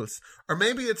the pulse, or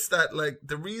maybe it's that like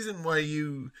the reason why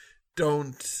you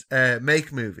don't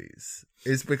make movies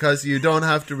is because you don't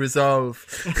have to resolve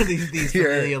these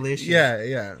familial issues.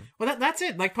 Yeah. Well, that's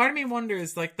it. Like, part of me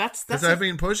wonders, like, that's because I've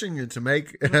been pushing you to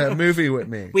make a movie with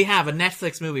me. We have a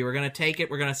Netflix movie. We're going to take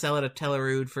it. We're going to sell it at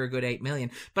Telerood for a good $8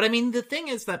 million. But I mean, the thing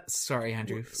is that, sorry,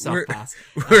 Andrew, soft pass.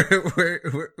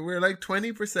 We're like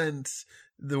 20%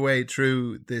 the way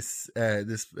through this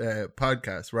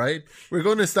podcast, right? We're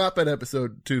going to stop at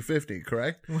episode 250,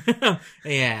 correct?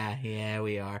 yeah,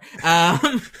 we are.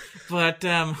 But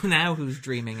now who's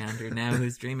dreaming, Andrew? Now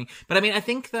who's dreaming? But I mean, I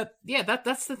think that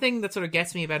that's the thing that sort of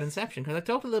gets me about Inception, because I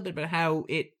talked a little bit about how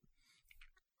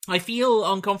I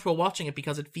feel uncomfortable watching it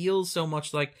because it feels so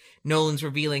much like Nolan's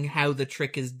revealing how the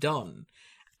trick is done.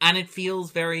 And it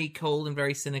feels very cold and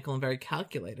very cynical and very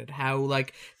calculated. How,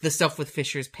 like, the stuff with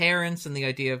Fisher's parents and the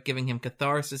idea of giving him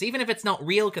catharsis, even if it's not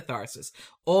real catharsis,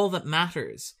 all that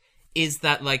matters is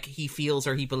that, like, he feels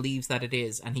or he believes that it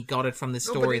is, and he got it from the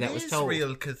story that was told. It is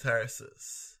real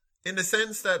catharsis. In the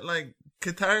sense that, like,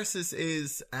 catharsis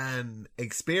is an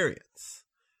experience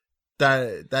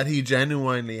that he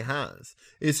genuinely has.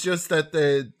 It's just that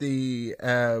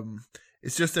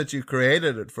it's just that you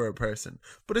created it for a person.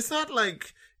 But it's not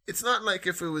like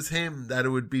if it was him that it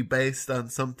would be based on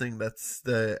something that's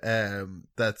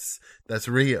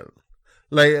real,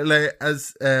 like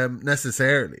as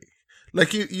necessarily.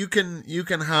 Like you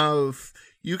can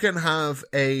have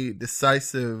a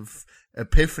decisive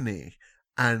epiphany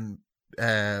and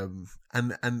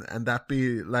that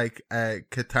be like a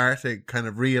cathartic kind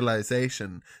of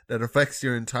realization that affects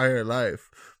your entire life.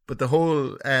 But the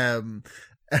whole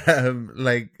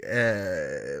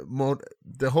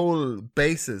the whole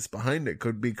basis behind it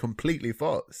could be completely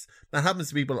false. That happens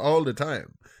to people all the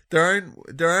time. There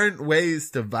aren't ways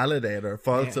to validate or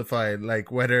falsify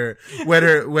like whether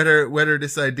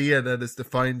this idea that has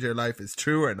defined your life is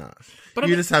true or not. But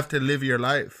you just have to live your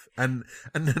life and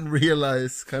then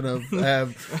realize kind of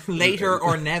later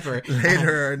or never.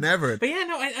 But yeah,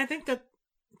 no, I think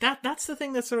that's the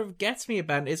thing that sort of gets me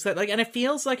about it, is that, like, and it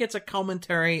feels like it's a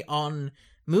commentary on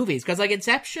movies, because like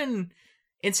Inception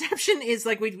is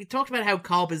like, we talked about how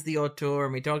Cobb is the auteur,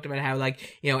 and we talked about how,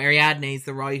 like, you know, Ariadne is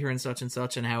the writer and such,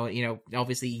 and how, you know,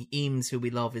 obviously Eames, who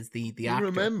we love, is the actor.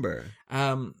 Remember,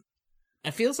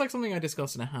 it feels like something I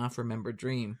discussed in a half-remembered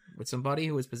dream with somebody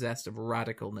who is possessed of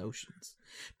radical notions.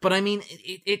 But I mean,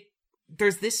 it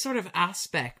there's this sort of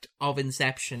aspect of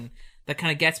Inception that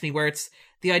kind of gets me, where it's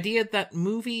the idea that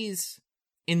movies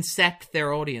incept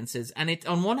their audiences, and it,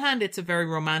 on one hand, it's a very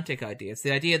romantic idea. It's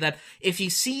the idea that if you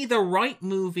see the right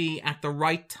movie at the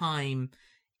right time,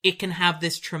 it can have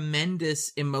this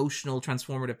tremendous emotional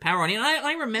transformative power. And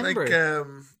I remember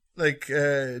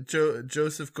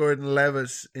Joseph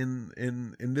Gordon-Levitt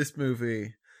in this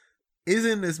movie is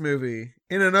in this movie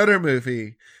in another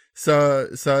movie. So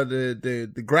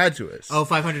the Graduate.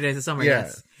 500 Days of Summer.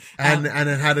 Yes. And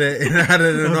it had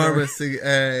an enormous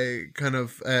kind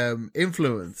of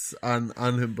influence on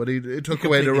him, but it took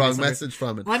away the wrong message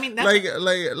from it. Well, I mean,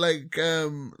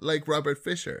 like Robert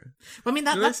Fisher. Well, I mean,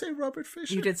 did I say Robert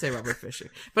Fisher? You did say Robert Fisher,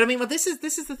 but I mean, well, this is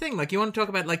the thing. Like, you want to talk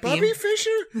about like Bobby Fisher?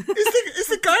 Is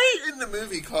the guy in the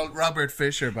movie called Robert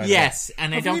Fisher? By the way? Yes,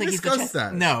 and I don't think he's discussed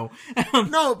that. No,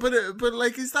 no, but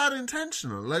like, is that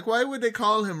intentional? Like, why would they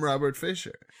call him Robert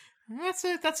Fisher?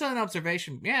 That's an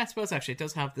observation. Yeah, I suppose actually it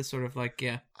does have this sort of like,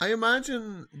 yeah. I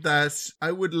imagine that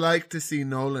I would like to see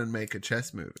Nolan make a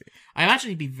chess movie. I imagine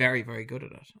he'd be very, very good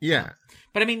at it. Yeah.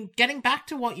 But I mean, getting back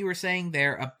to what you were saying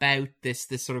there about this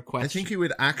sort of question. I think he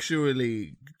would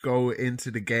actually go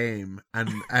into the game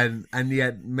and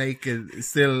yet make it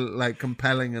still like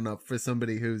compelling enough for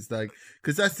somebody who's like,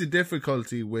 because that's the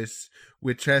difficulty with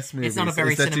chess movies. It's not a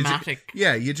very cinematic.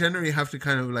 You generally have to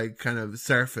kind of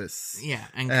surface. Yeah,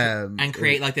 and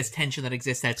create like this tension that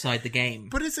exists outside the game.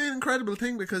 But it's an incredible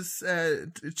thing because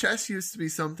chess used to be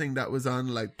something that was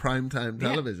on like primetime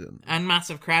television. And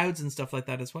massive crowds and stuff like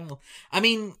that as well. I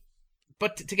mean,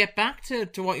 but to get back to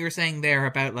what you were saying there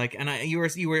about like, and you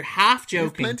were half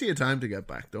joking. There's plenty of time to get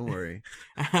back. Don't worry.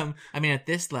 I mean, at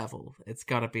this level, it's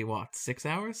got to be what, 6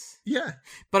 hours? Yeah.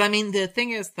 But I mean, the thing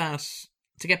is that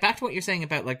to get back to what you're saying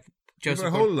about like Joseph, for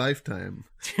a whole lifetime,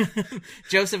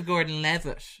 Joseph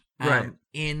Gordon-Levitt. Right.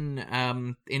 In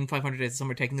 500 Days of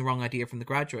Summer, taking the wrong idea from The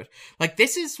Graduate. Like,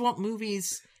 this is what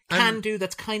movies can do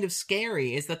that's kind of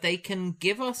scary is that they can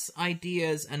give us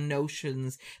ideas and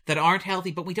notions that aren't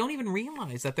healthy, but we don't even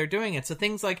realize that they're doing it. So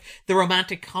things like the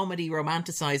romantic comedy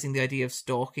romanticizing the idea of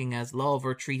stalking as love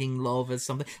or treating love as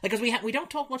something. Like, because we don't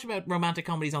talk much about romantic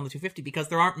comedies on the 250 because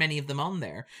there aren't many of them on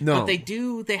there. No. But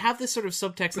they have this sort of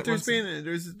subtext. But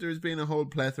there's been a whole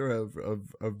plethora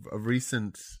of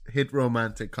recent hit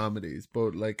romantic comedies,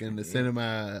 both like in the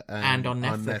cinema and on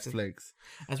Netflix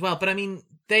as well. But I mean,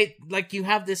 you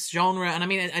have this genre, and I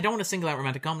mean, I don't want to single out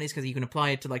romantic comedies because you can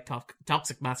apply it to like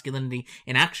toxic masculinity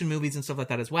in action movies and stuff like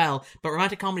that as well. But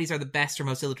romantic comedies are the best or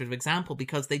most illustrative example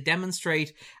because they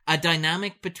demonstrate a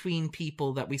dynamic between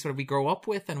people that we grow up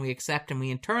with and we accept and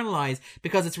we internalize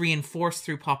because it's reinforced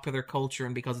through popular culture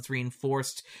and because it's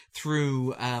reinforced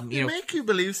through they make you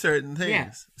believe certain things.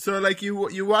 Yeah. So like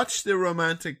you watch the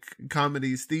romantic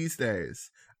comedies these days,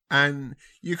 and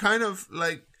you kind of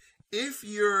like. If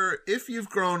you've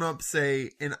grown up,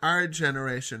 say, in our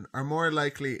generation, or more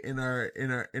likely in our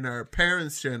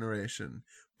parents' generation,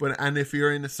 and if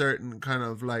you're in a certain kind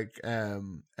of like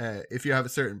if you have a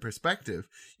certain perspective,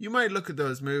 you might look at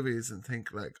those movies and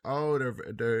think like, oh,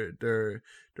 they're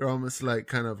almost like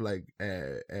kind of like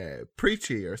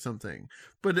preachy or something.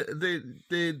 But in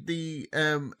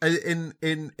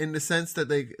the sense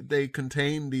that they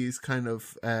contain these kind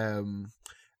of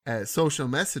social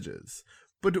messages.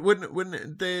 But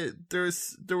when there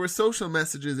were social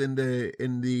messages in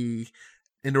the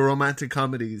romantic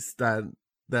comedies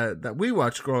that we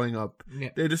watched growing up,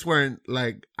 they just weren't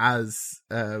like as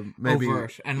maybe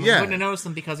overt, and we wouldn't have noticed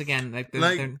them because again,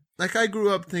 like I grew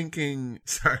up thinking.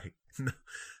 Sorry.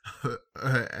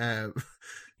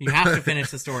 You have to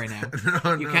finish the story now.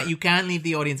 You can't leave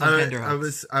the audience on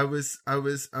tenterhooks. I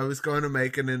was going to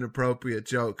make an inappropriate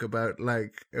joke about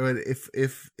like if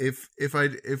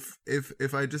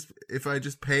I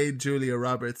just paid Julia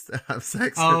Roberts to have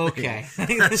sex with me,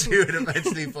 that she would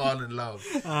eventually fall in love.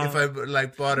 If I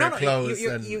like bought her clothes.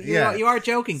 You are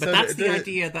joking, but that's the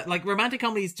idea that like romantic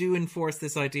comedies do enforce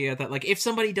this idea that like if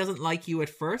somebody doesn't like you at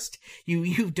first,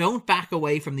 you don't back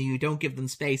away from them, you don't give them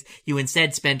space. You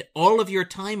instead spend all of your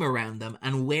time around them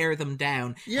and wear them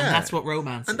down, and that's what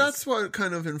romance is. And that's what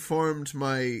kind of informed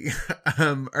my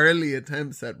early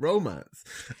attempts at romance.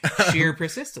 Sheer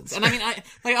persistence. And I mean,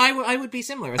 I would be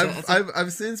similar.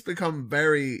 I've since become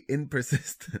very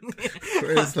inconsistent.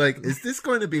 Whereas, like, is this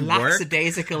going to be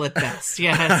lackadaisical at best?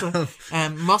 Yeah,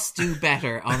 must do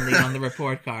better on the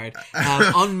report card.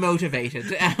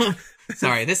 Unmotivated.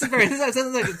 Sorry, this sounds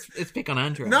like it's pick on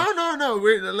Andrew. No.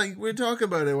 We're talking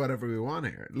about it whatever we want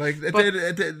here. Like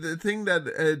the thing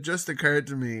that just occurred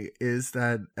to me is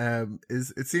that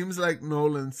it seems like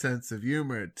Nolan's sense of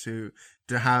humor to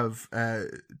have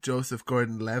Joseph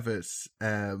Gordon-Levitt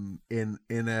in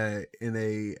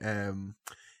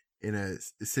a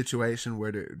situation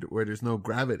where there's no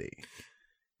gravity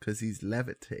because he's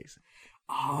levitating.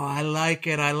 Oh, I like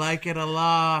it a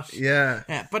lot.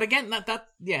 Yeah. But again,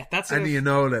 that's and you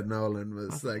know that Nolan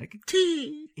was like,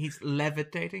 he's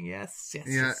levitating, yes.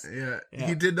 Yeah.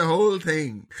 He did the whole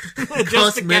thing. It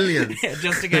cost millions.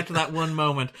 Just to get to that one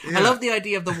moment. Yeah. I love the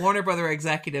idea of the Warner Brother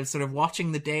executives sort of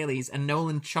watching the dailies and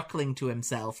Nolan chuckling to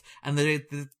himself and the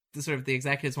sort of the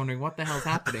executives wondering what the hell's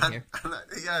happening here.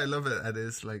 Yeah, I love it. And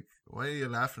it's like, why are you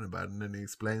laughing about it? And then he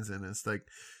explains it and it's like,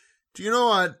 do you know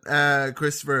what,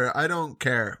 Christopher? I don't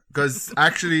care, because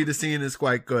actually the scene is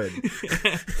quite good.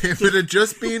 If it had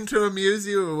just been to amuse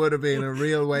you, it would have been a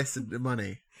real waste of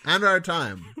money and our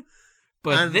time.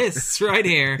 But this right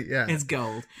here is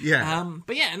gold. Yeah.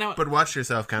 But watch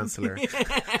yourself, counselor.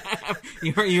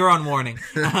 You're on warning.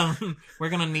 We're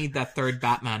gonna need that third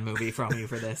Batman movie from you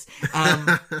for this.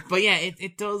 But yeah,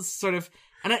 it does sort of,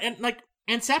 and like.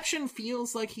 Inception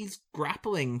feels like he's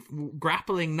grappling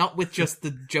not with just the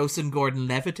Joseph Gordon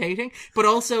levitating, but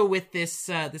also with this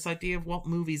idea of what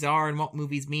movies are and what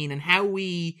movies mean and how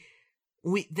they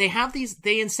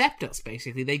incept us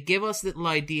basically. They give us little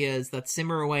ideas that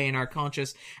simmer away in our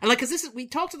conscious, and like because we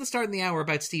talked at the start of the hour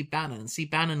about Steve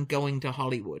Bannon going to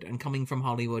Hollywood and coming from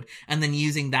Hollywood and then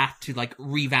using that to like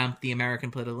revamp the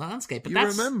American political landscape. But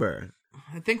remember?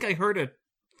 I think I heard it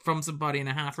from somebody in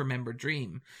a half-remembered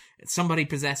dream. It's somebody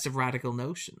possessed of radical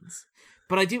notions.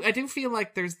 But I do feel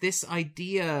like there's this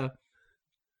idea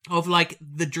of like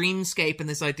the dreamscape and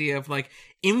this idea of like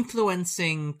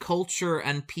influencing culture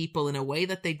and people in a way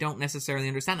that they don't necessarily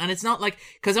understand. And it's not like,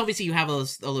 because obviously you have all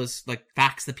those like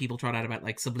facts that people trot out about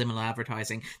like subliminal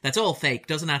advertising. That's all fake,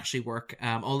 doesn't actually work.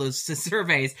 All those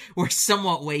surveys were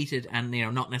somewhat weighted and,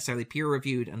 not necessarily peer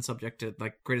reviewed and subject to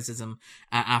like criticism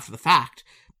after the fact.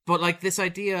 But like this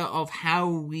idea of how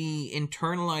we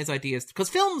internalize ideas, because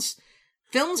films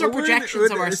Films are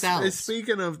projections of ourselves.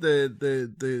 Speaking of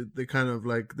the kind of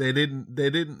like they didn't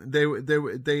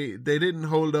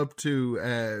hold up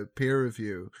to peer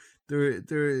review.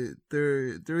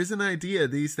 There is an idea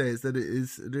these days that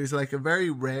there's like a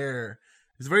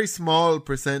very small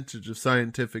percentage of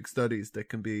scientific studies that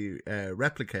can be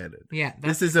replicated. Yeah,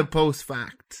 this is a post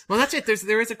fact. Well, that's it.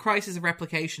 There is a crisis of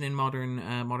replication in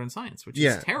modern science, which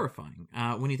is terrifying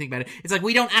when you think about it. It's like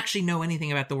we don't actually know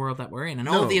anything about the world that we're in, and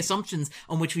all of the assumptions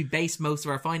on which we base most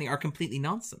of our finding are completely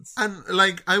nonsense. And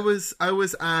like I was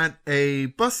at a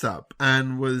bus stop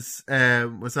and was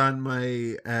on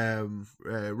my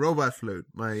robot flute,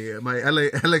 my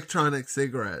electronic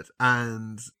cigarette,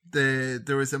 and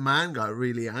there was a man got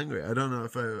really angry. I don't know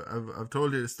if I've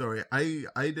told you the story. I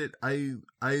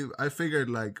figured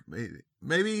like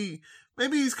maybe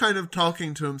he's kind of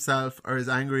talking to himself or is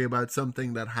angry about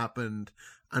something that happened.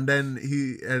 And then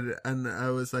and I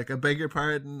was like, I beg your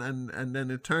pardon. And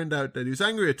then it turned out that he was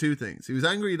angry at two things. He was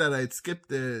angry that I'd skipped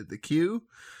the queue.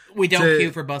 We don't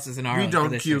queue for buses in Ireland. We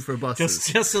don't queue for buses.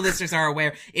 Just so listeners are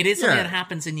aware. It is something that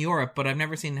happens in Europe, but I've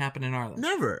never seen it happen in Ireland.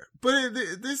 Never. But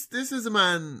this is a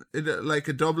man, like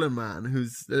a Dublin man,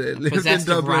 who's lived in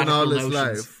Dublin all his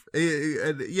life.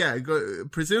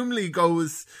 Presumably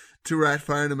goes to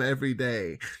Rathfarnham every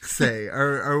day, say,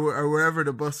 or wherever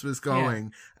the bus was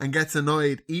going, and gets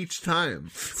annoyed each time.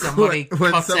 Somebody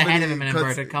cuts ahead of him in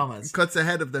inverted commas. Cuts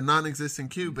ahead of the non-existent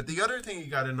queue. But the other thing he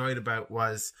got annoyed about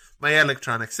was my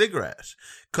electronic cigarette,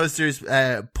 because there's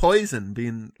poison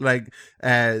being like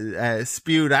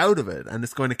spewed out of it, and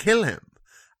it's going to kill him.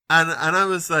 And I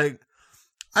was like,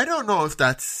 I don't know if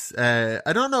that's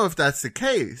the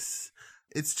case.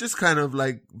 It's just kind of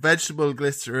like vegetable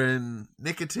glycerin,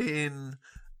 nicotine.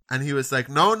 And he was like,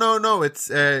 no,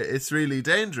 it's really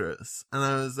dangerous. And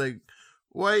I was like,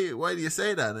 why do you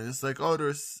say that? And it's like, oh,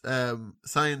 there's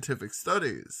scientific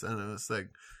studies. And I was like,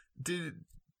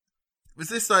 was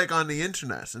this like on the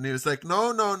internet? And he was like,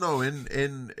 no,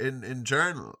 in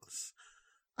journals.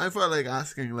 I felt like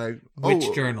asking, like,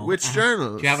 which journal? Which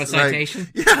journal? Do you have a citation?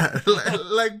 Like, yeah,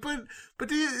 but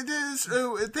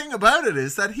the thing about it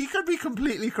is that he could be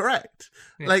completely correct.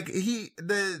 Yeah. Like the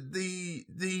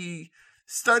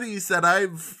studies that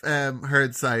I've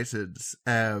heard cited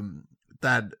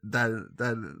that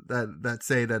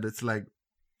say that it's like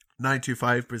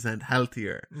 95%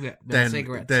 healthier than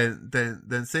cigarettes.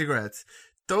 Than cigarettes.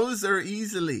 Those are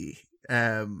easily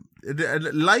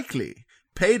likely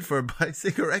paid for by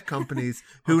cigarette companies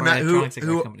companies.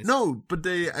 No, but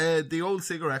the old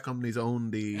cigarette companies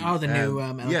own the new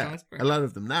electronics. A lot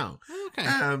of them now. Okay.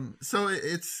 So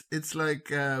it's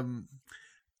like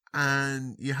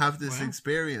and you have this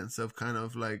experience of kind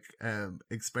of like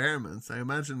experiments. I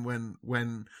imagine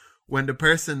when the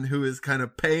person who is kind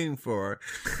of paying for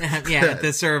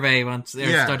the survey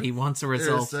study wants a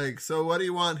result. It's like, so what do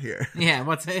you want here? Yeah,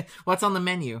 what's on the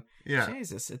menu? Yeah.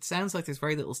 Jesus, it sounds like there's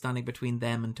very little standing between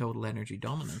them and total energy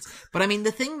dominance. But I mean,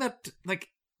 the thing that, like,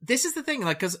 this is the thing,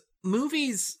 like, because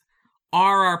movies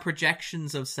are our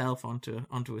projections of self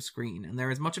onto a screen, and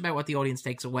they're as much about what the audience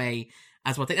takes away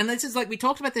as what they... And this is like, we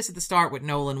talked about this at the start with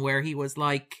Nolan, where he was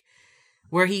like...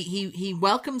 where he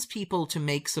welcomes people to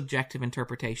make subjective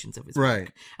interpretations of his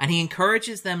work, and he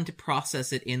encourages them to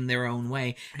process it in their own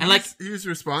way. And he's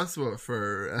responsible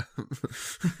for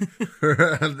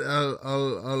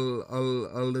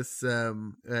all this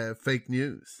fake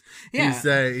news.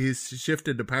 Yeah, he's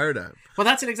shifted the paradigm. Well,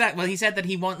 that's it exactly. Well, he said that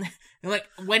like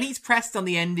when he's pressed on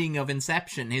the ending of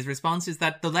Inception, his response is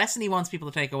that the lesson he wants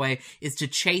people to take away is to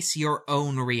chase your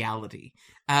own reality.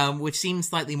 Which seems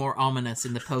slightly more ominous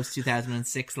in the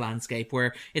post-2006 landscape,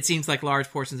 where it seems like large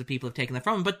portions of people have taken that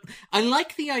from him. But I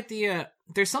like the idea.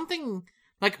 There's something,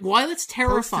 like, while it's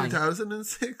terrifying...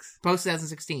 Post-2006?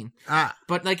 Post-2016.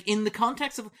 But, like, in the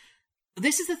context of...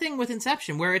 This is the thing with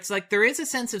Inception, where it's like, there is a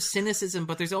sense of cynicism,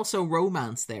 but there's also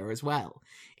romance there as well.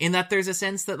 In that there's a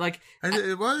sense that, like...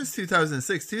 it was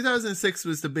 2006. 2006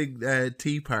 was the big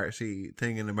Tea Party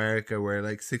thing in America, where,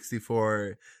 like,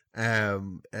 64...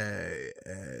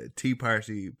 Tea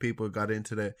Party people got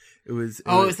into it was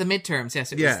the midterms.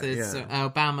 Yes, it was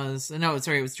Obama's. No,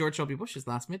 sorry, it was George W. Bush's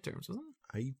last midterms, wasn't it?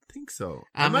 I think so.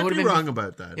 I might be wrong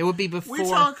about that. It would be before. We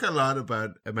talk a lot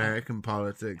about American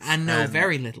politics and know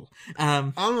very little,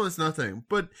 almost nothing.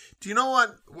 But do you know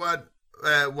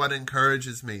what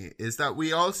encourages me is that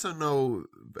we also know,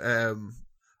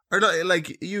 or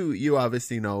like you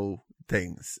obviously know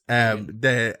things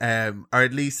they or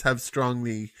at least have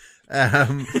strongly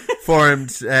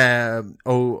formed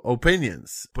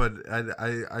opinions, but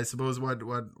I suppose what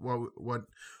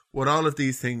what all of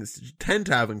these things tend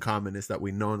to have in common is that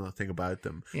we know nothing about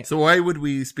them. Yeah. So why would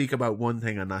we speak about one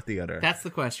thing and not the other? That's the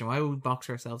question. Why would we box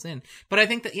ourselves in? But I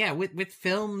think that, yeah, with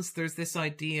films, there's this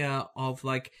idea of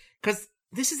like, because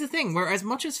this is the thing, where as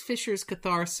much as Fisher's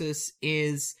catharsis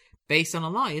is based on a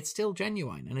lie, it's still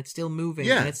genuine and it's still moving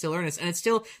and it's still earnest and it's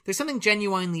still, there's something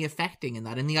genuinely affecting in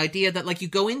that, and the idea that like you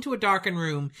go into a darkened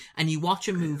room and you watch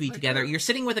a movie together, you're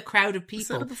sitting with a crowd of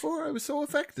people. I said it before, I was so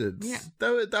affected. Yeah,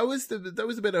 that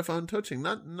was a bit of fun touching,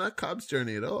 not Cobb's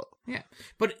journey at all. Yeah,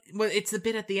 but it's the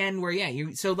bit at the end where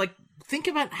so like think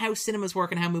about how cinemas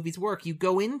work and how movies work. You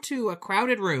go into a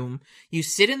crowded room, you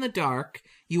sit in the dark.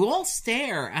 You all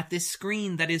stare at this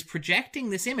screen that is projecting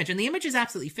this image, and the image is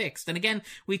absolutely fixed. And again,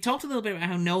 we talked a little bit about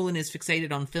how Nolan is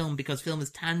fixated on film because film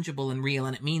is tangible and real,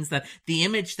 and it means that the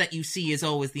image that you see is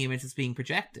always the image that's being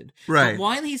projected. Right. But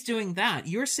while he's doing that,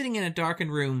 you're sitting in a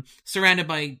darkened room surrounded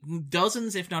by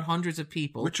dozens, if not hundreds of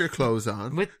people. With your clothes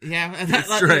on.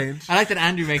 It's strange. I like that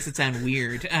Andrew makes it sound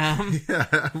weird.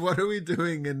 Yeah, what are we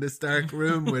doing in this dark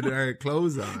room with our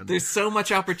clothes on? There's so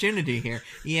much opportunity here.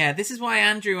 Yeah, this is why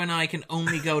Andrew and I can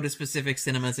only go to specific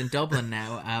cinemas in Dublin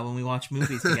now when we watch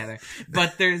movies together.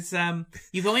 But there's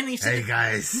you go in and you hey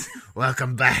guys,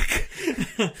 welcome back.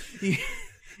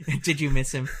 Did you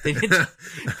miss him?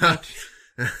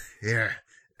 Here.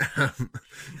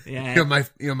 You're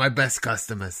my best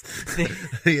customers.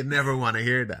 You never want to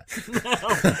hear that.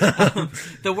 No.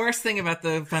 The worst thing about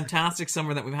the fantastic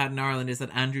summer that we've had in Ireland is that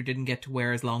Andrew didn't get to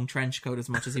wear his long trench coat as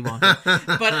much as he wanted.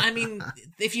 But I mean,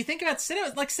 if you think about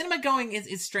cinema, like cinema going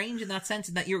is strange in that sense,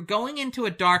 in that you're going into a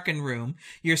darkened room,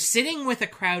 you're sitting with a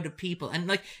crowd of people, and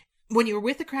like when you're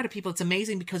with a crowd of people, it's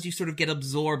amazing because you sort of get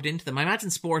absorbed into them. I imagine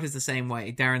sport is the same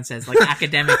way. Darren says, like,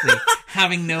 academically,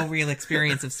 having no real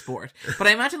experience of sport. But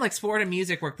I imagine, like, sport and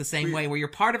music work the same way, where you're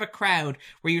part of a crowd,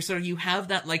 where you have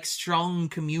that, like, strong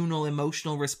communal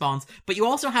emotional response, but you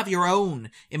also have your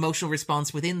own emotional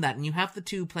response within that, and you have the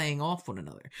two playing off one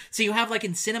another. So you have, like,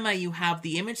 in cinema, you have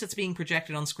the image that's being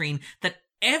projected on screen that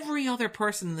every other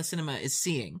person in the cinema is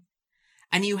seeing.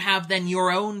 And you have then your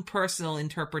own personal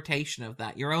interpretation of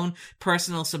that, your own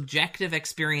personal subjective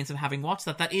experience of having watched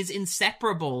that is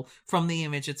inseparable from the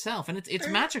image itself. And it's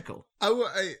magical.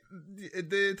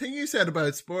 The thing you said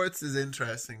about sports is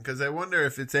interesting, because I wonder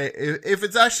if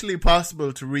it's actually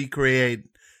possible to recreate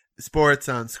sports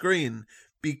on screen,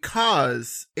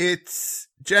 because it's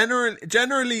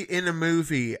generally in a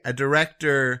movie, a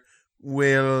director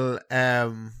will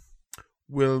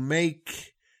make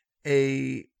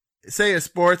say a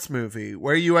sports movie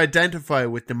where you identify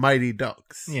with the Mighty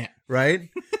Ducks. Yeah. Right?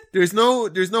 There's no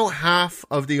half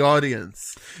of the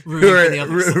audience rooting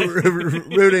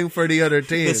for the other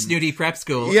team. The snooty prep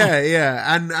school.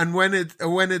 Yeah. And when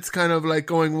it's kind of like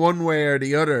going one way or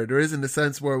the other, there isn't a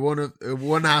sense where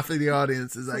one half of the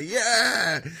audience is like,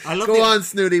 yeah, go on,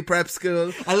 snooty prep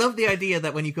school. I love the idea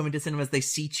that when you come into cinemas, they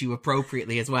seat you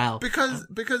appropriately as well. Because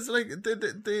like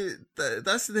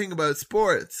that's the thing about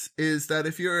sports, is that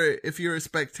if you're a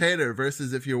spectator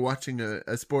versus if you're watching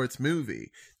a sports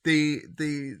movie, the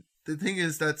thing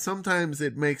is that sometimes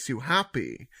it makes you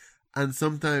happy and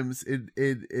sometimes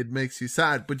it makes you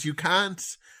sad, but you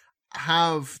can't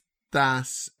have that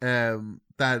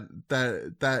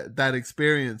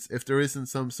experience if there isn't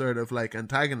some sort of like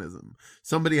antagonism.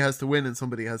 Somebody has to win and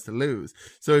somebody has to lose.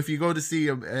 So if you go to see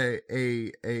a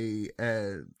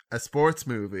sports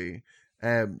movie,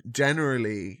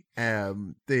 generally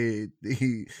the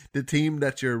team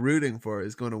that you're rooting for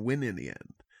is going to win in the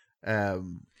end.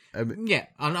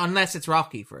 Unless it's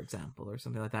Rocky, for example, or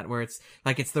something like that, where it's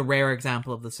like it's the rare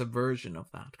example of the subversion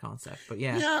of that concept. But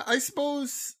yeah, I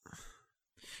suppose.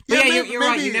 But you're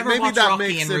right. You never watch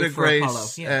Rocky and root for Apollo.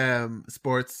 Yeah.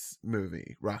 Sports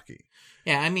movie, Rocky.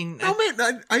 Yeah, I mean,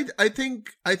 I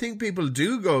think people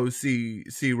do go see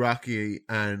Rocky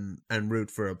and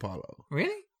root for Apollo.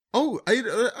 Really? Oh, I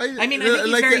mean,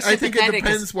 I think it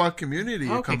depends what community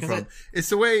you come from. It's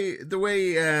the way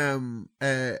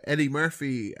Eddie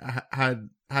Murphy had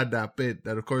that bit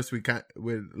that, of course,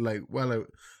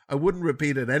 I wouldn't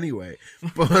repeat it anyway,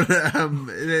 but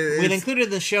we'll include it in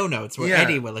the show notes where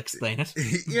Eddie will explain it.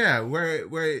 Yeah,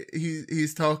 where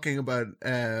he's talking about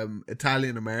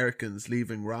Italian Americans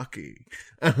leaving Rocky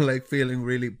and like feeling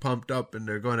really pumped up, and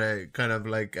they're gonna kind of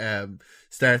like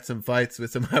start some fights with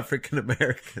some African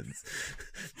Americans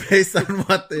based on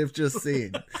what they've just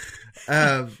seen.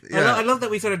 I love that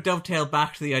we sort of dovetail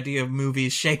back to the idea of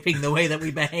movies shaping the way that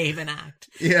we behave and act.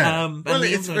 Yeah, well,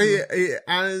 it's very,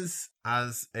 as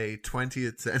a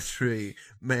 20th century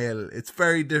male, it's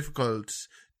very difficult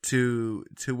to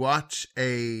watch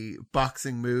a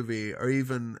boxing movie or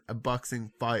even a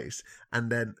boxing fight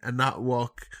and not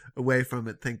walk away from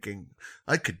it thinking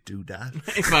I could do that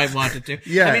if I wanted to.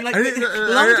 Yeah, I mean, like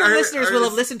long-term listeners will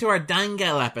have listened to our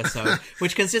Dangle episode,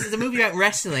 which consists of a movie about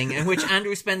wrestling, in which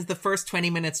Andrew spends the first 20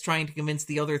 minutes trying to convince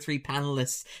the other 3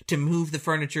 panelists to move the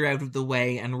furniture out of the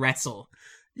way and wrestle.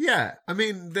 Yeah, I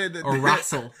mean, or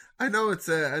wrestle. I know it's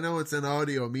an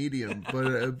audio medium, but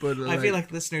I feel like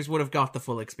listeners would have got the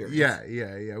full experience.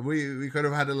 Yeah. We could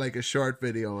have had a short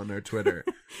video on our Twitter.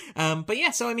 But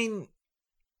yeah, so I mean,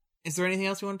 is there anything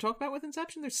else you want to talk about with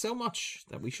Inception? There's so much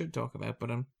that we should talk about,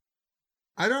 but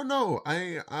I don't know.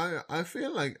 I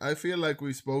feel like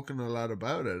we've spoken a lot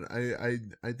about it. I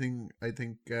think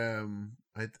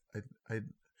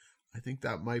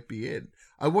that might be it.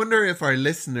 I wonder if our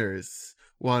listeners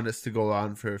want us to go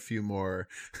on for a few more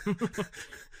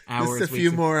hours, just a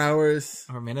few more hours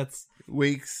or minutes,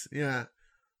 weeks. Yeah.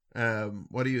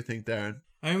 What do you think, Darren?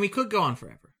 I mean, we could go on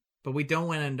forever, but we don't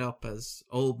want to end up as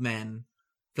old men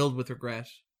filled with regret,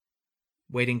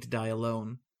 waiting to die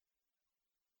alone.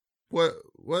 What's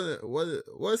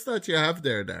that you have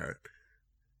there, Darren?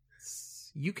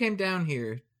 You came down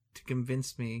here to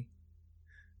convince me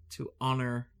to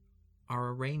honor our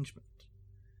arrangement.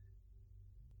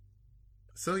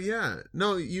 So yeah,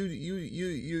 no,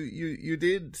 you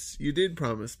did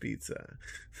promise pizza.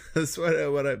 That's what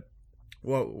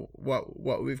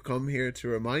we've come here to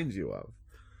remind you of.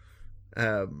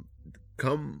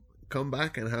 Come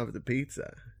back and have the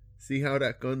pizza. See how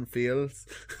that gun feels.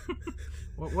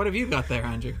 What have you got there,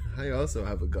 Andrew? I also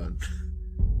have a gun.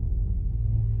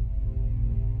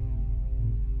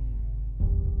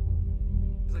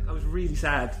 I was really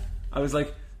sad. I was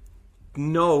like,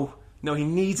 no, he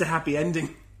needs a happy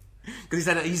ending because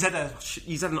he's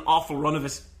had an awful run of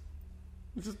it.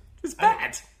 It's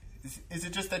bad. Is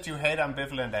it just that you hate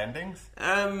ambivalent endings?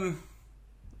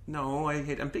 No, I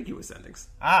hate ambiguous endings.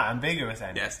 Ambiguous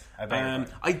endings. Yes,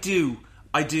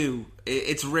 I do.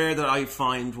 It's rare that I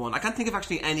find one. I can't think of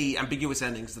actually any ambiguous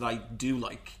endings that I do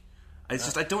like. It's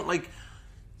just I don't like.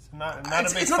 Not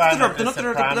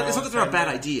that they're a bad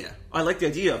idea. I like the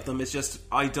idea of them. It's just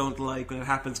I don't like when it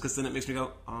happens because then it makes me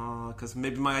go, because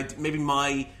maybe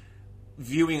my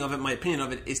viewing of it, my opinion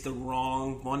of it is the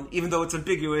wrong one. Even though it's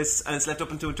ambiguous and it's left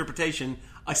up into interpretation,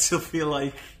 I still feel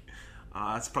like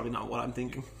it's probably not what I'm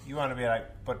thinking. You want to be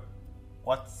like, but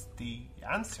what's the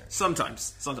answer?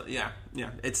 Sometimes, yeah.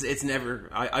 It's never.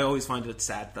 I always find it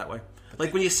sad that way.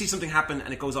 Like when you see something happen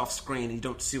and it goes off screen and you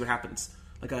don't see what happens.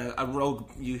 Like a rogue,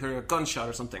 you hear a gunshot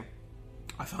or something.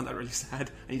 I found that really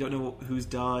sad, and you don't know who's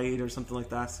died or something like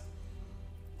that.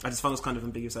 I just found those kind of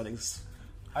ambiguous endings.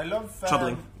 I love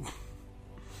troubling.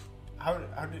 How do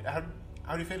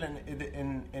you feel in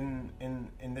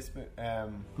this?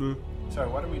 Sorry,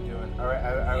 what are we doing?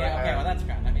 Okay, well that's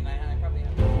grand. I mean, I probably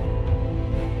have.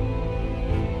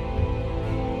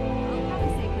 I'll probably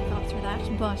say my thoughts for that,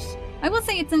 but I will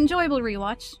say it's an enjoyable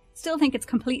rewatch. Still think it's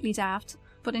completely daft,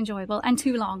 but enjoyable and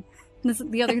too long. This is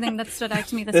the other thing that stood out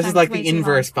to me. This is like the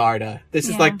inverse Varda. This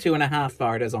is like 2.5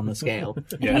 Vardas on the scale,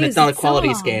 and it's not a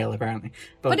quality scale apparently.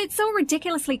 But it's so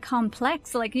ridiculously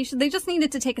complex. Like they just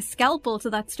needed to take a scalpel to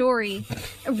that story,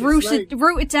 root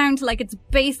it down to like its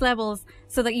base levels,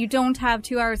 so that you don't have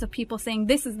 2 hours of people saying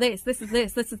this is this, this is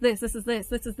this, this is this, this is this,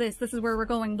 this is this, this is where we're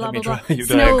going, blah blah blah,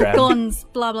 snow, guns,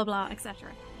 blah blah blah, etc.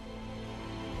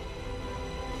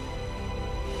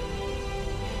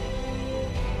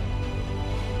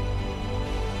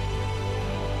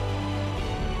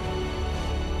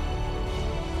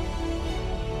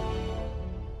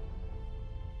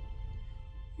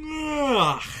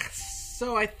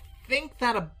 So I think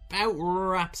that about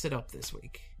wraps it up this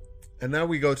week. And now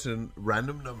we go to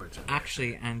random number generator.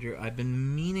 Actually, Andrew, I've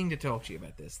been meaning to talk to you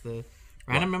about this. The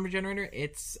random number generator,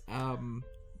 it's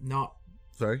not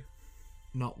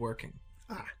working.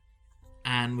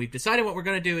 And we've decided what we're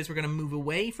going to do is we're going to move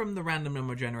away from the random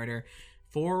number generator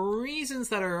for reasons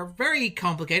that are very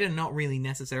complicated and not really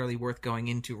necessarily worth going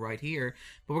into right here.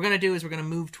 But what we're going to do is we're going to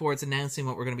move towards announcing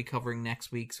what we're going to be covering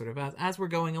next week, sort of as we're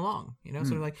going along,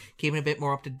 sort of like keeping a bit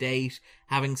more up to date,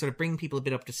 having sort of bring people a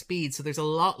bit up to speed. So there's a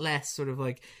lot less sort of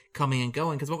like coming and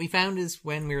going. Because what we found is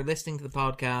when we were listening to the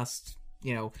podcast,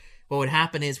 what would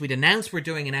happen is we'd announce we're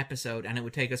doing an episode and it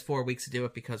would take us 4 weeks to do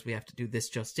it because we have to do this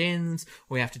just-ins,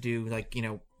 or we have to do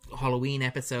Halloween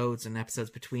episodes and episodes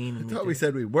between. And I thought we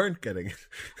said we weren't getting it.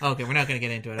 Okay, we're not going to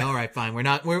get into it. All right, fine.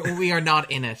 We are not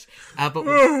in it. But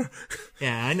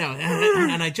yeah, I know,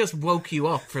 and I just woke you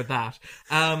up for that.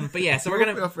 But yeah, so we're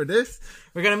gonna up for this.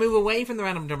 We're going to move away from the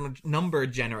random number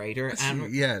generator.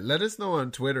 And yeah, let us know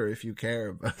on Twitter if you care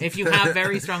about if you have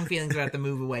very strong feelings about the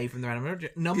move away from the random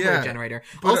number generator.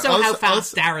 Also, how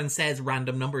fast Darren says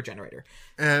random number generator.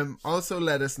 Also,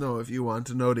 let us know if you want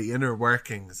to know the inner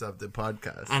workings of the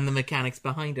podcast. And the mechanics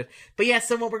behind it. But yeah,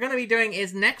 so what we're going to be doing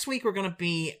is next week we're going to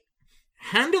be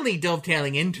handily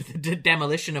dovetailing into the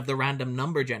demolition of the random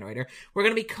number generator. We're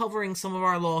going to be covering some of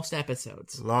our lost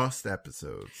episodes.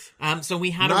 So we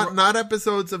had not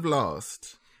episodes of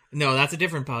Lost. No, that's a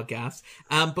different podcast.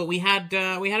 But we had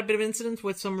a bit of incident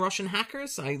with some Russian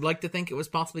hackers. I like to think it was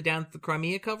possibly down to the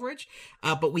Crimea coverage.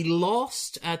 But we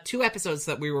lost 2 episodes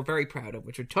that we were very proud of,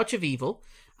 which were Touch of Evil,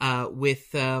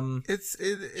 with it's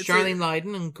Charlene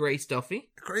Lydon and Grace Duffy.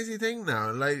 Crazy thing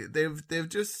now, like they've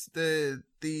just the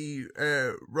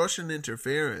Russian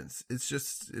interference. It's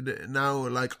just now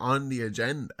like on the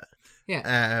agenda.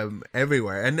 Yeah.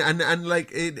 Everywhere, and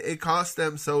like it cost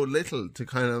them so little to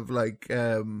kind of like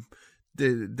to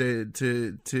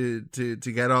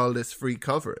get all this free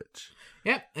coverage.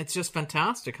 Yeah, it's just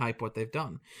fantastic hype what they've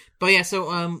done. But yeah, so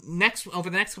over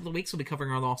the next couple of weeks we'll be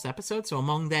covering our lost episodes. So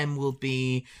among them will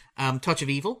be Touch of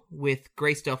Evil with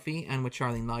Grace Duffy and with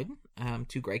Charlene Lydon.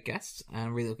 2 great guests.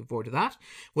 I'm really looking forward to that.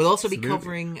 We'll also be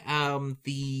covering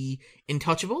the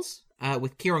Intouchables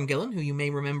with Kieran Gillen, who you may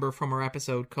remember from our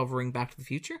episode covering Back to the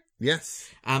Future.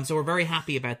 Yes. So we're very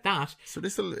happy about that. So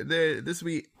this will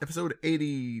be episode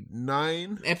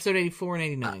 89? Episode 84 and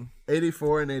 89.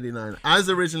 84 and 89, as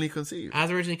originally conceived.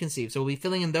 So we'll be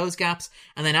filling in those gaps,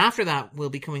 and then after that, we'll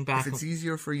be coming back. If it's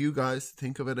easier for you guys to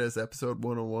think of it as episode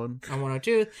 101 or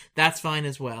 102, that's fine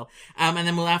as well. And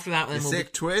then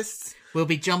twists. We'll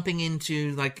be jumping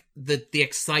into like the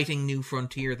exciting new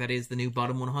frontier that is the new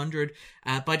Bottom 100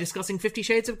 by discussing 50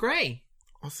 Shades of Grey.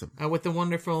 Awesome. With the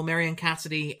wonderful Marion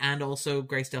Cassidy and also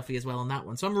Grace Duffy as well on that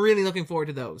one. So I'm really looking forward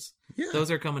to those. Yeah.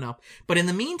 Those are coming up. But in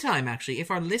the meantime, actually, if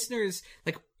their listeners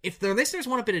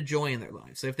want a bit of joy in their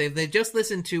lives, so if they've just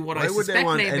listened to what I suspect would they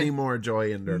want any more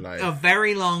joy in their life? A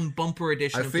very long bumper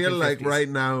edition I feel like right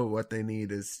now what they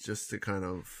need is just to kind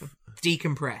of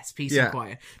decompress, peace and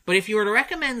quiet. But if you were to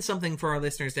recommend something for our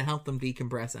listeners to help them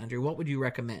decompress, Andrew, what would you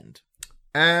recommend?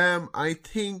 I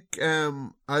think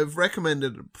I've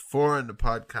recommended it before on the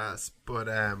podcast, but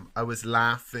I was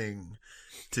laughing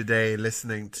today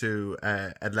listening to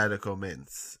Atletico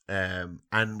Mints, and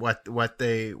what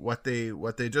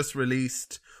they just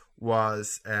released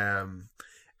was the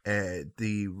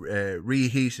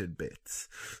reheated bits.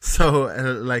 So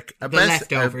like the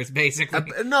leftovers, basically.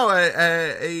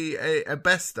 A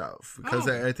best of, because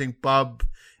I think Bob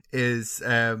is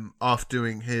off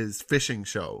doing his fishing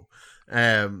show.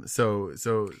 So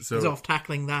he's off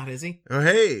tackling that, is he? Oh,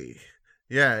 hey,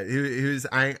 yeah, he was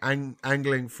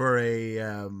angling for a.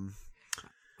 I'm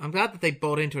glad that they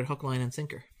bought into it, hook, line, and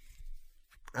sinker.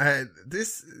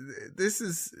 This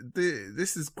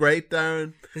is great,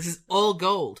 Darren. This is all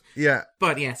gold. Yeah,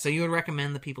 but yeah, so you would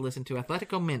recommend that people listen to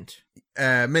Atletico Mint.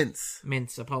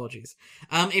 Mince. Apologies.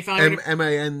 If I were to,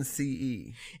 MANCE.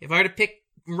 If I were to pick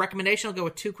recommendation, I'll go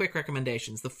with 2 quick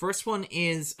recommendations. The first one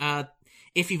is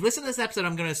if you've listened to this episode,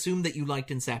 I'm going to assume that you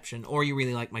liked Inception, or you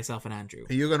really like myself and Andrew.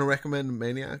 Are you going to recommend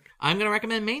Maniac? I'm going to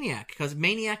recommend Maniac, because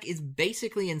Maniac is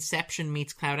basically Inception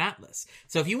meets Cloud Atlas.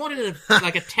 So if you wanted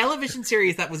a television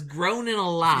series that was grown in a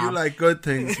lab... You like good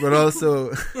things, but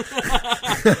also...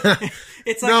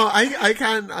 It's like... No,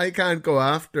 I can't go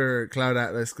after Cloud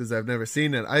Atlas because I've never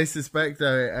seen it. I suspect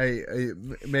I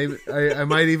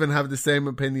might even have the same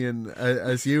opinion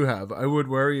as you have. I would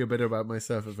worry a bit about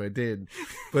myself if I did,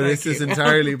 but this is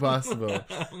entirely possible.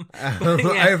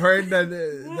 I've heard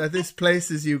that this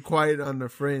places you quite on the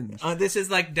fringe. This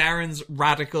is like Darren's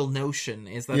radical notion,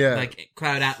 is that like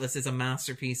Cloud Atlas is a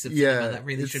masterpiece of cinema that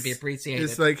really should be appreciated.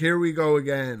 It's like, here we go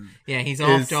again. Yeah, he's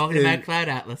off talking about Cloud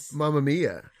Atlas. Mamma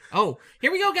Mia. Oh,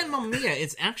 here we go again, Mamma Mia.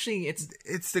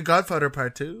 It's The Godfather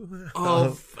Part 2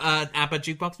 of ABBA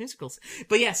jukebox musicals.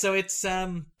 But yeah, so it's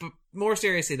but more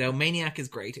seriously though, Maniac is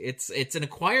great. It's an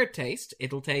acquired taste.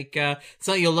 It'll take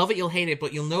so you'll love it, you'll hate it,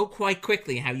 but you'll know quite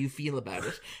quickly how you feel about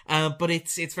it. But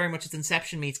it's very much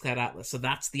Inception meets Cloud Atlas. So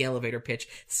that's the elevator pitch,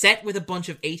 set with a bunch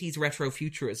of 80s retro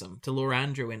futurism to lure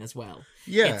Andrew in as well.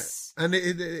 Yeah, and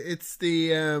it's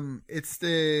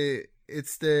the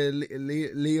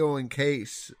Leo and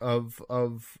Kate of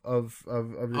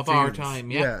our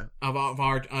time, yeah. Of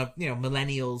our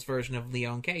millennials version of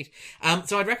Leo and Kate.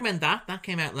 So I'd recommend that. That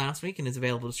came out last week and is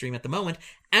available to stream at the moment.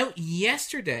 Out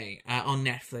yesterday on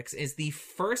Netflix is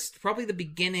probably the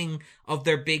beginning of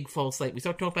their big fall slate. We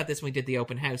talked about this when we did the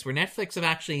open house, where Netflix have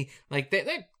actually, like,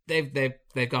 they're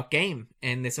they've got game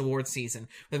in this awards season.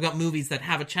 They've got movies that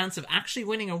have a chance of actually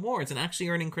winning awards and actually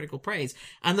earning critical praise.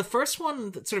 And the first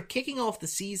one that sort of kicking off the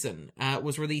season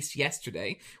was released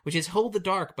yesterday, which is Hold the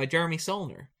Dark by Jeremy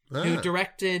Saulnier. Who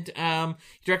directed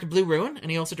Blue Ruin, and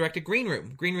he also directed Green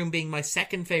Room. Green Room being my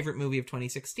second favourite movie of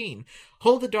 2016.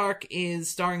 Hold the Dark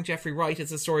is starring Jeffrey Wright.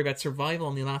 It's a story about survival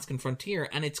on the Alaskan frontier,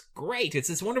 and it's great. It's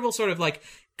this wonderful sort of like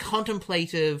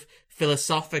contemplative,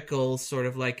 philosophical sort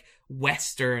of like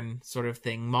Western sort of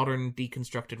thing, modern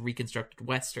deconstructed, reconstructed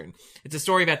Western. It's a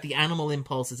story about the animal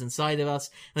impulses inside of us,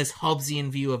 and this Hobbesian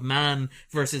view of man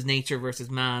versus nature versus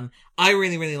man. I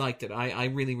really, really liked it. I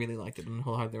really, really liked it, and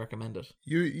wholeheartedly recommend it.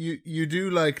 You do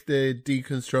like the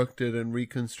deconstructed and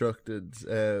reconstructed things.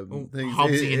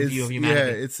 Hobbesian view of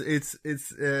humanity.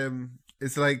 Yeah,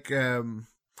 it's like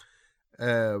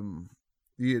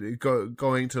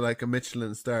going to like a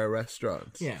Michelin star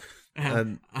restaurant. Yeah,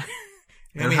 and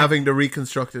having the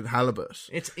reconstructed halibut.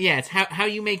 It's how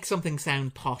you make something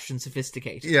sound posh and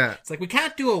sophisticated. Yeah. It's like, we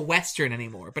can't do a Western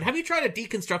anymore, but have you tried a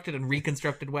deconstructed and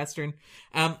reconstructed Western?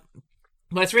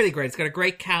 Well, it's really great. It's got a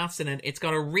great cast in it. It's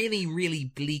got a really, really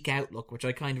bleak outlook, which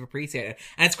I kind of appreciate.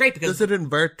 And it's great because... Does it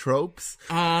invert tropes?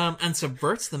 And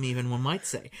subverts them even, one might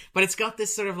say. But it's got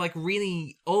this sort of like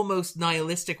really almost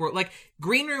nihilistic world. Like,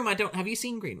 Green Room, have you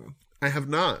seen Green Room? I have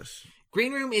not.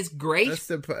 Green Room is great. That's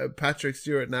the Patrick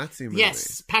Stewart Nazi movie.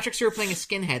 Yes, Patrick Stewart playing a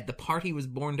skinhead, the part he was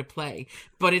born to play.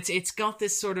 But it's got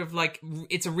this sort of like,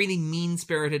 it's a really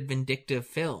mean-spirited, vindictive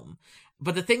film.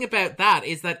 But the thing about that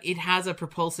is that it has a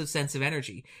propulsive sense of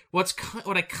energy. What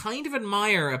I kind of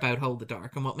admire about Hold the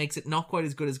Dark, and what makes it not quite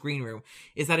as good as Green Room,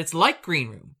 is that it's like Green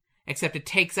Room, except it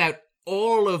takes out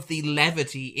all of the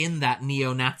levity in that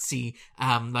neo-Nazi,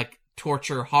 like,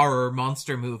 torture, horror,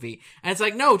 monster movie. And it's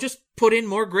like, no, just put in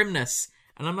more grimness.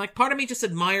 And I'm like, part of me just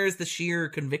admires the sheer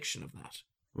conviction of that.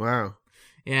 Wow.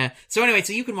 Yeah. So anyway,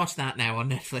 so you can watch that now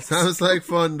on Netflix. Sounds like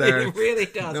fun, Darren. It really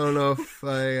does. I don't know if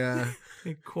I...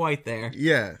 Quite there.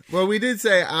 Yeah. Well, we did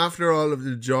say after all of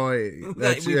the joy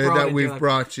that we've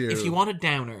brought you. If you want a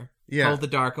downer, Hold the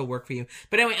Dark will work for you.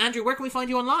 But anyway, Andrew, where can we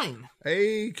find you online?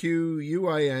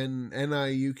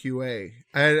 AQUINNIUQA.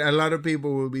 A lot of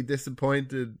people will be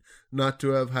disappointed not to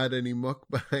have had any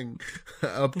mukbang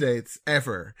updates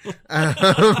ever.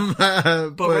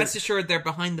 But rest assured, they're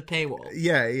behind the paywall.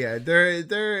 Yeah. They're.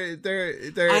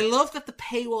 I love that the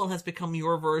paywall has become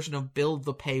your version of build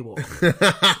the paywall.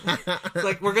 It's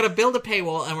like, we're going to build a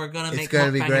paywall and we're going to make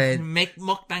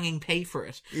mukbanging pay for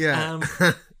it. Yeah.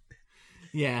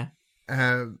 Yeah.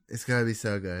 It's going to be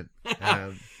so good.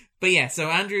 But yeah, so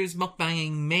Andrew's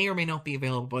mukbanging may or may not be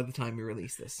available by the time we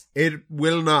release this. It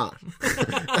will not. But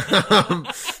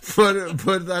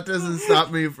that doesn't stop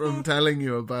me from telling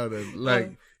you about it.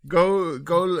 Like, go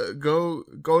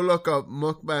look up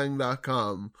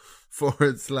mukbang.com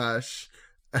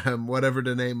 / whatever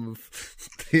the name of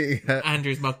the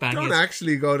Andrew's mukbang don't is.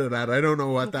 actually go to that. I don't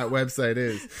know what that website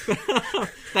is.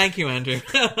 Thank you, Andrew.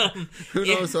 Who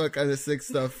knows what kind of sick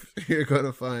stuff you're going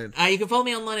to find. You can follow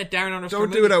me online at Darren_Mooney. Don't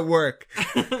do it at work.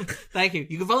 Thank you.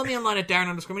 You can follow me online at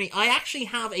Darren_Mooney. I actually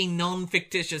have a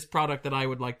non-fictitious product that I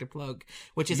would like to plug,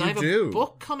 which is I have a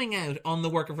book coming out on the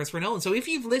work of Christopher Nolan. So if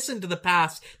you've listened to the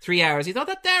past 3 hours, you thought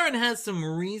that Darren has some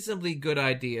reasonably good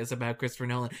ideas about Christopher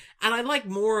Nolan, and I'd like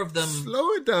more of them.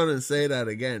 Slow it down and say that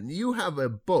again. You have a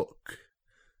book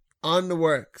on the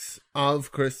works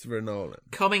of Christopher Nolan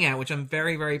coming out, which I'm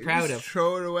very, very proud of.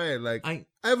 Throw it away. Like, I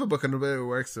have a book on the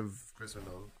works of Christopher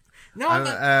Nolan. No,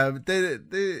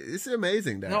 it's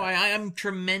amazing. Darren. No, I am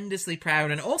tremendously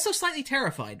proud and also slightly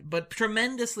terrified, but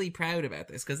tremendously proud about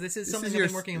this because this is something I've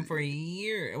been working on for a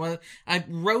year. Well, I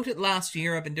wrote it last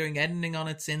year. I've been doing editing on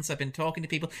it since. I've been talking to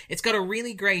people. It's got a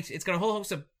whole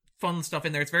host of fun stuff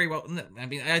in there. It's very well, I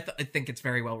mean, I think it's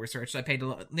very well researched. I paid a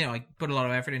lot, I put a lot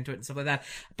of effort into it and stuff like that.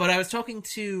 But I was talking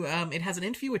to, it has an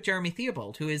interview with Jeremy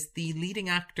Theobald, who is the leading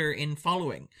actor in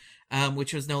Following,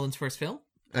 which was Nolan's first film.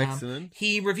 Excellent.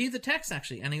 He reviewed the text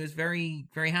actually, and he was very,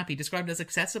 very happy. Described it as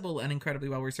accessible and incredibly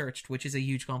well researched, which is a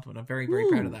huge compliment. I'm very, very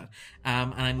proud of that.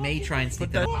 And I may try and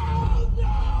sneak that.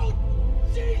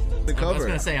 The cover. I was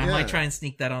going to say I might try and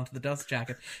sneak that onto the dust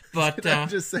jacket, but Did I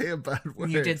just say a bad word?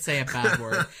 You did say a bad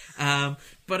word.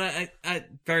 But I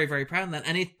very, very proud of that.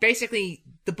 And it basically,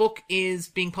 the book is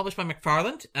being published by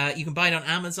McFarland. You can buy it on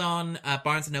Amazon,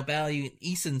 Barnes & Noble,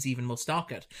 Eason's even will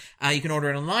stock it. You can order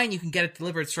it online. You can get it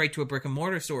delivered straight to a brick and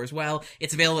mortar store as well.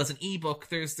 It's available as an ebook.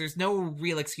 There's no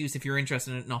real excuse if you're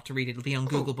interested in it not to read it. It'll be on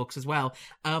Google Books as well.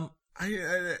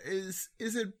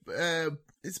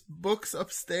 Is books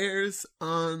upstairs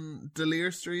on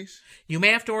D'Lear Street? You may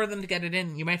have to order them to get it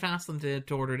in. You might ask them to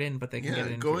order it in, but they can get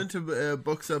it in. Go into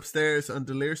books upstairs on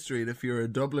D'Lear Street if you're a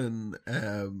Dublin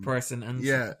person, and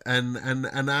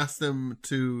and ask them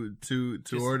to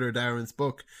order Darren's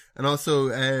book, and also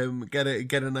get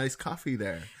a nice coffee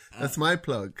there. That's my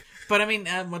plug. But I mean,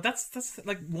 that's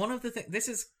like one of the things. This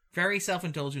is very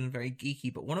self-indulgent and very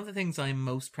geeky, but one of the things I'm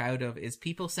most proud of is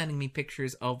people sending me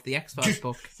pictures of the X-Files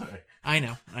book. Sorry. I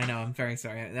know, I'm very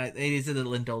sorry. It is a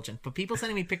little indulgent, but people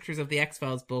sending me pictures of the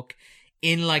X-Files book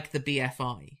in like the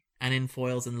BFI and in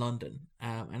foils in London.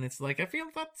 And it's like, I feel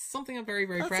that's something I'm very,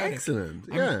 very proud excellent.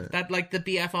 of. Yeah. That like the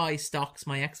BFI stocks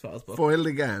my X-Files book. Foiled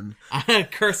again.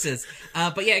 Curses.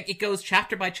 But yeah, it goes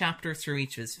chapter by chapter through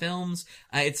each of his films.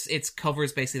 It's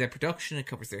covers basically their production. It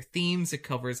covers their themes. It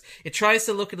tries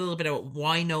to look at a little bit at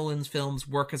why Nolan's films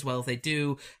work as well as they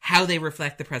do, how they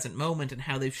reflect the present moment, and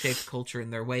how they've shaped culture in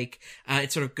their wake.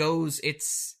 It sort of goes,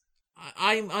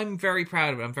 I'm very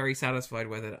proud of it. I'm very satisfied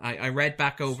with it. I read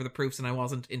back over the proofs and I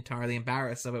wasn't entirely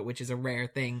embarrassed of it, which is a rare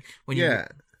thing when you... Yeah.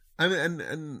 I mean,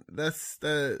 and that's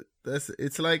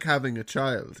it's like having a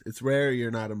child. It's rare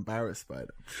you're not embarrassed by them.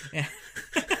 Yeah.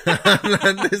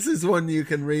 and this is one you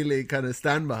can really kind of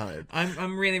stand behind.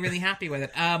 I'm really, really happy with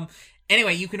it.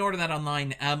 Anyway, you can order that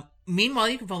online. Meanwhile,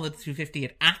 you can follow the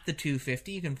 250 at the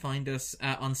 250. You can find us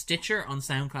on Stitcher, on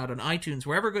SoundCloud, on iTunes,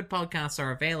 wherever good podcasts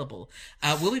are available.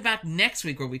 We'll be back next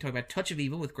week where we talk about Touch of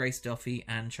Evil with Grace Duffy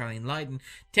and Charlene Lydon.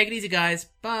 Take it easy, guys.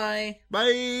 Bye.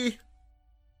 Bye.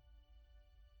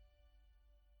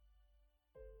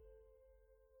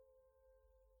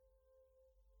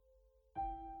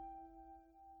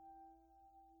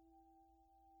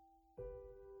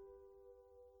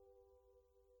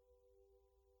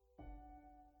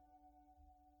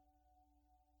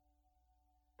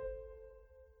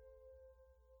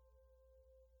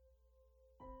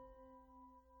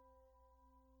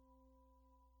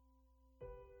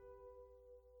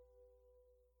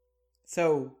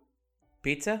 So,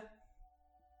 pizza?